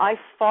 I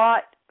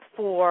fought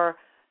for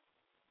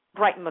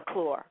Brighton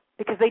McClure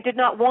because they did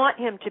not want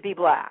him to be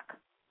black.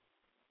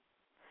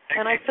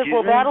 And I said,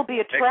 well, that'll be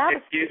a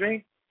travesty. Excuse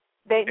me?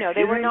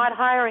 They were not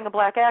hiring a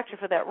black actor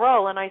for that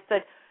role. And I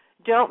said,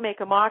 don't make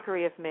a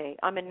mockery of me.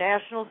 I'm a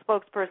national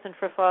spokesperson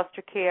for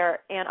foster care,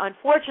 and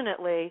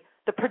unfortunately,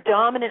 the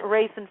predominant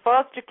race in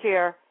foster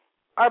care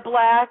are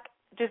black,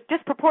 just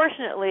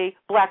disproportionately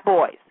black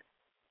boys.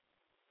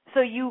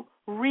 So you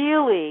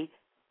really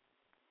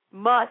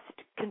must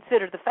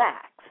consider the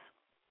facts.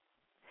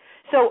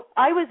 So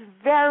I was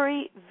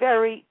very,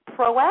 very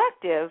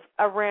proactive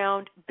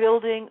around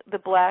building the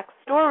black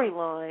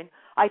storyline.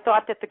 I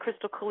thought that the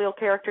Crystal Khalil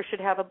character should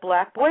have a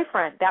black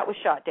boyfriend. That was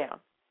shot down.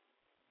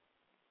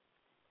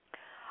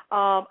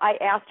 I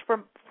asked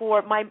for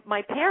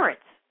my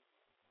parents.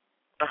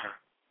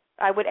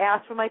 I would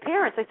ask for my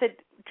parents. I said,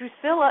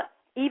 Drucilla,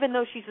 even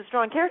though she's a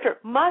strong character,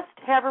 must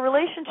have a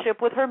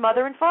relationship with her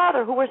mother and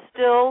father who are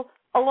still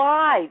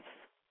alive.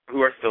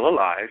 Who are still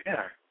alive,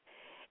 yeah.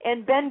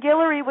 And Ben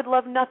Guillory would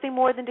love nothing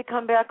more than to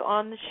come back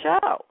on the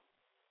show.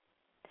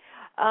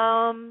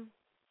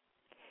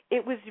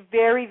 It was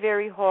very,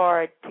 very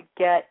hard to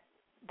get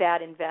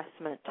that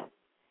investment.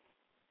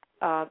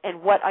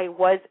 And what I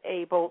was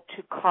able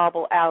to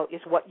cobble out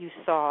is what you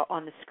saw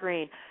on the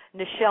screen.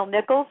 Nichelle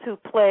Nichols, who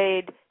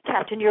played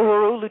Captain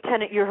Uhuru,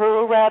 Lieutenant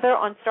Uhuru, rather,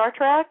 on Star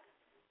Trek,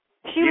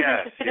 she was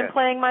interested in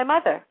playing my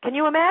mother. Can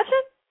you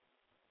imagine?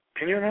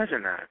 Can you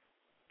imagine that?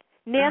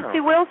 Nancy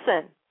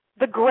Wilson,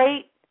 the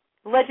great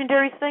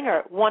legendary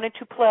singer, wanted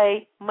to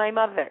play my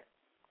mother.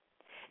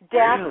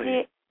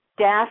 Really?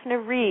 Daphne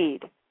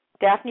Reed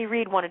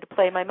wanted to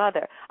play my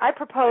mother. I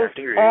proposed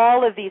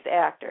all of these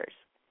actors.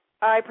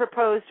 I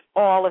proposed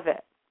all of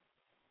it,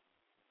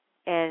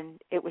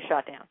 and it was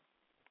shot down.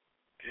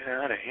 Get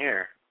out of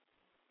here.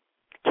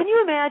 Can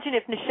you imagine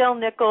if Nichelle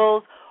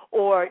Nichols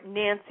or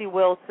Nancy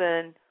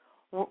Wilson,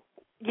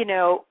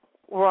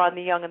 were on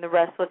The Young and the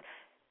Restless?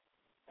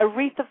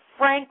 Aretha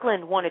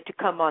Franklin wanted to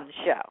come on the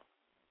show.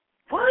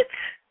 What?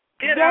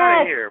 Get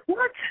out of here.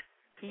 What?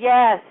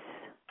 Yes.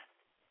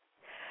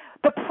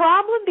 The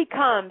problem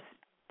becomes,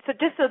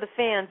 just so the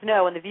fans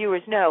know and the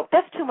viewers know,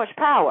 that's too much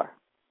power.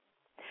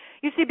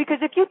 You see, because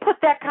if you put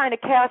that kind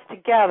of cast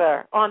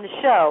together on the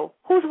show,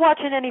 who's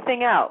watching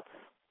anything else?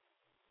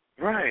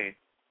 Right.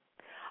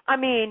 I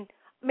mean,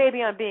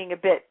 maybe I'm being a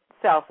bit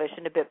selfish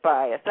and a bit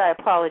biased. I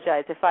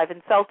apologize if I've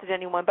insulted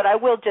anyone, but I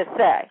will just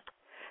say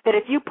that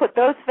if you put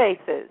those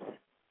faces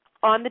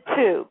on the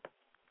tube,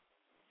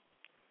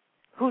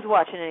 who's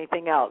watching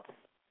anything else?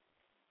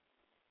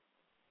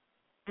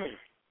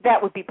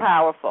 That would be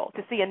powerful,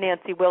 to see a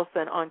Nancy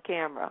Wilson on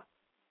camera,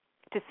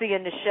 to see a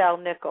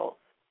Nichelle Nichols,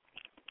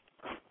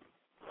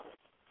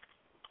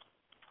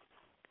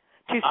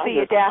 to see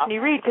a Daphne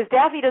Reed, because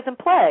Daphne doesn't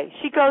play.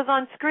 She goes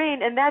on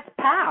screen, and that's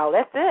pow.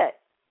 That's it.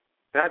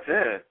 That's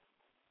it.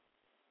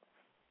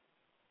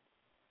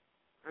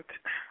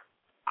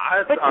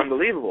 That's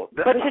unbelievable.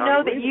 But to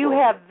know that you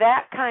have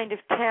that kind of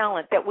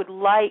talent that would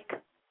like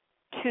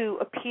to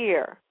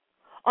appear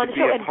on the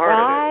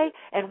show,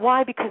 and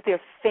why? Because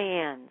they're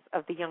fans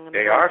of The Young and the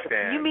Restless. They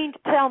are fans. You mean to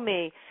tell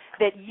me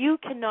that you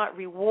cannot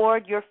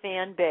reward your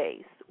fan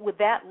base with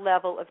that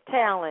level of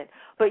talent,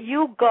 but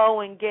you go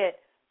and get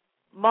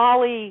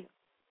Molly,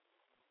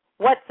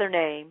 what's her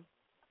name?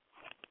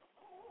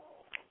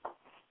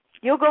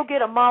 You'll go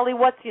get a Molly,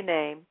 what's your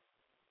name?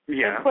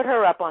 Yeah. And put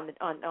her up on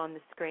the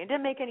screen. It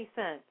didn't make any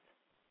sense.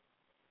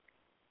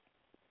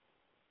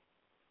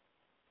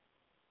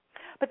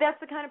 But that's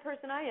the kind of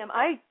person I am.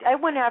 I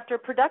went after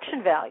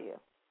production value.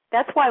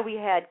 That's why we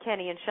had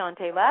Kenny and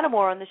Shantae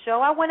Lattimore on the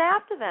show. I went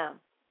after them.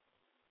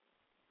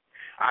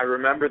 I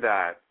remember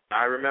that.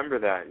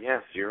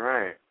 Yes, you're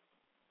right.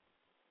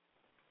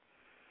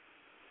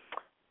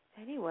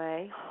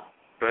 Anyway.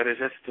 But it's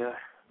just...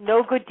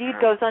 no good deed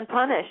goes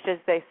unpunished, as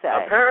they say.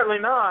 Apparently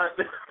not.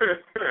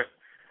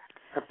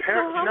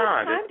 Apparently not. So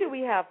how much time do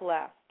we have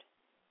left?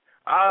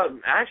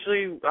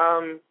 Actually,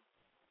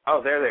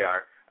 there they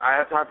are. I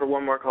have time for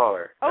one more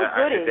caller. Oh,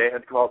 goody. They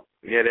had called.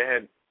 Yeah, they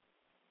had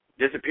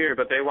disappeared,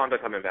 but they wound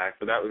up coming back,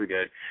 so that was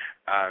good.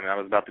 I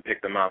was about to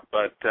pick them up.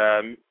 But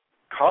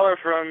caller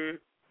from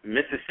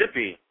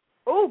Mississippi.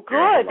 Oh,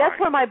 good. That's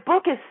where my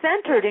book is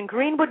centered, in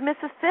Greenwood,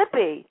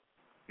 Mississippi.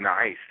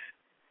 Nice.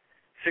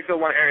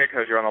 601 area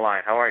code, you're on the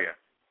line. How are you?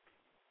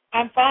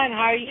 I'm fine.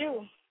 How are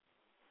you?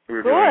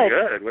 We're doing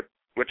good.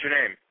 What's your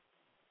name?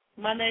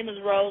 My name is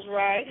Rose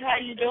Wright. How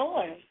you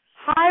doing?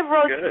 Hi,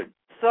 Rose. Good.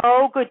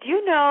 so good. Do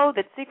you know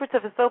that Secrets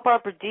of a Soap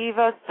Opera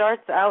Diva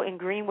starts out in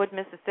Greenwood,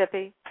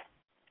 Mississippi?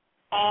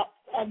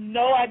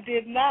 No, I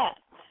did not.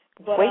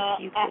 But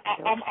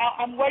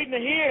I'm waiting to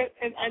hear it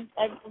and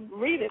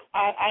read it.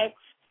 I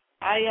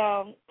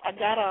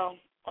got an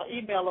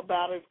email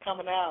about it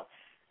coming out.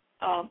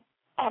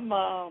 I'm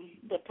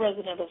the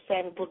president of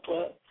Savvy Book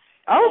Club.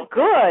 Oh,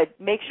 good.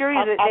 Make sure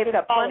they've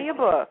got plenty of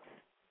books.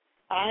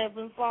 I have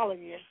been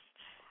following you.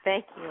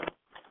 Thank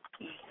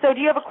you. So, do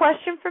you have a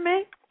question for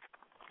me?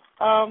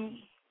 I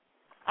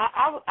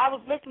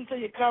was listening to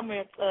your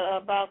comments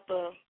about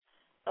the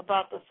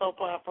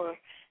soap opera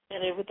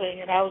and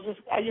everything, and I was just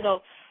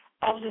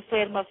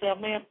saying to myself,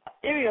 man,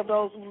 any of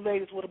those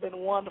ladies would have been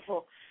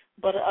wonderful.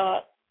 But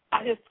I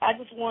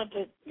just wanted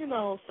to,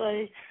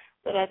 say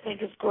that I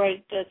think it's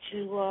great that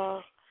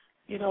you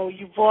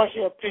you voice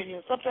your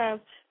opinion.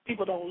 Sometimes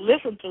people don't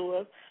listen to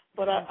us,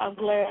 but I'm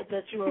glad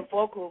that you are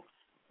vocal,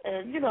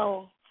 and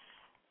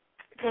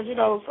because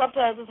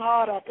sometimes it's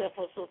hard out there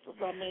for sisters.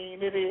 I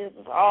mean, it is.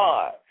 It's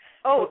hard.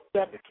 Oh, but you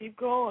have to keep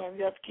going.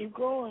 You have to keep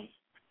going.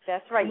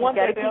 That's right. One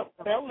day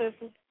they'll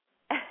listen.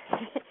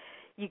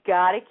 You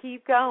got to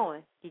keep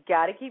going. You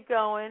got to keep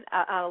going.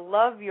 I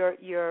love your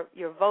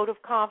vote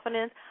of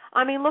confidence.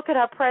 I mean, look at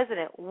our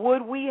president.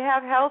 Would we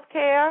have health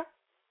care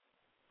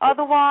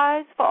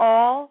otherwise for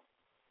all?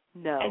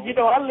 No. And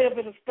I live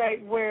in a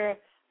state where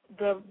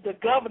the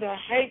governor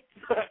hates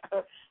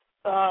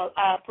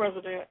our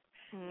president,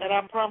 and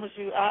I promise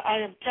you, I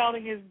am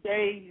counting his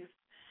days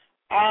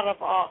out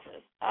of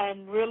office.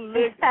 I'm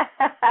really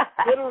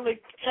literally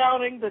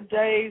counting the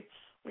days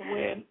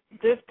when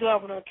this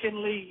governor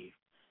can leave.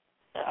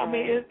 I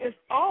mean, it's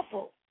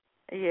awful.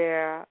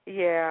 Yeah.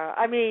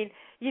 I mean,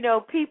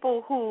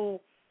 people who,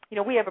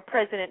 we have a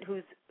president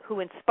who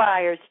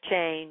inspires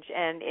change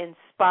and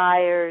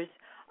inspires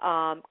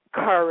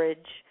courage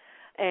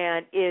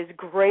and is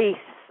grace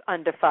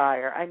under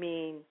fire. I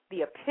mean,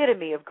 the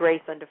epitome of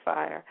grace under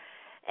fire.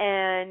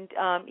 And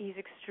he's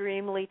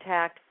extremely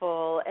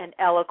tactful and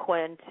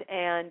eloquent,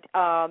 and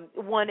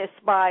one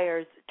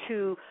aspires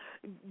to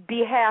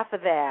be half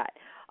of that.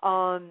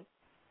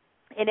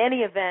 In any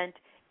event,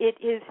 it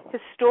is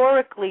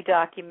historically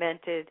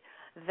documented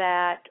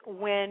that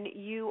when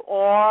you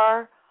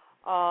are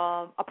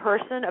a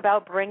person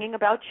about bringing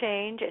about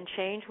change, and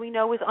change we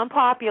know is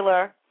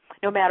unpopular,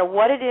 no matter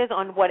what it is,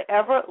 on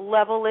whatever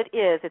level it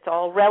is, it's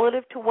all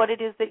relative to what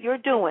it is that you're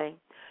doing,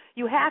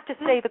 you have to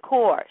stay the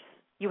course.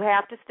 You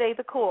have to stay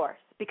the course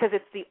because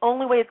it's the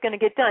only way it's going to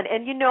get done.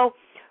 And,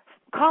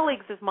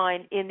 colleagues of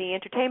mine in the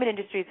entertainment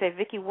industry say,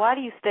 Vicki, why do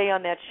you stay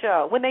on that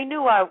show? When they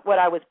knew what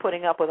I was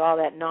putting up with, all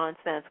that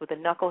nonsense with the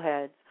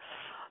knuckleheads,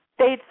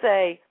 they'd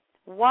say,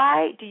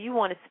 why do you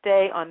want to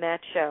stay on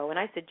that show? And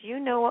I said, do you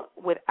know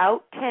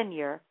without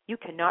tenure, you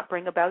cannot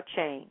bring about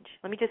change?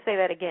 Let me just say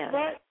that again.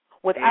 Right.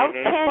 Without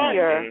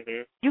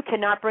tenure, you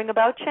cannot bring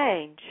about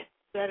change.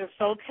 That is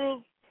so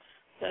true.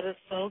 That is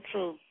so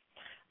true.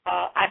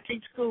 I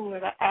teach school,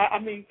 and I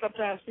mean,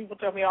 sometimes people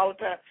tell me all the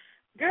time,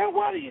 girl,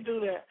 why do you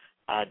do that?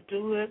 I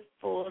do it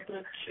for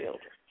the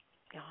children.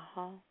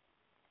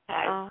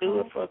 I do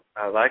it for.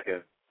 I like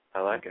it.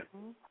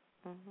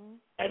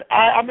 And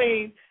I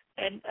mean,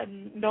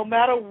 and no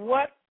matter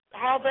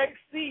how they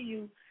see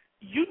you,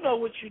 you know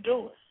what you're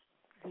doing,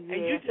 and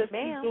you just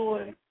keep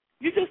doing.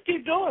 You just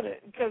keep doing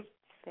it because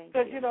they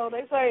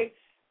say,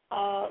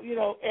 at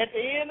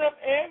the end of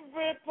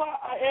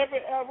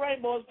every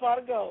rainbow is pot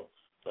of gold.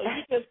 So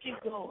you just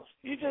keep going.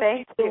 You just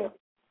keep doing it.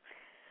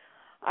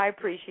 I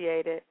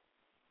appreciate it.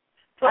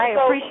 I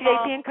appreciate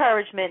the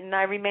encouragement, and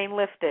I remain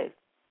lifted.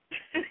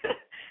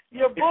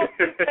 Your book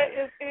is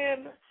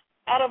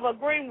out of a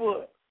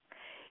Greenwood.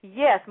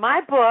 Yes,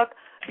 my book,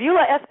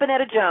 Beulah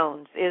Espineta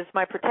Jones, is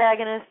my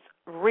protagonist's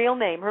real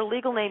name. Her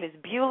legal name is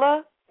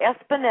Beulah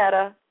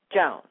Espineta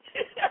Jones.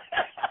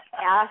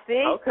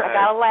 See? Okay. I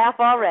got to laugh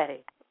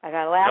already.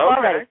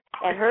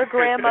 And her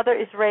grandmother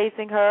is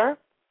raising her,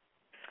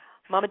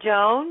 Mama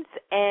Jones,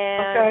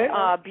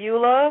 and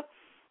Beulah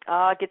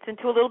gets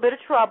into a little bit of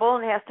trouble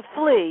and has to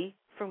flee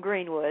from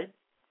Greenwood.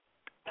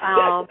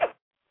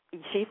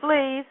 She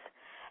flees,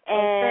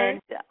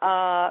 and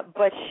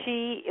but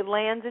she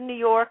lands in New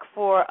York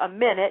for a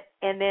minute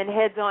and then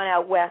heads on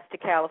out west to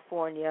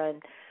California.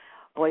 And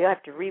boy, you'll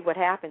have to read what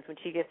happens when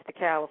she gets to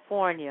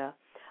California.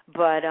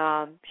 But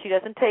she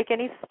doesn't take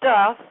any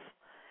stuff,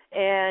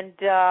 and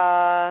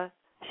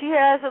she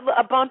has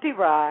a bumpy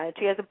ride.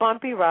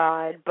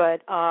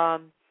 But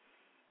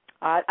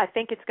I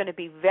think it's going to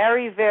be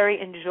very,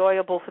 very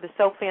enjoyable for the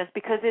soap fans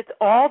because it's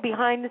all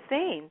behind the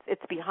scenes.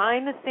 It's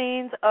behind the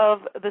scenes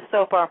of the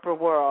soap opera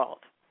world.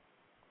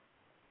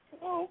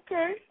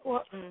 Okay.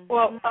 Well,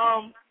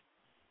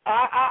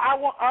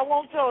 I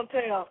won't tell a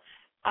tale.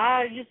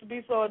 I used to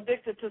be so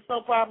addicted to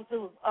soap operas it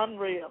was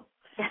unreal.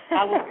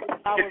 I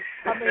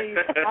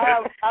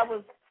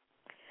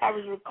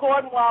was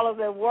recording while I was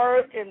at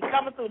work and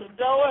coming through the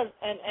door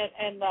and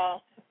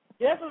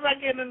just as I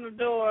get in the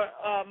door,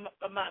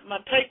 my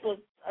tape was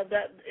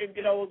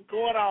was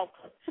going off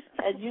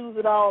and use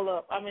it all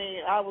up. I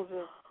mean, I was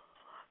just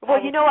Well,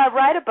 I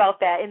write about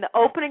that in the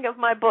opening of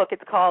my book.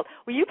 It's called,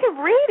 you can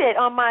read it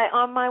on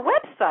my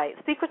website,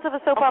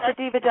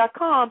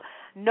 secretsofasoopoperadiva.com.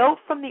 Note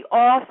from the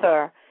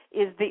author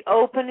is the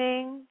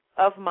opening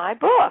of my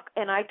book,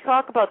 and I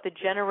talk about the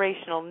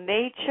generational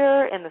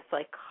nature and the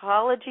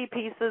psychology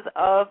pieces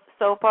of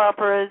soap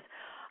operas.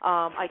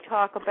 I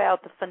talk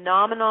about the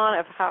phenomenon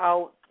of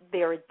how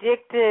they're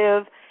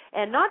addictive,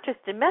 and not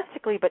just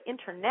domestically but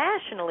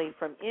internationally,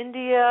 from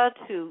India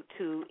to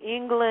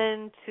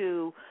England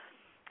to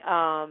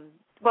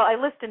I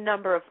list a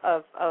number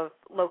of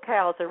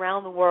locales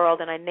around the world,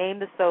 and I name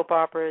the soap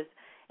operas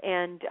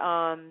and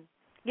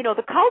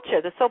the culture,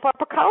 the soap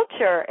opera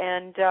culture,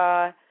 and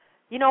how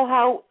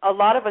a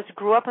lot of us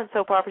grew up on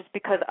soap operas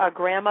because our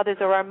grandmothers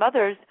or our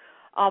mothers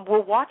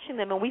were watching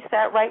them, and we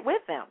sat right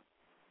with them.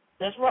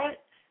 That's right.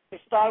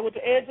 It started with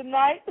the Edge of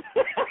Night.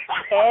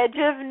 Edge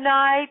of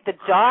Night, the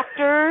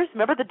Doctors.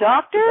 Remember the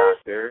Doctors?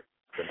 The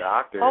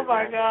Doctors. Oh,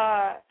 my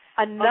God.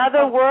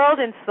 Another World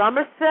in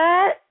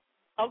Somerset.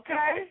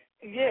 Okay,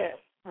 yes.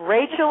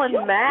 Rachel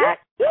and Matt.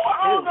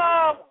 On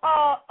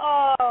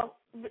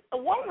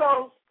one of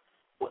those,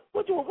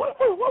 what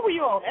were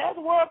you on? As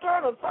the World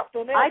Turned or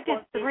something? I've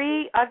done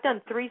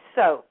 3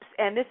 soaps,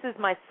 and this is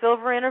my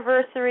silver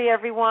anniversary,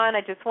 everyone.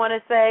 I just want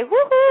to say,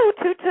 woohoo,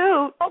 toot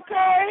toot.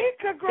 Okay,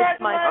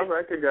 congratulations. All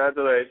right,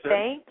 congratulations.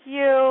 Thank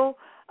you.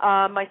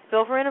 My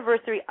silver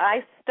anniversary,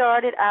 I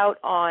started out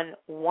on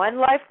One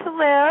Life to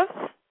Live.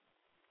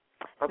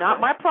 Okay. Not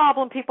my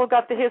problem. People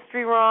got the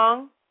history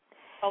wrong.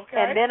 Okay.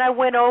 And then I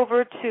went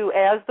over to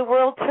As the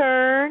World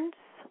Turns.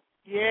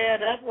 Yeah,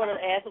 that's what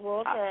As the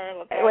World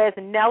Turns. Okay. As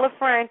Nella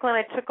Franklin,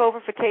 I took over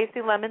for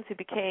Casey Lemons, who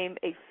became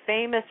a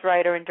famous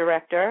writer and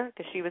director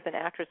because she was an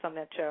actress on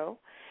that show.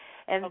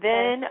 And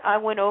then I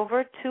went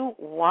over to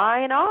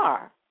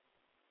Y&R.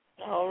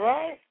 All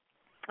right.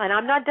 And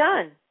I'm not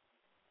done.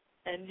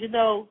 And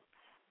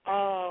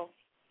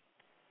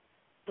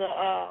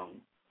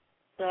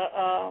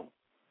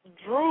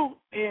Drew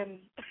in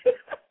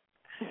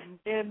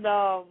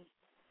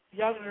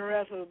Young and the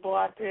Restless, boy,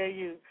 I tell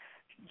you,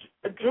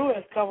 Drew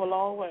has come a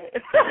long way.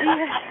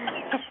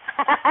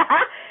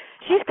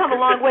 She's come a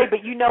long way,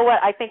 but you know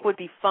what I think would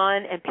be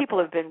fun, and people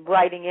have been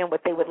writing in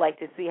what they would like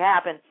to see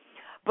happen,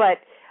 but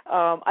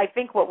I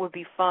think what would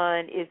be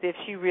fun is if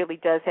she really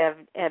does have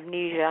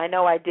amnesia. I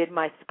know I did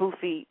my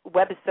spoofy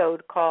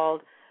webisode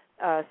called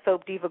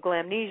Soap Diva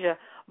Glamnesia,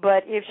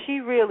 but if she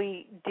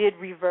really did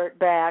revert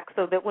back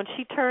so that when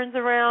she turns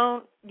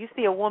around, you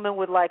see a woman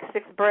with like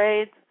 6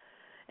 braids,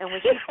 and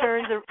when she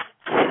turns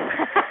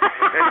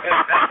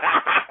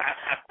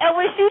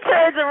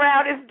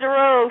around, it's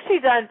Drew. She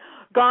done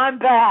gone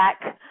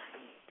back,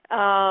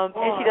 and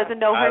she doesn't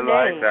know her name.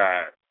 I like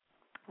that.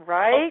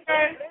 Right?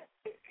 Okay.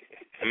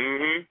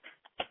 Mhm.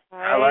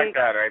 Right? I like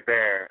that right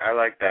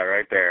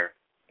there.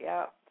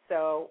 Yeah.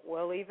 So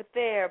we'll leave it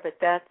there, but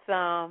that's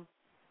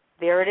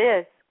there it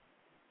is.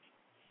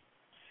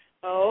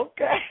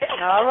 Okay.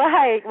 All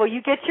right. Well,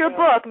 you get your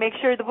book. Make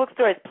sure the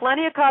bookstore has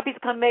plenty of copies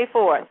come May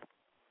 4th.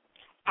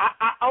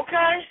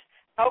 Okay.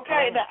 Now,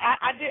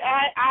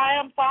 I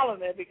am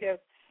following it because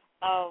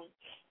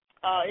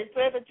it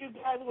said that you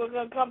guys were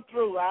going to come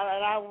through,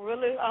 and I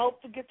really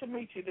hope to get to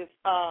meet you this.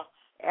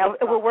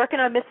 We're working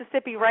on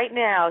Mississippi right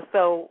now,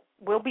 so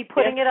we'll be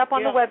putting it up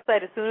on the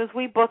website as soon as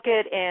we book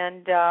it,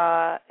 and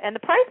the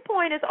price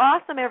point is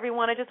awesome,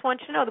 everyone. I just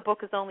want you to know the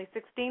book is only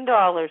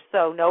 $16,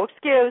 so no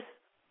excuse.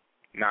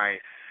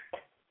 Nice.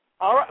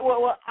 All right.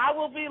 Well, I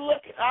will be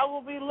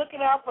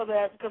looking out for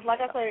that because,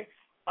 like I say,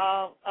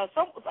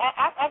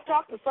 I've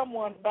talked to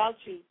someone about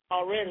you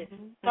already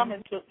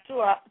coming to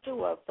us,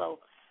 so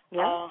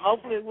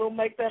hopefully we'll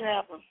make that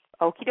happen.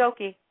 Okie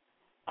dokie.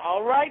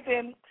 All right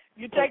then.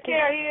 You take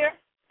care here.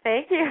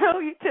 Thank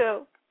you. You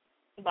too.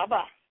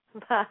 Bye-bye.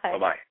 Bye.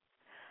 Bye-bye.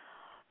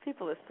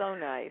 People are so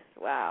nice.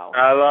 Wow.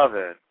 I love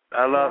it.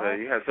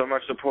 You have so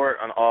much support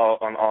on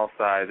all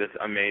sides. It's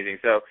amazing.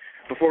 So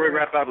before we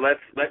wrap up,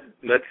 let's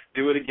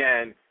do it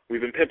again.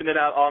 We've been pimping it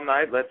out all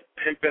night. Let's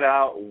pimp it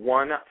out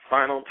one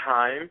final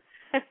time.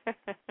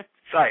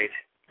 Site,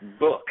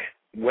 book,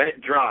 when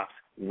it drops,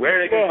 where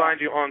they can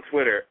find you on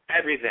Twitter,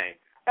 everything.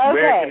 Okay.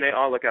 Where can they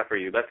all look out for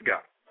you? Let's go.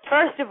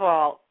 First of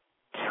all,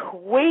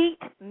 tweet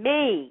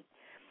me.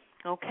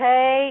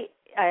 Okay?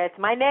 It's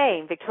my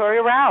name,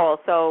 Victoria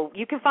Rowell, so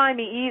you can find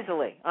me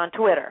easily on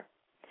Twitter.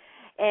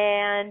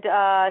 And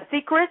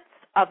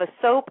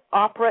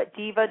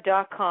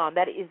secretsofasoopoperadiva.com.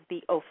 That is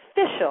the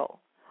official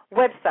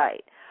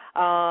website.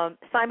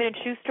 Simon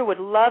 & Schuster would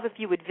love if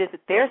you would visit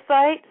their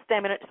site,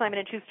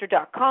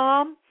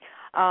 simonandschuster.com,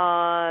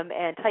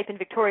 and type in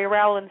Victoria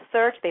Rowell in the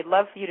search. They'd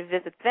love for you to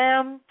visit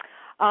them.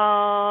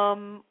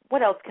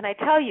 What else can I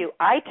tell you?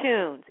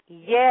 iTunes.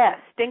 Yes,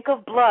 Stink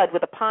of Blood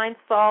with a Pine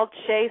Salt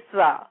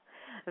Chaser.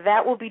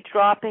 That will be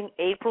dropping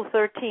April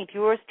 13th.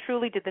 Yours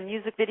truly did the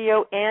music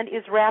video and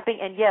is rapping,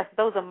 and yes,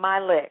 those are my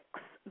licks.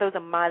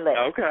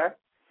 Okay.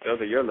 Those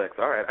are your licks.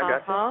 All right, I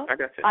got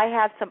you. I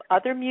have some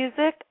other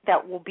music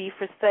that will be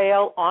for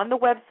sale on the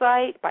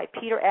website by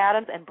Peter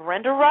Adams and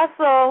Brenda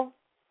Russell.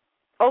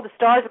 Oh, the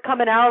stars are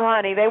coming out,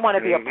 honey. They want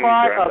to be a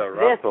part Brenda of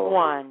this Russell.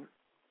 one.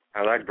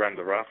 I like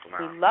Brenda Russell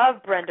now. We love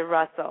Brenda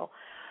Russell.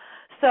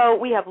 So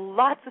we have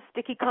lots of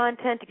sticky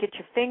content to get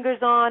your fingers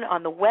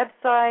on the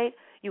website.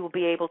 You will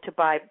be able to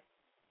buy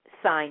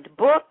signed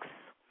books.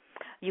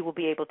 You will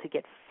be able to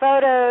get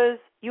photos.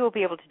 You will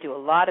be able to do a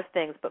lot of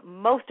things. But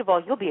most of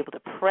all, you'll be able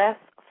to press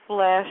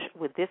flesh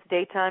with this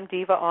Daytime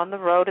Diva on the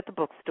road at the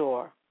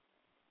bookstore.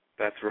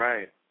 That's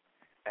right.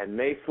 And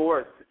May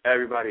 4th,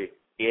 everybody,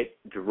 it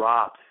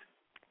drops.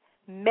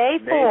 May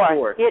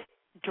 4th, it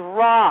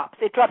drops.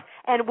 It drops.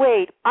 And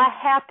wait, I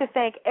have to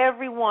thank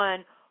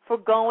everyone for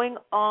going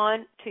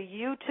on to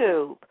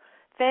YouTube.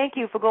 Thank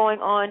you for going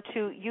on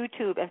to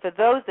YouTube. And for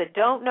those that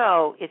don't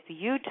know, it's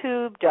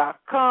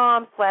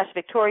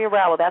youtube.com/Victoria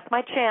Rowell. That's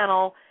my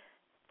channel.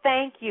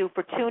 Thank you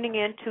for tuning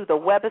in to the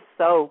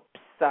Webisodes.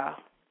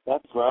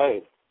 That's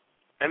right.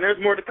 And there's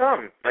more to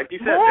come. Like you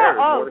said, there's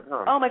more to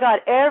come. Oh, my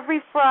God.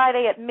 Every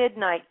Friday at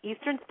midnight,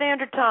 Eastern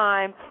Standard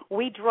Time,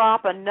 we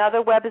drop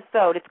another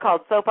webisode. It's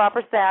called Soap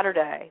Opera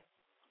Saturday.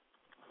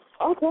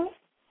 Okay.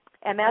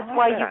 And that's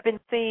why you've been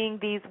seeing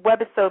these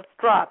webisodes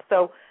drop.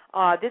 So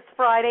this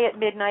Friday at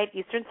midnight,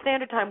 Eastern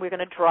Standard Time, we're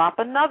going to drop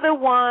another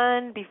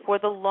one before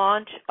the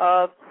launch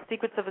of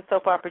Secrets of a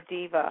Soap Opera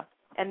Diva.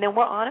 And then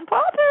we're on and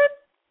popping.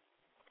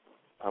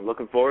 I'm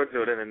looking forward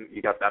to it. And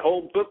you got that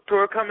whole book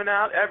tour coming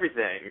out,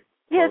 everything.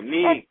 Yes.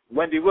 Monique,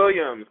 Wendy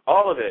Williams,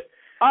 all of it.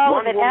 All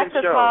of it.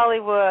 Access show.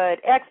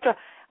 Hollywood. Extra.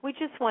 We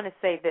just want to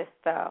say this,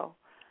 though.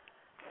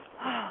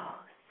 Oh,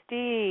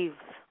 Steve,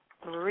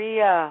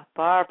 Maria,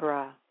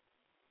 Barbara,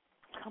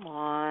 come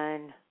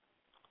on.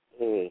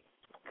 Hey.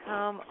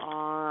 Come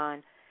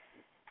on.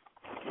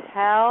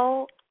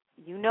 Tell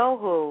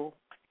you-know-who,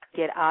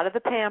 get out of the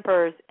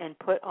Pampers and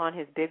put on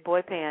his big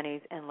boy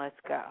panties and let's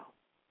go.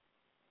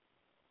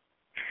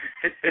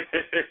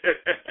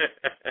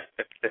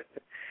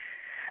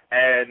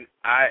 And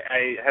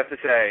I have to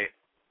say,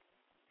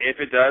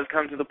 if it does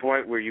come to the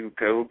point where you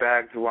go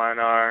back to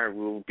YNR,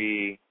 we'll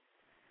be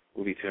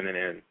tuning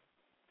in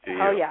to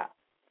you. Oh, yeah.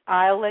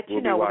 I'll let you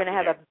know. We're going to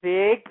have a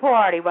big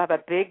party. We'll have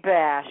a big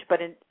bash. But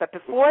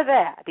before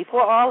that,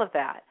 before all of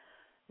that,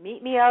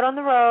 meet me out on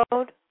the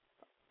road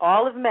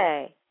all of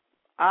May.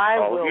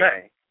 All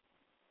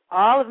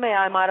of May,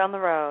 I'm out on the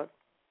road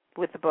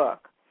with the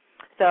book.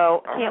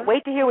 So can't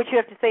wait to hear what you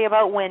have to say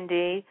about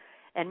Wendy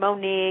and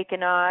Monique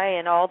and I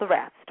and all the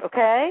rest,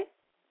 okay?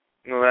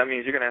 Well, that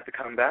means you're going to have to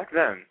come back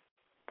then.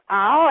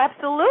 Oh,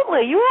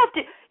 absolutely. You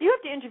have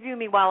to interview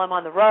me while I'm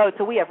on the road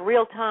so we have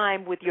real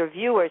time with your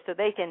viewers so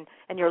they can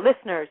and your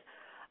listeners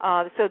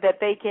so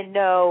that they can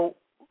know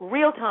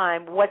real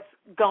time what's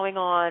going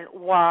on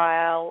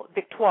while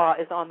Victoire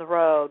is on the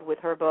road with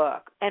her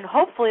book. And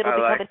hopefully it'll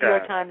become a New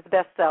York Times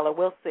bestseller.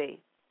 We'll see.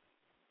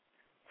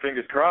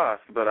 Fingers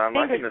crossed, but I'm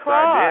liking this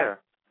crossed. idea.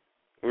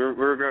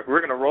 We're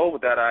going to roll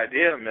with that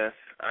idea, miss.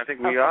 I think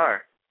we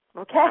are.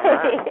 Okay.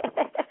 Right.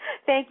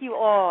 Thank you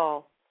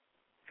all.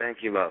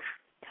 Thank you, love.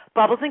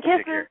 Bubbles and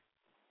kisses.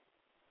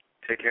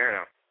 Take care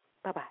now.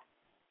 Bye-bye.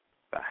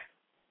 Bye.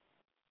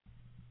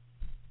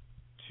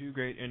 Two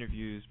great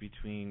interviews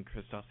between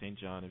Kristoff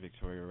St. and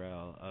Victoria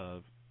Rowell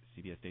of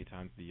CBS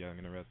Daytime's The Young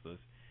and the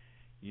Restless.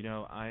 You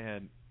know, I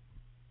had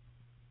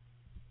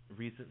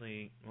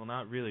recently, well,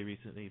 not really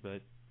recently,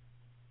 but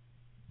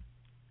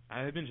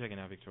I had been checking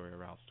out Victoria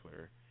Rowell's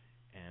Twitter,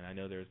 and I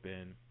know there's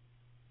been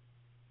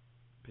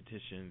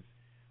petitions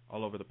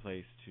all over the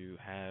place to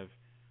have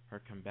her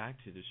come back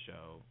to the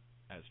show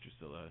as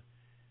Drucilla,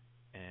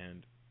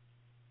 and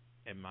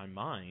in my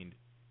mind,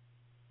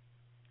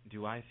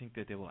 do I think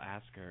that they will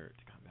ask her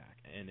to come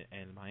back? And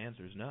my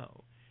answer is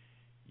no.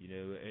 You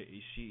know,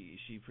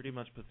 she pretty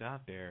much puts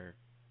out there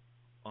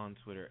on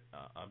Twitter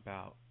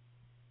about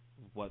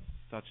what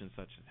such and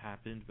such has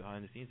happened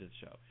behind the scenes of the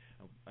show,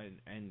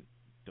 and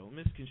don't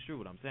misconstrue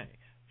what I'm saying.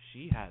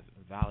 She has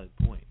valid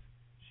points.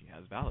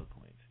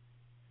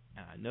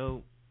 And I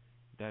know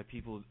that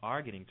people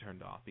are getting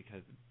turned off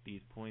because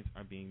these points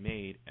are being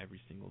made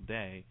every single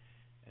day,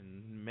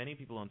 and many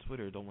people on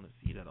Twitter don't want to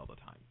see that all the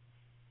time.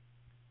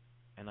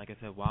 And like I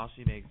said, while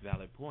she makes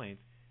valid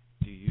points,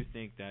 do you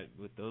think that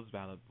with those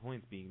valid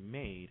points being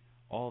made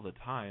all the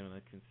time on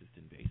a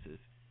consistent basis,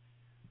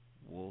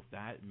 will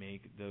that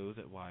make those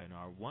at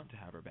YNR want to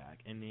have her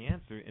back? And the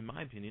answer, in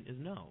my opinion, is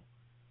no.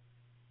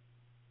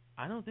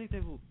 I don't think they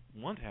will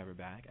want to have her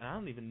back, and I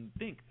don't even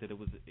think that it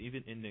was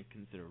even in the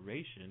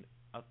consideration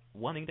of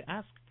wanting to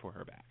ask for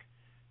her back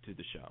to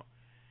the show.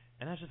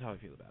 And that's just how I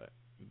feel about it.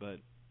 But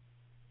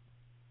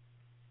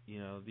you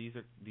know, these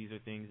are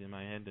things in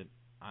my head that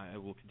I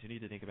will continue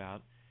to think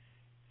about,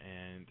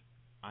 and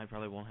I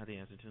probably won't have the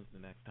answer to the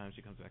next time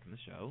she comes back on the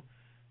show.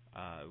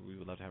 We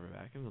would love to have her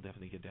back, and we'll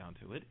definitely get down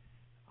to it,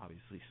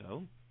 obviously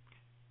so.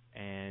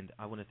 And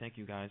I want to thank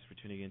you guys for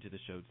tuning into the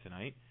show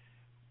tonight.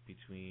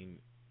 Between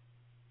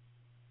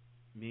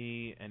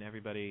me and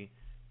everybody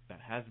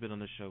that has been on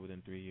the show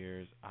within 3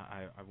 years,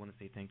 I want to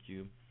say thank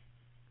you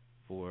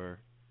for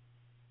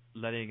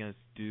letting us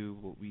do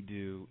what we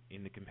do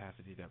in the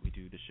capacity that we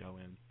do the show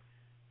in.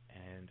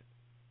 And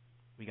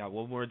we got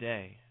one more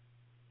day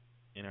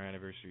in our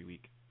anniversary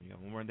week. We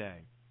got one more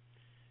day.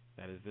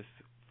 That is this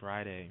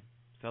Friday.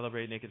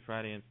 Celebrate Naked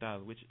Friday in style,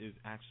 which is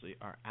actually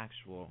our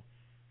actual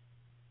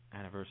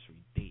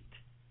anniversary date.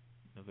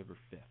 November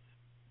 5th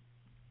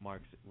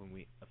marks when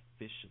we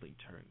officially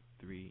turn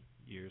 3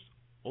 years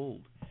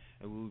old.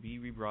 And we will be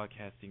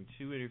rebroadcasting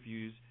 2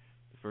 interviews.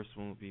 The first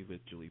one will be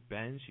with Julie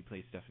Benn. She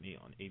plays Stephanie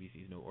on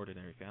ABC's No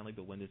Ordinary Family,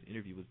 but when this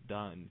interview was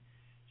done,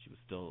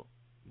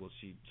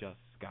 she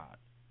just got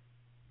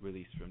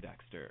released from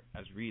Dexter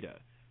as Rita.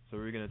 So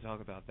we're going to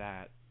talk about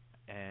that.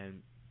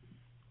 And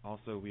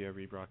also we are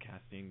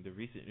rebroadcasting the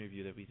recent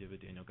interview that we did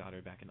with Daniel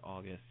Goddard back in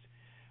August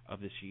of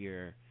this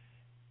year.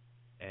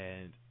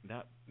 And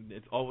that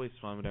it's always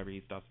fun whenever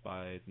he stops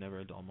by. It's never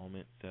a dull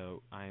moment.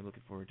 So I am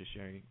looking forward to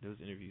sharing those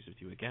interviews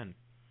with you again.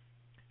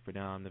 For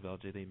now, I'm Neville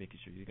J. Lee, making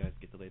sure you guys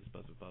get the latest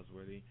buzz with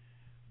BuzzWorthy.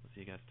 We'll see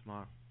you guys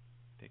tomorrow.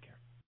 Take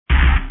care.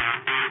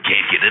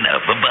 Can't get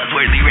enough of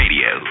BuzzWorthy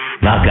Radio.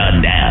 Log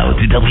on now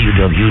to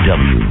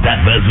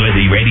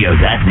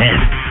www.buzzworthyradio.net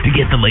to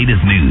get the latest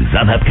news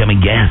on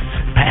upcoming guests,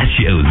 past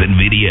shows, and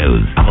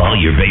videos of all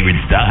your favorite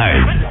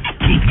stars.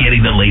 Keep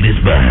getting the latest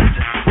buzz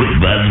with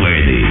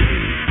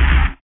BuzzWorthy.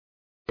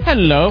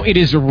 Hello, it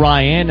is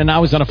Ryan, and I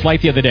was on a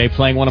flight the other day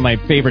playing one of my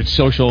favorite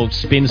social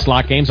spin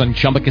slot games on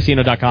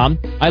ChumbaCasino.com.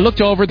 I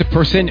looked over at the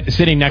person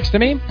sitting next to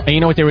me, and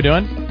you know what they were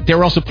doing? They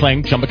were also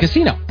playing Chumba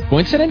Casino.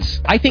 Coincidence?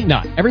 I think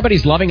not.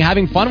 Everybody's loving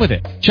having fun with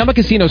it. Chumba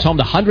Casino is home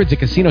to hundreds of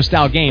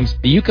casino-style games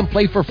that you can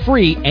play for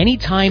free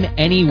anytime,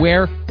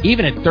 anywhere,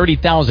 even at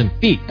 30,000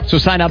 feet. So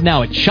sign up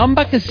now at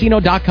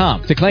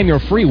ChumbaCasino.com to claim your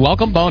free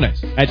welcome bonus.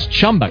 That's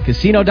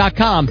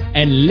ChumbaCasino.com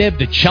and live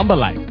the Chumba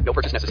life. No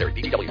purchase necessary.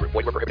 VGW. Void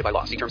where prohibited by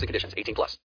law. See terms and conditions. 18+.